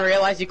doesn't even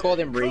realize you called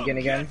him Regan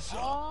again.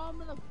 Oh, I'm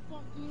gonna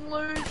fucking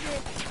lose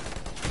it.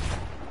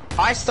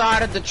 I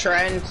started the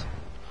trend.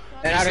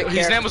 And I don't His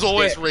care name if was it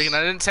always skips. Regan.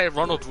 I didn't say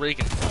Ronald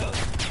Regan.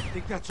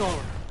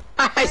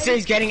 So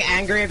he's getting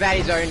angry about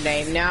his own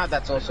name now.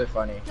 That's also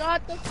funny.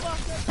 Shut the fuck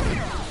up. You're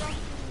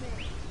interrupting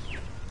me.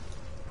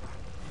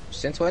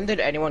 Since when did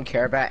anyone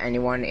care about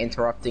anyone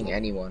interrupting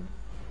anyone?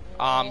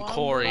 I'm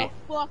Corey. gonna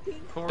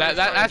fucking Corey's That's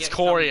trying to get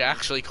Corey something.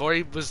 actually.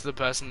 Corey was the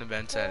person that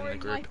invented it in Corey,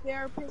 the my group.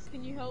 therapist,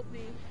 can you help me?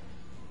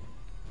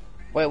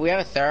 Wait, we have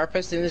a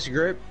therapist in this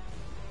group?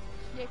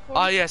 Yeah, Oh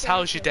Corey's yes, the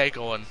how's your therapist. day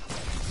going?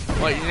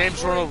 Wait, your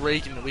name's Ronald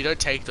Regan. We don't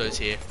take those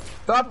here.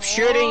 Stop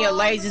shooting your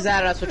lasers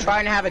at us. We're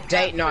trying to have a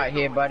date night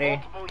here, buddy.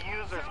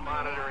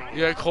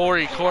 Yo,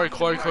 Corey,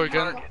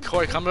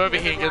 come over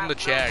here and get in the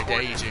chair. I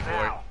dare you to,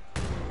 Corey.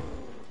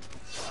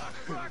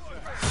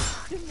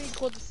 This is me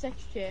called the sex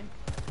chair.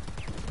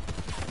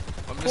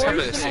 I'm just having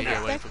to Corey's sit gonna here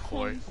have waiting sex for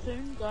Corey. change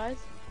soon, guys.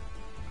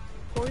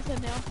 Corey's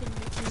announcing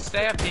the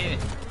Stay up here.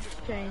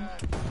 change.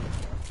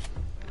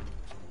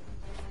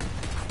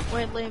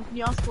 Wait, Liam, can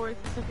you ask Corey if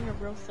he's having a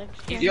real sex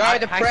change? Yo,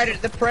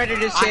 the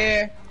predator's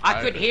here.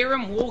 I could hear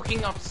him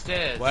walking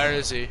upstairs. Where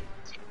is he?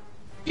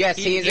 Yes,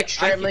 he is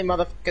extremely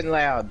motherfucking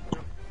loud.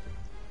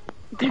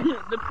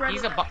 The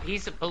Predator.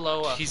 He's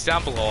below us. He's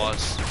down below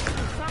us.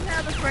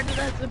 Somehow the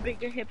Predator has a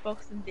bigger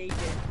hitbox than DJ.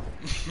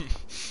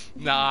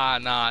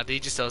 Nah,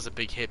 DJ still has a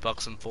big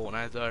hitbox in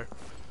Fortnite though.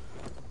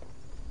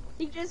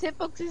 DJ's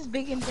hitbox is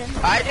big in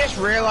general. I just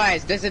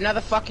realized there's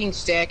another fucking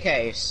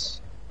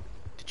staircase.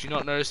 Did you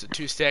not notice the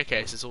 2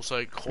 staircases?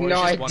 Also, Corey's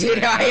No, I just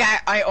did. wandering.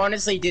 I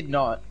honestly did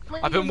not.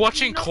 I've been Liam, watching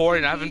do you not Corey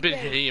and see I haven't been DJ?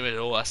 hitting him at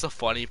all. That's the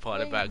funny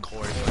part Liam. about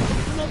Corey.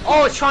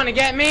 Oh, it's trying to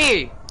get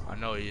me! I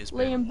know he is,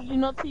 man. Liam, did you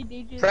not see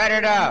DJ?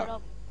 Predator!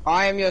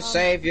 I am your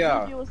savior.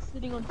 DJ was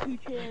sitting on 2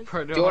 chairs.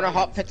 Do you want a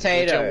hot DJ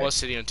potato? was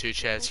sitting on 2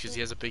 chairs because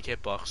he has a big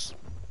hitbox.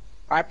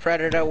 Hi,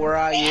 Predator, where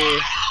are you?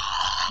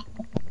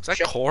 Is that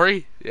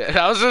Corey? Yeah,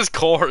 that was just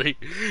Corey.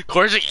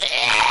 Corey's like,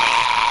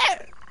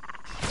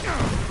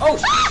 Oh,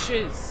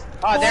 shiz.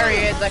 Oh, there he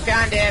is. I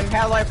found him.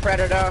 Hello,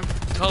 Predator.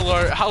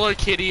 hello,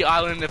 Kitty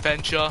Island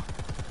Adventure.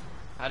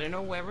 I don't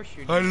know where we're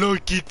shooting. Hello,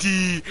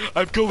 Kitty.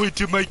 I'm going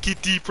to my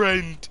kitty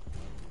friend.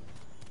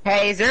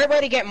 Hey, is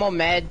everybody get more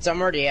meds?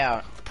 I'm already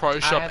out. Pro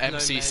Shop have no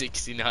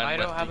MC69 I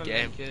don't left have the a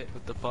game med kit.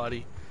 with the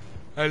party.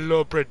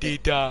 Hello,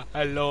 Pradita.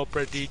 Hello,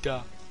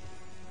 Pradita.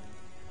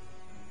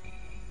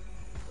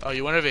 Oh,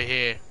 you went over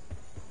here.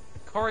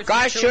 Corey,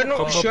 Guys, shouldn't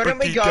we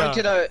Petita.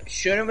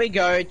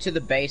 go to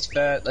the base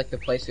first, like the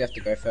place we have to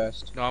go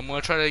first? No, I'm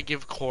gonna try to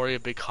give Corey a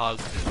big hug.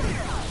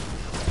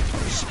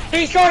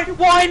 He's going.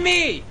 Why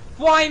me?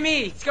 Why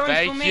me? He's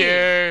going for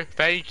me.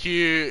 Thank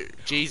you,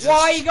 Jesus. Why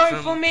are you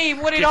going for me?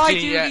 What did I do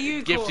to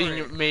you, Corey?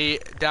 Gifting me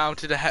down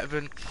to the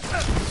heaven.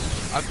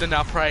 I'm to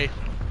now pray.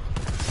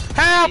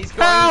 Help! He's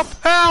going-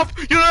 Help!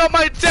 You're not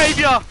my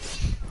savior!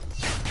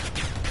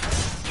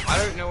 I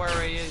don't know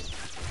where he is.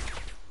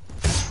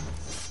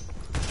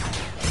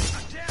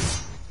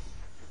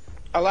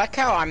 I like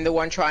how I'm the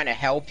one trying to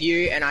help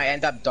you, and I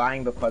end up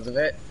dying because of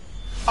it.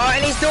 Oh,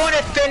 and he's doing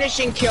a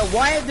finishing kill.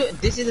 Why?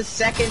 This is the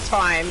second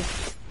time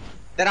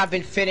that I've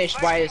been finished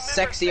by a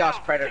sexy ass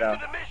Predator.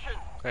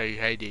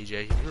 Hey,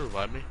 DJ, can you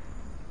revive me?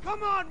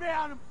 Come on,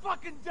 man, I'm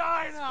fucking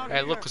dying out here.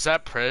 Hey, look, was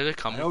that Predator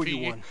coming for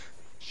you?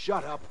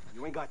 Shut up.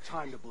 You ain't got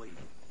time to bleed.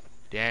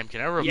 Damn,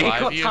 can I ain't revive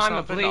got you or time to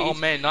something? bleed. Oh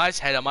man, nice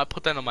head. I might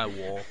put that on my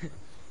wall.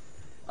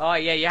 Oh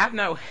yeah, you have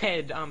no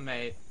head,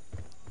 mate.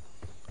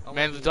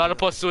 Man, the data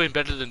pot's doing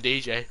better than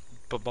DJ.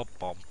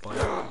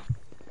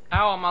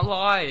 How I'm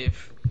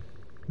alive?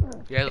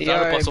 Yeah, the Yo,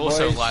 data pot's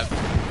also boys. alive.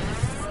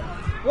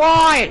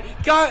 Why?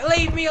 Go,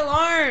 leave me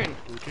alone.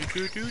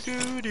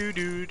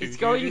 It's It's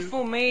going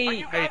for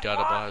me. Hey, data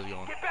bot, how's it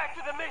going? Get back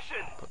to the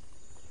mission.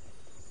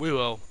 We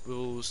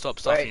will stop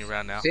stuffing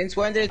around now. Since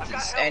when did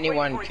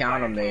anyone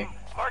count on me?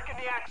 Marking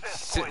the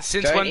access point.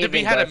 Since Don't when did we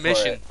even had go a for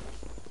mission? it.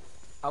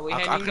 Are we I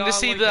heading can just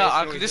see dialogue? I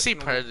Yes, or can we just see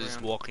gonna walk predators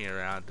around? walking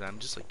around, and I'm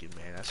just like,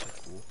 man, that's so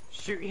cool.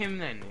 Shoot him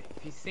then.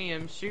 If you see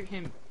him, shoot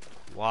him.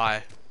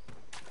 Why?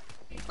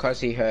 Because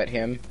he hurt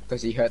him.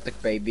 Because he hurt the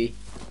baby.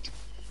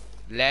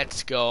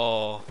 Let's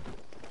go.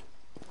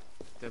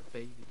 The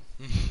baby.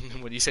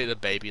 When you say the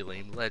baby,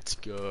 Liam, let's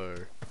go.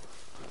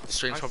 The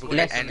stream's probably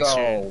gonna Let's end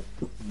go.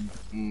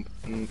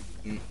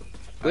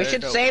 We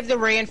should save the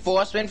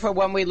reinforcement for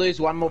when we lose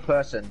one more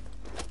person.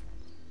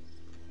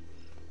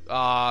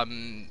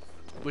 soon.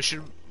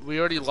 We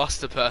already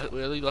lost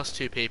we already lost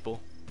 2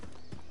 people.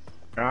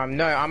 No,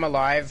 I'm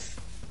alive.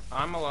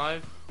 I'm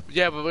alive.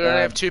 Yeah, but we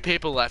only have 2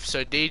 people left,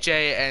 so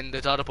DJ and the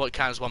data bot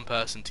count as 1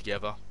 person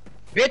together.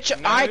 Bitch,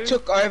 No. I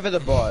took over the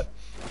bot.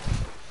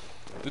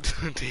 The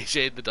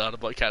DJ and the data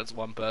bot count as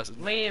 1 person.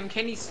 Liam,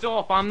 can you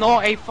stop? I'm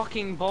not a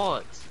fucking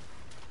bot.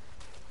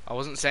 I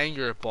wasn't saying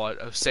you're a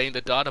bot, I was saying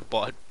the data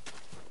bot.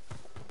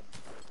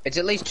 It's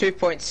at least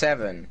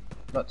 2.7,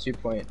 not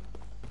 2.5.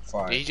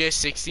 DJ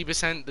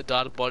 60%, the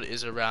data bot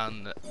is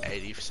around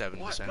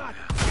 87%.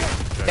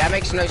 That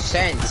makes no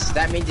sense.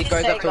 That means it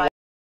goes up to.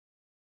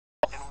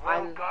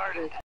 Well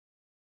guarded.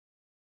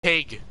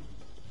 Pig.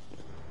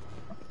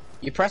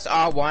 You press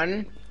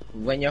R1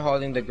 when you're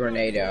holding the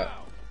grenade out.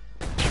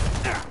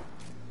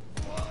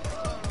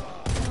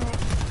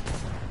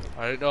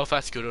 I don't know if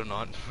that's good or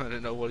not. I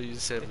don't know what you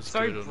said was It's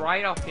good so or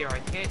bright up here, I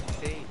can't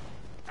see.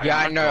 Yeah,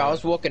 I my know. I God.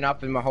 was walking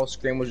up and my whole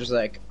screen was just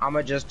like,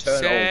 I'ma just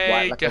turn all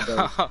white like a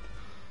ghost. Sega.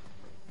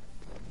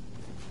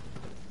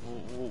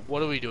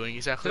 What are we doing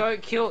exactly?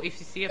 Don't kill, if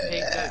you see a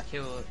pig, don't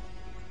kill it.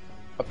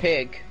 A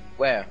pig?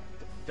 Where?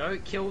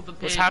 Don't kill the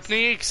pig. What's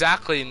happening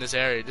exactly in this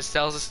area? It just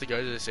tells us to go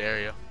to this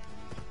area.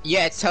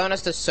 Yeah, it's telling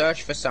us to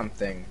search for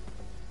something.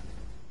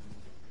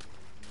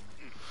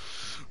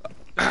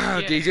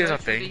 DJ's a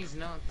thing.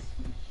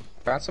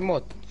 Found some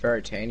more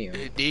veritanium.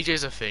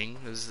 DJ's a thing.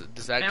 Does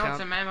that Found count?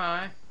 some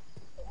ammo.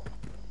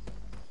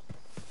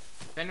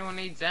 If anyone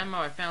needs ammo,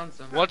 I found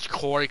some. Watch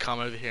Corey come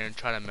over here and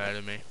try to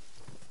murder me.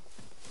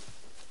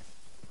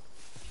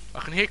 I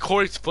can hear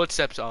Corey's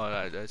footsteps. Oh,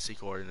 I see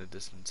Corey in the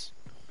distance.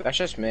 That's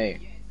just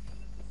me.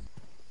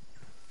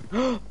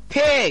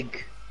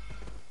 Pig!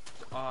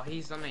 Oh,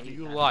 he's on the. Are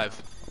you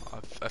alive?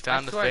 I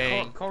found the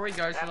thing. Corey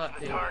goes to that That's the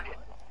thing. target.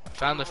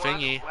 Found the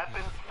thingy.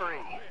 Weapons free.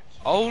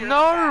 Oh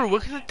no, we're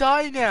gonna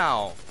die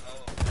now.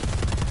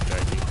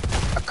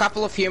 A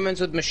couple of humans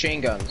with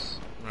machine guns.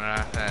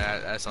 Nah,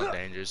 that's not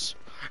dangerous.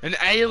 An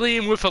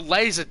alien with a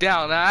laser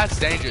down. Nah, that's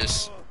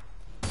dangerous.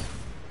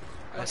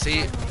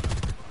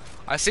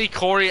 I see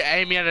Corey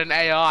aiming at an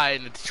AI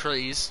in the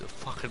trees. A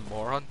fucking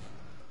moron.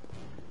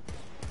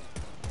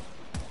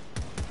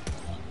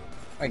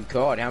 My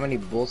god, how many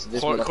bullets did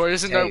this Corey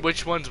doesn't know take?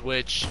 which one's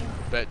which.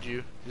 Bet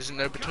you doesn't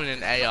know between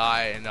an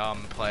AI and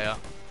player.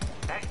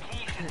 That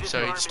key should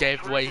So he disarm just the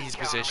gave away intrusion his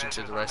count position to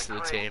the measured rest of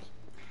the by team.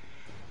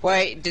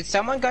 Wait, did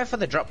someone go for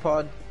the drop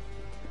pod?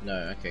 No,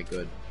 okay,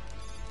 good.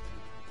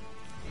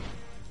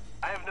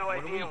 I have no are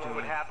we idea what would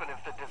doing? happen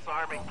if the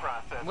disarming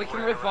process. We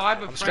can were revive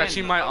a interrupted. I'm friend.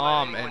 scratching my Don't let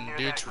arm anyone and near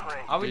dude's that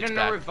crate. Are we dude's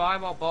gonna back.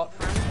 revive our bot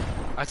friend?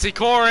 I see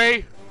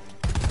Corey.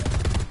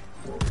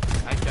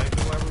 I don't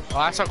know where we're Oh,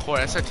 that's not Corey.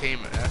 That's a team.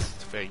 That's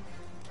the thing.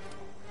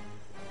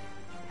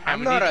 I'm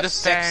we not need a to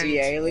sexy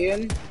defend.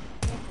 alien.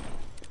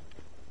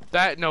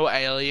 That no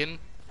alien.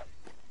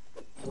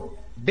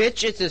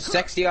 Bitch, it's a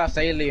sexy ass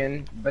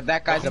alien, but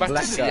that guy's Welcome a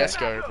back black to guy.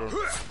 CS:GO, bro.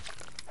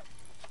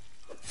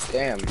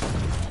 Damn.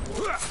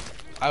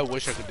 I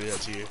wish I could do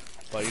that to you,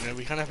 but you know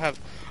we kind of have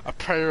a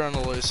predator on the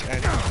loose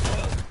and.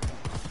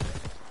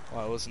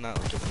 Why wasn't that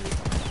like a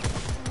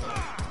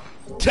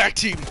move? Tag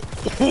team.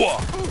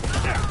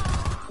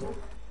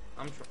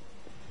 I'm tr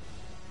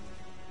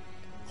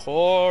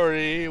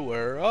Corey,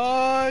 where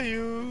are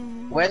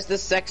you? Where's the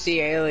sexy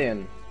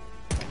alien?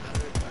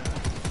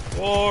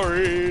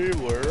 Corey,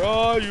 where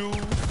are you?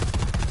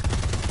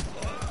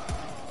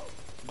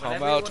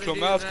 Come out,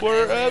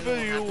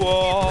 wherever you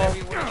are. Whatever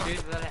you wanna do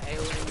to that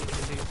alien, you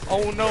can do.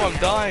 Oh no, I'm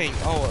dying.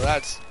 Oh,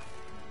 that's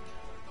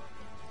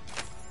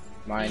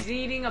Mine. He's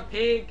eating a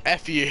pig.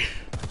 F you.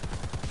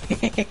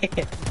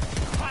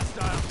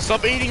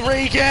 Stop eating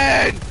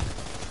Regan!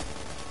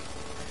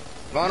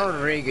 Ronald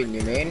Reagan,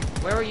 you mean?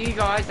 Where are you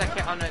guys? I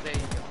can't. Oh no, there you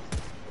go.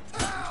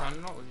 I'm trying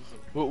to not lose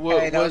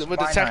it. Hey, that was We're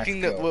my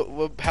detecting nice the. kill.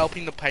 We're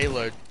helping the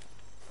payload.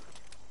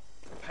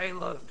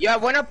 Payload. Yeah,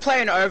 when I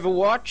play an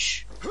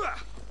Overwatch,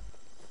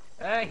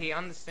 Hey, he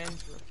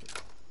understands.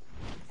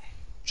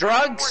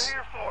 drugs. We're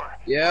here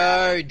for.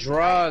 Yo,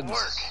 drugs.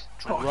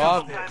 Work.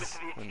 Drugs. Time into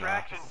the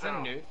extraction It's a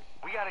zone. nuke.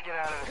 We gotta get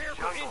out of this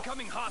jungle.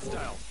 Incoming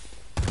hostile.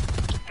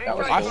 That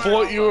was I cool.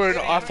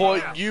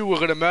 thought you were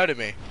gonna murder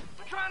me.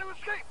 We're trying to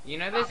escape. You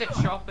know, there's a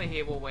chopper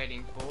here we're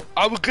waiting for.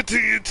 I will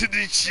continue to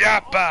the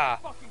chopper.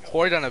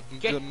 Corey done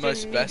Get the to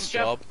most me, best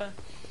job. chopper.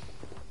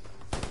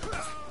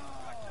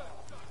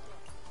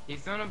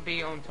 He's gonna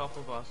be on top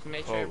of us.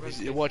 Make sure Oh,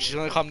 everyone's watch, he's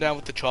gonna come down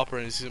with the chopper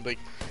and he's gonna be like,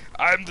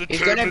 I'm the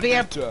He's gonna be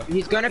a. Terminator.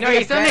 He's gonna No, be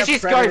he's a gonna better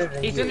just predator go.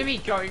 than He's you. gonna be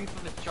going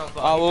for the chopper.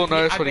 I will He's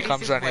gonna- notice I when he bet comes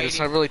he's down just here. There's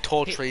waiting. not really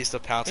tall He- trees to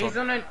pounce He's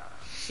on. gonna.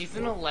 He's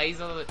gonna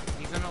laser.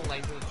 He's gonna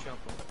laser the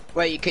chopper.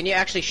 Wait, can you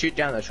actually shoot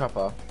down the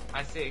chopper?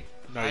 I see.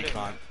 No, I you don't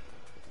can't.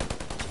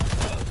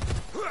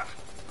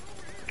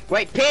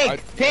 Wait, pig! I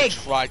Pig!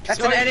 tried. That's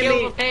Go an kill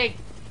enemy! the pig.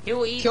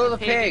 He'll eat Kill the the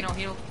pig.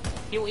 pig. No,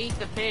 he'll eat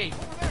the pig.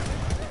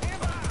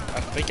 I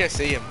think I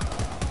see him.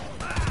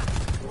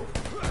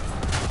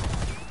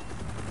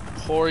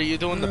 Corey, you're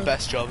doing the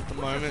best job at the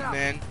moment,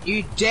 man.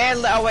 You dare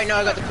oh wait, no,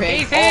 I got the pig.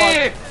 He's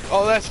here.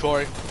 Oh, that's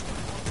Corey.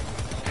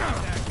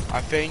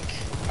 I think.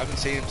 I haven't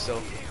seen him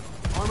still.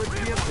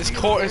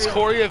 Is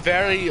Corey a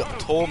very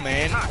tall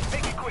man?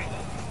 Make it quick.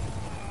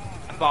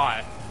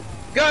 Bye.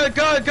 Go,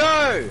 go,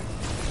 go!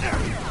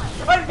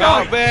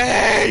 Oh,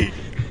 man!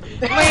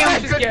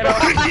 Liam, just get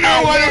off. No,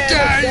 I don't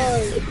Yeah,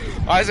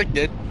 care! Isaac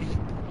did.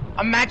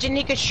 Imagine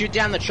he could shoot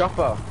down the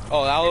chopper.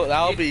 Oh,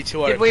 that'll be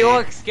too Did OP. we all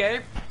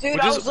escape? Dude, We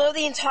I just- was low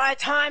the entire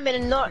time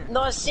and not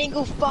a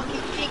single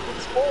fucking pig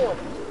would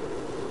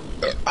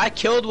spawn. I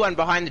killed one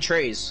behind the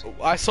trees.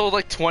 I saw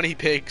like 20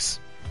 pigs.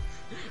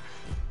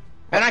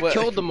 And I Well,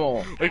 killed them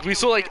all. Like, we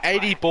saw like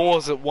 80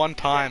 boars at one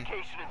time.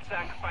 Dedication and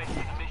sacrifice to the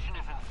mission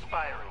is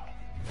inspiring.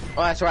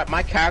 Oh, that's right,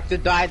 my character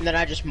died and then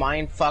I just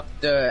mind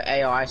fucked the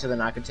AI so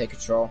then I could take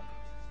control.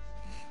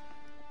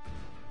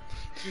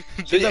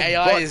 The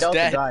AI bot is Delta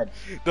dead. died.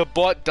 The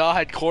bot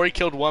died. Corey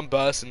killed one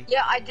person.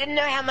 Yeah, I didn't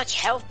know how much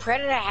health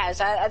Predator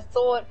has. I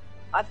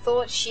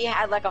thought she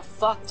had like a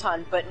fuck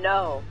ton, but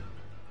no.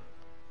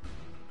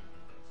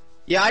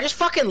 Yeah, I just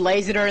fucking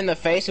lasered her in the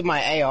face with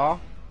my AR.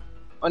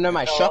 Oh no,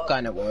 my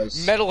shotgun it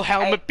was. Metal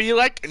helmet be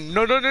like,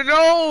 no, no, no,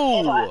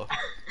 no!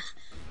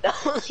 The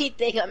only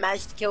thing I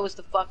managed to kill was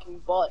the fucking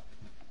bot.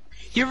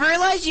 You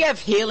realize you have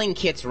healing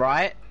kits,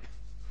 right?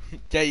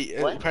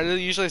 Yeah, What? Predator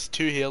usually has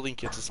 2 healing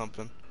kits or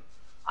something.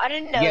 I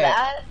didn't know Yeah.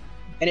 that.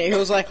 And it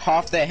heals like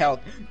half their health.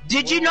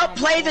 Did you not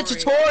play the Corey.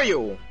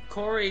 tutorial?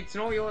 Corey, it's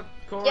not your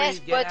Corey. Yes,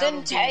 get but it out didn't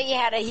of tell here.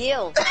 you how to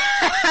heal.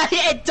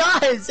 It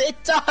does! It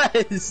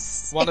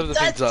does! One of the it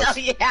things does does. tell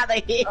you how to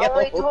heal. Oh,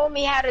 it told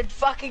me how to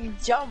fucking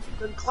jump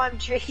and climb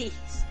trees.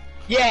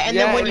 Yeah, and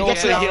Yeah, then when it you get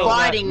also to the heals.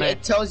 fighting, Man.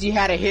 it tells you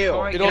how to heal.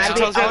 Corey, It Yeah, also I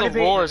tells you how would've to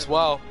been- roar as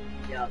well.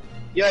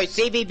 Yo,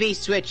 CBB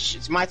switch.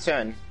 It's my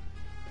turn.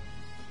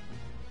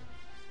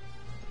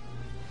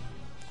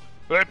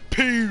 Hey,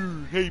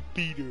 Peter! Hey,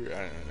 Peter! I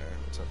don't know.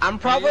 What's up? I'm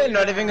probably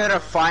not even gonna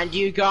find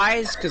you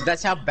guys, because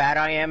that's how bad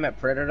I am at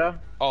Predator.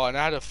 Oh, I know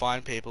how to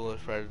find people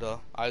with Predator.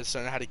 I just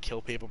don't know how to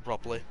kill people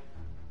properly.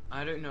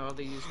 I don't know how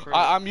to use Predator.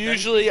 I'm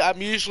usually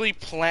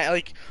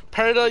like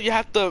Predator. You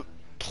have to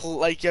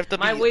you have to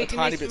be My a weakness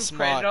tiny with bit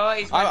smart.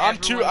 Predator is when I'm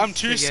too everyone's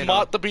together.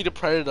 smart to be the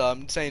Predator.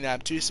 I'm saying that I'm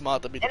too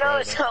smart to be the You know,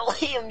 Predator. so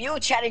Liam, you were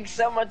chatting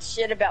so much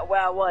shit about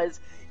where I was.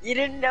 You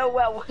didn't know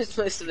where I was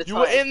most of the time. You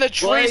were in the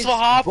trees Boys, for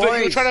half of it. You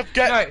were boys. trying to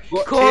get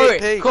No, Corey,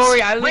 pigs.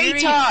 Corey, I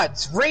literally.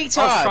 Retards! Retards!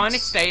 I was trying to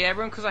stay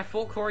everyone because I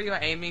thought Corey you were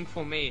aiming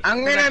for me.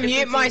 I'm 'Cause I gonna kept mute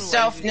thinking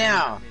myself lasers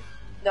now. at me.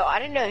 No, I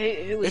didn't know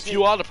who was If who.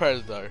 you are the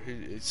Predator,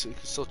 it can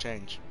still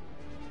change.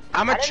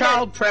 I'm I a didn't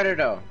child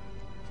predator.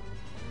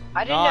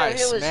 I didn't know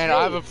Nice, who was man. who.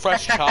 I have a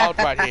fresh child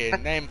right here.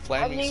 Named I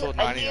Flaming knew, Sword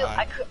I knew,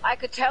 99. I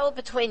could tell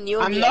between you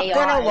and I'm the not AI.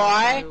 gonna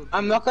lie.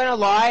 I'm not gonna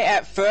lie.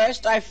 At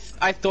first, I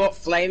thought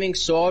Flaming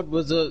Sword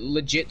was a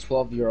legit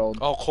 12-year-old.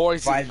 Oh,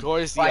 Corey's By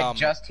the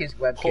just his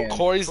webcam.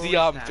 Corey's the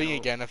Corey's thing adult.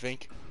 again, I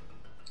think.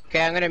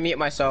 Okay, I'm gonna mute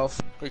myself.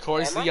 Wait,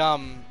 Corey's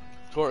Am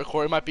the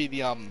Corey might be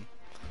the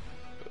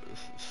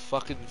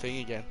fucking thing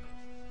again.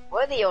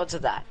 What are the odds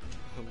of that?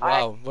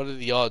 Wow, what are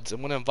the odds?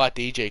 I'm gonna invite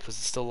DJ because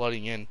it's still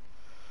loading in.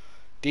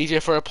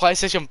 DJ, for a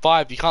PlayStation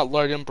 5, you can't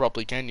load in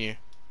properly, can you?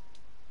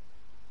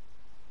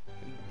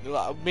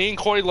 Me and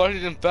Corey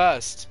loaded in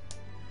first.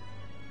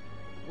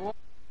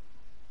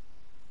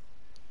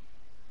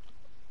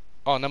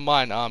 Oh, never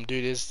mind.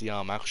 Dude is the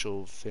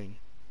actual thing.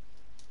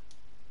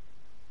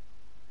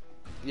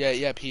 Yeah,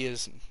 yep, he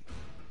is.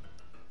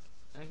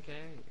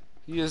 Okay.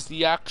 He is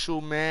the actual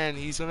man.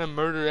 He's gonna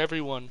murder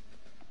everyone.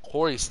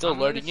 Corey's still I'm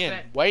gonna loading in,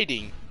 say-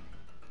 waiting.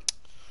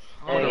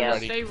 There I'm we gonna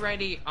go. stay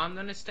ready. I'm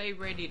gonna stay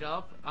readied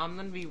up. I'm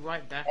gonna be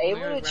right back. Are you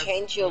I'm gonna able to grab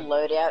change some your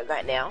food. loadout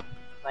right now?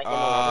 Like in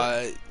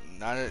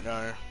 11? I don't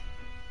know.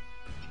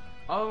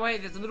 Oh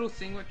wait, there's a little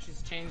thing which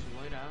is change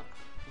loadout.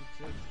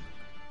 What's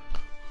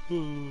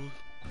this?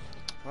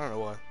 I don't know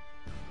why.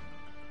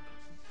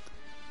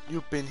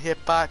 You've been hit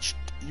botched.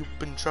 You've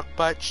been truck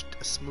botched.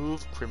 A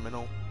smooth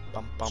criminal.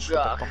 Bum, bum,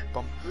 Truck. bum,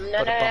 bum,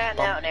 No,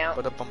 no.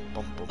 bum,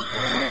 bum, bum.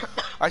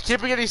 I keep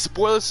getting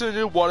spoilers to the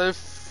new water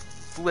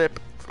flip.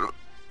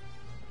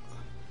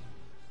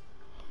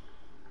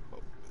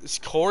 Is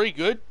Corey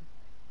good?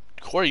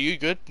 Corey, you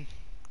good?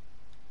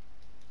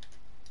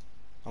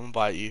 I'm gonna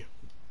bite you.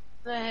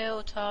 The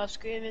hilltop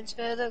screaming to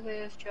the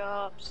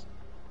rooftops.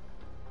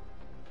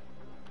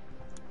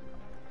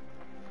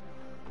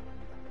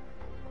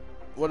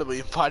 What are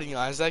we fighting,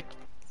 Isaac?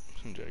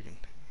 I'm joking.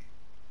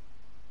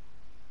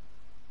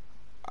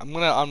 I'm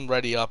gonna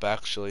unready up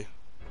actually.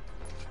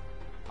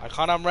 I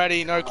can't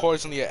unready. No,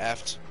 Corey's gonna get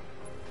effed.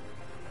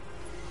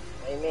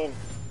 What do you mean?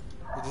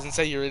 It doesn't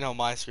say you're in on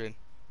my screen.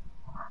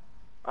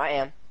 I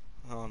am.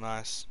 Oh,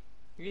 nice.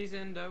 He's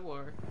in, don't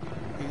worry.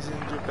 He's in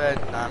your bed.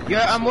 Nah,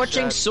 Yeah, I'm so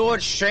watching sad.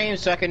 Sword stream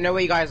so I can know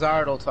where you guys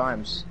are at all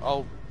times.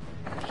 Oh,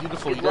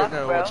 beautiful. Good You luck,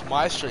 don't know bro. what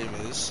my stream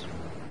is.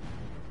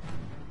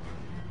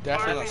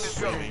 Definitely not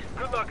streaming.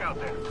 Good luck out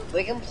there.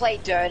 We can play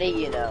dirty,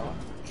 you know.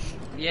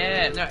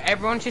 Yeah, no,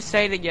 everyone should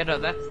stay together.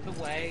 That's the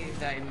way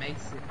that it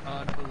makes it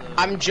hard for the.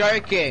 I'm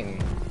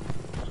joking.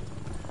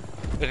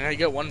 And I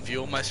get one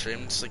view on my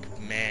stream. It's like,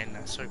 man,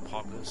 that's so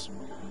poggers.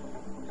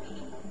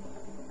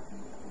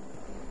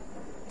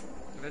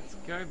 Let's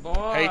go,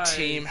 boys. Hey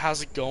team,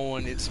 how's it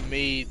going? It's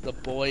me, the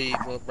boy,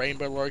 the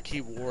Rainbow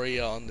Lorikeet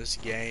Warrior on this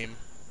game.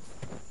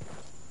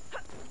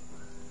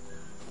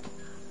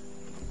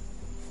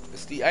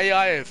 It's the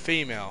AI of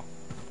female.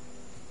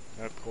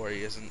 Nope,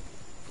 Corey isn't.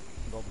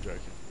 I'm joking.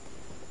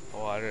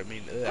 Oh, I don't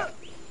mean that.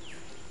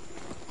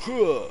 I don't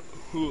know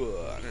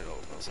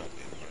what's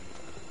happening.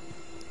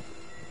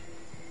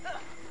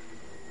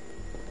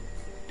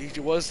 DJ,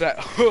 what's that?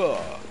 On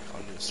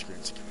your screen.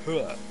 It's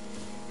like,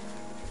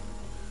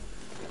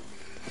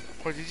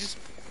 Or did you just?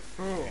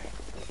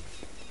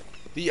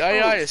 The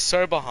AI is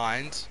so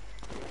behind.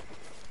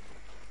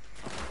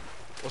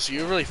 Oh, so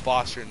you're really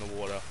faster in the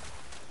water.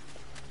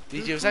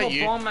 DJ, Who was threw that a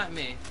you? bomb at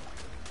me?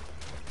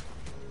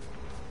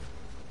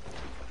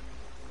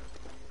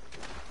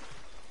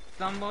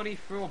 Somebody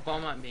threw a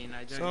bomb at me and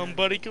I don't know.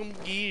 Somebody come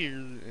here.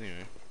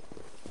 Anyway.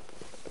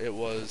 It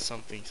was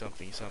something,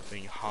 something,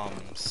 something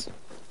hums.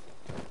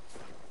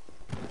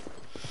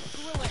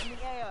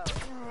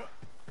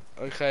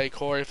 Okay,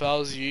 Corey, if I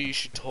was you, you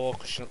should talk,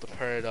 'cause you're not the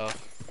predator.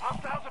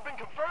 Hostiles have been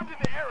confirmed in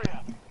the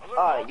area.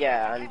 Oh,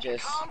 yeah, I'm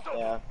just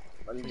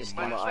in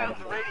my Sounds item.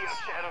 the radio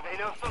shadow. They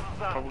know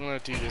something's up. Probably gonna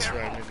do this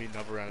round, maybe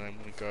another round, I'm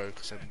gonna go,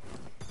 because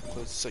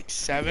it's like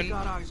 7.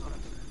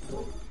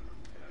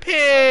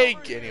 Pig!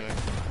 Anyway.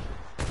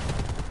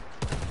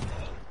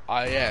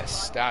 Ah,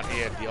 yes, down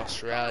here at the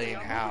Australian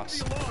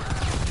house.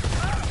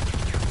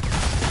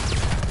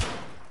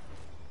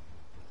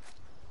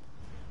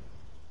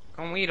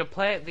 Can we either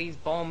plant these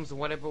bombs or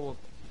whatever?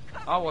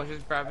 I was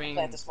just grabbing.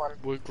 Plant this one.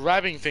 We're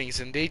grabbing things,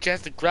 and DJ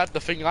has to grab the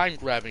thing I'm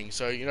grabbing,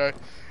 so, you know,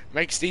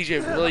 makes DJ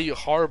really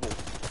horrible.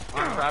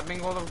 I'm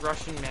grabbing all the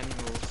Russian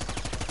manuals.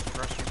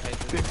 Russian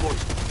papers. Big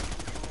boys.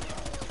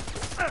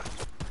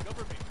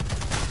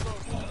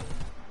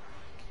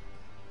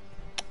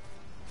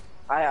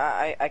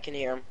 I can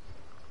hear him.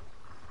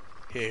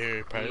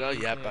 Here, Predator.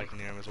 Yep, I can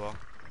hear him as well.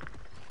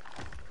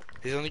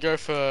 He's gonna go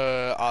for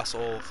us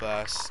all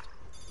first.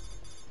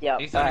 Yeah.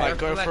 He's He on might Go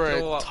go for that for a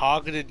door.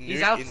 targeted nuke.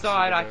 He's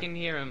outside, I into the- can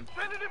hear him.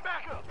 Send it in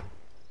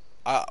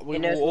backup. We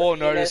will all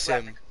notice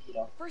him.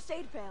 First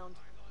aid found.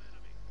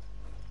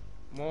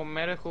 More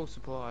medical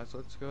supplies,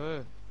 let's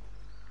go.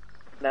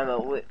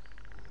 Remember,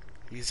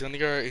 He's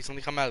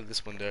gonna come out of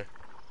this window.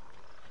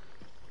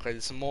 Okay,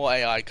 there's some more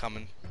AI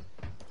coming.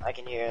 I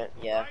can hear it.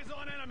 Yeah. Eyes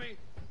on enemy.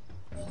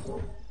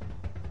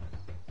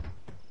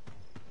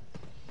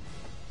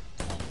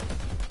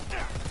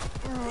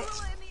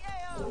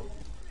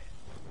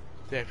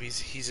 Yeah,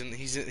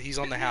 he's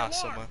on the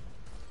house somewhere.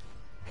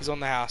 He's on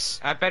the house.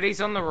 I bet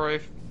he's on the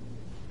roof.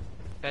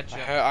 Betcha.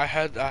 I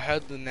heard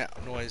the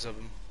noise of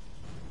him.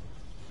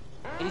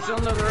 He's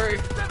on the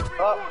roof.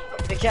 Oh,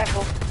 be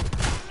careful.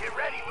 Get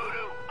ready,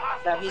 Voodoo.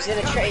 No, he's in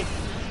a tree.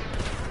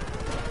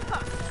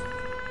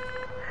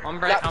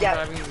 I'm Yeah.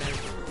 driving him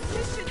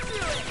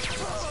in.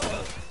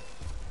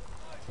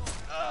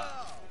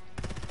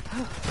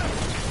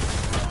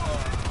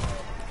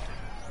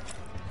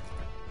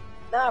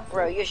 Nah,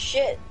 bro, you're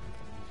shit.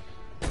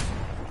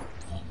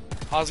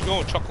 How's it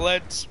going,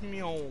 chocolates?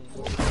 Meow.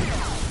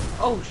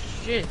 Oh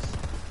shit.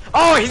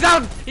 Oh, he's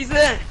out! He's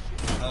there!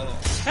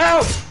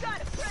 Help!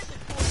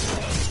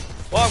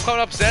 Well, I'm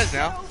coming upstairs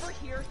now.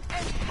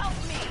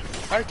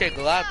 Okay,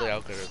 gladly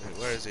I'll go to him.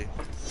 Where is he?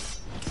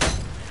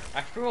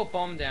 I threw a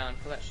bomb down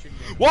for that shooting.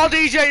 Well,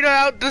 DJ, no,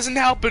 that doesn't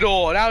help at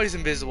all. Now he's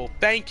invisible.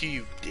 Thank you,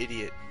 you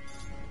idiot.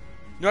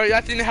 No,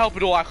 that didn't help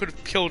at all. I could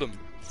have killed him.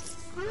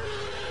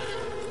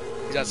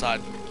 He's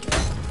outside.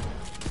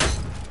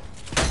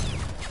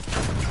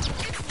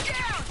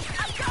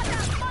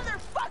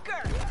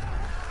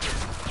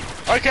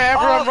 Okay,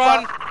 everyone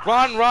run!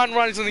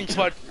 Run! He's on the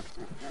inside.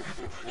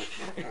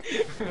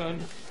 Run.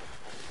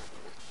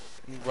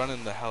 I'm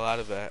running the hell out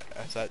of it.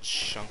 That's that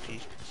chunky.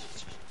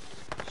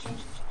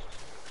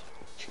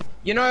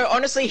 You know,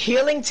 honestly,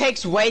 healing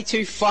takes way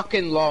too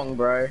fucking long,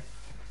 bro.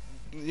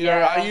 You know,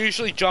 I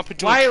usually jump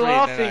into Why a are tree you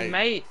and then laughing,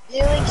 mate?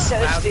 Healing's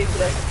so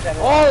stupid as a better.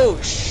 Oh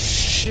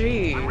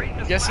shit!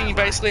 I'm guessing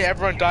basically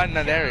everyone died in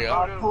that area.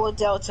 Oh, poor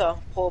Delta.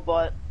 Poor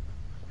bot.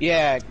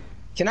 Yeah.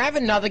 Can I have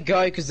another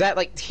go? Because that,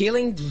 like,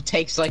 healing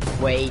takes, like,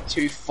 way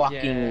too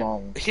fucking Yeah.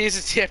 long. Here's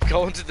a tip,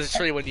 go into the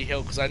tree when you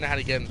heal, because I know how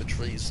to get in the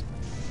trees.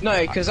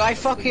 No, because I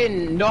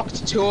fucking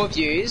knocked 2 of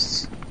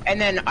yous, and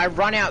then I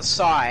run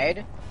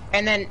outside,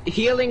 and then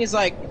healing is,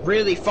 like,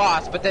 really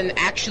fast, but then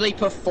actually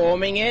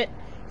performing it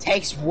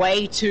takes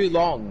way too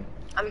long.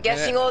 I'm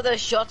guessing all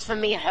those shots for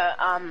me hurt.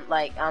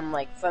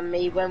 Like for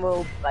me when we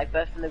were like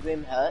both in the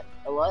room hurt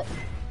a lot.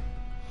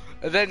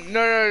 And then, no,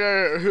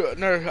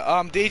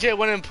 DJ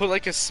went and put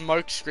like a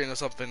smoke screen or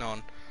something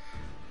on.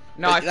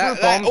 No, Like, I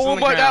threw bombs on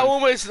the ground. that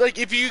almost, like,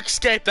 if you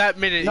escaped that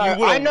minute, No,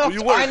 you I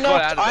would've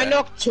got out of I there.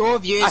 knocked 2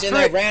 of yous, and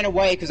they ran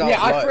away because I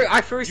was low.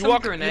 I threw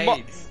some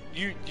grenades.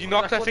 You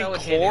knocked, I thought that think,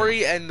 would hit him.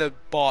 Corey and the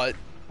bot,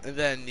 and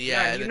then, No,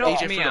 yeah, you and then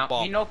knocked DJ me for the out.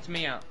 bomb. You knocked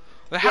me out.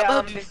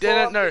 How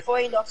Before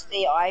he knocks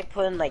me, I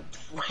put in like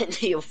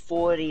 20 or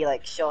 40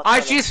 like shots. I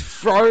on him.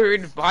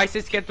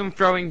 just kept them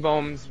throwing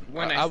bombs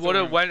when I I would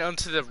have saw him. went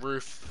onto the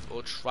roof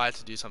or tried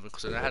to do something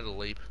because I know how to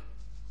leap.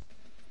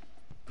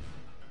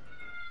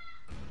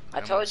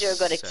 I told you I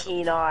got a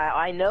keen eye.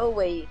 I know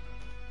where you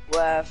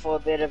were for a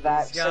bit of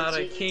that. He's got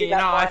a you did keen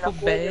that eye line, I for thought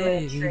you were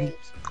in a bed. tree.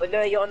 But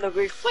no, you're on the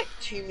roof like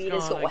 2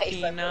 meters Got a away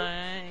keen from me.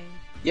 eye.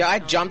 Yeah, I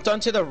jumped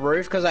onto the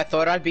roof because I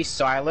thought I'd be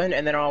silent,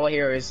 and then all I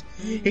hear is,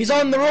 "He's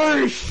on the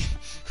roof!"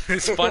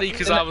 It's funny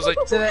because I was like,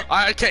 So then,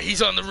 okay,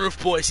 he's on the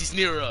roof, boys. He's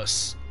near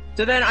us.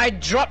 so then I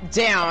dropped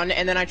down,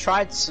 and then I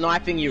tried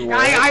sniping you.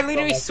 I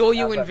literally saw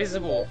you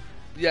invisible.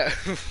 Yeah.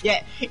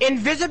 Yeah,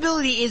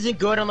 invisibility isn't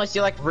good unless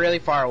you're like really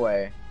far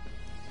away.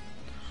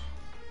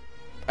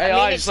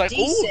 AI it's is like,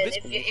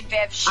 decent ooh, if you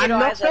have shit I'm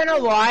not eyes like gonna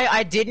you. lie,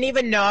 I didn't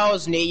even know I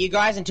was near you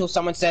guys until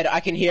someone said I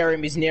can hear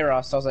him. He's near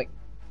us. So I was like,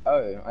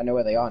 oh, I know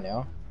where they are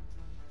now.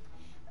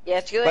 Yeah,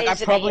 it's good. Like, I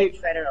It's probably- an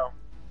predator.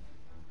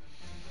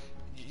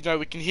 you know,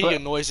 we can hear But- your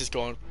noises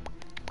going.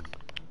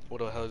 What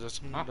the hell is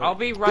this? I'll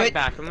be right But-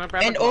 back. I'm gonna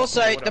grab And a glass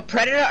also, of water. the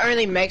predator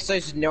only makes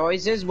those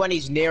noises when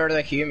he's near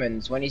the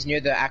humans, when he's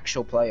near the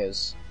actual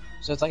players.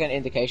 So it's like an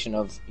indication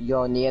of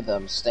you're near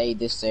them. Stay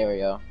this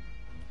area.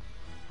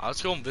 Let's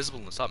go invisible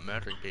and stop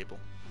murdering people.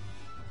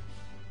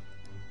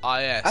 Ah,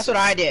 yes. That's what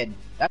I did.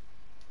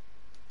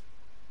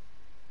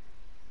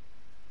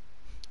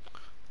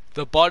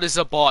 The bot is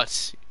a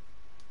bot.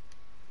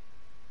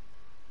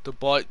 The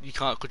bot, you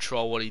can't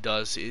control what he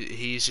does.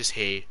 He's just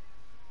here.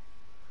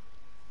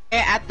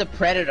 At the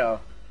predator.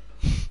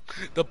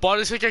 The bot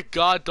is like a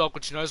guard dog,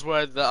 which knows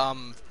where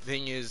the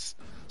thing is.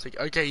 It's like,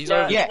 okay, he's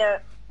No, over. Yeah. no,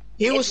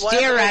 He will it's one of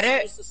stare those at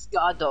it. useless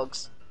Scar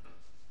dogs.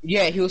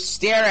 Yeah, he'll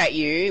stare at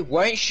you,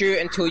 won't shoot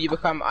until you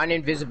become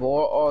uninvisible,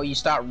 or you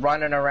start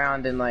running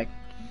around and like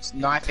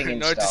sniping and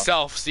Note to stuff.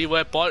 self. See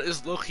where bot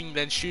is looking,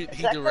 then shoot It's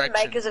the like the direction.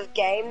 makers of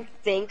game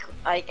think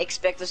I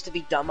expect us to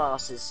be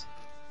dumbasses.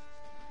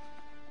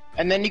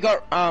 And then you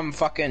got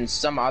fucking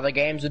some other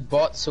games with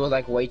bots who are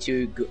like way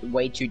too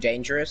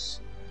dangerous.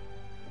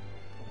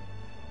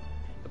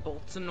 The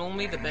bolts are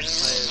normally the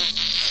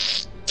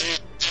best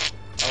players.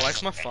 I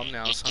like my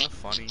thumbnail. It's kind of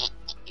funny.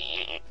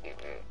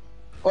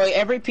 Well,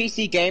 every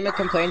PC gamer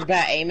complains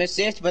about aim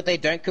assist, but they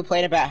don't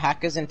complain about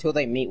hackers until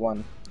they meet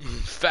one.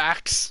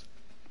 Facts.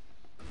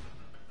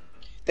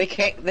 They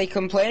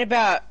complain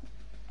about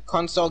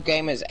console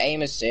gamers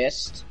aim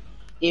assist,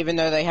 even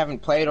though they haven't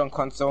played on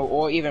console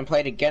or even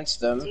played against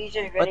them.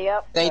 DJ, But ready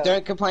up? they Go.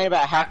 don't complain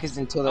about hackers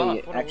until Oh, I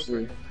they thought it was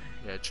actually. ready.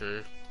 Yeah,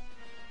 true.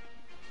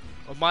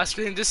 On my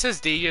screen, this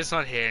says DJ's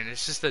not here, and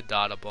it's just a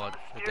data bot.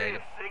 A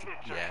data. Mysterious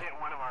signature Yeah. hit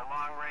one of our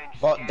long-range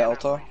Bot scanners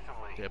Delta?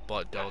 recently. Yeah,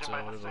 bot Delta Judging by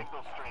or the whatever.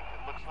 signal strength,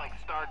 it looks like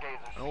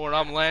Stargazers. Know where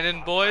I'm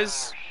landing,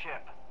 boys?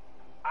 Ship.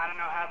 I don't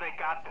know how they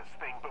got this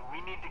thing, but we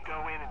need to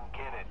go in and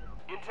get it.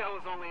 Intel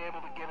is only able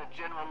to get a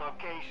general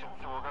location,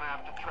 so we're gonna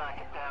have to track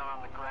it down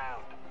on the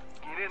ground.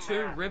 Get in To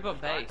there. River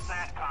Start Base.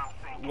 SATCOM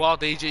syncing. Well,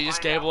 DJ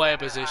just Find gave out away where a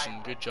they're position.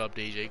 hiding. Good job,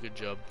 DJ. Good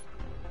job.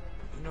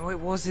 No, it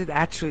wasn't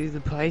actually the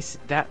place.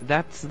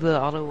 That's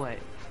the other way.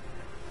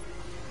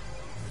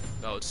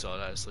 No, it's not.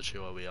 That's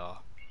literally where we are.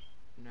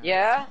 No.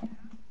 Yeah?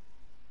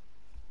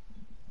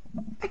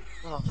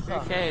 Oh, Who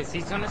fuck. cares?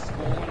 He's gonna spawn.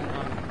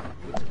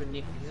 What's the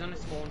nick? He's gonna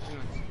spawn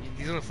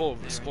He's gonna fall,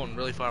 spawn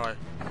really far away.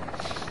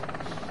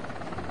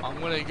 I'm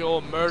gonna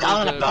go murder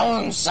On the the...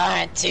 bone,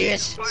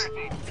 scientist. Fire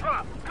team,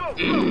 drop! Go,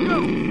 go,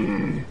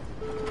 go!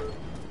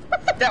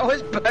 That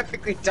was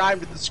perfectly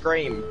timed with the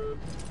scream.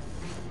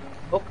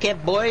 Okay,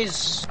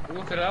 boys.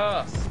 Look at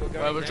us.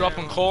 Where we're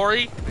dropping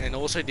Corey and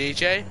also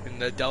DJ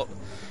and the Delta.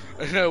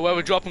 No, where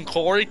we're dropping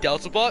Corey,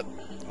 Delta bot.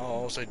 Oh,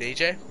 also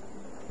DJ.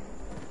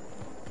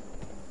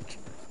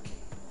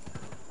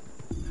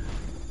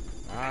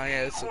 Ah,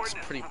 yeah, this looks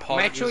pretty positive.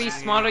 Make sure you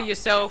smother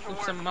yourself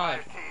with some mud.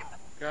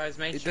 Guys,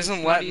 make It sure doesn't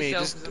you let smother me. It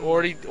yourself just with some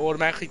already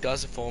automatically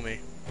does it for me.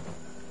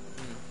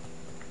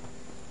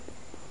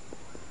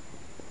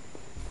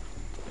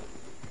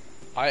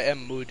 I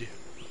am Mud.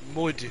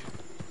 Mud.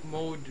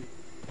 mud.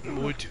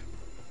 Mud.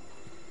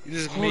 It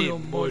is I me,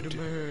 am Mud.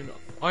 man.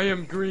 I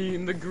am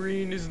green. The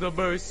green is the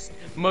best.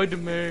 Mud It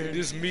man.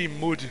 is me,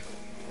 Mud.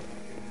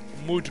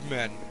 Mud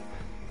man.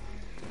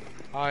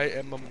 I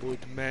am a Mud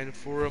man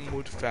for a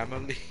Mud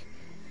family.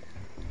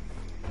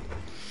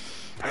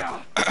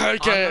 I'm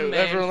Okay, a man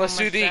everyone, let's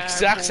from do a the sad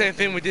exact same hole.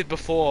 thing we did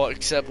before,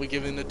 except we're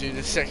giving the dude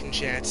a second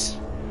chance.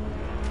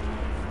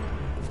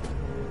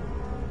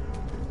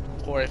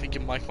 Or I think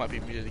your mic might be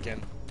muted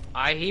again.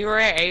 I hear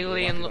an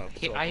alien.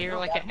 Lock it up, I hear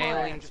like an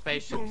alien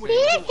spaceship.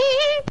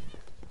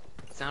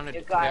 Sounded.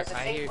 You guys,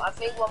 I hear. I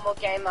think one more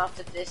game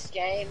after this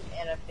game,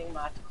 and I think I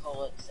might have to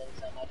call it since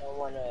I don't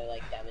want to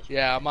like damage.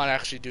 Yeah, I might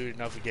actually do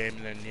another game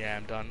and then yeah,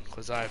 I'm done.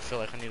 Because I feel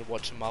like I need to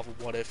watch some Marvel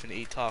What If and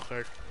eat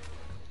taco.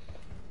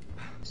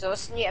 So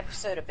what's the new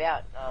episode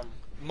about?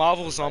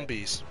 Marvel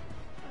Zombies.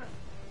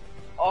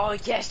 Oh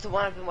yes, the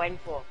one I've been waiting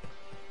for.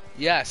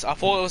 Yes, I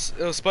thought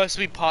it was supposed to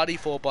be Party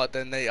 4, but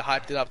then they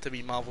hyped it up to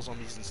be Marvel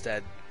Zombies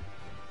instead.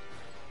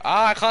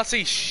 Ah, I can't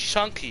see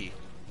Chunky.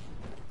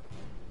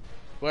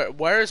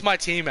 Where is my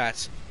team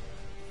at?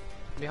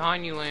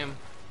 Behind you, Liam.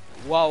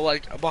 Well,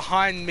 like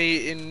behind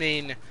me, in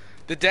mean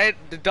the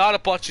data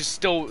bot is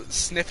still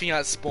sniffing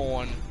at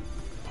spawn.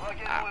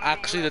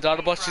 Actually, the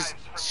data bot is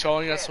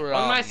showing us where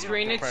On my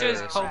screen, the it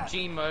says predator is.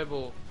 PUBG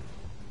Mobile.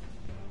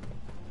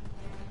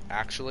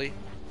 Actually,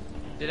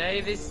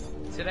 Today,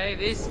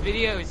 this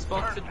video is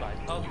sponsored by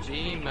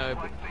PUBG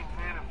Mobile.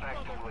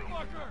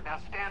 Now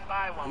stand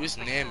by while who's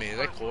near me? Is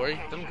that Corey?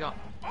 Some guy.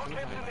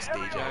 It's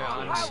DJ.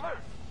 honest.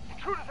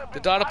 The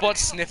data bot's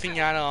sniffing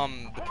at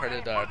the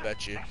predator. I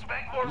bet you.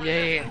 Yeah.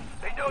 They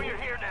know you're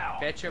here now.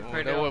 Bet your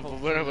Whatever,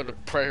 predator. whatever the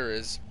predator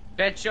is.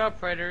 Bet your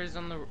predator is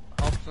on the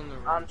hops on the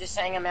roof. I'm just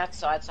saying I'm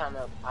outside, so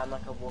I'm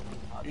like a walking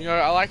pub. You know,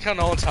 I like how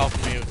no one's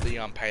helping me with the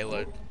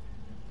payload.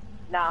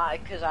 Nah,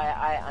 cause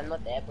I'm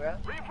not there, bro.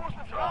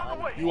 Reinforcements are on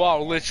the way. You are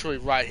literally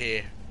right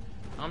here.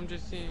 I'm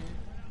just saying.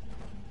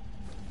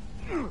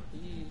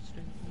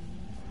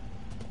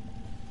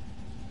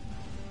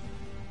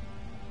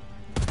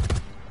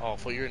 Oh,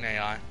 for you're an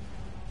AI.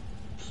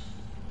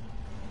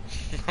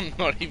 I'm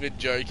not even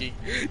joking.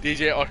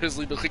 DJ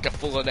honestly looks like a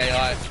full-on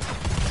AI. I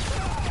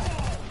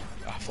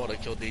thought I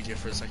killed DJ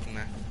for a second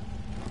there.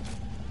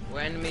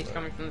 Where enemies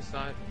coming from the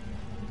side?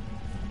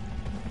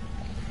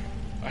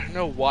 I don't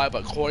know why,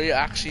 but Corey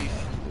actually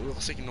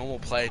looks like a normal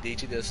player.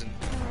 DJ doesn't.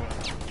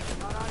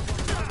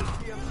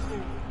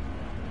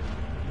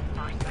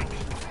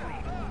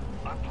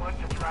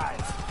 Unplug the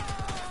drive.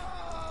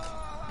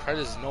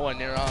 Predator's nowhere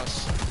near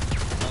us.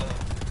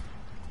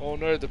 Oh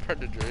no, the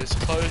predator is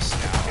close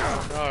now.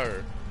 Oh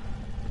no.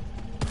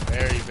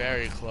 Very,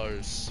 very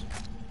close.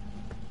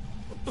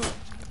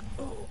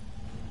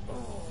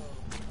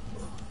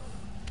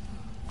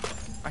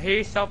 I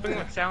hear something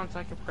that sounds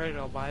like a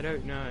predator, but I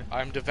don't know.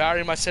 I'm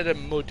devouring my set of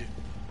mud.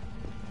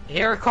 I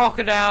hear a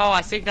crocodile.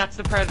 I think that's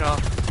the predator.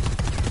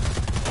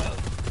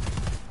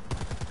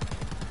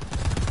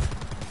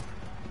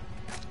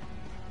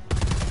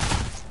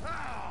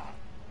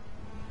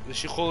 They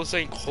should call this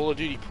thing Call of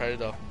Duty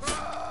Predator.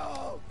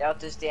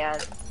 Delta's down.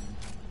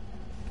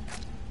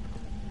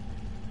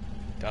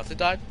 Delta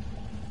died?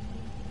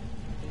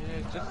 Yeah,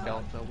 it's just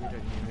Delta. We don't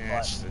need Yeah,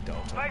 it's just a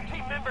Delta. 5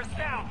 team members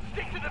down.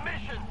 Stick to the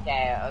mission.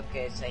 Yeah,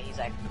 okay, so he's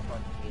like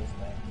confused,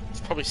 bro. It's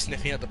probably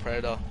sniffing at the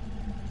Predator.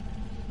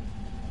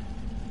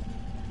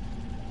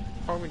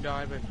 Probably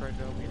died by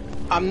predator.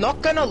 I'm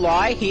not gonna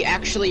lie, he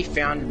actually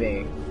found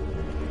me.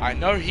 I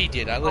know he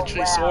did. I literally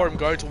wow. saw him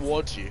go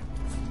towards you.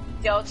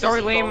 Delta's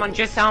Sorry, Liam. gone.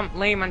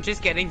 I'm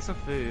just getting some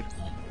food.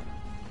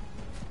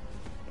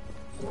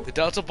 The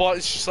Delta bot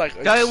is just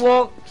like... Don't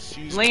walk,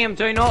 excuse Liam.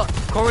 Do not,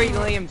 Corey.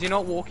 Liam, do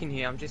not walk in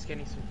here. I'm just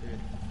getting some food.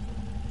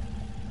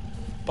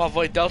 By the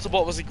way, Delta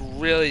Bot was like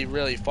really,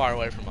 really far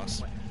away from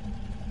us.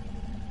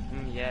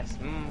 Yes.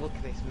 Look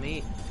at this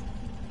meat.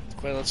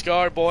 Okay, let's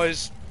go,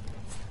 boys.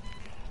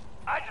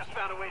 I just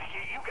found a way to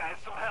get you guys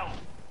some help.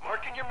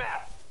 Marking your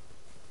map.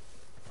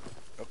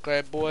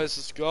 Okay, boys,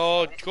 let's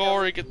go.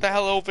 Corey, get the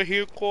hell over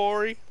here,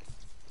 Corey.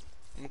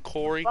 I'm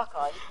Corey. Fuck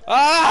on.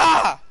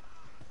 Ah!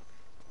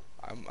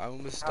 I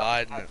almost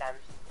died.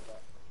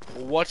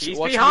 He's Watch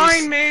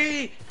behind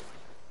me.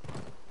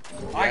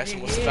 Yes,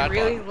 what's the bad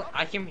part?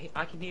 I can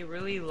hear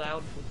really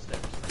loud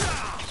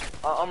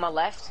footsteps. On my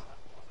left.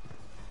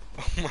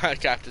 My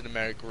Captain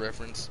America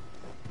reference.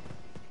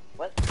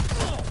 What?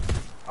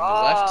 On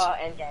the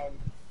left. Endgame.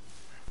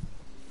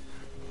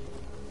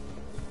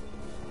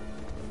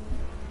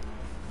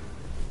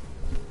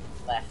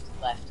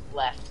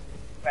 Left.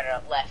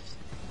 Predator, left.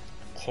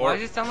 Why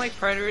does it sound like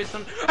Predator is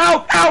some?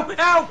 Ow! Ow!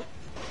 Ow!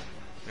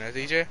 Yeah,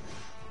 DJ?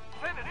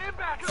 Sending in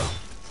backup.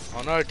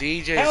 Oh no,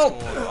 DJ's Help!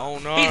 going. Oh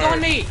no. He's on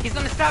me! He's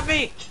gonna stab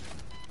me!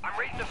 I'm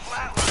reading the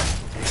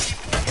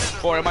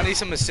flatline. Corey, I might need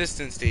some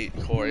assistance,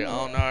 Corey.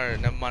 Oh no,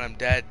 never mind, I'm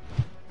dead.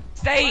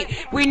 Stay!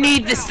 We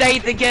need to stay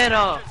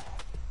together!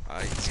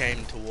 I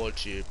came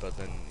towards you, but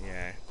then,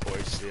 yeah,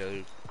 Corey's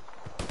still.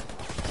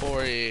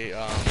 Corey, you're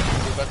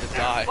about to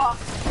die.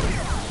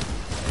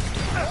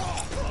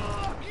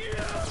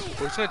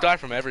 Corey's gonna die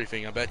from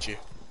everything, I bet you.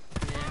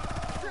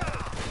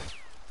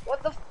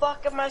 What the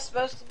fuck am I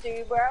supposed to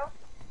do, bro?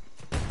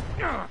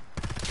 Come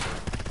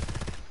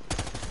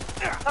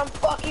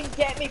fucking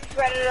get me,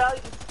 Predator,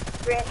 you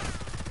prick.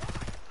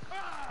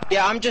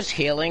 Yeah, I'm just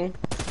healing.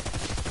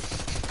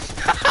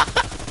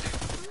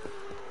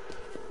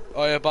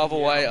 Oh yeah, by the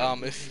way,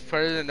 if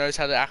Predator knows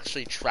how to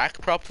actually track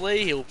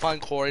properly, he'll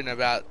find Corey in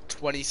about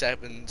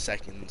 27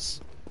 seconds.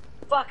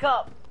 Fuck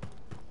up.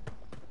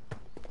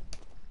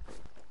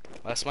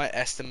 That's my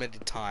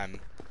estimated time.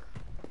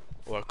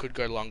 Or it could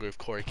go longer if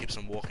Corey keeps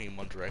on walking in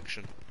one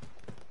direction.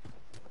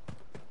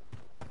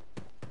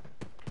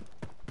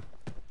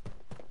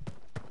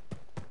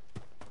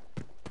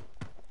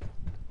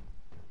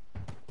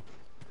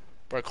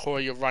 Bro,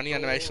 Corey, your running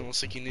animation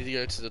looks like you need to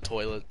go to the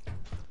toilet.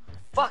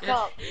 Fuck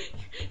up.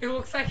 It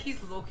looks like he's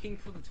looking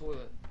for the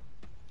toilet.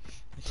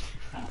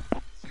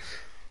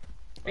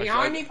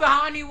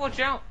 Behind you, watch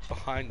out!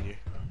 Behind you.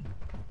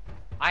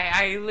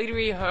 I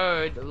literally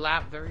heard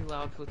very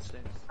loud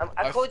footsteps.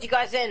 I called you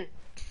guys in.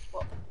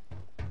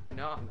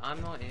 No,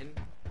 I'm not in.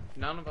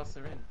 None of us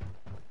are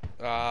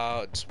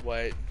in. Just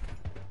wait.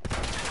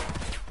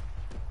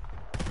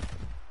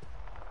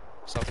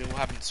 Something will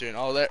happen soon.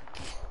 Oh, there.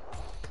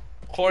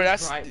 Corey,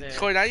 that's right there.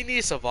 Corey. Now you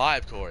need to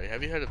survive, Corey.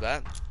 Have you heard of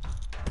that?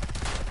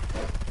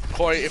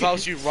 Corey, if I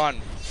was you,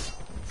 run.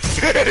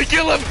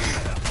 Kill him!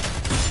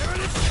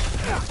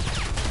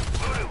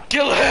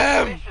 Kill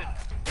him!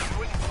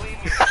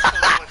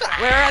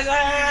 Where is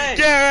he?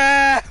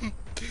 Get him!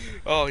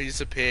 Oh, he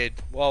disappeared.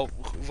 Well,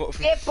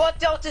 Get Bot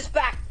Delta's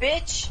back,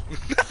 bitch.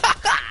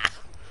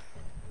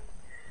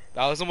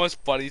 that was the most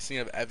funniest thing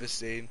I've ever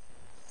seen.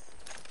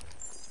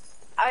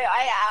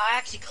 I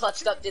actually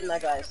clutched up, didn't I,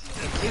 guys?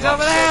 He's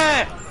over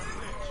there!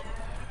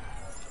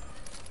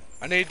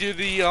 I need to do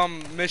the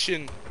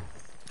mission.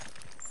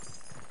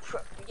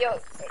 Yo,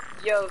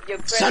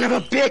 Son of a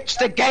bitch!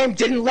 The game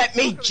didn't let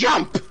me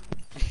jump.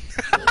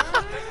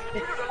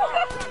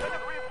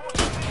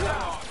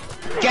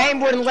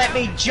 Game wouldn't let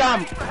me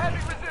jump.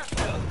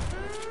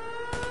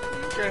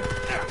 Okay.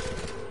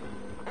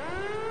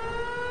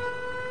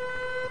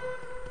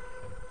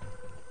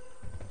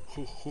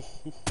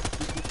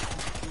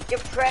 You're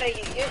Predator,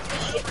 you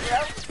shit, bro.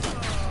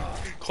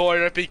 Corey,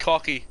 don't be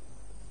cocky.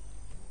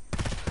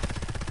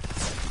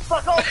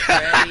 Fuck off.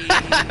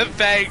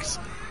 Thanks.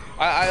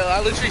 I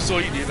literally saw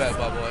you do that,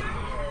 by the way.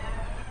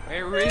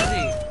 Where is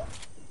he?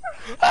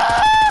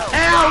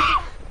 Help!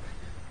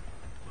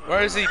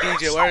 Where is he,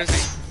 DJ? Where is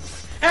he?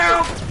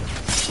 Help!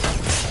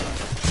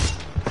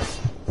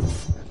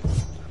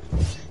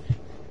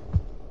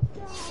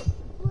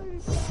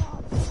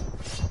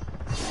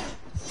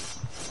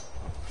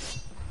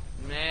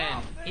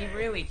 Man, he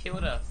really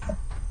killed us.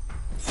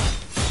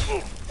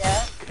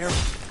 Yeah?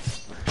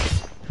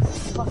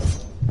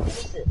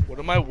 What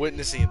am I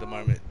witnessing at the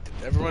moment?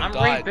 Did everyone I'm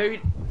died? reboot.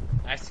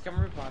 I think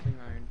I'm reviving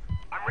my own.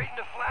 I'm reading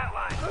the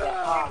flatline.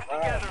 Keep it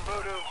together,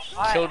 Voodoo.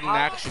 Killed in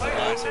action,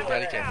 guys. I'm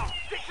dedicated.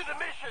 Stick to the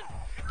mission.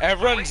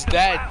 Everyone's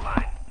dead.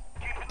 Flatline.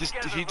 Keep it He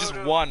together, just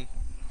Voodoo. won.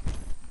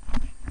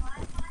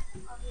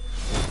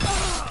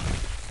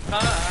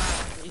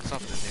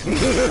 Something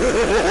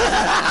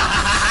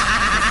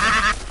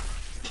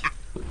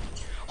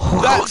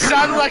That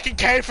sounded like it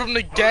came from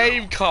the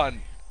game, cunt.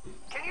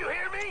 Can you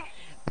hear me?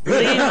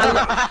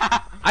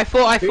 I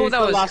thought Who's that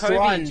the was last Kobe.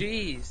 one?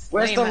 Jeez.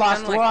 Where's Liam, the that last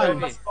sounded like one? Kobe.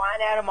 My spine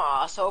out of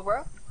my asshole, bro.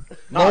 All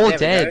there we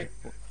dead.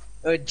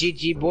 go.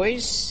 GG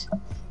boys.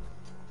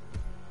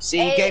 See,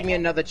 you Hey, gave me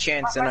another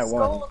chance and My I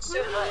skull won. looks so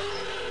nice.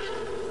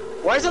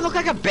 Why does it look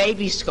like a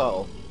baby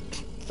skull?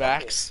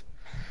 Facts.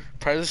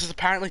 Predator is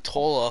apparently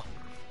taller.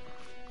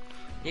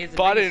 He has a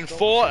But big in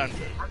skull. Fortnite,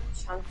 I'm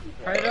chunky,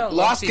 bro. Predator loves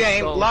Last his game,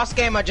 skull. last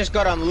game I just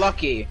got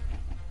unlucky.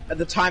 at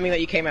the timing that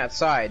you came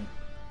outside.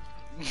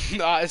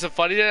 Nah, it's a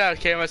funny that I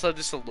came myself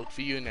just to look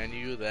for you and then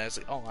you were there. It's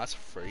like, oh, that's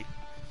free.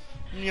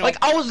 You know, Like,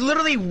 I was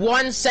literally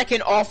 1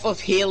 second off of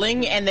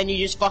healing, and then you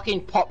just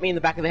fucking popped me in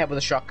the back of the head with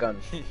a shotgun.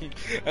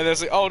 and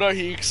it's like, oh no,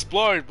 he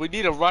exploded. We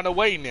need to run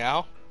away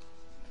now.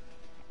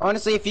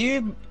 Honestly, if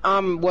you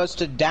was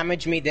to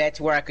damage me there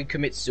to where I could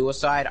commit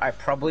suicide, I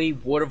probably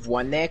would have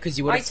won there because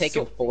you would have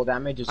taken full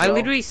damage as well. I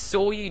literally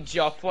saw you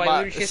jump.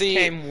 I literally just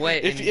came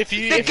wet.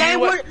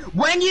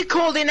 When you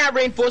called in that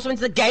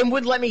reinforcements, the game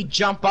wouldn't let me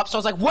jump up. So I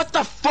was like, "What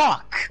the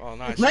fuck? Oh,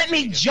 nice. Let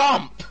me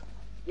jump!"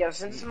 Yeah,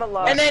 since my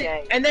last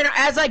game. And then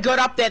as I got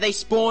up there, they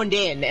spawned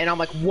in, and I'm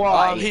like,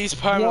 "Why?" He's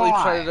permanently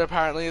Why? Predator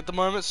apparently at the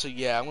moment. So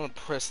yeah, I'm gonna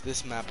press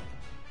this map.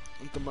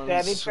 At the moment. Can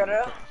I be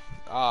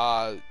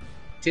Predator?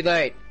 Too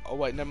late. Oh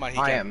wait, never mind.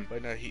 I am.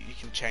 Wait, no, you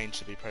can change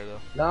to be Predator.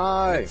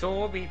 No. Let's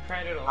all be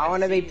Predator. I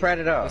want to be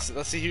Predator.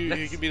 Let's see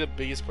who can be the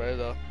biggest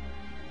Predator.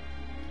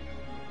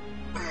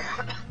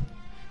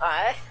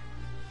 Alright.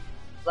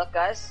 Look,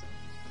 guys.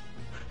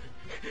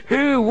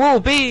 Who will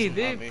be It's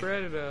the not me.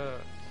 Predator?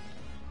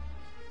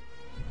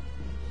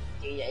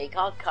 Dude, you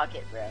can't cuck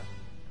it, bro.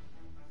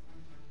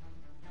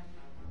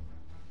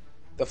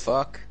 The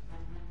fuck?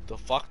 The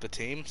fuck the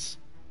teams?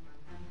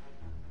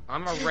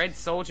 I'm a red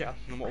soldier.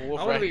 I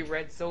want to be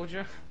red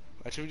soldier.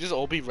 Actually, we just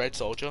all be Red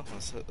Soldier.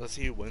 Let's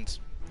see who wins.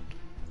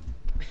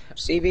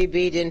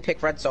 CBB didn't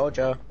pick Red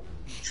Soldier.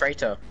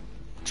 Traitor.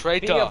 Be a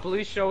Traitor.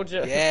 blue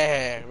soldier.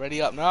 Yeah,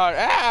 ready up. No,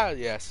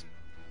 yes.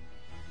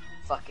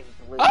 Fucking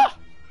blue. Ah!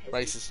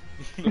 Racist.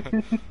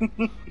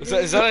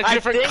 is that a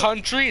different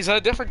country? Is that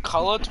a different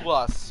color to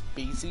our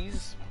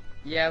species?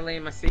 Yeah,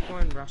 Liam, I speak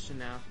in Russia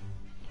now.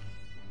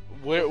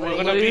 We're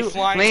gonna be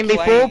flying Liam,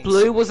 planes. before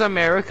blue was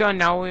America,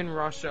 now we're in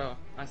Russia.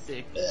 I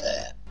see.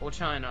 Or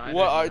China. I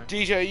What, don't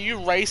know. DJ? Are you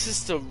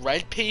racist to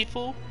red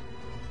people?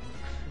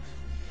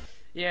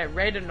 Yeah,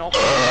 red and not.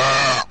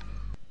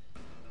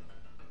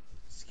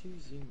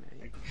 Excuse you,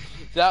 mate.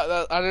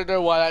 That I don't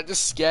know why that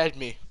just scared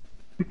me.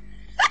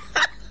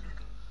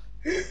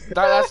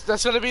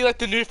 That's gonna be like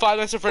the new Five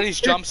Nights at Freddy's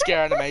jump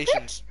scare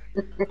animations.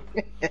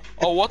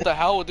 Oh, what the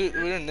hell? We're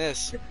doing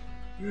this.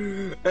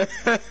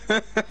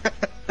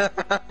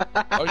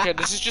 Okay,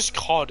 this is just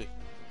COD.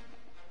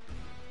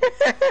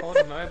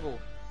 COD Mobile.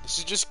 This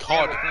is just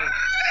COD.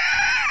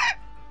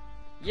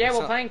 Yeah,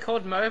 we're playing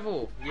COD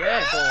Mobile. Yeah,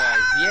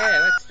 boys. Yeah,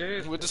 let's do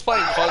it. We're just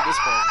playing COD at this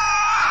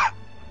point.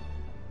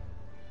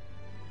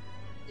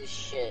 This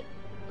shit.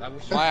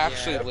 Might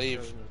actually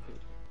leave.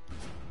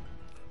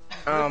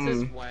 Let's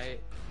just wait.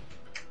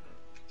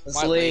 Let's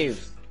Might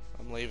leave.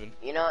 I'm leaving.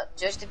 You know,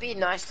 just to be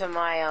nice to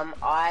my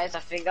eyes, I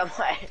think I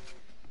might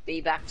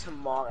be back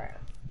tomorrow.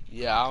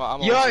 Yeah,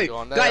 I'm also Yo,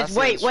 going. guys,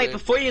 wait,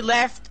 before you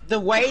left, the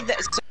way that